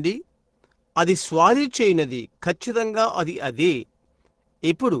చూడండి. అది స్వారీ చేయనది. ఖచ్చితంగా అది అదే.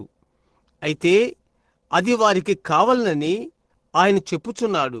 ఇప్పుడు అయితే అది వారికి కావాలని ఆయన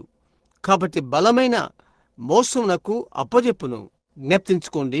చెప్పుచున్నాడు. కాబట్టి బలమైన మోసమునకు అప్పజెప్పును.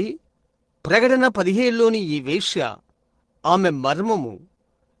 జ్ఞప్తించుకోండి, ప్రకటన 15లోని ఈ వేశ్య, ఆమె మర్మము.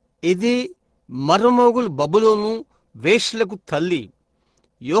 ఇది మర్మమోగులు బబులోను వేశ్యలకు తల్లి.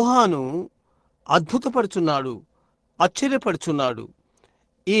 యోహాను అద్భుతపడుచున్నాడు, ఆశ్చర్యపడుచున్నాడు.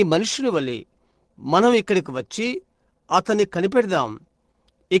 ఈ మనుషుని వలె మనం ఇక్కడికి వచ్చి అతన్ని కనిపెడదాం.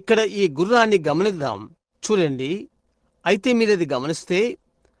 ఇక్కడ ఈ గుర్రాన్ని గమనిద్దాం. చూడండి, అయితే మీరది గమనిస్తే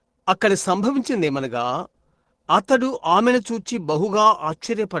అక్కడ సంభవించిందేమనగా, అతడు ఆమెను చూచి బహుగా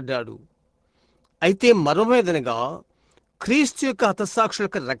ఆశ్చర్యపడ్డాడు. అయితే మరోమేదనగా క్రీస్తు యొక్క హతసాక్షుల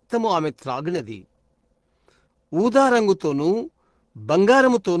యొక్క రక్తము ఆమె త్రాగినది. ఊదా రంగుతోనూ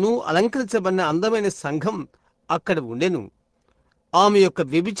బంగారముతోనూ అలంకరించబడిన అందమైన సంఘం అక్కడ ఉండెను. ఆమె యొక్క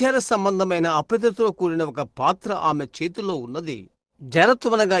వ్యభిచార సంబంధమైన అపవిత్రతతో కూడిన ఒక పాత్ర ఆమె చేతిలో ఉన్నది.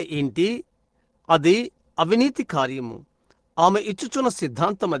 జరత్వనగా ఏంటి? అది అవినీతి కార్యము. ఆమె ఇచ్చుచున్న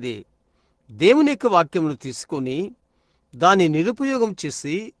సిద్ధాంతం అదే. దేవుని యొక్క వాక్యమును తీసుకొని దాన్ని నిరుపయోగం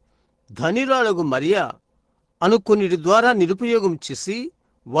చేసి, ధనిరాలగు మరియా అను కొన్నిటి ద్వారా నిరుపయోగం చేసి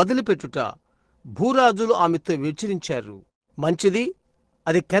వదిలిపెట్టుట. భూరాజులు ఆమెతో వ్యభిచరించారు. మంచిది,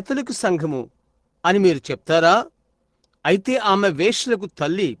 అది కేథలిక్ సంఘము అని మీరు చెప్తారా? అయితే ఆమె వేశ్యలకు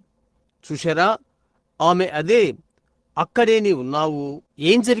తల్లి. చూశారా? ఆమె అదే. అక్కడే నీ ఉన్నావు.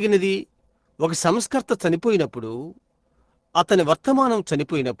 ఏం జరిగినది? ఒక సంస్కర్త చనిపోయినప్పుడు, అతని వర్తమానం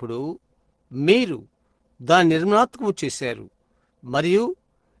చనిపోయినప్పుడు మీరు దాని నిర్మాణాత్మకము చేశారు మరియు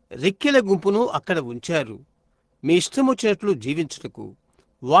రెక్కెల గుంపును అక్కడ ఉంచారు. మీ ఇష్టం వచ్చినట్లు జీవించుటకు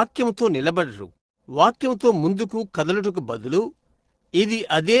వాక్యంతో నిలబడరు. వాక్యంతో ముందుకు కదలుటకు బదులు ఇది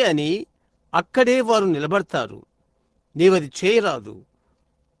అదే అని అక్కడే వారు నిలబడతారు. నీవది చేయరాదు.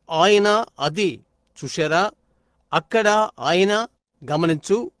 ఆయన అది. చూశారా? అక్కడ ఆయన.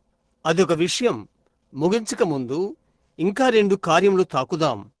 గమనించు, అదొక విషయం. ముగించక ముందు ఇంకా 2 కార్యములు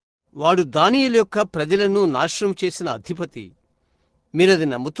తాకుదాం. వాడు దానియేలు యొక్క ప్రజలను నాశనం చేసిన అధిపతి. మీరది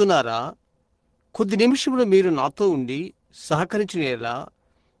నమ్ముతున్నారా? కొద్ది నిమిషములు మీరు నాతో ఉండి సహకరించినేలా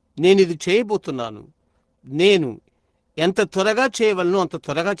నేనిది చేయబోతున్నాను. నేను ఎంత త్వరగా చేయవలనో అంత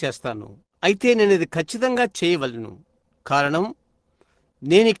త్వరగా చేస్తాను. అయితే నేనిది ఖచ్చితంగా చేయవలను. కారణం,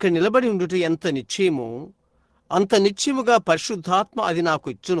 నేనిక్కడ నిలబడి ఉండుట ఎంత నిశ్చయమో అంత నిశ్చయముగా పరిశుద్ధాత్మ అది నాకు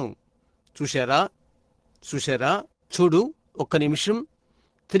ఇచ్చును. చూశారా? చూశారా? చూడు, ఒక్క నిమిషం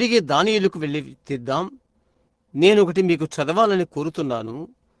తిరిగి దానియేలుకు వెళ్ళి తీద్దాం. నేనొకటి మీకు చదవాలని కోరుతున్నాను.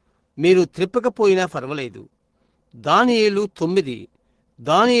 మీరు త్రిప్పకపోయినా పర్వాలేదు. దానియేలు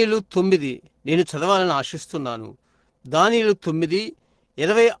 9 నేను చదవాలని ఆశిస్తున్నాను. దానియేలు 9,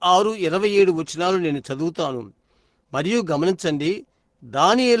 26, 27 వచనాలు నేను చదువుతాను. మరియు గమనించండి,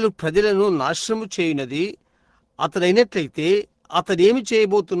 దానియేలు ప్రజలను నాశనము చేయునది అతడైనట్లయితే అతడేమి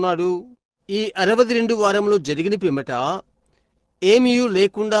చేయబోతున్నాడు? ఈ 62 వారంలో జరిగిన పిమ్మట ఏమీయూ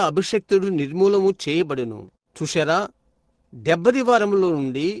లేకుండా అభిషక్తుడు నిర్మూలము చేయబడును. చూశారా? 70 వారములో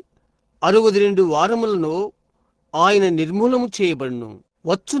నుండి 62 వారములను ఆయన నిర్మూలము చేయబడును.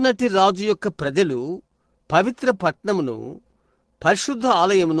 వచ్చునట్టి రాజు యొక్క ప్రజలు పవిత్ర పట్టణమును, పరిశుద్ధ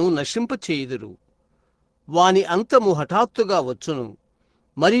ఆలయమును నశింపచేయుదురు. వాని అంతము హఠాత్తుగా వచ్చును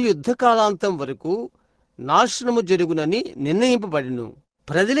మరియు యుద్ధకాలాంతం వరకు నాశనము జరుగునని నిర్ణయింపబడిను.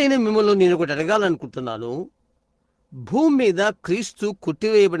 ప్రజలైన మిమ్మల్ని నేను ఒకటి అడగాలనుకుంటున్నాను. భూమి మీద క్రీస్తు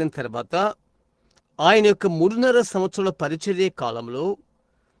కొట్టివేయబడిన తర్వాత ఆయన యొక్క 3.5 సంవత్సరాల పరిచర్య కాలంలో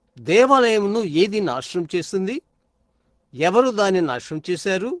దేవాలయమును ఏది నాశనం చేసింది? ఎవరు దాన్ని నాశనం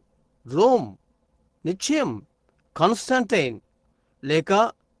చేశారు? రోమ్. నిశ్చయం కాన్స్టాంటైన్, లేక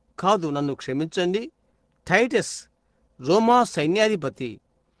కాదు, నన్ను క్షమించండి, టైటస్, రోమా సైన్యాధిపతి.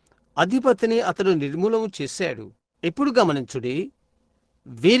 అధిపతిని అతడు నిర్మూలన చేశాడు. ఇప్పుడు గమనించుడి,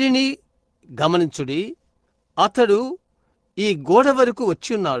 వీరిని గమనించుడి. అతడు ఈ గోడ వరకు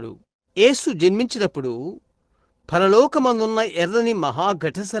వచ్చి ఉన్నాడు. యేసు జన్మించినప్పుడు పరలోకమందున్న ఎర్రని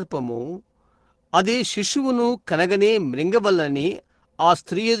మహాఘటసర్పము అది శిశువును కనగనే మృంగవల్లని ఆ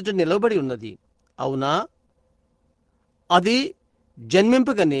స్త్రీ ఎదుట నిలబడి ఉన్నది. అవునా? అది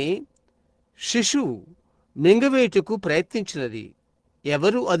జన్మింపగానే శిశువు మింగవేయుటకు ప్రయత్నించినది.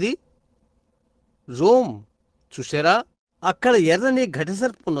 ఎవరు అది? రోమ్. చూశారా? అక్కడ ఎర్రని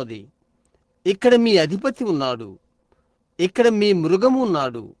ఘటసర్పం ఉన్నది. ఇక్కడ మీ అధిపతి ఉన్నాడు. ఇక్కడ మీ మృగము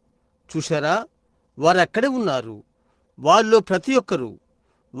ఉన్నాడు. చూశారా? వారక్కడే ఉన్నారు. వారిలో ప్రతి ఒక్కరూ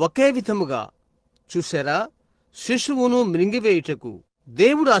ఒకే విధముగా. చూశారా? శిశువును మృంగివేయుటకు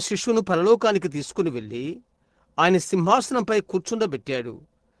దేవుడు ఆ శిశువును పరలోకానికి తీసుకుని వెళ్ళి ఆయన సింహాసనంపై కూర్చుండబెట్టాడు.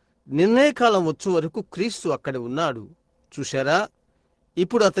 నిర్ణయకాలం వచ్చే వరకు క్రీస్తు అక్కడ ఉన్నాడు. చూశారా?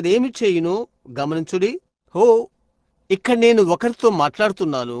 ఇప్పుడు అతడు ఏమి చేయునో గమనించుడి. హో, ఇక్కడ నేను ఒకరితో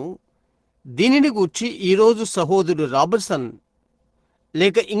మాట్లాడుతున్నాను. దీనిని గూర్చి ఈరోజు సహోదరుడు రాబర్ట్సన్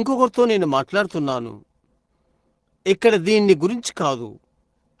లేక ఇంకొకరితో నేను మాట్లాడుతున్నాను. ఇక్కడ దీన్ని గురించి కాదు,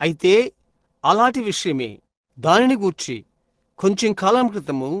 అయితే అలాంటి విషయమే. దానిని గూర్చి కొంచెం కాలం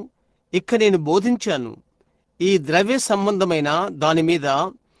క్రితము ఇక్కడ నేను బోధించాను. ఈ ద్రవ్య సంబంధమైన దాని మీద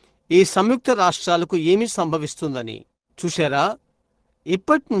ఈ సంయుక్త రాష్ట్రాలకు ఏమి సంభవిస్తుందని. చూశారా?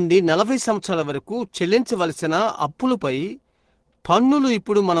 ఇప్పటి నుండి 40 సంవత్సరాల వరకు చెల్లించవలసిన అప్పులపై పన్నులు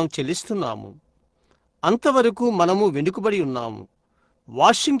ఇప్పుడు మనం చెల్లిస్తున్నాము. అంతవరకు మనము వెనుకబడి ఉన్నాము.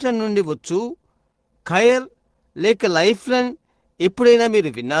 వాషింగ్టన్ నుండి వచ్చు ఖైర్ లేక లైఫ్ లైన్ ఎప్పుడైనా మీరు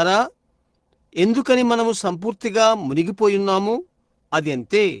విన్నారా? ఎందుకని మనము సంపూర్తిగా మునిగిపోయున్నాము? అది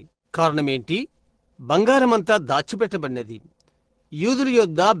అంతే. కారణమేంటి? బంగారమంతా దాచిపెట్టబడినది. యూదుల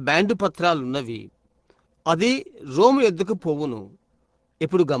యొద్ద బ్యాండు పత్రాలున్నవి. అది రోము యొద్దకు పోవును.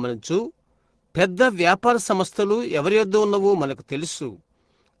 ఇప్పుడు గమనించు, పెద్ద వ్యాపార సంస్థలు ఎవరి యొద్ద ఉన్నవో మనకు తెలుసు.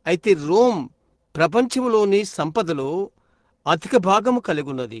 అయితే రోమ్ ప్రపంచంలోని సంపదలో అధిక భాగము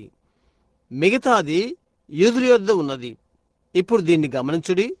కలిగున్నది. మిగతాది యూదుల యొద్ద ఉన్నది. ఇప్పుడు దీన్ని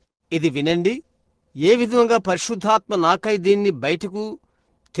గమనించుడి. ఇది వినండి. ఏ విధంగా పరిశుద్ధాత్మ నాకై దీన్ని బయటకు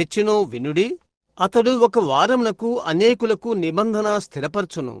తెచ్చినో వినుడి. అతడు ఒక వారమునకు అనేకులకు నిబంధన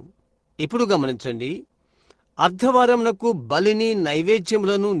స్థిరపరచును. ఇప్పుడు గమనించండి. అర్ధవారమునకు బలిని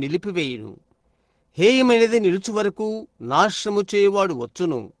నైవేద్యములను నిలిపివేయును. హేయమైనది నిలుచు వరకు నాశనము చేయువాడు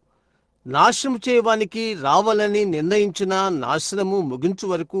వచ్చును. నాశనము చేయవానికి రావాలని నిర్ణయించిన నాశనము ముగించు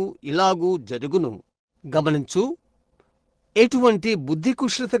వరకు ఇలాగూ జరుగును. గమనించు, ఎటువంటి బుద్ధి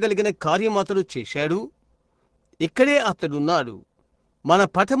కుశలత కలిగిన కార్యం అతడు చేశాడు. ఇక్కడే అతడున్నాడు. మన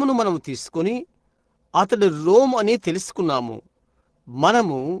పటమును మనము తీసుకొని అతడు రోమ్ అని తెలుసుకున్నాము.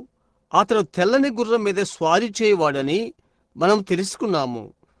 మనము అతడు తెల్లని గుర్రం మీద స్వారీ చేయవాడని మనం తెలుసుకున్నాము.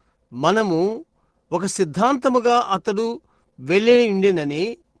 మనము ఒక సిద్ధాంతముగా అతడు వెళ్ళి ఉండెనని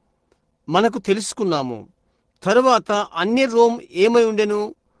మనకు తెలుసుకున్నాము. తరువాత అన్య రోమ్ ఏమై ఉండెను?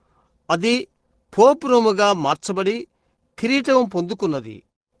 అది పోప్ రోముగా మార్చబడి కిరీటం పొందుకున్నది.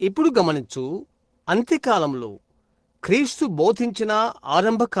 ఇప్పుడు గమనించు, అంత్యకాలంలో క్రీస్తు బోధించిన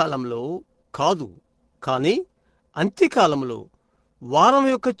ఆరంభకాలంలో కాదు, కానీ అంత్యకాలంలో వారం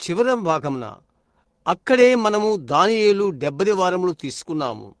యొక్క చివరి భాగమున అక్కడే మనము దానియేలు 70 వారములు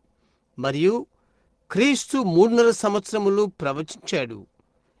తీసుకున్నాము. మరియు క్రీస్తు 3.5 సంవత్సరములు ప్రవచించాడు.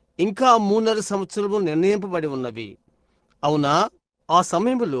 ఇంకా 3.5 సంవత్సరములు నిర్ణయింపబడి ఉన్నవి. అవునా? ఆ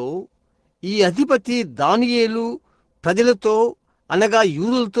సమయంలో ఈ అధిపతి దానియేలు ప్రజలతో అనగా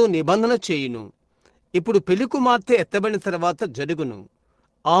యూదులతో నిబంధన చేయును. ఇప్పుడు పెళ్లి కుమార్తె ఎత్తబడిన తర్వాత జరుగును.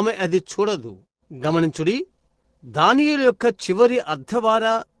 ఆమె అది చూడదు. గమనించుడి, దానియేలు యొక్క చివరి అర్ధవార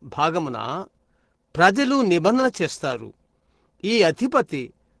భాగమున ప్రజలు నిబంధన చేస్తారు. ఈ అధిపతి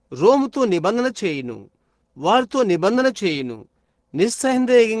రోముతో నిబంధన చేయును. వారితో నిబంధన చేయును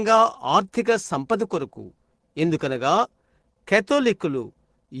నిస్సందేహంగా ఆర్థిక సంపద కొరకు. ఎందుకనగా కేథోలిక్కులు,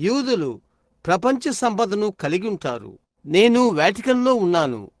 యూదులు ప్రపంచ సంపదను కలిగి ఉంటారు. నేను వాటికన్లో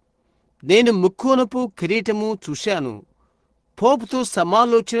ఉన్నాను. నేను ముక్కోనపు కిరీటము చూశాను. పోపుతో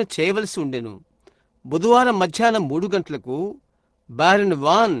సమాలోచన చేయవలసి ఉండెను. బుధవారం మధ్యాహ్నం 3 గంటలకు బారన్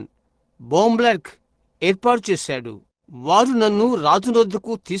వాన్ బోంబ్లర్క్ ఏర్పాటు చేశాడు. వారు నన్ను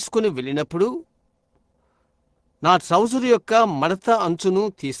రాజునొద్దకు తీసుకుని వెళ్ళినప్పుడు నా ట్రౌజరు యొక్క మడత అంచును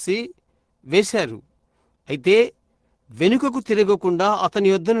తీసి వేశారు. అయితే వెనుకకు తిరగకుండా అతని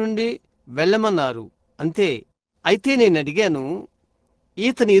యొద్ద నుండి వెళ్ళమన్నారు. అంతే. అయితే నేను అడిగాను,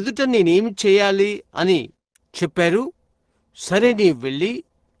 ఇతని ఎదుట నేనేమి చేయాలి అని. చెప్పారు, సరే నీవు వెళ్ళి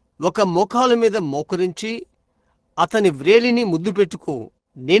ఒక మోకాలు మీద మోకరించి అతని వ్రేలిని ముద్దు పెట్టుకో.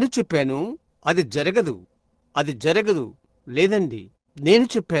 నేను చెప్పాను, అది జరగదు, అది జరగదు. లేదండి. నేను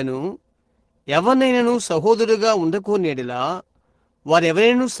చెప్పాను, ఎవరినైనాను సహోదరుగా ఉండకోనేడిలా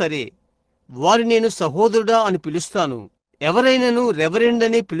వారెవరైనా సరే వారి నేను సహోదరుడా అని పిలుస్తాను. ఎవరైనాను రెవరెండ్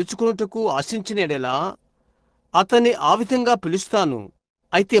అని పిలుచుకున్నట్టుకు ఆశించినడెలా అతన్ని ఆ విధంగా పిలుస్తాను.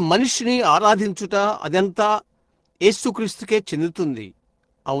 అయితే మనిషిని ఆరాధించుట అదంతా యేసుక్రీస్తుకే చెందుతుంది.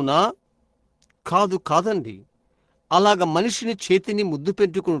 అవునా? కాదు, కాదండి. అలాగ మనిషిని చేతిని ముద్దు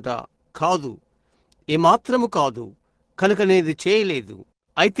పెట్టుకునుట కాదు, ఏమాత్రము కాదు. కనుక నేది చేయలేదు.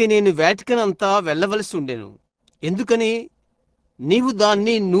 అయితే నేను వాటికన్ అంతా వెళ్ళవలసి ఉండెను. ఎందుకని? నీవు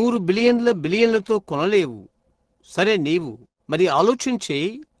దాన్ని 100 బిలియన్లతో కొనలేవు. సరే నీవు మరి ఆలోచించే.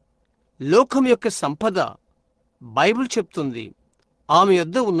 లోకం యొక్క సంపద బైబిల్ చెప్తుంది ఆమె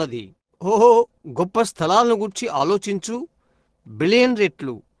యొద్ద ఉన్నది. ఓహో, గొప్ప స్థలాలను గురించి ఆలోచించు. బిలియన్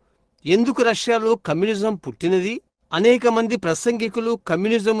రెట్లు. ఎందుకు రష్యాలో కమ్యూనిజం పుట్టినది? అనేక మంది ప్రసంగికులు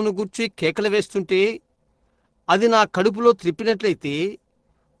కమ్యూనిజంను గురించి కేకలు వేస్తుంటే అది నా కడుపులో త్రిప్పినట్లయితే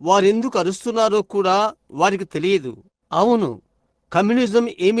వారెందుకు అరుస్తున్నారో కూడా వారికి తెలియదు. అవును, కమ్యూనిజం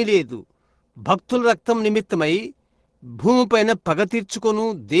ఏమీ లేదు. భక్తుల రక్తం నిమిత్తమై భూమిపైన పగ తీర్చుకొను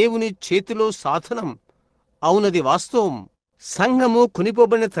దేవుని చేతిలో సాధనం. అవునది వాస్తవం. సంఘము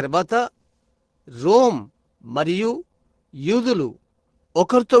కొనిపోబడిన తర్వాత రోమ్ మరియు యూదులు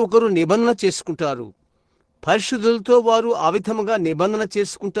ఒకరితో ఒకరు నిబంధన చేసుకుంటారు. పరిశుద్ధులతో వారు ఆ విధముగా నిబంధన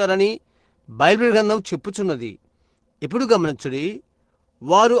చేసుకుంటారని బైబిల్ గ్రంథం చెప్పుచున్నది. ఇప్పుడు గమనించుడి,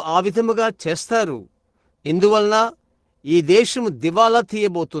 వారు ఆ విధముగా చేస్తారు. ఇందువలన ఈ దేశం దివాలా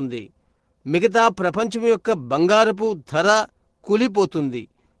తీయబోతుంది. మిగతా ప్రపంచం యొక్క బంగారపు ధర కూలిపోతుంది.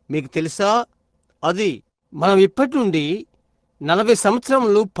 మీకు తెలుసా? అది మనం ఇప్పటి నుండి 40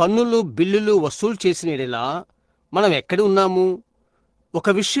 సంవత్సరములు పన్నులు బిల్లులు వసూలు చేసినలా మనం ఎక్కడ ఉన్నాము? ఒక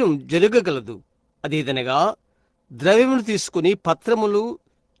విషయం జరగగలదు. అదేదనగా ద్రవ్యమును తీసుకుని పత్రములు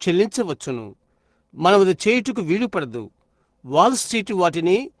చెల్లించవచ్చును. మనం అది చేయుటకు వీలు పడదు. వాల్ స్ట్రీట్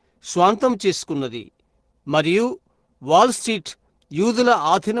వాటిని స్వాంతం చేసుకున్నది మరియు వాల్ స్ట్రీట్ యూదుల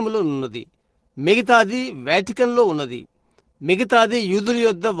ఆధీనంలో ఉన్నది. మిగతాది వాటికన్లో ఉన్నది. మిగతాది యూదుల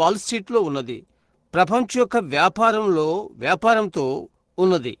యొద్ద వాల్ స్ట్రీట్లో ఉన్నది. ప్రపంచం యొక్క వ్యాపారంతో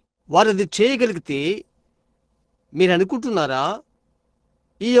ఉన్నది. వారది చేయగలిగితే మీరు అనుకుంటున్నారా?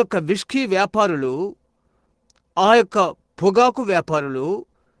 ఈ యొక్క విస్కీ వ్యాపారులు, ఆ యొక్క పొగాకు వ్యాపారులు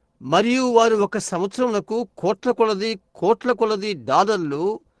మరియు వారు ఒక సంవత్సరమునకు కోట్ల కొలది డాలర్లు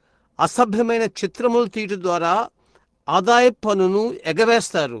అసభ్యమైన చిత్రములు తీయటం ద్వారా ఆదాయ పన్నును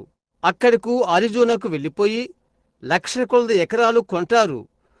ఎగవేస్తారు. అక్కడకు అరిజోనాకు వెళ్ళిపోయి లక్షల కొలది ఎకరాలు కొంటారు.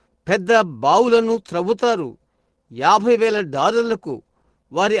 పెద్ద బావులను త్రవ్వుతారు. $50,000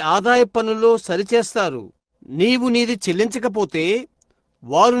 వారి ఆదాయ పన్నులో సరిచేస్తారు. నీవు నీది చెల్లించకపోతే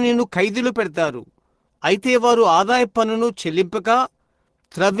వారు నిన్ను ఖైదులు పెడతారు. అయితే వారు ఆదాయ పన్నును చెల్లింపక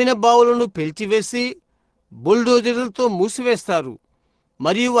త్రవ్విన బావులను పెల్చివేసి బుల్డోజర్లతో మూసివేస్తారు.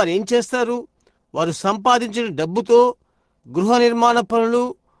 మరియు వారు ఏం చేస్తారు? వారు సంపాదించిన డబ్బుతో గృహ నిర్మాణ పనులు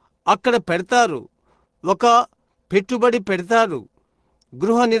అక్కడ పెడతారు. ఒక పెట్టుబడి పెడతారు.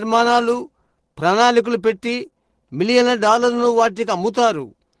 గృహ నిర్మాణాలు ప్రణాళికలు పెట్టి మిలియన్ల డాలర్లను వాటికి అమ్ముతారు.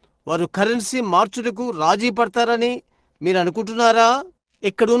 వారు కరెన్సీ మార్చుటకు రాజీ పడతారని మీరు అనుకుంటున్నారా?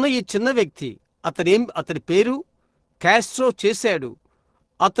 ఇక్కడున్న ఈ చిన్న వ్యక్తి, అతడి పేరు కాస్ట్రో చేశాడు.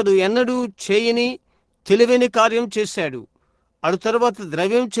 అతడు ఎన్నడూ చేయని తెలివైన కార్యం చేశాడు. అడు తరువాత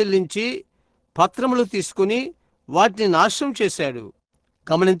ద్రవ్యం చెల్లించి పత్రములు తీసుకుని వాటిని నాశనం చేశాడు.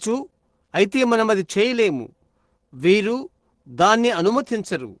 గమనించు. అయితే మనం అది చేయలేము. వీరు దాన్ని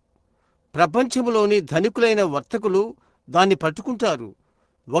అనుమతించరు. ప్రపంచంలోని ధనికులైన వర్తకులు దాన్ని పట్టుకుంటారు.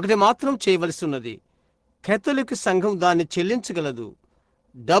 ఒకటి మాత్రం చేయవలసి ఉన్నది. కేథలిక్ సంఘం దాన్ని చెల్లించగలదు.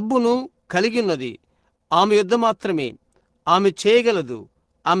 డబ్బును కలిగి ఉన్నది. ఆమె యుద్ధ మాత్రమే. ఆమె చేయగలదు.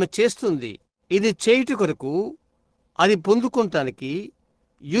 ఆమె చేస్తుంది. ఇది చేయుట కొరకు, అది పొందుకుంటానికి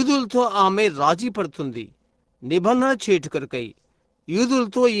యూదులతో ఆమె రాజీ పడుతుంది. నిబంధన చేయుట కొరకై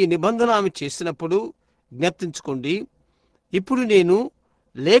యూదులతో ఈ నిబంధన ఆమె చేసినప్పుడు జ్ఞప్తించుకోండి. ఇప్పుడు నేను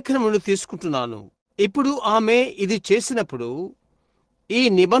లేఖనమును తీసుకుంటున్నాను. ఇప్పుడు ఆమె ఇది చేసినప్పుడు, ఈ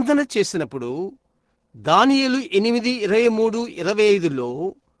నిబంధన చేసినప్పుడు దానియేలు 8:23-25లో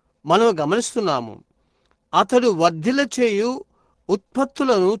మనం గమనిస్తున్నాము. అతడు వర్ధిల్ల చేయు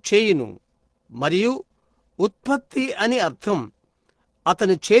ఉత్పత్తులను చేయును. మరియు ఉత్పత్తి అని అర్థం.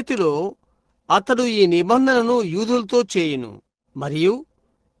 అతని చేతిలో అతడు ఈ నిబంధనను యూదులతో చేయును. మరియు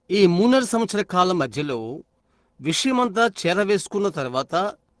ఈ 3.5 సంవత్సర కాలం మధ్యలో విషయమంతా చేరవేసుకున్న తర్వాత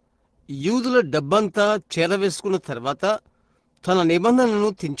యూదుల డబ్బంతా చేరవేసుకున్న తర్వాత తన నిబంధనను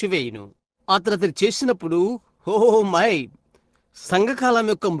తెంచివేయును. అతను చేసినప్పుడు మై సంఘకాలం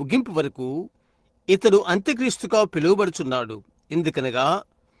యొక్క ముగింపు వరకు ఇతడు అంత్యక్రీస్తుగా పిలువబడుచున్నాడు. ఎందుకనగా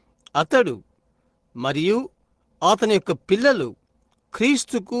అతడు మరియు అతని యొక్క పిల్లలు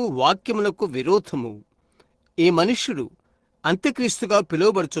క్రీస్తుకు వాక్యములకు విరోధము. ఈ మనుష్యుడు అంత్యక్రీస్తుగా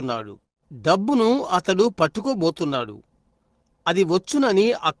పిలువబడుచున్నాడు. డబ్బును అతడు పట్టుకోబోతున్నాడు. అది వచ్చునని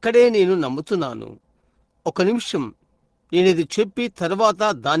అక్కడే నేను నమ్ముతున్నాను. ఒక నిమిషం నేనిది చెప్పి తర్వాత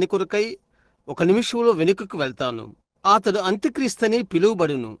దాని కొరకై ఒక నిమిషంలో వెనుకకు వెళ్తాను. అతడు అంత్యక్రీస్తని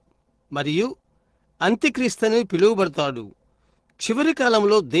పిలువబడును మరియు అంత్యక్రీస్తని పిలువబడతాడు చివరి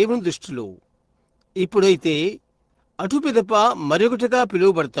కాలంలో దేవుని దృష్టిలో. ఇప్పుడైతే అటుపిదప మరొకటిగా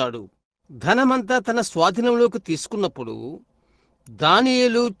పిలువబడతాడు. ధనమంతా తన స్వాధీనంలోకి తీసుకున్నప్పుడు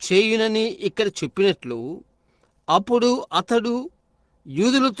దానియేలు చేయునని ఇక్కడ చెప్పినట్లు అప్పుడు అతడు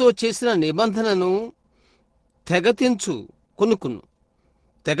యూదులతో చేసిన నిబంధనను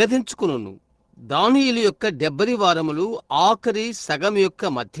తెగతించుకును. దానియేలు యొక్క 70 వారములు ఆఖరి సగం యొక్క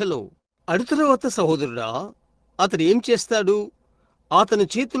మధ్యలో. అడుతరువాత సహోదరుడా, అతడు ఏం చేస్తాడు? అతని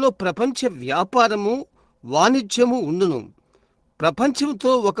చేతిలో ప్రపంచ వ్యాపారము వాణిజ్యము ఉండును.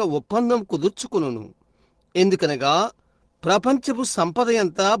 ప్రపంచంతో ఒక ఒప్పందం కుదుర్చుకును. ఎందుకనగా ప్రపంచపు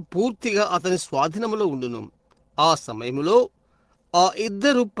సంపదయంతా పూర్తిగా అతని స్వాధీనములో ఉండును. ఆ సమయంలో ఆ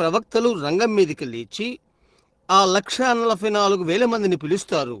 2 ప్రవక్తలు రంగం మీదికి లేచి ఆ 1,44,000 మందిని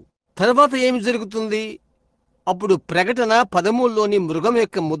పిలుస్తారు. తర్వాత ఏమి జరుగుతుంది? అప్పుడు ప్రకటన 13లోని మృగం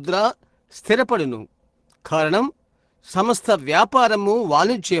యొక్క ముద్ర స్థిరపడును. కారణం, సమస్త వ్యాపారము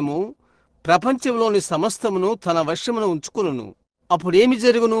వాణిజ్యము ప్రపంచంలోని సమస్తమును తన వశమున ఉంచుకును. అప్పుడేమి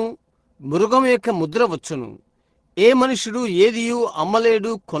జరుగును? మృగం యొక్క ముద్ర వచ్చును. ఏ మనుషుడు ఏదియూ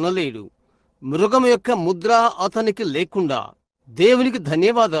అమ్మలేడు, కొనలేడు. మృగం యొక్క ముద్ర అతనికి లేకుండా. దేవునికి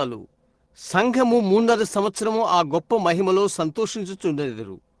ధన్యవాదాలు. సంఘము 3.5 సంవత్సరము ఆ గొప్ప మహిమలో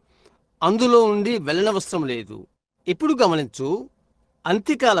సంతోషించుచుండెదరు. అందులో నుండి వెళ్ళనవసరం లేదు. ఇప్పుడు గమనించు,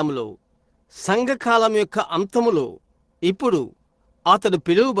 అంత్యకాలంలో సంఘకాలం యొక్క అంతములో ఇప్పుడు అతడు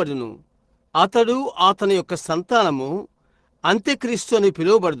పిలువబడును. అతడు అతని యొక్క సంతానము అంత్యక్రీస్తు అని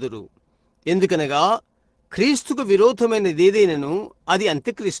పిలువబడుదురు. ఎందుకనగా క్రీస్తుకు విరోధమైనది ఏదైనను అది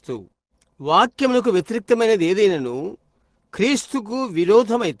అంత్యక్రీస్తు. వాక్యమునకు వ్యతిరేక్తమైనది ఏదైనను క్రీస్తుకు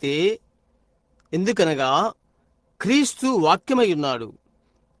విరోధమైతే, ఎందుకనగా క్రీస్తు వాక్యమై ఉన్నాడు.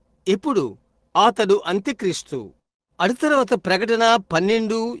 ఇప్పుడు అతడు అంత్యక్రీస్తు. తర్వాత ప్రకటన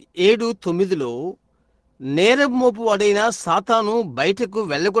 12:7-9లో నేరం మోపువాడైన సాతాను బయటకు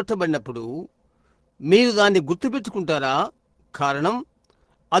వెళ్ళగొట్టబడినప్పుడు మీరు దాన్ని గుర్తుపెట్టుకుంటారా? కారణం,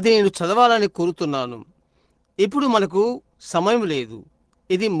 అది నేను చదవాలని కోరుతున్నాను. ఇప్పుడు మనకు సమయం లేదు.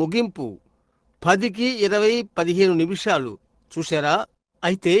 ఇది ముగింపు. 10:20-15 చూశారా?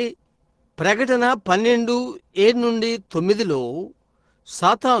 అయితే ప్రకటన 12:7-9లో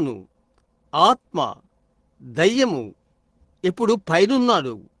సాతాను, ఆత్మ, దయ్యము ఇప్పుడు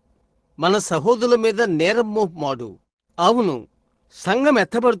పైనున్నాడు. మన సహోదరుల మీద నేరం మోపుమాడు. అవును, సంఘం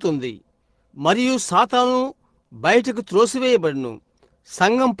ఎత్తబడుతుంది మరియు సాతాను బయటకు త్రోసివేయబడును.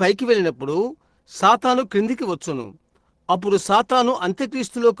 సంఘం పైకి వెళ్ళినప్పుడు సాతాను క్రిందికి వచ్చును. అప్పుడు సాతాను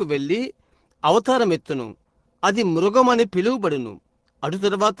అంత్యక్రీస్తులోకి వెళ్ళి అవతారమెత్తును. అది మృగమని పిలువబడును. అటు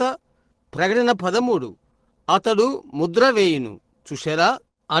తరువాత ప్రకటన 13 అతడు ముద్ర వేయును. చూశారా?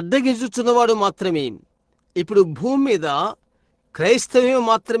 అడ్డగించుచున్నవాడు మాత్రమే. ఇప్పుడు భూమి మీద క్రైస్తవ్యం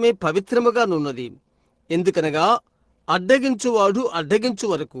మాత్రమే పవిత్రముగా నున్నది. ఎందుకనగా అడ్డగించువాడు అడ్డగించు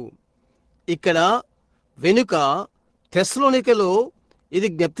వరకు. ఇక్కడ వెనుక తెస్సలోనికలో ఇది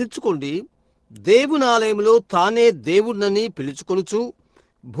జ్ఞప్తించుకోండి. దేవుని ఆలయంలో తానే దేవుణ్ణని పిలుచుకొనుచు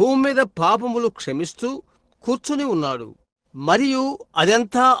భూమి మీద పాపములు క్షమిస్తూ కూర్చుని ఉన్నాడు. మరియు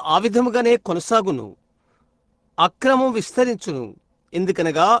అదంతా ఆ విధముగానే కొనసాగును. అక్రమం విస్తరించును.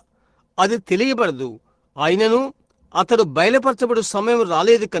 ఎందుకనగా అది తెలియబడదు. అయినను అతడు బయలుపరచబడు సమయం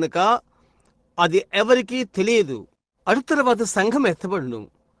రాలేదు కనుక అది ఎవరికీ తెలియదు. అటు తర్వాత సంఘం ఎత్తబడును.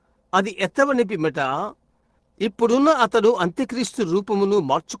 అది ఎత్తబడిన పిమ్మట ఇప్పుడున్న అతడు అంత్యక్రీస్తు రూపమును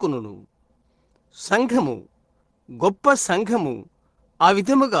మార్చుకును. సంఘము, గొప్ప సంఘము ఆ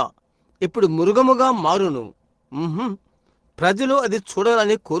విధముగా ఇప్పుడు మృగముగా మారును. ప్రజలు అది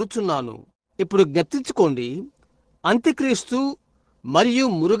చూడాలని కోరుచున్నాను. ఇప్పుడు జ్ఞప్తించుకోండి, అంత్యక్రీస్తు మరియు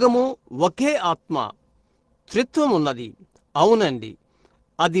మృగము ఒకే ఆత్మ, త్రిత్వం ఉన్నది. అవునండి,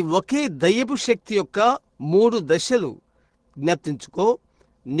 అది ఒకే దయ్యపు శక్తి యొక్క 3 దశలు. జ్ఞప్తించుకో.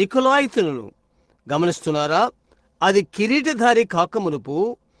 నికొలాయితులను గమనిస్తున్నారా? అది కిరీటధారి కాకమునుపు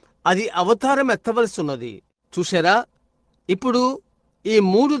అది అవతారం ఎత్తవలసి ఉన్నది. చూశారా? ఇప్పుడు ఈ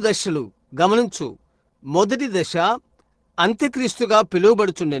 3 దశలు గమనించు. మొదటి దశ అంత్యక్రీస్తుగా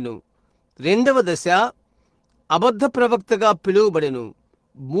పిలువబడుచుండెను. రెండవ దశ అబద్ధ ప్రవక్తగా పిలువబడెను.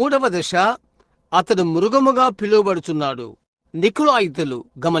 మూడవ దశ అతడు మృగముగా పిలువబడుచున్నాడు. నికులాయితులు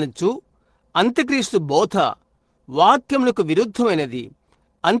గమనించు, అంత్యక్రీస్తు బోధ వాక్యములకు విరుద్ధమైనది.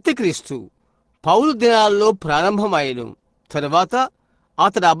 అంత్యక్రీస్తు పౌలు దినాల్లో ప్రారంభమాయెను. తరువాత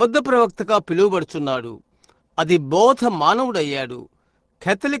అతడు అబద్ధ ప్రవక్తగా పిలువబడుచున్నాడు. అది బోధ మానవుడయ్యాడు.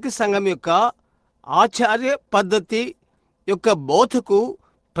 కేథలిక్ సంఘం యొక్క ఆచార్య పద్ధతి యొక్క బోధకు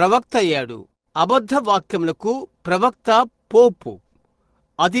ప్రవక్త అయ్యాడు. అబద్ధ వాక్యములకు ప్రవక్త పోపు.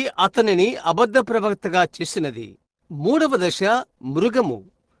 అది అతనిని అబద్ధ ప్రవక్తగా చేసినది. మూడవ దశ మృగము.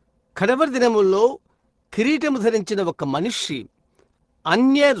 కడవరి దినముల్లో కిరీటము ధరించిన ఒక మనిషి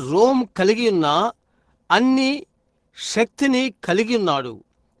అన్య రోమ్ కలిగి ఉన్న అన్ని శక్తిని కలిగి ఉన్నాడు.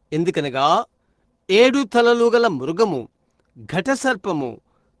 ఎందుకనగా 7 తలలు గల మృగము, ఘటసర్పము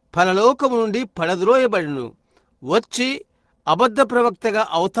పరలోకము నుండి పడద్రోయబడును వచ్చి అబద్ధ ప్రవక్తగా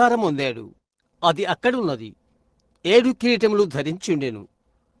అవతారం పొందాడు. అది అక్కడున్నది. 7 కిరీటములు ధరించుండెను.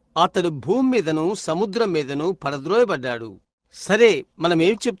 అతడు భూమి మీదను సముద్రం మీదను పడద్రోయబడ్డాడు. సరే,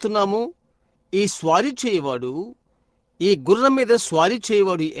 మనమేం చెప్తున్నాము? ఈ స్వారీ చేయవాడు, ఈ గుర్రం మీద స్వారీ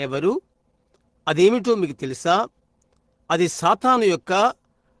చేయవాడు ఎవరు? అదేమిటో మీకు తెలుసా? అది సాతాను యొక్క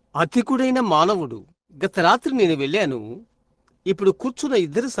అధికుడైన మానవుడు. గత రాత్రి నేను వెళ్ళాను. ఇప్పుడు కూర్చున్న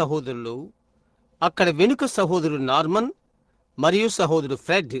 2 సహోదరులు, అక్కడ వెనుక సహోదరుడు నార్మన్ మరియు సహోదరుడు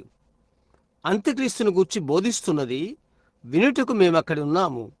ఫ్రెడ్ అంత్యక్రీస్తును గూర్చి బోధిస్తున్నది వినుటకు మేమక్కడ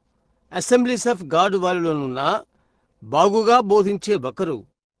ఉన్నాము. అసెంబ్లీస్ ఆఫ్ గాడ్ వారిలోనున్న బాగుగా బోధించే ఒకరు.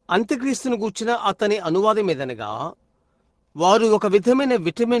 అంత్యక్రీస్తును గూర్చిన అతని అనువాదం ఏదనగా, వారు ఒక విధమైన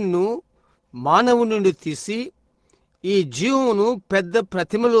విటమిన్ను మానవు నుండి తీసి ఈ జీవమును పెద్ద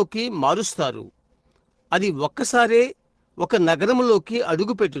ప్రతిమలోకి మారుస్తారు. అది ఒక్కసారే ఒక నగరములోకి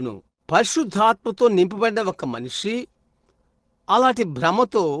అడుగుపెట్టును. పరిశుద్ధాత్మతో నింపబడిన ఒక మనిషి అలాంటి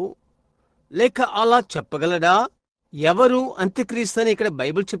భ్రమతో లేక అలా చెప్పగలడా? ఎవరు అంత్యక్రీస్తు అని ఇక్కడ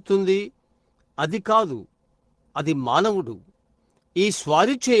బైబిల్ చెప్తుంది? అది కాదు, అది మానవుడు. ఈ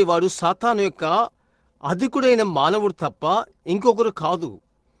స్వారీ చేయవాడు సాతాను యొక్క అధికుడైన మానవుడు తప్ప ఇంకొకరు కాదు.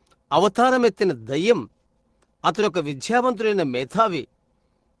 అవతారమెత్తిన దయ్యం. అతడు ఒక విద్యావంతుడైన మేధావి.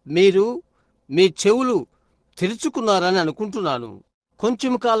 మీరు మీ చెవులు తెరుచుకున్నారని అనుకుంటున్నాను.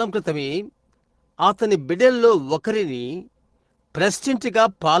 కొంచెం కాలం క్రితమే అతని బిడ్డల్లో ఒకరిని ప్రెసిడెంట్గా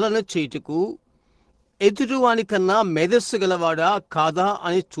పాలన చేయుటకు ఎదుటివానికన్నా మేధస్సు గలవాడా కాదా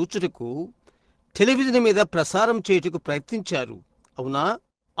అని చూచుటకు టెలివిజన్ మీద ప్రసారం చేయుటకు ప్రయత్నించారు. అవునా?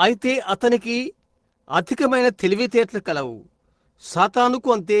 అయితే అతనికి అధికమైన తెలివితేటలు కలవు. సాతానుకు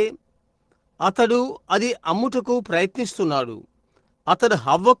అంతే. అతడు అది అమ్ముటకు ప్రయత్నిస్తున్నాడు. అతడు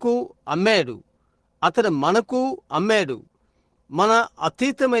హవ్వకు అమ్మాడు. అతడు మనకు అమ్మాడు. మన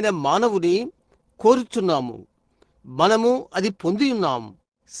అతీతమైన మానవుని కోరుచున్నాము. మనము అది పొంది ఉన్నాము.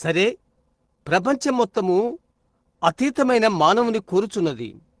 సరే, ప్రపంచం మొత్తము అతీతమైన మానవుని కోరుచున్నది.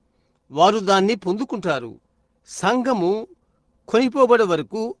 వారు దాన్ని పొందుకుంటారు. సంఘము కొనిపోబడే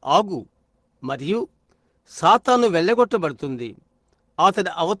వరకు ఆగు, మరియు సాతాను వెళ్ళగొట్టబడుతుంది.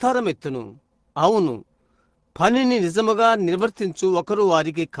 అతడి అవతారం ఎత్తును. అవును, పనిని నిజముగా నిర్వర్తించు ఒకరు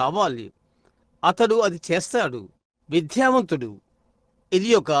వారికి కావాలి. అతడు అది చేస్తాడు. విద్యావంతుడు. ఇది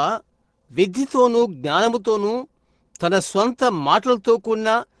ఒక విద్యతోనూ జ్ఞానముతోనూ తన స్వంత మాటలతో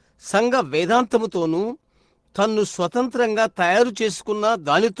కూడిన సంఘ వేదాంతముతోనూ తన్ను స్వతంత్రంగా తయారు చేసుకున్న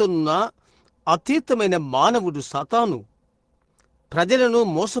దానితోనున్న అతీతమైన మానవుడు సాతాను. ప్రజలను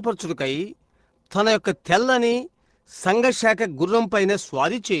మోసపరచుటకై తన యొక్క తెల్లని సంఘశాఖ గుర్రం పైన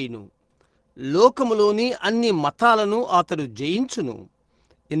స్వారీ చేయును. లోకములోని అన్ని మతాలను అతడు జయించును.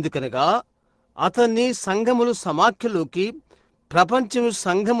 ఎందుకనగా అతన్ని సంఘములు సమాఖ్యలోకి, ప్రపంచము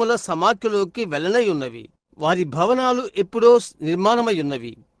సంఘముల సమాఖ్యలోకి వెళ్ళనై ఉన్నవి. వారి భవనాలు ఎప్పుడో నిర్మాణమై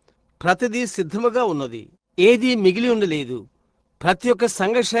ఉన్నవి. ప్రతిదీ సిద్ధముగా ఉన్నది. ఏదీ మిగిలి ఉండలేదు. ప్రతి ఒక్క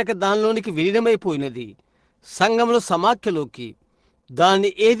సంఘశాఖ దానిలోనికి విలీనమైపోయినది. సంఘముల సమాఖ్యలోకి. దాన్ని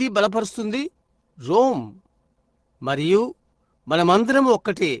ఏది బలపరుస్తుంది? రోమ్. మరియు మనమందరం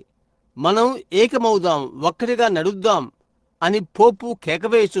ఒక్కటే. మనం ఏకమవుదాం, ఒక్కటిగా నడుద్దాం అని పోపు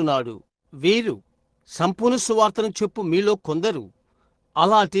కేకవేయుచున్నాడు. వీరు సంపూర్ణ సువార్తను చెప్పు మీలో కొందరు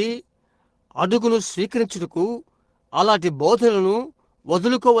అలాంటి అడుగును స్వీకరించుటకు, అలాంటి బోధనను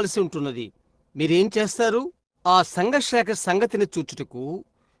వదులుకోవలసి ఉంటున్నది. మీరేం చేస్తారు? ఆ సంఘశాఖ సంగతిని చూచుటకు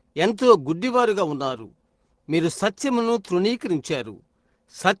ఎంతో గుడ్డివారుగా ఉన్నారు. మీరు సత్యమును తృణీకరించారు.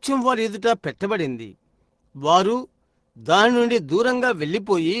 సత్యం వారి ఎదుట పెట్టబడింది. వారు దాని నుండి దూరంగా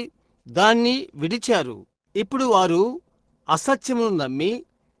వెళ్ళిపోయి దాన్ని విడిచారు. ఇప్పుడు వారు అసత్యమును నమ్మి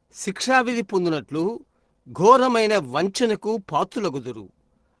శిక్షావిధి పొందినట్లు ఘోరమైన వంచనకు పాత్రులగుదురు.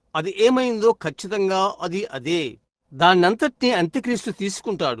 అది ఏమైందో ఖచ్చితంగా అది అదే. దాన్నంతటినీ అంత్యక్రీస్తు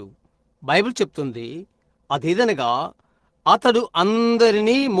తీసుకుంటాడు. బైబిల్ చెప్తుంది, అదేదనగా అతడు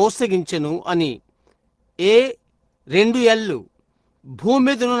అందరినీ మోసగించెను అని. ఏ 2 భూమి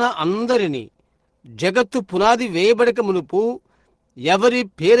మీదనున్న అందరినీ, జగత్తు పునాది వేయబడక మునుపు ఎవరి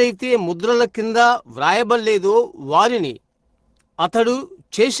పేరైతే ముద్రల కింద వ్రాయబడలేదో వారిని అతడు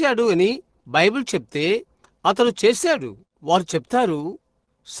చేశాడు అని బైబిల్ చెప్తే, అతడు చేశాడు. వారు చెప్తారు,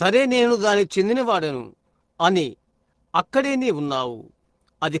 సరే నేను దానికి చెందినవాడను అని. అక్కడే నీ ఉన్నావు.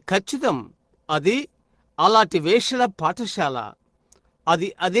 అది ఖచ్చితం. అది అలాంటి వేశ్యల పాఠశాల. అది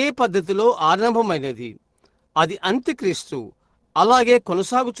అదే పద్ధతిలో ఆరంభమైనది. అది అంత్యక్రీస్తు. అలాగే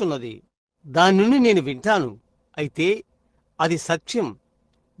కొనసాగుచున్నది. దాని నుండి నేను వింటాను. అయితే అది సత్యం.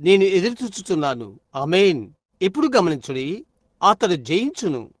 నేను ఎదురుచూచుచున్నాను. ఆమేన్. ఇప్పుడు గమనించుడి, అతడు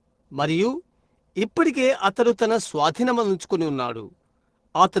జయించును. మరియు ఇప్పటికే అతడు తన స్వాధీనమంచుకుని ఉన్నాడు.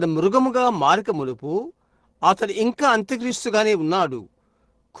 అతడు మృగముగా మారక మునుపు అతడు ఇంకా అంత్యక్రీస్తుగానే ఉన్నాడు.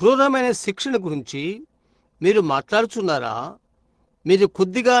 క్రూరమైన శిక్షణ గురించి మీరు మాట్లాడుచున్నారా? మీరు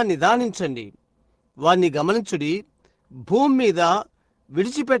కొద్దిగా నిదానించండి. వారిని గమనించుడి. భూమి మీద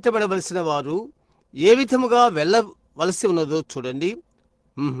విడిచిపెట్టబడవలసిన వారు ఏ విధముగా వెళ్ళవలసి ఉన్నదో చూడండి.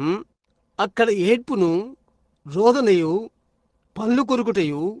 అక్కడ ఏడ్పును, రోదనయు, పళ్ళు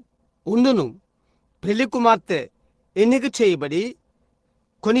కొరుకుటయు ఉండును. పెళ్లి కుమార్తె ఎన్నిక చేయబడి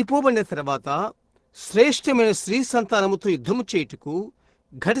కొనిపోబడిన తర్వాత శ్రేష్టమైన స్త్రీ సంతానముతో యుద్ధము చేయుటకు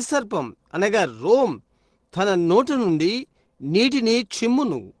ఘటసర్పం అనగా రోమ్ తన నోటి నుండి నీటిని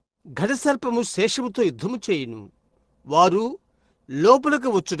చిమ్మును. ఘటసర్పము శేషముతో యుద్ధము చేయును. వారు లోపలకు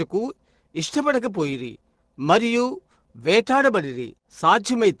వచ్చుటకు ఇష్టపడకపోయిరి మరియు వేటాడబడిరి.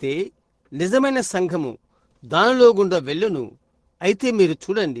 సాధ్యమైతే నిజమైన సంఘము దానిలో గుండా వెళ్ళును. అయితే మీరు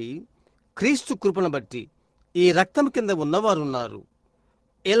చూడండి, క్రీస్తు కృపను బట్టి ఈ రక్తం కింద ఉన్నవారున్నారు.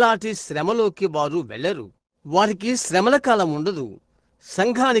 ఎలాంటి శ్రమలోకి వారు వెళ్ళరు. వారికి శ్రమల కాలం ఉండదు.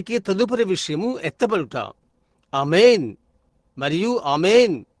 సంఘానికి తదుపరి విషయము ఎత్తబడుట. ఆమేన్ మరియు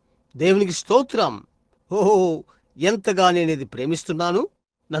ఆమేన్. దేవునికి స్తోత్రం. ఓహో, ఎంతగా నేనిది ప్రేమిస్తున్నాను.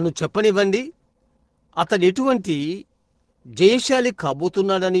 నన్ను చెప్పనివ్వండి, అతడు ఎటువంటి జయశాలి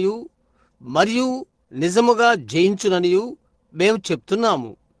కాబోతున్నాడనియు మరియు నిజముగా జయించుననియు మేము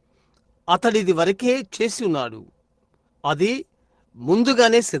చెప్తున్నాము. అతడిది వరకే చేసి ఉన్నాడు. అది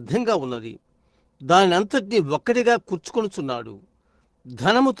ముందుగానే సిద్ధంగా ఉన్నది. దానంతటినీ ఒక్కటిగా కూర్చుకొనుచున్నాడు.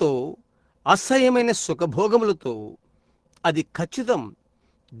 ధనముతో, అసహ్యమైన సుఖభోగములతో. అది ఖచ్చితం.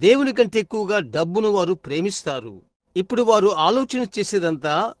 దేవుని కంటే ఎక్కువగా డబ్బును వారు ప్రేమిస్తారు. ఇప్పుడు వారు ఆలోచన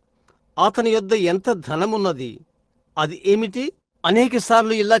చేసేదంతా అతని యొద్ద ఎంత ధనమున్నది, అది ఏమిటి. అనేక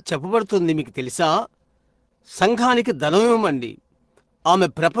సార్లు ఇలా చెప్పబడుతుంది, మీకు తెలుసా? సంఘానికి ధనమివ్వండి, ఆమె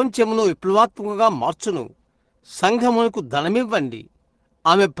ప్రపంచమును విప్లవాత్మకంగా మార్చును. సంఘమునకు ధనమివ్వండి,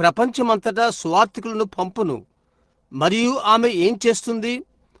 ఆమె ప్రపంచమంతటా సువార్థికులను పంపును. మరియు ఆమె ఏం చేస్తుంది?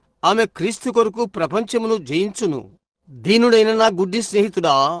 ఆమె క్రీస్తు కొరకు ప్రపంచమును జయించును. దీనుడైన నా గుడ్డి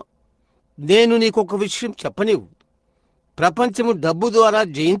స్నేహితుడా, నేను నీకొక విషయం చెప్పనివ్వు. ప్రపంచము డబ్బు ద్వారా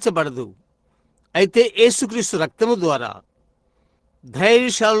జయించబడదు. అయితే యేసుక్రీస్తు రక్తము ద్వారా.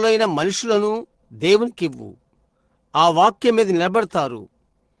 ధైర్యశాలులైన మనుషులను దేవునికివ్వు. ఆ వాక్యం మీద నిలబడతారు.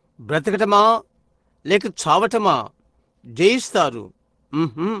 బ్రతకటమా లేక చావటమా? జయిస్తారు.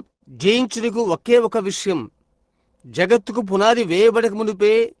 జయించుటకు ఒకే ఒక విషయం. జగత్తుకు పునాది వేయబడక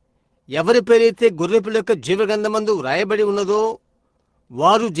మునిపే ఎవరి పేరైతే గొర్రెపిల్ల యొక్క జీవగ్రంథమందు వ్రాయబడి ఉన్నదో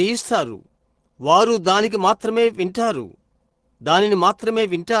వారు జయిస్తారు. వారు దానికి మాత్రమే వింటారు. దానిని మాత్రమే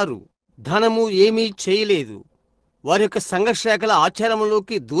వింటారు. ధనము ఏమీ చేయలేదు. వారి యొక్క సంఘశాఖల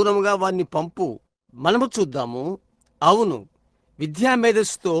ఆచారంలోకి దూరముగా వారిని పంపు. మనము చూద్దాము. అవును,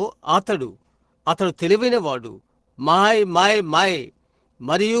 విద్యామేధస్సుతో అతడు తెలివైనవాడు. మాయ్ మాయ్ మాయ్.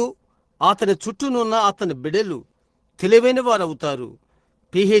 మరియు అతని చుట్టూనున్న అతని బిడ్డలు తెలివైన వారు అవుతారు.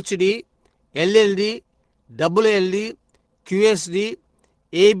 పిహెచ్డి, ఎల్ఎల్డి, డబ్ల్యూఎల్డి, క్యూఎస్డి,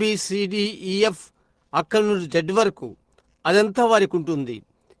 ఏబిసిడిఈఎఫ్, అక్కడి నుండి జెడ్ వరకు అదంతా వారికి ఉంటుంది.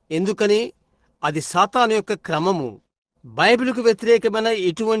 ఎందుకని? అది సాతాను యొక్క క్రమము. బైబిలుకు వ్యతిరేకమైన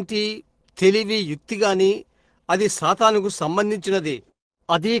ఎటువంటి తెలివి, యుక్తి గాని అది సాతానుకు సంబంధించినదే.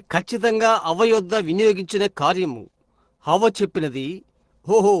 అది ఖచ్చితంగా హవ్వ యొద్ద వినియోగించిన కార్యము. హవ్వ చెప్పినది,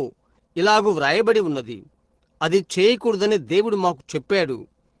 ఓహో, ఇలాగూ వ్రాయబడి ఉన్నది, అది చేయకూడదని దేవుడు మాకు చెప్పాడు.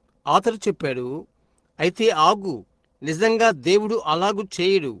 అతడు చెప్పాడు, అయితే ఆగు, నిజంగా దేవుడు అలాగూ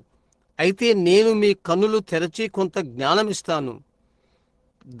చేయడు. అయితే నేను మీ కన్నులు తెరచి కొంత జ్ఞానమిస్తాను.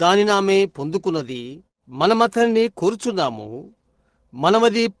 దానిని ఆమె పొందుకున్నది. మనమతన్ని కోరుచున్నాము,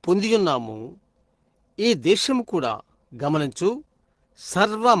 మనమది పొందియున్నాము. ఈ దేశము కూడా గమనించు,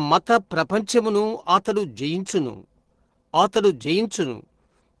 సర్వ మత ప్రపంచమును అతడు జయించును.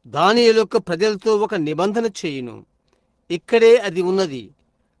 దానియేలు యొక్క ప్రజలతో ఒక నిబంధన చేయును. ఇక్కడే అది ఉన్నది.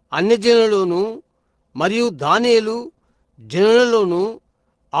 అన్యజనులలోనూ మరియు దానియేలు జనులలోనూ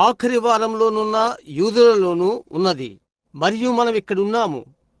ఆఖరి వారంలోనున్న యూదులలోనూ ఉన్నది. మరియు మనం ఇక్కడున్నాము.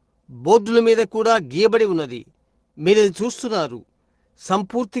 బోర్డుల మీద కూడా గీయబడి ఉన్నది. మీరది చూస్తున్నారు.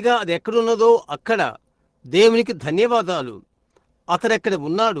 సంపూర్తిగా అది ఎక్కడున్నదో అక్కడ. దేవునికి ధన్యవాదాలు. అతడెక్కడ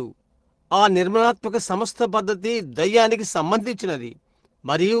ఉన్నాడు. ఆ నిర్మాణాత్మక సమస్త పద్ధతి దయ్యానికి సంబంధించినది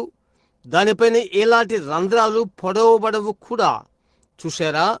మరియు దానిపైన ఎలాంటి రంధ్రాలు పొడవబడవు కూడా.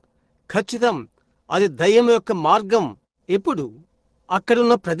 చూశారా? ఖచ్చితం, అది దయ్యం యొక్క మార్గం. ఇప్పుడు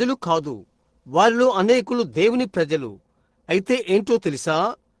అక్కడున్న ప్రజలు కాదు, వారిలో అనేకులు దేవుని ప్రజలు. అయితే ఏంటో తెలుసా?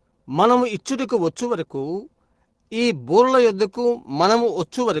 మనము ఇచ్చుటకు వచ్చు వరకు, ఈ బూరల యొద్దకు మనము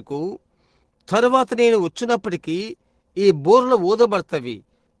వచ్చు వరకు, తరువాత నేను వచ్చినప్పటికీ ఈ బూరలు ఊదబడతవి.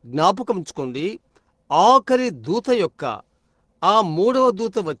 జ్ఞాపకముంచుకోండి. ఆఖరి దూత యొక్క ఆ మూడవ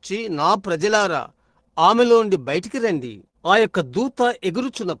దూత వచ్చి, నా ప్రజలారా, ఆమెలో నుండి బయటికి రండి. ఆ యొక్క దూత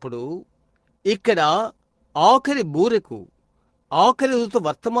ఎగురుచున్నప్పుడు ఇక్కడ ఆఖరి బూరెకు, ఆఖరి దూత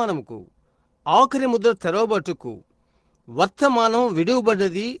వర్తమానముకు, ఆఖరి ముద్ర తెరవబట్టుకు వర్తమానం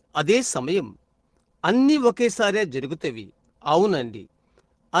విడువబడ్డది. అదే సమయం. అన్నీ ఒకేసారే జరుగుతవి. అవునండి,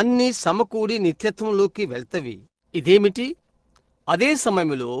 అన్నీ సమకూడి నిత్యత్వంలోకి వెళ్తవి. ఇదేమిటి? అదే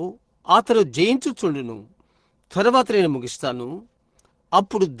సమయంలో అతడు జయించుచుండును. తరువాత నేను ముగిస్తాను.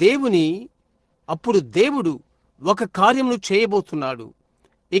 అప్పుడు దేవుడు ఒక కార్యమును చేయబోతున్నాడు.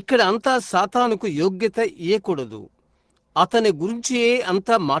 ఇక్కడ అంతా సాతానుకు యోగ్యత ఇయ్యకూడదు. అతని గురించే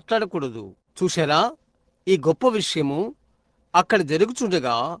అంతా మాట్లాడకూడదు. చూశారా? ఈ గొప్ప విషయము అక్కడ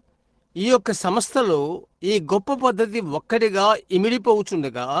జరుగుచుండగా, ఈ యొక్క సంస్థలో ఈ గొప్ప పద్ధతి ఒక్కడిగా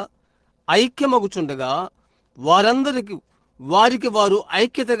ఇమిడిపోవుచుండగా, ఐక్యమగుచుండగా, వారికి వారు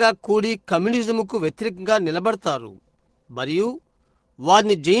ఐక్యతగా కూడి కమ్యూనిజముకు వ్యతిరేకంగా నిలబడతారు. మరియు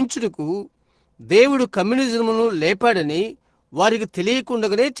వారిని జయించుటకు దేవుడు కమ్యూనిజమును లేపాడని వారికి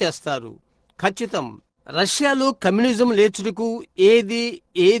తెలియకుండానే చేస్తారు. ఖచ్చితం. రష్యాలో కమ్యూనిజం లేచుటకు ఏది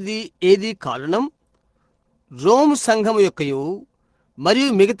ఏది ఏది కారణం? రోమ్ సంఘం యొక్కయు మరియు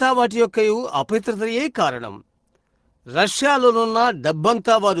మిగతా వాటి యొక్కయు అపవిత్రతయే కారణం. రష్యాలోనున్న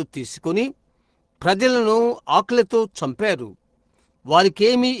డబ్బంతా వారు తీసుకుని ప్రజలను ఆకలితో చంపారు.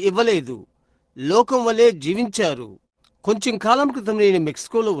 వారికేమీ ఇవ్వలేదు. లోకం వలె జీవించారు. కొంచెం కాలం క్రితం నేను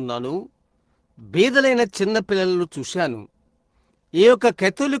మెక్సికోలో ఉన్నాను. బీదలైన చిన్న పిల్లలను చూశాను. ఏ యొక్క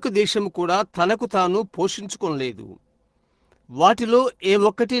కేథోలిక్ దేశం కూడా తనకు తాను పోషించుకోలేదు. వాటిలో ఏ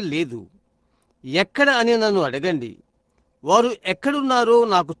ఒక్కటి లేదు. ఎక్కడ అని నన్ను అడగండి. వారు ఎక్కడున్నారో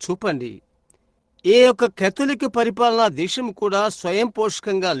నాకు చూపండి. ఏ యొక్క కేథోలిక్ పరిపాలనా దేశం కూడా స్వయం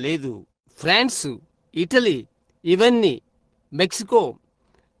పోషకంగా లేదు. ఫ్రాన్స్, ఇటలీ, ఇవన్నీ, మెక్సికో,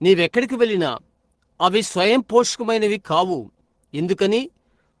 నీవెక్కడికి వెళ్ళినా అవి స్వయం పోషకమైనవి కావు. ఎందుకని?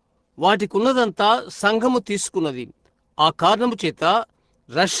 వాటికున్నదంతా సంఘము తీసుకున్నది. ఆ కారణము చేత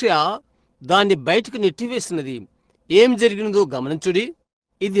రష్యా దాన్ని బయటకు నెట్టివేసినది. ఏం జరిగినదో గమనించుడి.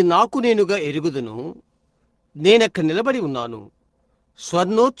 ఇది నాకు నేనుగా ఎరుగుదును. నేనక్కడ నిలబడి ఉన్నాను.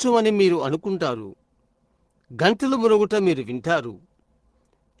 స్వర్ణోత్సవం అని మీరు అనుకుంటారు. గంటలు మురుగుట మీరు వింటారు.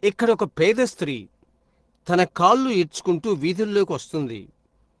 ఇక్కడ ఒక పేద స్త్రీ తన కాళ్ళు ఈడ్చుకుంటూ వీధుల్లోకి వస్తుంది.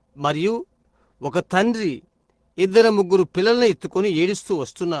 మరియు ఒక తండ్రి 2-3 పిల్లల్ని ఎత్తుకొని ఏడుస్తూ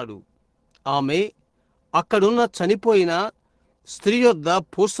వస్తున్నాడు. ఆమె అక్కడున్న చనిపోయిన స్త్రీ యొద్ద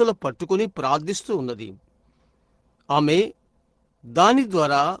పూసలు పట్టుకుని ప్రార్థిస్తూ ఉన్నది. ఆమె దాని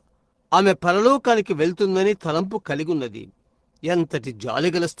ద్వారా ఆమె పరలోకానికి వెళ్తుందని తలంపు కలిగి ఉన్నది. ఎంతటి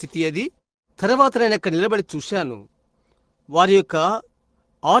జాలిగల స్థితి అది! తర్వాత నేను అక్కడ నిలబడి చూశాను. వారి యొక్క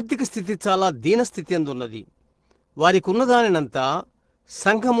ఆర్థిక స్థితి చాలా దీనస్థితి అందున్నది. వారికి ఉన్నదానినంతా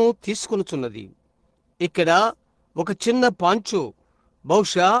సంఘము తీసుకొనుచున్నది. ఇక్కడ ఒక చిన్న పాంచో,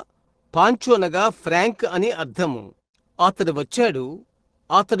 బహుశా పాంచో అనగా ఫ్రాంక్ అని అర్థము. అతడు వచ్చాడు.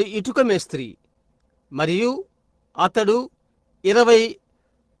 అతడు ఇటుక మేస్త్రి మరియు అతడు 20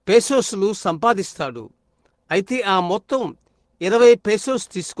 పేసోస్లు సంపాదిస్తాడు. అయితే ఆ మొత్తం 20 పేసోస్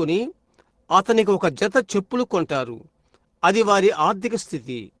తీసుకుని అతనికి ఒక జత చెప్పులు కొంటారు. అది వారి ఆర్థిక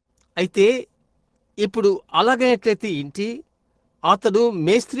స్థితి. అయితే ఇప్పుడు అలాగైనట్లయితే ఇంటి అతడు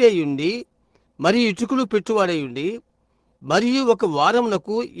మేస్త్రి అయ్యుండి మరియు ఇటుకలు పెట్టువాడయ్యుండి మరియు ఒక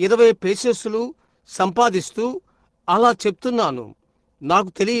వారమునకు 20 పేసోస్లు సంపాదిస్తూ, అలా చెప్తున్నాను, నాకు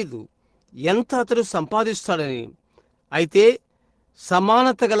తెలియదు ఎంత అతడు సంపాదిస్తాడని. అయితే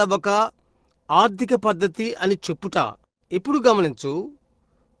సమానత గల ఒక ఆర్థిక పద్ధతి అని చెప్పుట. ఇప్పుడు గమనించు.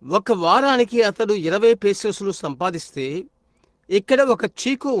 ఒక వారానికి అతడు 20 పేసోస్లు సంపాదిస్తే ఇక్కడ ఒక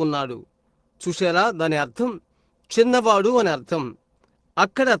చీకో ఉన్నాడు. చూశారా? దాని అర్థం చిన్నవాడు అని అర్థం.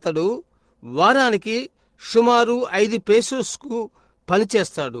 అక్కడ అతడు వారానికి సుమారు 5 పేసోస్కు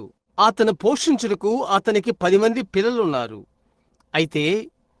పనిచేస్తాడు. అతను పోషించుటకు అతనికి 10 మంది పిల్లలున్నారు. అయితే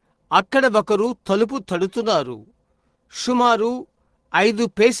అక్కడ ఒకరు తలుపు తడుతున్నారు. సుమారు 5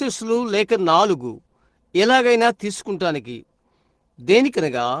 పేసెస్లు లేక 4, ఎలాగైనా తీసుకుంటానికి.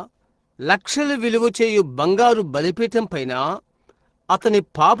 దేనికనగా లక్షల విలువ చేయు బంగారు బలిపీఠం పైన అతని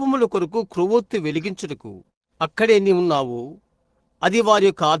పాపముల కొరకు క్రొవ్వొత్తి వెలిగించుటకు. అక్కడే నీ ఉన్నావు. అది వారి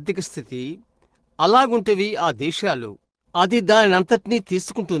యొక్క ఆర్థిక స్థితి. అలాగుంటవి ఆ దేశాలు. అది దానినంతటినీ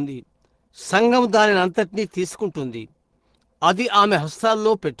తీసుకుంటుంది. సంఘం దానినంతటినీ తీసుకుంటుంది. అది ఆమె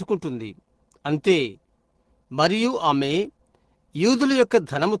హస్తాల్లో పెట్టుకుంటుంది. అంతే. మరియు ఆమె యూదుల యొక్క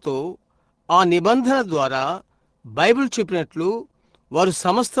ధనముతో ఆ నిబంధన ద్వారా బైబిల్ చెప్పినట్లు వారు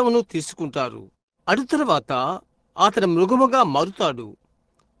సమస్తమును తీసుకుంటారు. అటు తరువాత అతడు మృగముగా మారుతాడు.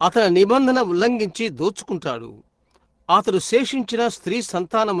 అతని నిబంధన ఉల్లంఘించి దోచుకుంటాడు. అతడు శేషించిన స్త్రీ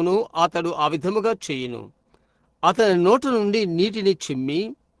సంతానమును అతడు ఆ విధముగా చేయును. అతని నోట నుండి నీటిని చిమ్మి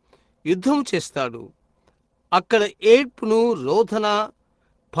యుద్ధం చేస్తాడు. అక్కడ ఏడ్పును, రోదన,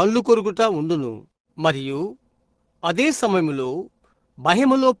 పళ్ళు కొరుకుట ఉండును. మరియు అదే సమయంలో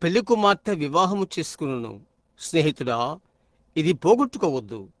మహిమలో పెళ్లి కుమార్తె వివాహము చేసుకును. స్నేహితుడా, ఇది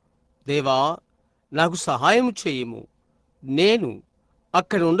పోగొట్టుకోవద్దు. దేవా, నాకు సహాయం చేయుము. నేను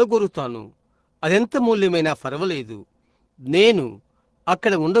అక్కడ ఉండగోరుతాను. అదెంత మూల్యమైనా పర్వాలేదు. నేను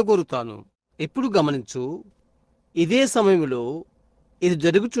అక్కడ ఉండగోరుతాను. ఎప్పుడు గమనించు, ఇదే సమయంలో ఇది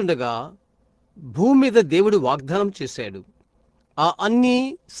జరుగుచుండగా భూమి మీద దేవుడు వాగ్దానం చేశాడు. ఆ అన్ని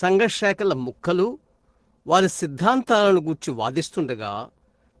సంఘశాఖల ముక్కలు వారి సిద్ధాంతాలను గూర్చి వాదిస్తుండగా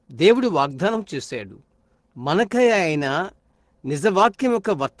దేవుడు వాగ్దానం చేశాడు. మనకై ఆయన నిజవాక్యం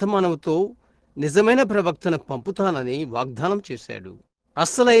యొక్క వర్తమానంతో నిజమైన ప్రవక్తను పంపుతానని వాగ్దానం చేశాడు.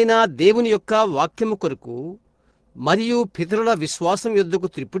 అసలైన దేవుని యొక్క వాక్యము కొరకు మరియు పితరుల విశ్వాసం యొద్దకు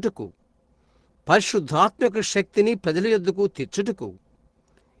త్రిప్పుటకు, పరిశుద్ధాత్మ యొక్క శక్తిని ప్రజల యొద్దకు తెచ్చుటకు,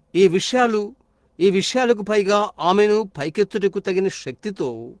 ఈ విషయాలకు పైగా ఆమెను పైకెత్తుటకు తగిన శక్తితో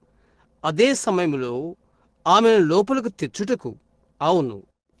అదే సమయంలో ఆమెను లోపలకు తెచ్చుటకు. అవును,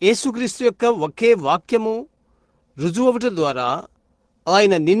 యేసుక్రీస్తు యొక్క ఒకే వాక్యము రుజువవుట ద్వారా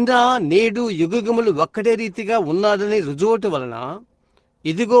ఆయన నిన్న నేడు యుగములు ఒక్కటే రీతిగా ఉన్నాడని రుజువట వలన,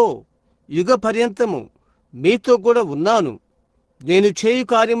 ఇదిగో యుగ పర్యంతము మీతో కూడా ఉన్నాను, నేను చేయు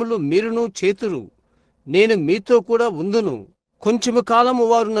కార్యములు మీరును చేతురు, నేను మీతో కూడా ఉందును, కొంచెము కాలము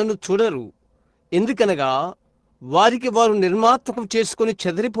వారు నన్ను చూడరు, ఎందుకనగా వారికి వారు నిర్మాత్మకం చేసుకుని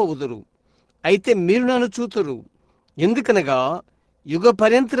చెదరిపోవుదురు, అయితే మీరు నన్ను చూతురు, ఎందుకనగా యుగ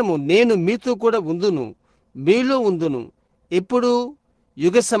పర్యంతరము నేను మీతో కూడా ఉందును, మీలో ఉందును. ఇప్పుడు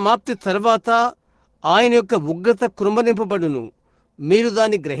యుగ సమాప్తి తర్వాత ఆయన యొక్క ఉగ్రత కృంభనింపబడును, మీరు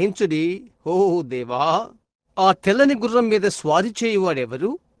దాన్ని గ్రహించుడి. ఓ దేవా, ఆ తెల్లని గుర్రం మీద స్వారీ చేయువాడెవరు?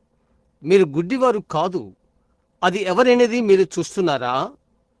 మీరు గుడ్డివారు కాదు. అది ఎవరనేది మీరు చూస్తున్నారా?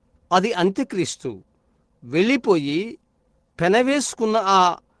 అది అంత్యక్రీస్తు వెళ్ళిపోయి పెనవేసుకున్న ఆ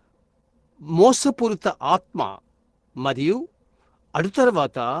మోసపూరిత ఆత్మ. మరియు అటు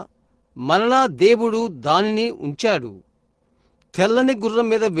తర్వాత మరలా దేవుడు దానిని ఉంచాడు. తెల్లని గుర్రం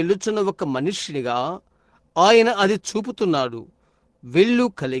మీద వెళ్ళుచున్న ఒక మనుష్యునిగా ఆయన అది చూపుతున్నాడు. వెళ్ళు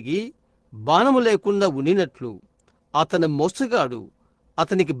కలిగి బాణము లేకుండా ఉండినట్లు. అతను మోసగాడు,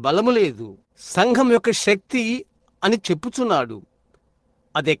 అతనికి బలము లేదు, సంఘం యొక్క శక్తి అని చెప్పుచున్నాడు.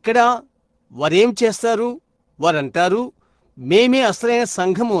 అదెక్కడా? వారేం చేస్తారు? వారంటారు, మేమే అసలైన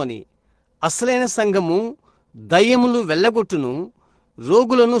సంఘము అని. అసలైన సంఘము దయ్యములు వెళ్ళగొట్టును,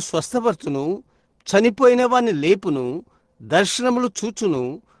 రోగులను స్వస్థపరచును, చనిపోయిన వారిని లేపును, దర్శనములు చూచును,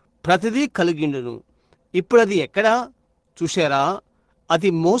 ప్రతిదీ కలిగిండును. ఇప్పుడు అది ఎక్కడా? చూశారా? అది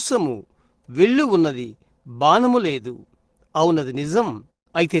మోసము. వెళ్ళు ఉన్నది, బాణము లేదు. అవునది నిజం.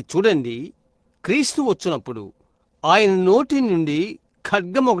 అయితే చూడండి, క్రీస్తు వచ్చినప్పుడు ఆయన నోటి నుండి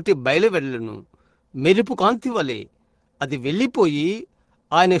ఖడ్గం ఒకటి బయలువెళ్ళను, మెరుపు కాంతి వలె. అది వెళ్ళిపోయి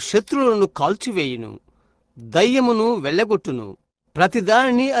ఆయన శత్రువులను కాల్చివేయును, దయ్యమును వెళ్ళగొట్టును,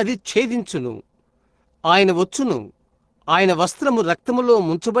 ప్రతిదానిని అది ఛేదించును. ఆయన వచ్చును, ఆయన వస్త్రము రక్తములో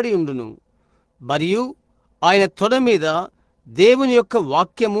ముంచబడి ఉండును, మరియు ఆయన తొడ మీద దేవుని యొక్క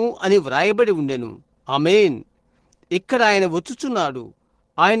వాక్యము అని వ్రాయబడి ఉండెను. ఆమేన్. ఇక్కడ ఆయన వచ్చుచున్నాడు,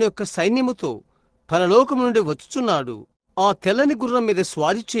 ఆయన యొక్క సైన్యముతో పరలోకము నుండి వచ్చుచున్నాడు. ఆ తెల్లని గుర్రం మీద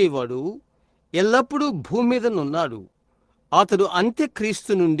స్వారీ చేయవాడు ఎల్లప్పుడూ భూమి మీద నున్నాడు. అతడు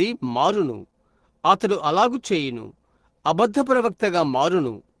అంత్యక్రీస్తు నుండి మారును. అతడు అలాగు చేయును, అబద్ధ ప్రవక్తగా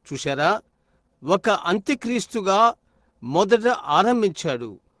మారును. చూశారా? ఒక అంత్యక్రీస్తుగా మొదట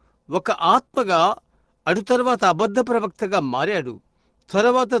ఆరంభించాడు, ఒక ఆత్మగా, అటు తర్వాత అబద్ధ ప్రవక్తగా మారాడు.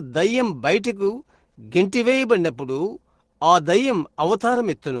 తర్వాత దయ్యం బయటకు గెంటివేయబడినప్పుడు ఆ దయ్యం అవతారం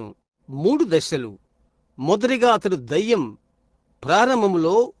ఎత్తును. 3 దశలు. మొదటిగా అతడు దయ్యం,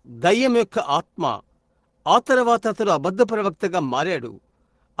 ప్రారంభములో దయ్యం యొక్క ఆత్మ. ఆ తర్వాత అతడు అబద్ధ ప్రవక్తగా మారాడు.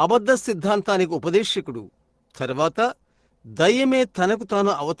 అబద్ధ సిద్ధాంతానికి ఉపదేశకుడు. తర్వాత దయ్యమే తనకు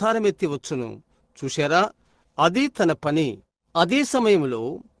తాను అవతారమెత్తి వచ్చును. చూశారా, అది తన పని. అదే సమయంలో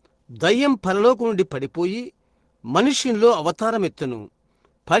దయ్యం పరలోకం నుండి పడిపోయి మనిషిలో అవతారమెత్తును.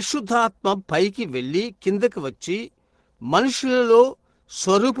 పరిశుద్ధాత్మ పైకి వెళ్ళి కిందకి వచ్చి మనుషులలో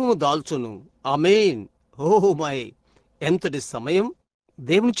స్వరూపము దాల్చును. ఆమేన్. ఓహో మై, ఎంతటి సమయం!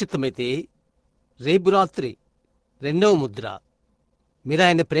 దేవుని చిత్తమైతే రేపు రాత్రి 2వ ముద్ర. మీరు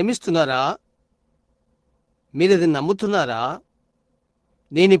ఆయన ప్రేమిస్తున్నారా? మీరది నమ్ముతున్నారా?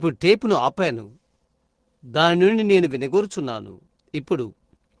 నేనిప్పుడు టేపును ఆపాను. దాని నుండి నేను వినగోరుచున్నాను. ఇప్పుడు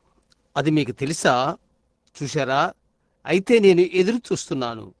అది మీకు తెలుసా? చూశారా? అయితే నేను ఎదురు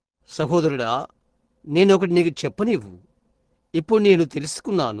చూస్తున్నాను. సహోదరుడా, నేనొకటి నీకు చెప్పనివ్వు. ఇప్పుడు నేను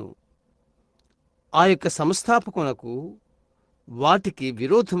తెలుసుకున్నాను. ఆ యొక్క సంస్థాపకునకు వాటికి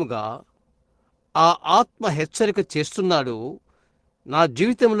విరోధముగా ఆ ఆత్మ హెచ్చరిక చేస్తున్నాడు. నా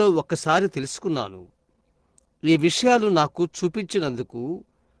జీవితంలో ఒక్కసారి తెలుసుకున్నాను. ఈ విషయాలు నాకు చూపించినందుకు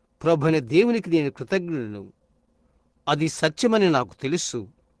ప్రభువైన దేవునికి నేను కృతజ్ఞులను. అది సత్యమని నాకు తెలుసు.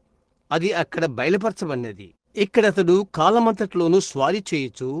 అది అక్కడ బయలుపరచబడినది. ఇక్కడ అతడు కాలమంతట్లోనూ స్వారీ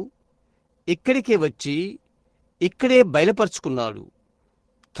చేయుచు ఇక్కడికే వచ్చి ఇక్కడే బయలుపరుచుకున్నాడు.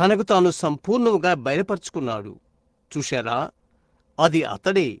 తనకు తాను సంపూర్ణముగా బయలుపరుచుకున్నాడు. చూశారా, అది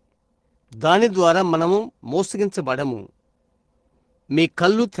అతడే. దాని ద్వారా మనము మోసగించబడము. మీ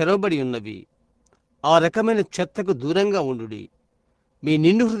కళ్ళు తెరవబడి ఉన్నవి. ఆ రకమైన చెత్తకు దూరంగా ఉండుడి. మీ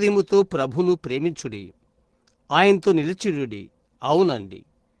నిండు హృదయముతో ప్రభువును ప్రేమించుడి. ఆయనతో నిలిచిడుడి. అవునండి,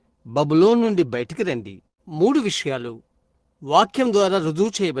 బబులోను నుండి బయటికి రండి. 3 విషయాలు వాక్యం ద్వారా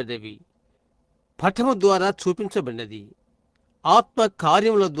రుజువు చేయబడినవి, పఠము ద్వారా చూపించబడినది, ఆత్మ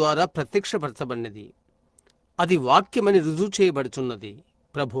కార్యముల ద్వారా ప్రత్యక్షపరచబడినది. అది వాక్యమని రుజువు చేయబడుచున్నది.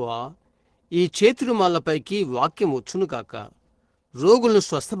 ప్రభువా, ఈ చేతిరుమాలపైకి వాక్యం వచ్చునుగాక. రోగులను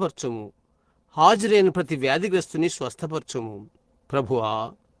స్వస్థపరచుము. హాజరైన ప్రతి వ్యాధిగ్రస్తుని స్వస్థపరచుము ప్రభువా.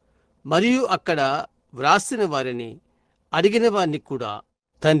 మరియు అక్కడ వ్రాసిన వారిని, అడిగిన వారిని కూడా.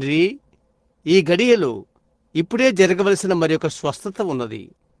 తండ్రి, ఈ గడియలో ఇప్పుడే జరగవలసిన మరి ఒక స్వస్థత ఉన్నది.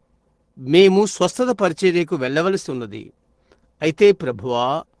 మేము స్వస్థత పరిచర్యకు వెళ్ళవలసి ఉన్నది. అయితే ప్రభువా,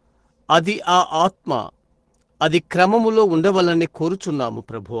 అది ఆ ఆత్మ, అది క్రమములో ఉండవలని కోరుచున్నాము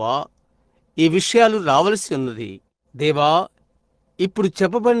ప్రభువా. ఈ విషయాలు రావలసి ఉన్నది. దేవా, ఇప్పుడు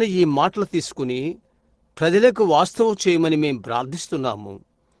చెప్పబడిన ఈ మాటలు తీసుకుని ప్రజలకు వాస్తవం చేయమని మేం ప్రార్థిస్తున్నాము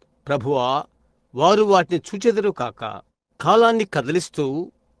ప్రభువా. వారు వాటిని చూచెదరు కాక. కాలాన్ని కదిలిస్తూ,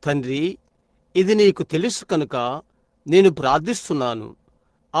 తండ్రి, ఇది నీకు తెలుసు కనుక నేను ప్రార్థిస్తున్నాను.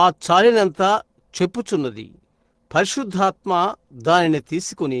 ఆ చాలినంతా చెప్పుచున్నది. పరిశుద్ధాత్మ దానిని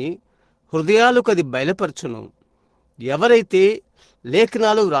తీసుకుని హృదయాలకు అది బయలుపరచును. ఎవరైతే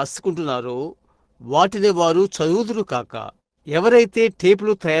లేఖనాలు వ్రాసుకుంటున్నారో వాటిని వారు చదువుదురు కాక. ఎవరైతే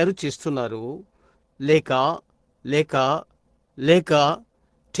టేపులు తయారు చేస్తున్నారో లేక లేక లేక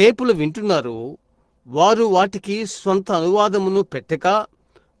టేపులు వింటున్నారో వారు వాటికి స్వంత అనువాదమును పెట్టక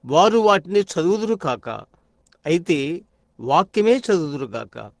వారు వాటిని చదువుదురు కాక. అయితే వాక్యమే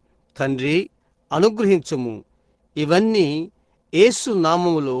చదువుదురుగాక. తండ్రి, అనుగ్రహించుము. ఇవన్నీ యేసు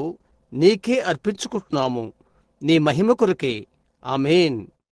నామములో నీకే అర్పించుకుంటున్నాము, నీ మహిమ కొరకే. ఆమేన్.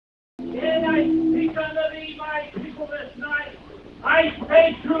 I say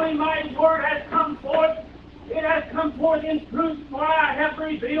truly my word has come forth. It has come forth in truth, for I have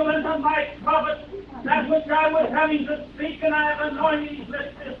revealed unto my prophet that which I was having to speak, and I have anointed his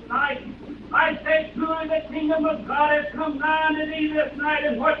lips this night. I say truly the kingdom of God has come nigh unto thee this night,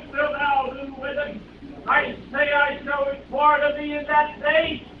 and what wilt thou do with it? I say I shall require of thee in that day,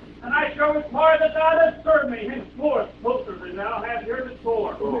 and I shall require that thou dost serve me henceforth closer than thou hast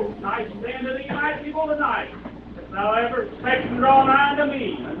heretofore. And I say unto thee, my people, tonight, if thou ever expect to draw nigh unto me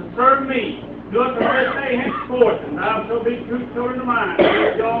and to serve me, do it from this day henceforth, and thou shalt be true children of mine,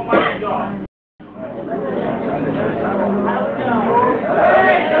 praise the Almighty God.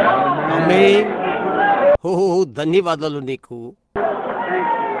 ఆమేన్. హో, ధన్యవాదాలు నీకు.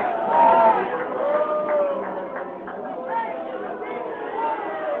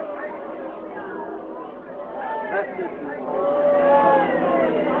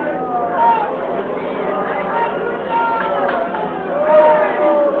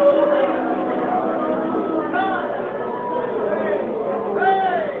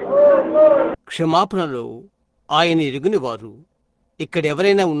 క్షమాపణలో ఆయన ఎరుగుని వారు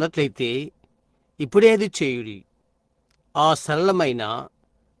ఇక్కడెవరైనా ఉన్నట్లయితే ఇప్పుడే అది చేయుడి. ఆ సరళమైన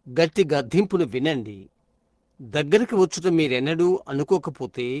గట్టి గద్దింపును వినండి. దగ్గరికి వచ్చుట మీరెన్నడూ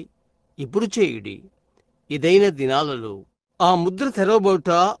అనుకోకపోతే ఇప్పుడు చేయుడి. ఇదైన దినాలలో ఆ ముద్ర తెరవబోట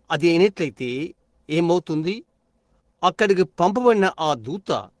అది అయినట్లయితే ఏమవుతుంది? అక్కడికి పంపబడిన ఆ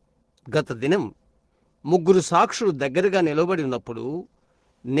దూత గత దినం 3 సాక్షులు దగ్గరగా నిలబడి ఉన్నప్పుడు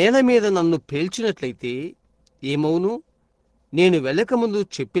నేల మీద నన్ను పేల్చినట్లయితే ఏమవును? నేను వెళ్ళకముందు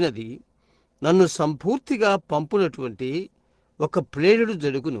చెప్పినది నన్ను సంపూర్తిగా పంపునటువంటి ఒక ప్రేరుడు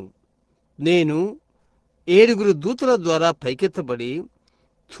జరుగును. నేను 7 దూతల ద్వారా పైకెత్తబడి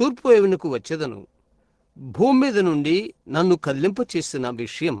తూర్పు వైపునకు వచ్చేదను. భూమి మీద నుండి నన్ను కదిలింపచేసిన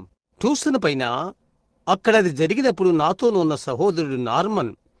విషయం ట్యూసన్ పైన అక్కడ అది జరిగినప్పుడు నాతోనున్న ఉన్న సహోదరుడు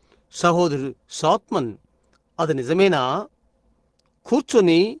నార్మన్, సహోదరుడు సాత్మన్, అది నిజమేనా?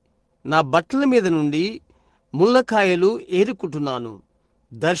 కూర్చొని నా బట్టల మీద నుండి ముళ్ళకాయలు ఏరుకుంటున్నాను.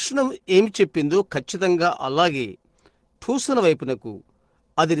 దర్శనం ఏమి చెప్పిందో ఖచ్చితంగా అలాగే ట్యూసన్ వైపునకు.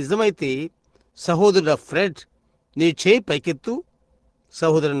 అది నిజమైతే సహోదరుడు ఫ్రెడ్, నీ చేయి పైకెత్తు.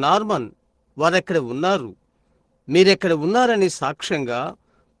 సహోదరు నార్మన్, వారెక్కడ ఉన్నారు? మీరెక్కడ ఉన్నారని సాక్ష్యంగా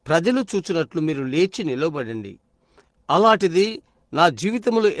ప్రజలు చూచినట్లు మీరు లేచి నిలబడండి. అలాంటిది నా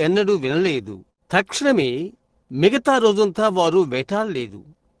జీవితంలో ఎన్నడూ వినలేదు. తక్షణమే మిగతా రోజంతా వారు వేటాడలేదు.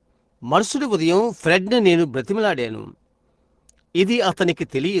 మరుసటి ఉదయం ఫ్రెడ్ని నేను బ్రతిమలాడాను. ఇది అతనికి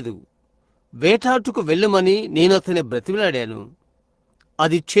తెలియదు. వేటాటుకు వెళ్ళమని నేను అతని బ్రతిమలాడాను.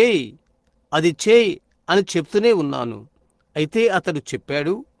 అది చేయి, అది చేయి అని చెప్తూనే ఉన్నాను. అయితే అతడు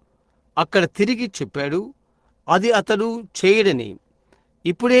చెప్పాడు, అక్కడ తిరిగి చెప్పాడు, అది అతడు చేయడని.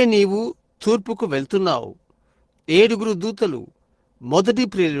 ఇప్పుడే నీవు తూర్పుకు వెళ్తున్నావు. 7 దూతలు, మొదటి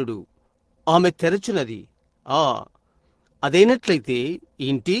ప్రేరుడు, ఆమె తెరచునది. అదైనట్లయితే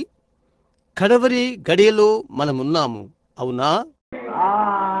ఏంటి? కడవరి గడియలో మనమున్నాము, అవునా?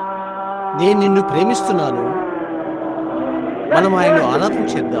 నేను నిన్ను ప్రేమిస్తున్నాను. మనం ఆయన్ను ఆరాధన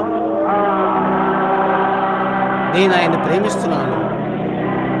చేద్దాం. నేను ఆయన ప్రేమిస్తున్నాను.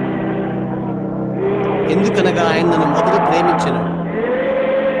 ఎందుకనగా ఆయన నన్ను మొదట ప్రేమించను.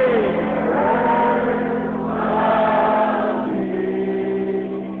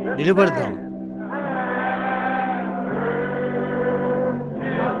 నిలబడదాం.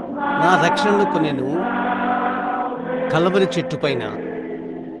 నా రక్షణకు నేను కలవరి చెట్టు పైన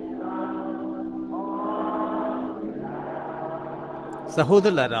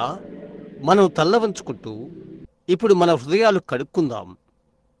సహోదరులారా, మనం తల్ల వంచుకుంటూ ఇప్పుడు మన హృదయాలు కడుక్కుందాం.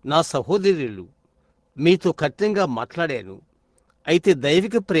 నా సహోదరులు, మీతో కఠినంగా మాట్లాడాను. అయితే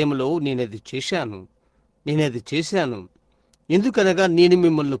దైవిక ప్రేమలో నేనది చేశాను. ఎందుకనగా నేను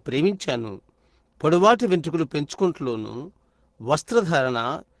మిమ్మల్ని ప్రేమించాను. పొడవాటి వెంట్రుకలు పెంచుకుంటూను, వస్త్రధారణ,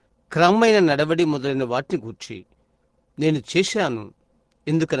 క్రమమైన నడవడి మొదలైన వాటిని గూర్చి నేను చేశాను.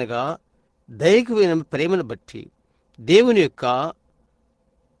 ఎందుకనగా దైవికమైన ప్రేమను బట్టి దేవుని యొక్క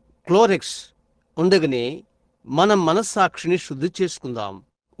క్లోరెక్స్ ఉండగానే మన మనస్సాక్షిని శుద్ధి చేసుకుందాం.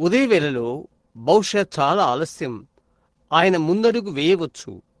 ఉదయవేళలో బహుశా చాలా ఆలస్యం ఆయన ముందడుగు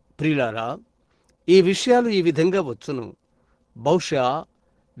వేయవచ్చు. ప్రియులారా, ఈ విషయాలు ఈ విధంగా వచ్చును. బహుశా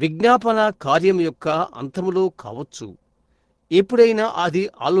విజ్ఞాపన కార్యం యొక్క అంతములో కావచ్చు. ఎప్పుడైనా అది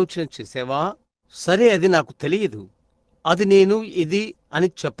ఆలోచన చేసావా? సరే, అది నాకు తెలియదు, అది నేను ఇది అని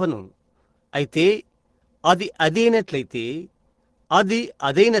చెప్పను. అయితే అది అదైనట్లయితే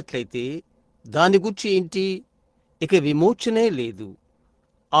దాని గురించి ఏంటి? ఇక విమోచనే లేదు.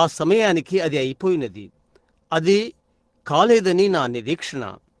 ఆ సమయానికి అది అయిపోయినది. అది కాలేదని నా నిరీక్షణ.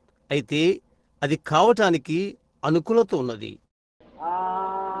 అయితే అది కావటానికి అనుకూలత ఉన్నది.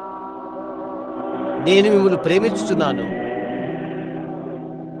 నేను మిమ్మల్ని ప్రేమించుచున్నాను.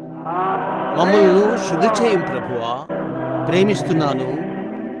 మమ్మల్ని శుద్ధి చేయం ప్రభువా. ప్రేమిస్తున్నాను.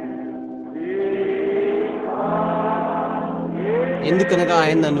 ఎందుకనగా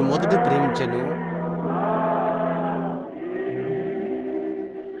ఆయన నన్ను మొదట ప్రేమించెను.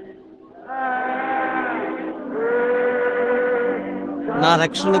 నా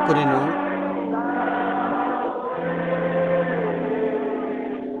రక్షణ కొనెను.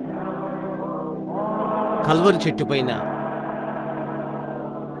 కల్వరి చెట్టు పైన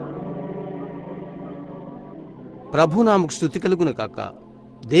ప్రభునామకు స్తుతి కలుగును కాక.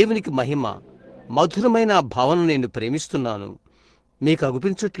 దేవునికి మహిమ. మధురమైన ఆ భావన నేను ప్రేమిస్తున్నాను. మీకు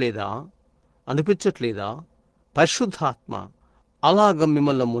అనిపించట్లేదా? పరిశుద్ధాత్మ అలాగ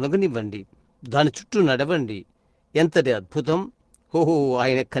మిమ్మల్ని మునగనివ్వండి. దాని చుట్టూ నడవండి. ఎంతటి అద్భుతం! ఓహో,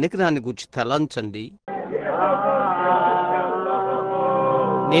 ఆయన కనికరాన్ని గూర్చి తలంచండి.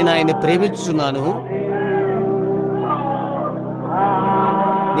 నేను ఆయన ప్రేమించుచున్నాను.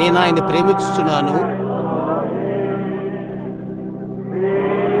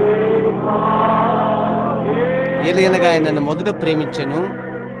 ఏలైనగా ఆయన నన్ను మొదట ప్రేమించెను.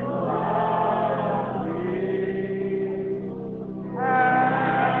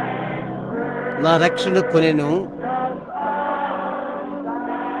 నా రక్షణ కొనెను.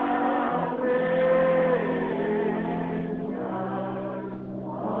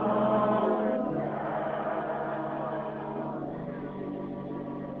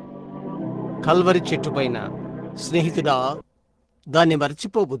 కల్వరి చెట్టుపైన. స్నేహితుడా, దాన్ని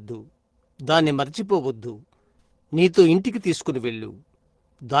మర్చిపోవద్దు, దాన్ని మర్చిపోవద్దు. నీతో ఇంటికి తీసుకుని వెళ్ళు,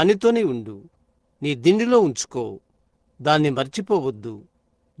 దానితోనే ఉండు. నీ దిండిలో ఉంచుకో, దాన్ని మర్చిపోవద్దు,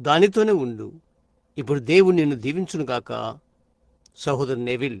 దానితోనే ఉండు. ఇప్పుడు దేవుడు నిన్ను దీవించునుగాక. సహోదరు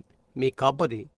నెవిల్, మీ కాపరి.